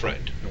with a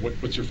friend. And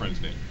what's your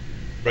friend's name?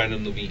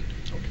 Brandon Levine.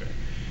 Okay.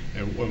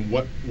 And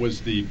what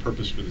was the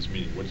purpose for this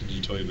meeting? What did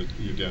you tell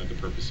your dad the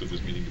purpose of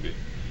this meeting to be?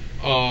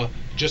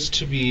 Just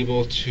to be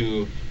able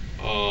to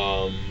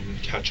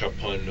catch up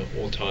on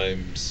old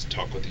times,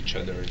 talk with each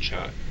other, and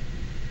chat.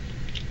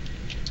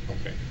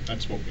 Okay,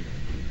 that's what we know.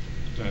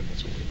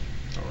 That's what we know.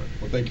 All right.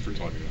 Well, thank you for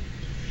telling me that.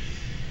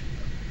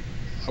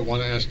 I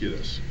want to ask you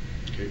this.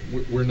 Okay,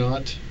 we're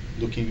not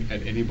looking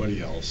at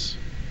anybody else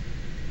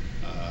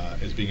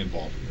as being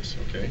involved in this.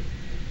 Okay.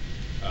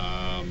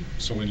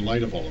 So in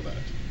light of all of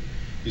that,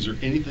 is there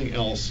anything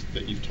else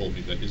that you've told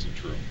me that isn't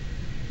true?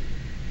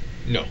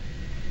 No.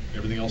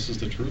 Everything else is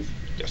the truth?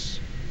 Yes.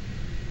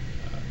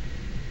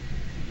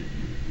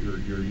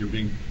 You're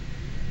being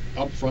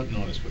upfront and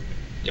honest with me.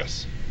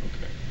 Yes.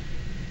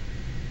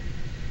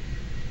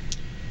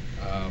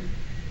 Okay.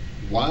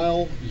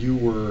 While you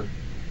were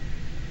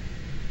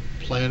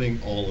planning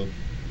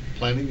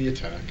the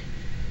attack,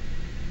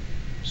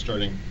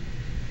 starting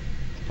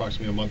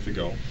approximately a month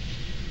ago,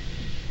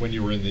 when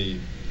you were in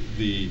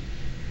the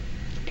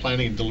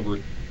planning and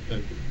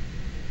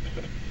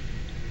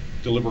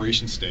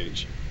deliberation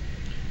stage,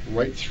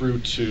 right through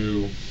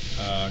to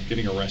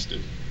getting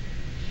arrested,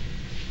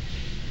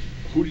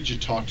 who did you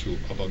talk to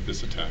about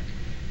this attack?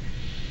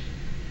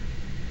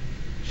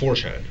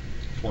 4chan.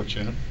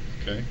 4chan,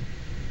 okay.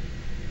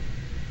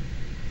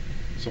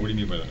 So what do you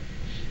mean by that?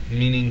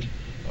 Meaning,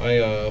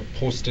 I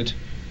posted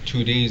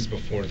 2 days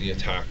before the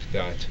attack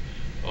that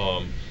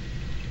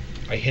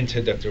I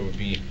hinted that there would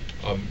be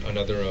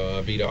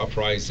another beta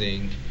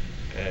uprising,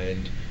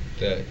 and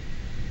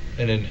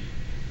then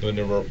when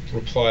there were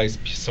replies,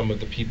 some of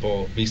the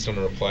people, based on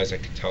the replies, I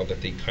could tell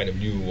that they kind of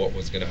knew what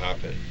was going to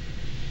happen.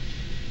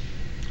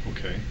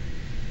 Okay.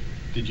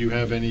 Did you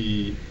have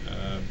any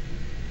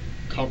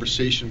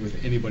conversation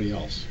with anybody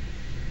else?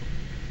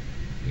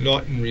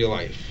 Not in real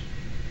life.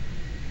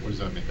 What does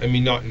that mean? I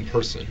mean, not in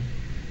person.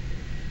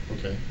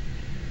 Okay.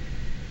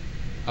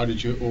 How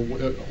did you,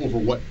 over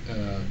what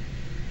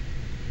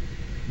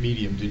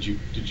medium did you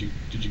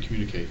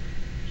communicate?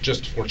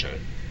 Just 4chan.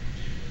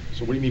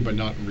 So what do you mean by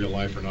not in real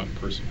life or not in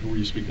person? Who were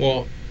you speaking to?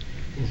 Well,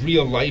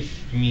 real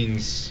life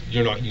means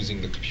you're not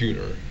using the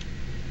computer.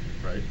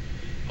 Right.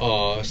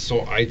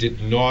 So I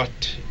did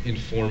not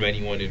inform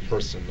anyone in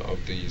person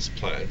of these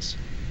plans.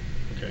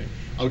 Okay.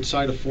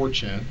 Outside of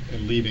 4chan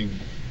and leaving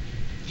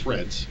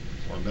threads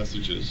or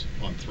messages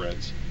on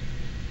threads,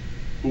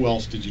 who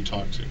else did you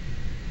talk to?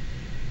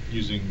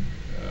 Using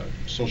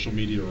social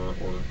media or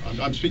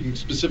I'm speaking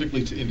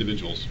specifically to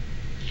individuals.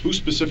 Who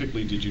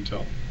specifically did you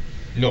tell?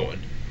 No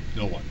one.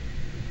 No one.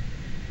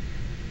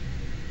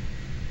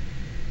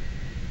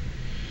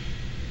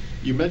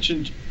 You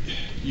mentioned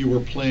you were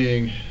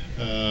playing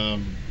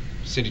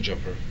City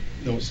Jumper.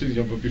 No, City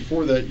Jumper. But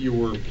before that, you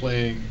were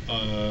playing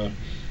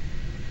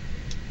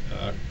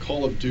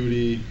Call of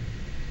Duty,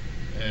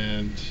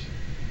 and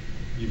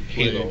you've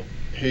played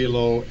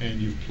Halo,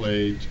 and you've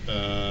played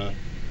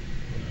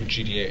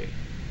GTA.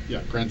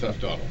 Yeah, Grand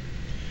Theft Auto.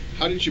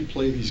 How did you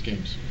play these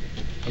games?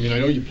 I mean, I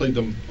know you played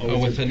them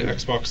with an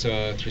Xbox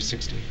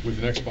 360. With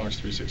an Xbox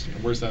 360.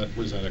 And where's that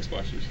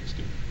Xbox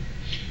 360?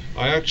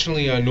 I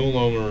actually no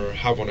longer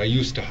have one. I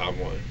used to have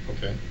one.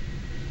 Okay.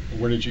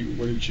 When did you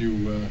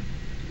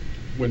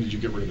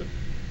get rid of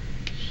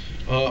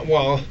it?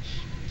 Well,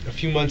 a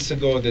few months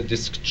ago the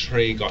disc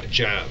tray got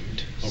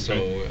jammed. Okay.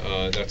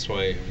 So that's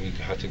why we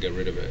had to get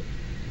rid of it.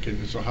 Okay,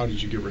 so how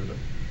did you get rid of it?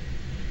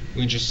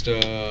 We just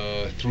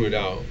threw it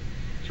out.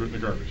 Threw it in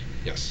the garbage?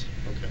 Yes.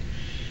 Okay.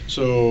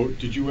 So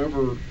did you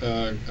ever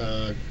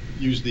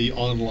use the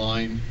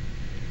online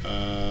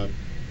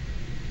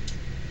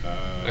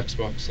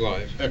Xbox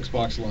Live.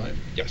 Xbox Live?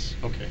 Yes.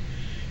 Okay.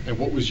 And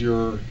what was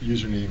your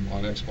username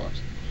on Xbox?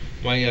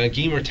 My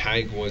gamer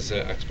tag was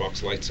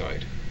Xbox Light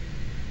Side.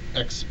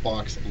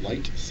 Xbox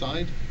Light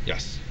Side?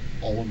 Yes.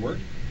 All one word?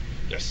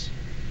 Yes.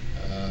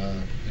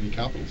 Any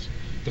capitals?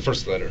 The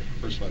first letter.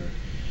 First letter.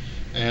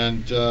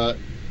 And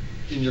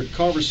in your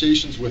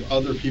conversations with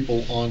other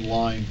people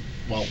online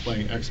while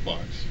playing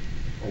Xbox,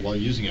 or while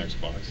using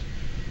Xbox,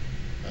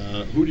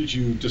 who did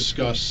you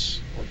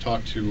discuss or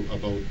talk to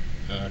about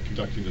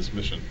conducting this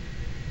mission?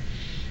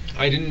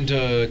 I didn't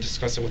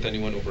discuss it with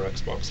anyone over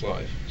Xbox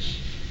Live.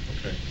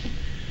 Okay.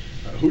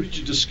 Who did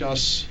you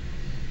discuss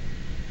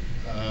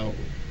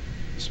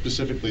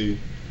specifically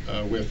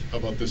with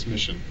about this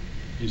mission,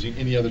 using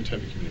any other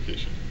type of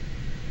communication?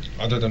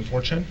 Other than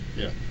 4chan?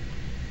 Yeah.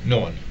 No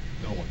one.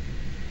 No one.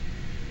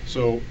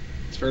 So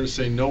it's fair to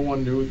say no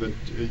one knew that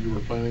you were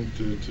planning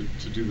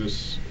to do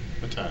this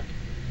attack?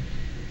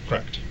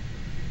 Correct.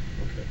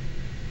 Okay.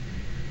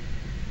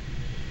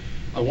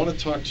 I want to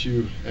talk to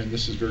you, and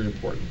this is very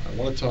important, I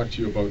want to talk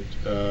to you about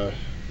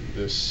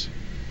this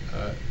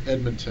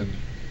Edmonton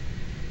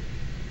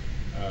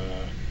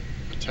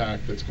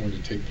attack that's going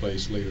to take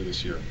place later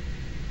this year.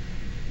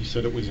 You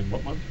said it was in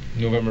what month?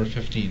 November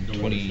 15,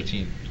 November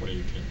 2018.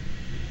 2018.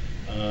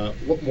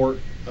 What more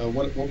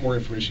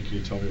information can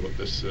you tell me about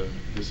this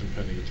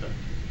impending attack?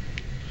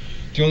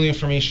 The only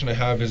information I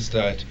have is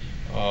that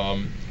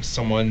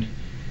someone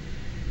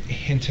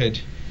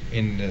hinted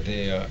in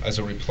the as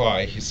a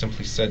reply. He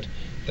simply said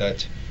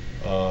that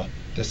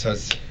this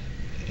has.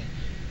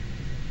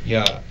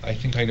 Yeah, I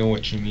think I know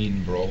what you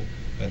mean, bro.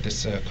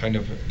 This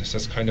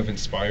has kind of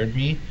inspired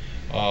me.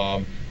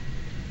 I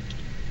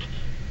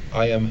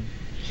am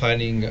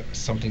planning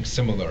something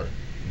similar,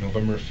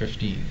 November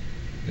 15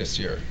 this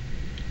year.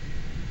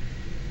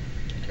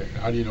 Okay.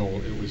 How do you know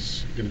it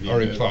was going to be? A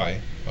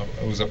reply.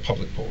 It was a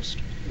public post.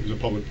 It was a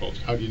public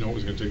post. How do you know it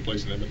was going to take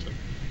place in Edmonton?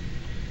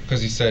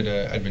 Because he said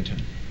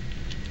Edmonton.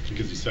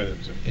 Because he said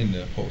Edmonton. In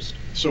the post.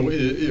 So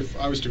if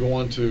I was to go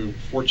on to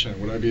 4chan,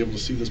 would I be able to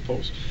see this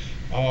post?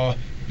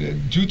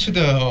 Due to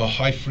the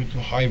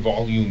high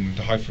volume,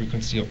 the high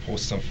frequency of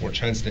posts on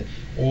 4chan,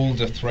 all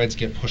the threads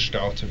get pushed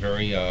out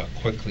very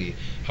quickly.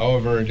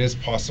 However, it is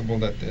possible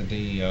that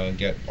they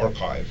get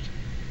archived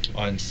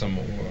on some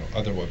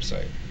other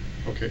website.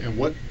 Okay, and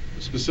what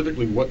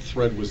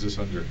thread was this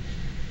under?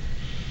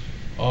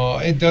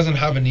 It doesn't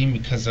have a name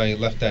because I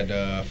left that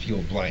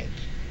field blank.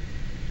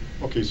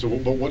 Okay, so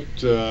but what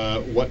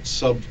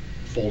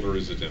subfolder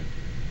is it in?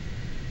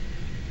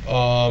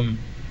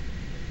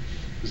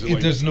 Is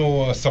it There's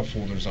no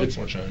subfolders on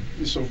 4chan.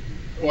 So,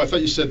 I thought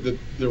you said that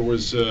there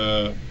was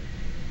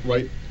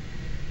right,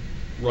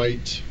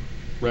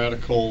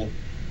 radical,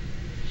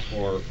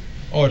 or.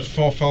 Oh, it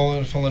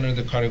fell under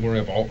the category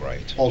of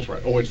alt-right.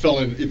 Alt-right. Oh,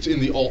 it's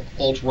in the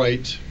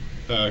alt-right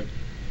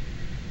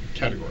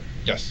category.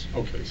 Yes.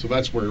 Okay, so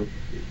that's where,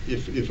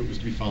 if it was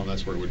to be found,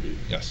 that's where it would be.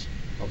 Yes.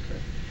 Okay.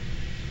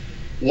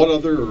 What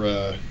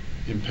other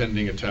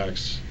impending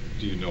attacks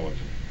do you know of?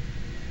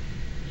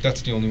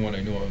 That's the only one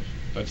I know of.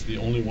 That's the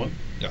only one?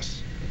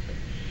 Yes.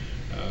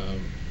 Okay.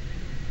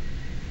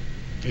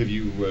 Have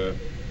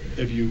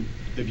you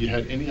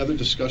had any other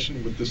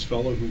discussion with this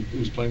fellow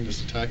who's planning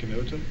this attack in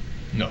Edmonton?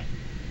 No.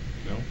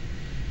 No?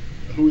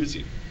 Who is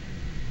he?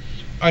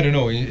 I don't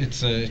know. It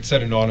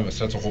said anonymous.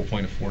 That's the whole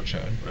point of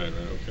 4chan. Right.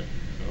 Okay.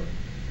 All right.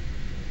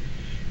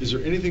 Is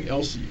there anything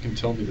else that you can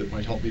tell me that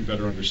might help me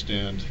better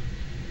understand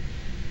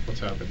what's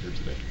happened here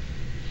today?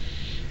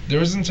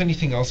 There isn't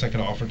anything else I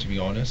can offer, to be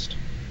honest.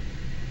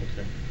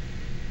 Okay.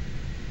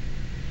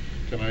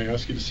 Can I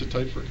ask you to sit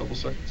tight for a couple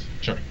seconds?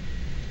 Sure.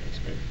 Thanks,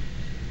 mate.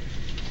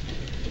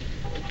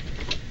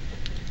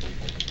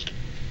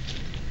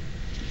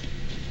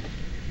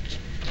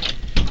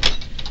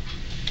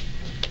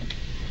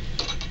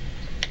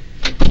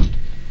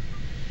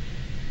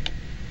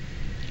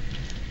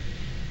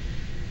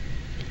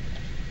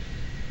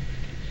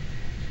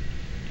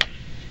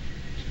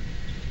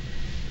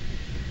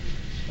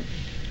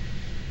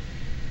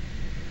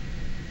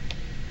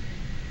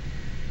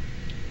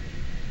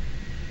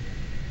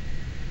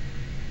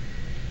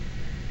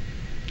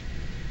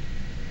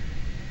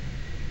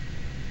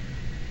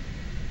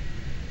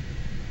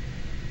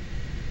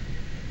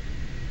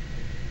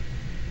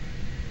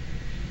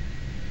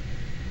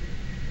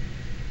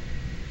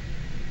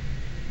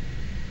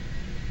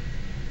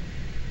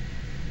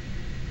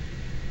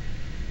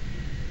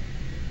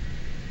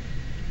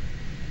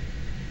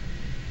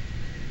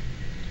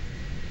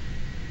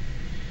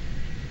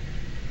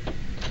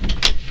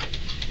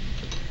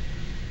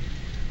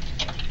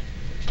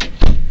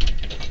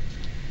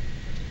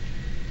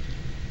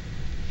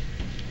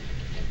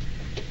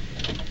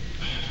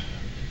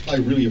 I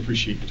really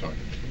appreciate you talking.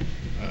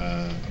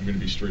 I'm going to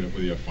be straight up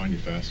with you. I find you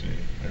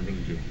fascinating. I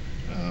really do.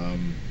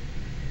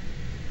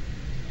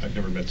 I've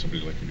never met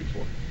somebody like you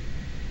before.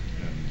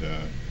 And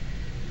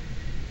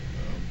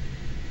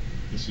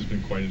this has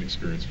been quite an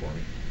experience for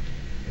me,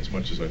 as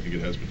much as I think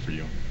it has been for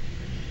you.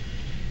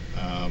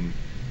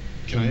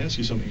 Can I ask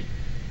you something?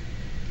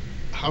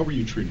 how were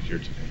you treated here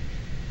today?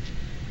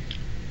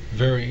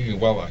 Very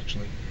well,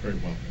 actually. Very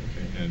well.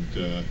 Okay.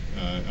 And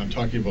I'm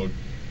talking about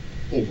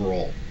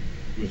overall,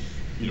 with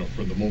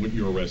from the moment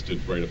you were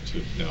arrested right up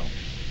to now.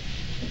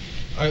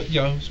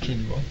 Yeah, I was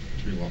treated well.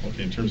 Treated well.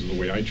 Okay. In terms of the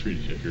way I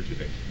treated you here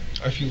today.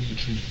 I feel you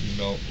treated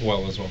me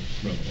well as well.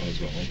 Well as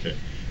well. Okay.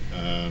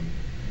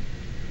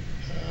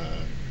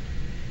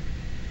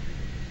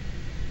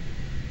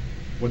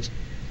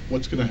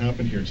 What's going to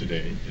happen here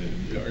today?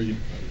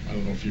 I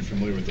don't know if you're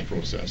familiar with the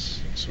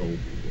process. So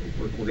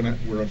we're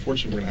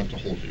unfortunately we're going to have to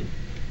hold you,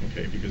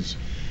 okay? Because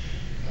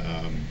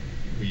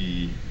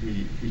we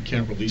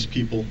can't release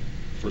people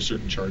for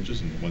certain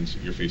charges, and the ones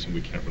that you're facing,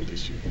 we can't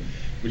release you.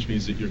 Which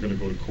means that you're going to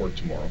go to court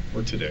tomorrow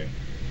or today.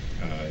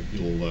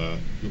 You'll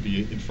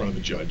be in front of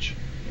the judge,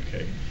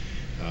 okay?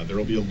 There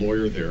will be a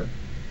lawyer there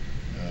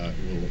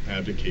who will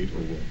advocate or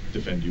will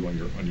defend you on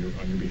your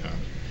behalf.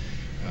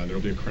 There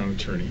will be a Crown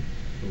attorney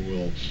who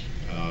will,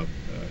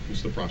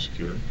 who's the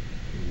prosecutor,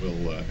 who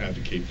will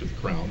advocate for the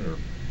Crown or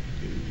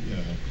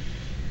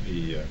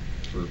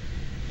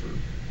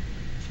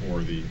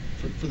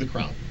for the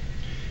Crown,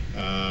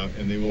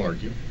 and they will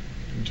argue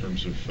in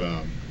terms of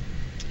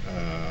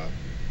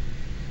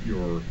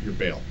your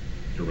bail,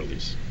 your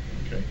release.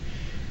 Okay.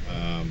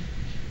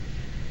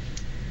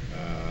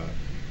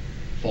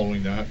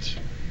 Following that,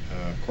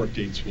 court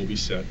dates will be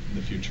set in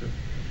the future.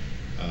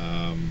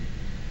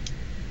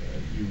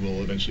 You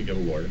will eventually get a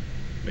lawyer,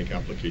 make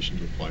application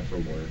to apply for a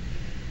lawyer.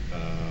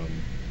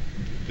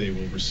 They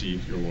will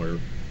receive, your lawyer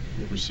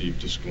will receive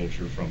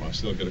disclosure from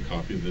us. They'll get a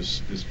copy of this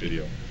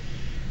video.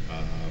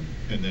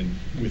 And then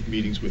with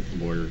meetings with the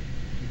lawyer,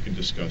 you can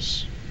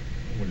discuss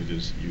what it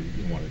is you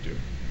want to do,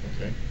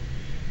 okay?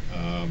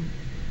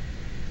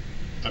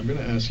 I'm going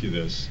to ask you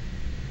this,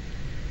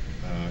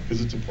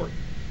 because it's important.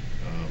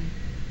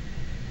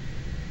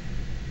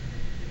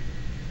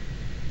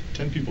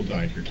 10 people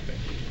died here today.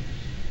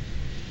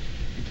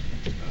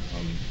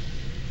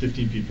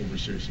 15 people were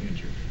seriously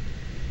injured.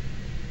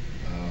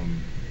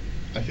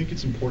 I think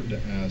it's important to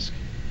ask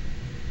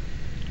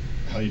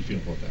how you feel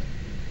about that.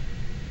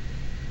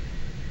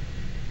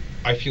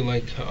 I feel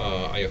like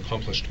I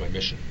accomplished my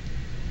mission.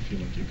 You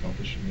feel like you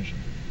accomplished your mission?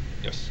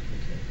 Yes.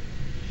 Okay.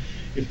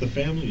 If the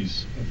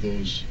families of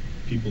those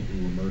people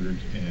who were murdered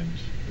and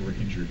who were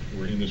injured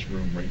were in this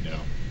room right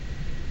now,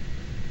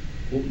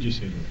 what would you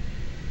say to them?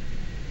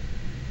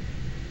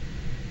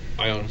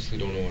 I honestly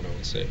don't know what I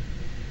would say.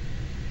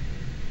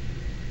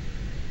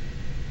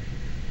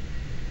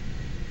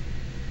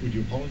 Would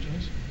you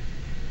apologize?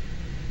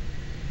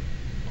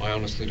 I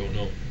honestly don't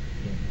know. No.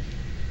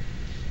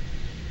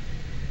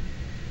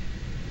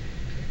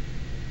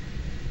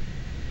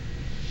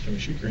 Can we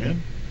shake your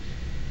hand?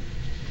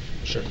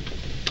 Sure.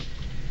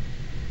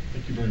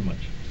 Thank you very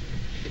much.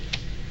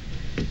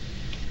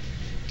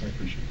 I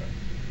appreciate that.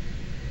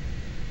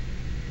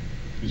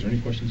 Is there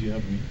any questions you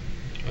have of me?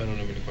 I don't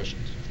have any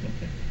questions.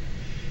 Okay.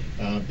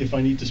 If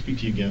I need to speak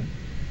to you again,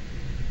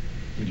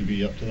 would you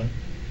be up to that?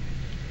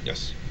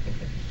 Yes.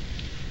 Okay.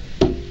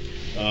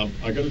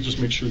 I got to just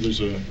make sure there's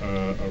a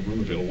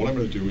room available. What I'm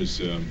going to do is,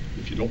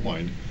 if you don't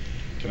mind,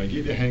 can I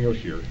get you a hangout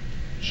here?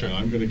 Sure. And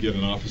I'm going to get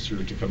an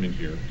officer to come in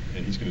here,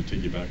 and he's going to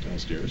take you back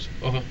downstairs.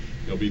 Uh-huh.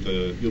 You'll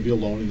be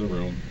alone in the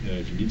room.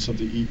 If you need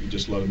something to eat, you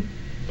just let him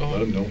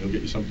know. He'll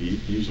get you something to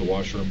eat. Use the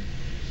washroom.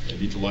 If you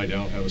need to lie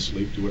down, have a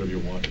sleep, do whatever you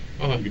want.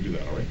 Uh-huh. You can do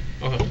that, all right?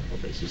 Uh-huh.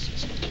 Okay, so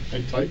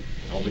hang tight.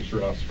 I'll make sure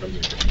an officer comes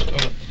in.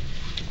 Uh-huh.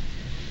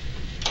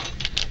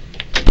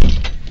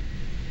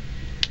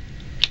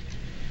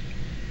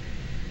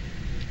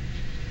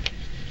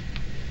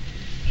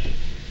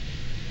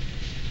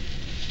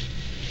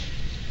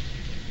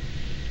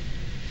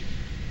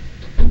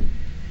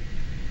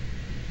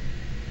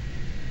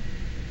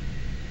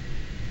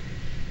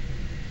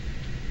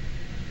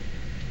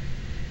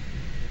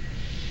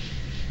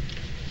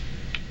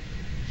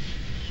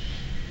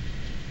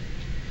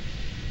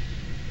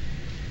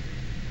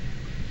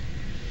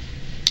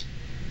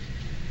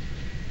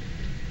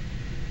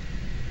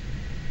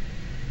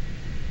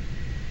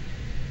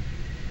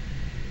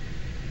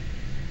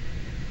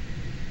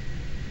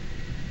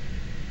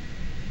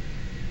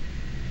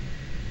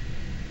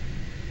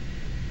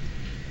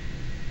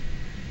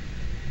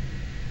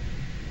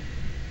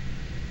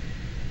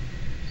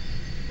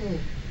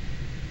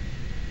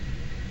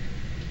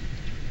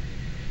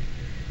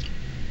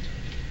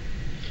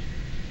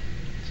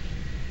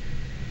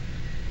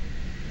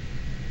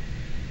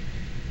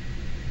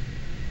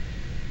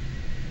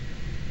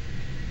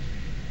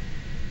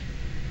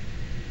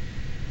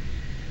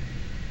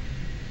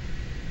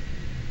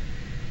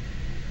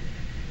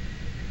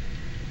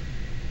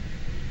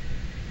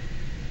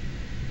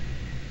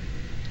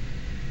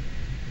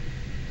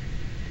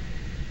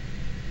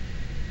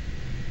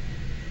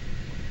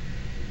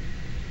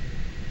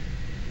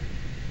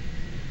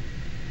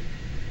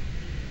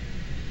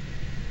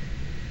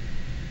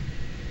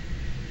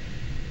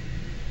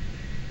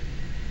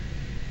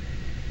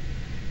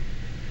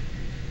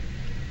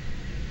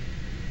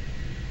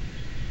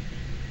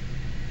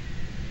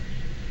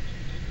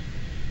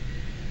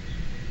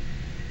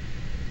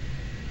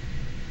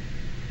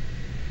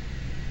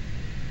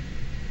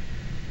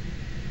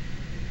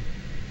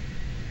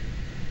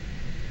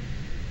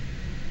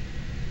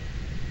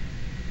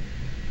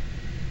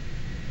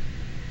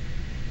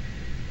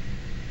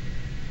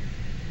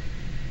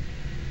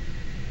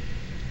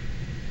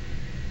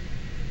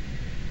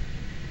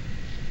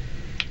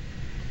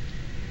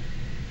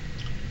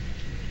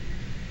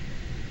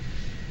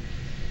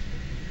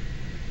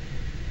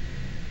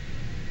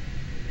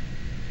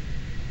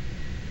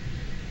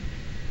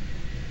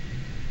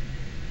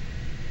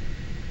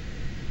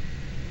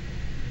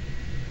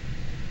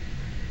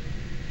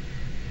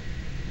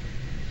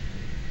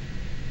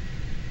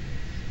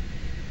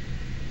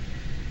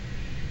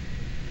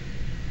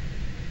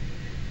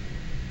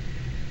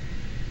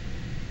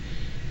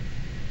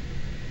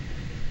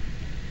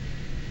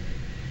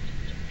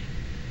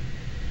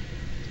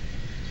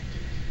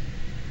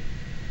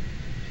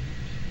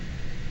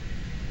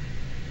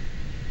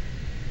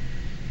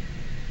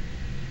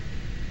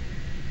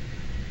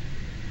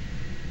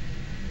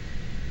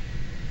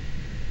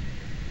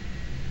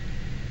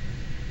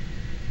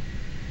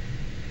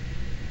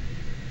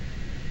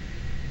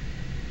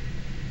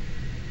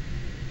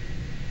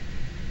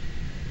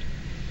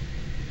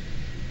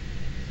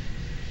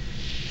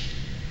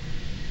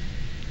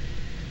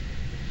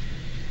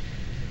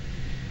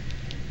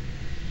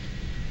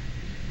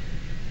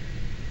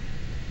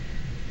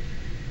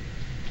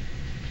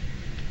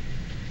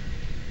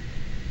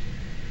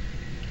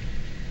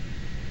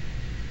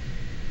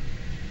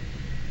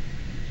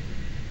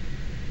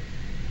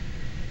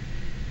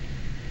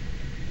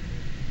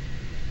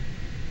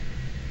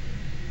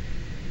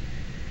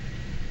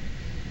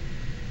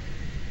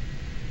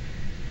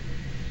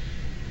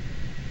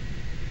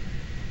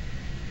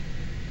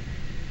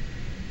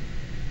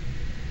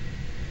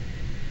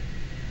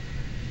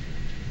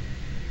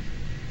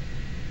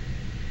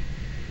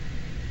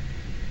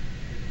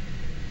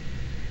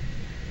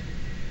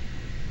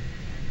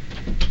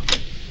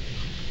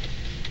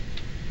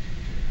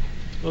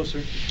 Hello,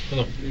 sir.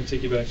 Hello. I'm going to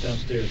take you back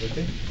downstairs,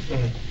 okay?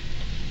 Uh-huh.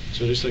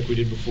 So just like we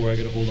did before, I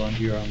got to hold on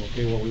to your arm,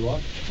 okay, while we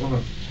walk?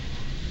 Uh-huh.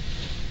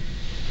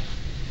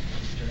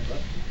 Turn it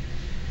left.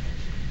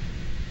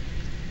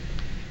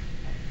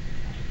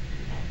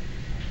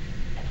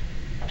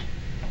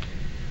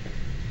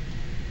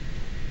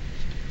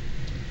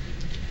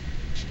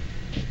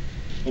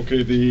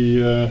 Okay,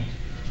 the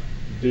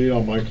date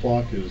on my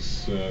clock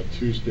is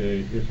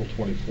Tuesday, April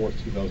 24th,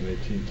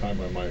 2018. Time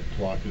by my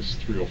clock is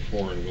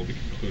 3:04, and we'll be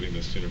concluding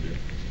this interview.